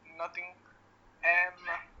nothing.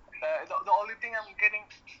 The only thing I'm getting,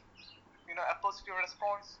 a positive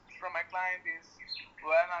response from my client is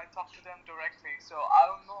when I talk to them directly. So I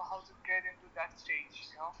don't know how to get into that stage.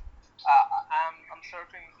 I'm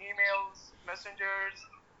searching emails, messengers,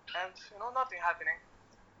 and nothing happening.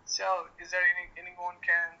 So is there anyone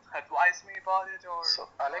can advise me about it, or? So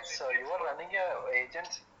Alex, you are running a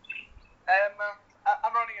agency?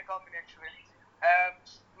 I'm running a company actually.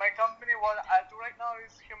 My company, what I do right now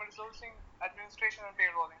is human resourcing, administration, and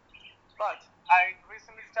payrolling. But I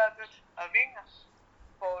recently started a wing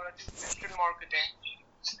for digital marketing.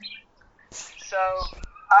 So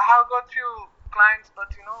I have got few clients,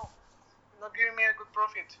 but not giving me a good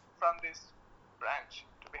profit from this branch,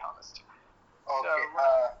 to be honest. Okay,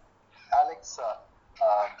 Alex,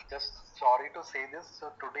 just sorry to say this. So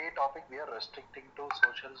today topic we are restricting to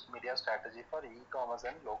social media strategy for e-commerce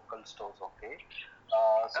and local stores. Okay.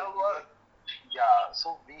 So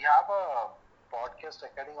we have a podcast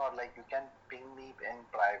recording, or like you can ping me in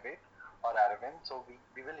private or Arvind. So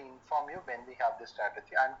we will inform you when we have this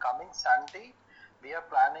strategy. And coming Sunday, we are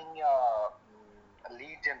planning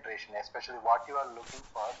lead generation, especially what you are looking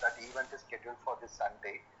for. That event is scheduled for this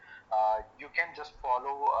Sunday. You can just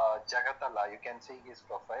follow Jagatala. You can see his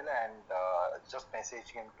profile and just message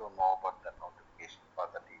him to know about the notification for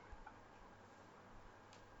that event.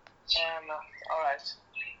 All right.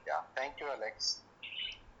 Yeah. Thank you, Alex.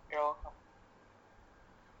 You're welcome.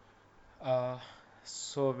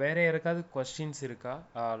 So வேறு யாருக்காவது questions இருக்கா?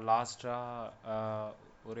 லாஸ்ட்டாக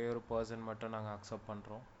ஒரே ஒரு person மட்டும் நாங்கள் accept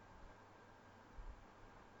பண்ணுறோம்.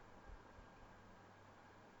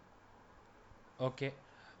 Okay,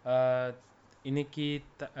 இன்னைக்கு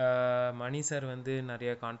மணி சார் வந்து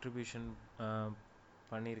நிறைய கான்ட்ரிபியூஷன்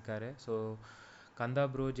பண்ணியிருக்காரு. So Kandha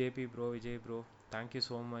bro, JP bro, Vijay bro, thank you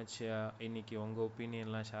so much இன்னைக்கு உங்கள்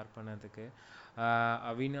ஒப்பீனியன்லாம் ஷேர் பண்ணதுக்கு.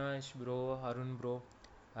 Avinash bro, Arun bro,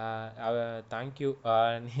 thank you.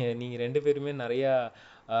 நீங்கள் ரெண்டு பேருமே நிறையா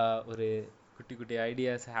ஒரு குட்டி குட்டி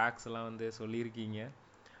ஐடியாஸ், ஹேக்ஸ் எல்லாம் வந்து சொல்லியிருக்கீங்க.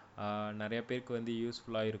 நிறைய பேருக்கு வந்து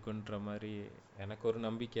யூஸ்ஃபுல்லாக இருக்குன்ற மாதிரி எனக்கு ஒரு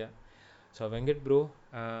நம்பிக்கை. So Venkat bro,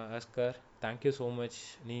 Askar, thank you so much.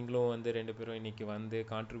 நீங்களும் வந்து ரெண்டு பேரும் இன்றைக்கி வந்து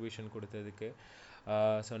கான்ட்ரிபியூஷன் கொடுத்ததுக்கு.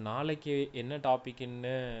 ஸோ நாளைக்கு என்ன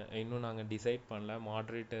டாபிக்னு இன்னும் நாங்கள் டிசைட் பண்ணல.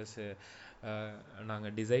 மாட்ரேட்டர்ஸு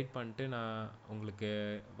நாங்கள் டிசைட் பண்ணிட்டு நான் உங்களுக்கு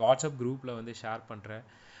வாட்ஸ்அப் குரூப்பில் வந்து ஷேர் பண்ணுறேன்.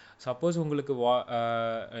 சப்போஸ் உங்களுக்கு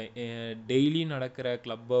டெய்லி நடக்கிற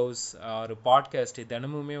க்ளப் ஹவுஸ் ஒரு பாட்காஸ்ட்டு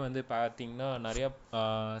தினமுமே வந்து பார்த்திங்கன்னா நிறையா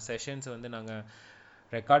செஷன்ஸ் வந்து நாங்கள்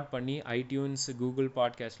ரெக்கார்ட் பண்ணி ஐடியூன்ஸ், கூகுள்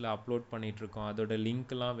பாட்காஸ்ட்டில் அப்லோட் பண்ணிகிட்ருக்கோம். அதோட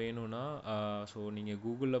லிங்க்லாம் வேணும்னா ஸோ நீங்கள்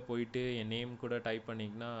கூகுளில் போயிட்டு என் நேம் கூட டைப்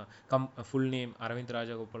பண்ணிங்கன்னா, full name Aravind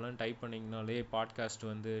Rajagopalan type பண்ணிங்கனாலே பாட்காஸ்ட்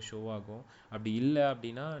வந்து ஷோ ஆகும். அப்படி இல்லை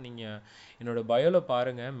அப்படின்னா நீங்கள் என்னோடய பயோவில்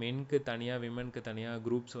பாருங்கள், மென்க்கு தனியாக, விமென்க்கு தனியாக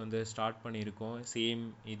குரூப்ஸ் வந்து ஸ்டார்ட் பண்ணியிருக்கோம். சேம்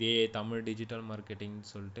இதே தமிழ் டிஜிட்டல்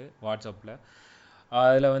மார்க்கெட்டிங்னு சொல்லிட்டு வாட்ஸ்அப்பில்.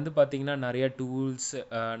 அதில் வந்து பார்த்திங்கன்னா நிறைய டூல்ஸ்,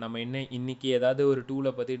 நம்ம இன்றைக்கி ஏதாவது ஒரு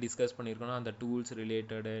டூலை பற்றி டிஸ்கஸ் பண்ணியிருக்கோன்னா அந்த டூல்ஸ்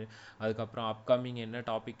ரிலேட்டடு, அதுக்கப்புறம் அப்கமிங் என்ன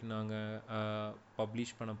டாபிக் நாங்கள்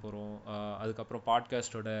பப்ளிஷ் பண்ண போகிறோம், அதுக்கப்புறம்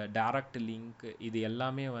பாட்காஸ்ட்டோட டைரக்ட் லிங்க், இது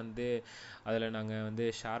எல்லாமே வந்து அதில் நாங்கள் வந்து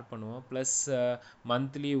ஷேர் பண்ணுவோம். Plus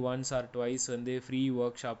monthly once or twice வந்து ஃப்ரீ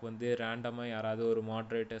ஒர்க் ஷாப் வந்து ரேண்டமாக யாராவது ஒரு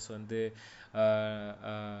மாட்ரேட்டர்ஸ் வந்து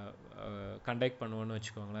கண்டக்ட் பண்ணுவோன்னு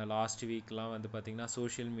வச்சுக்கோங்களேன். லாஸ்ட் வீக்லாம் வந்து பார்த்திங்கன்னா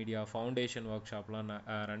சோஷியல் மீடியா ஃபவுண்டேஷன் ஒர்க் ஷாப்லாம்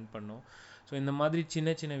ரன் பண்ணோம். ஸோ இந்த மாதிரி சின்ன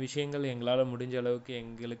சின்ன விஷயங்கள் எங்களால் முடிஞ்ச அளவுக்கு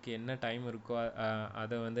எங்களுக்கு என்ன டைம் இருக்கோ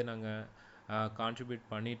அதை வந்து நாங்கள் கான்ட்ரிபியூட்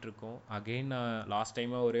பண்ணிகிட்ருக்கோம். அகெயின் நான் லாஸ்ட்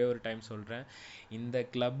டைமாக ஒரே ஒரு டைம் சொல்கிறேன், இந்த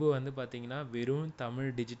கிளப்பு வந்து பார்த்திங்கன்னா வெறும் தமிழ்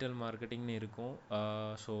டிஜிட்டல் மார்க்கெட்டிங்னு இருக்கும்.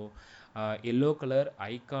 ஸோ எல்லோ கலர்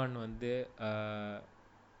ஐகான் வந்து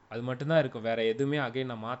அது மட்டும்தான் இருக்கும், வேறு எதுவுமே அகைன்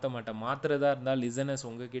நான் மாற்ற மாட்டேன். மாற்றுறதா இருந்தால் லிசனர்ஸ்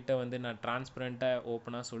உங்ககிட்ட வந்து நான் டிரான்ஸ்பரண்ட்டாக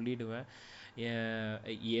ஓப்பனாக சொல்லிவிடுவேன்.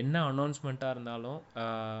 என்ன அனௌன்ஸ்மெண்ட்டாக இருந்தாலும்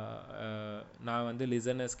நான் வந்து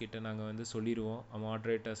லிசனர்ஸ் கிட்ட நாங்கள் வந்து சொல்லிடுவோம்,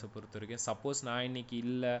 மாட்ரேட்டர்ஸை பொறுத்த வரைக்கும். சப்போஸ் நான் இன்னைக்கு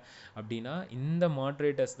இல்லை அப்படின்னா இந்த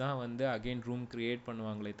மாட்ரேட்டர்ஸ் தான் வந்து அகெயின் ரூம் க்ரியேட்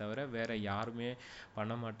பண்ணுவாங்களே தவிர வேறு யாருமே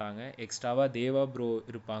பண்ண மாட்டாங்க. எக்ஸ்ட்ராவாக தேவா ப்ரோ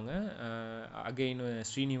இருப்பாங்க, அகெயின்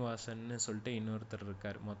ஸ்ரீனிவாசன்னு சொல்லிட்டு இன்னொருத்தர்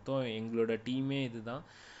இருக்கார். மொத்தம் எங்களோட டீமே இது தான்.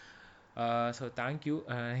 So thank you.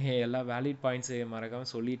 எல்லா வேலிட் பாயிண்ட்ஸு மறக்காமல்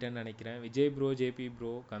சொல்லிட்டேன்னு நினைக்கிறேன். Vijay bro, JP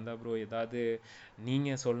bro, Kandha bro, ஏதாவது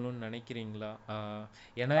நீங்கள் சொல்லணும்னு நினைக்கிறீங்களா?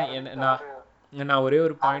 ஏன்னா நான் ஒரே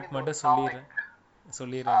ஒரு பாயிண்ட் மட்டும்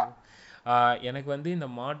சொல்லிடுறேன். எனக்கு வந்து இந்த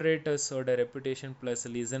மாட்ரேட்டர்ஸோட ரெப்புடேஷன் ப்ளஸ்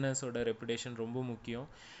லிசனர்ஸோட ரெப்புடேஷன் ரொம்ப முக்கியம்.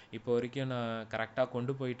 இப்போ வரைக்கும் நான் கரெக்டாக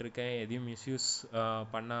கொண்டு போயிட்டுருக்கேன், எதையும் மிஸ்யூஸ்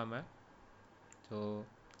பண்ணாமல். ஸோ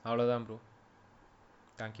அவ்வளோதான் ப்ரோ.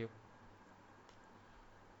 தேங்க்யூ.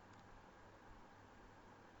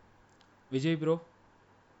 விஜய் ப்ரோ.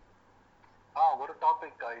 ஒரு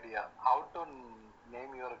topic idea, how to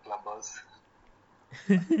name your clubbers.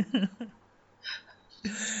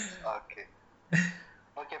 Okay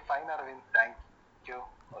okay fine Aravind, thank you.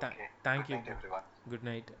 Okay thank you everyone. Good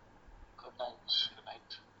night. Good night. Good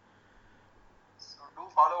night. So do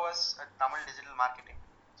follow us at Tamil Digital Marketing.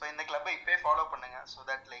 So இந்த கிளப்பை இப்பே follow பண்ணுங்க, so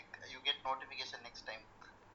that like you get notification next time.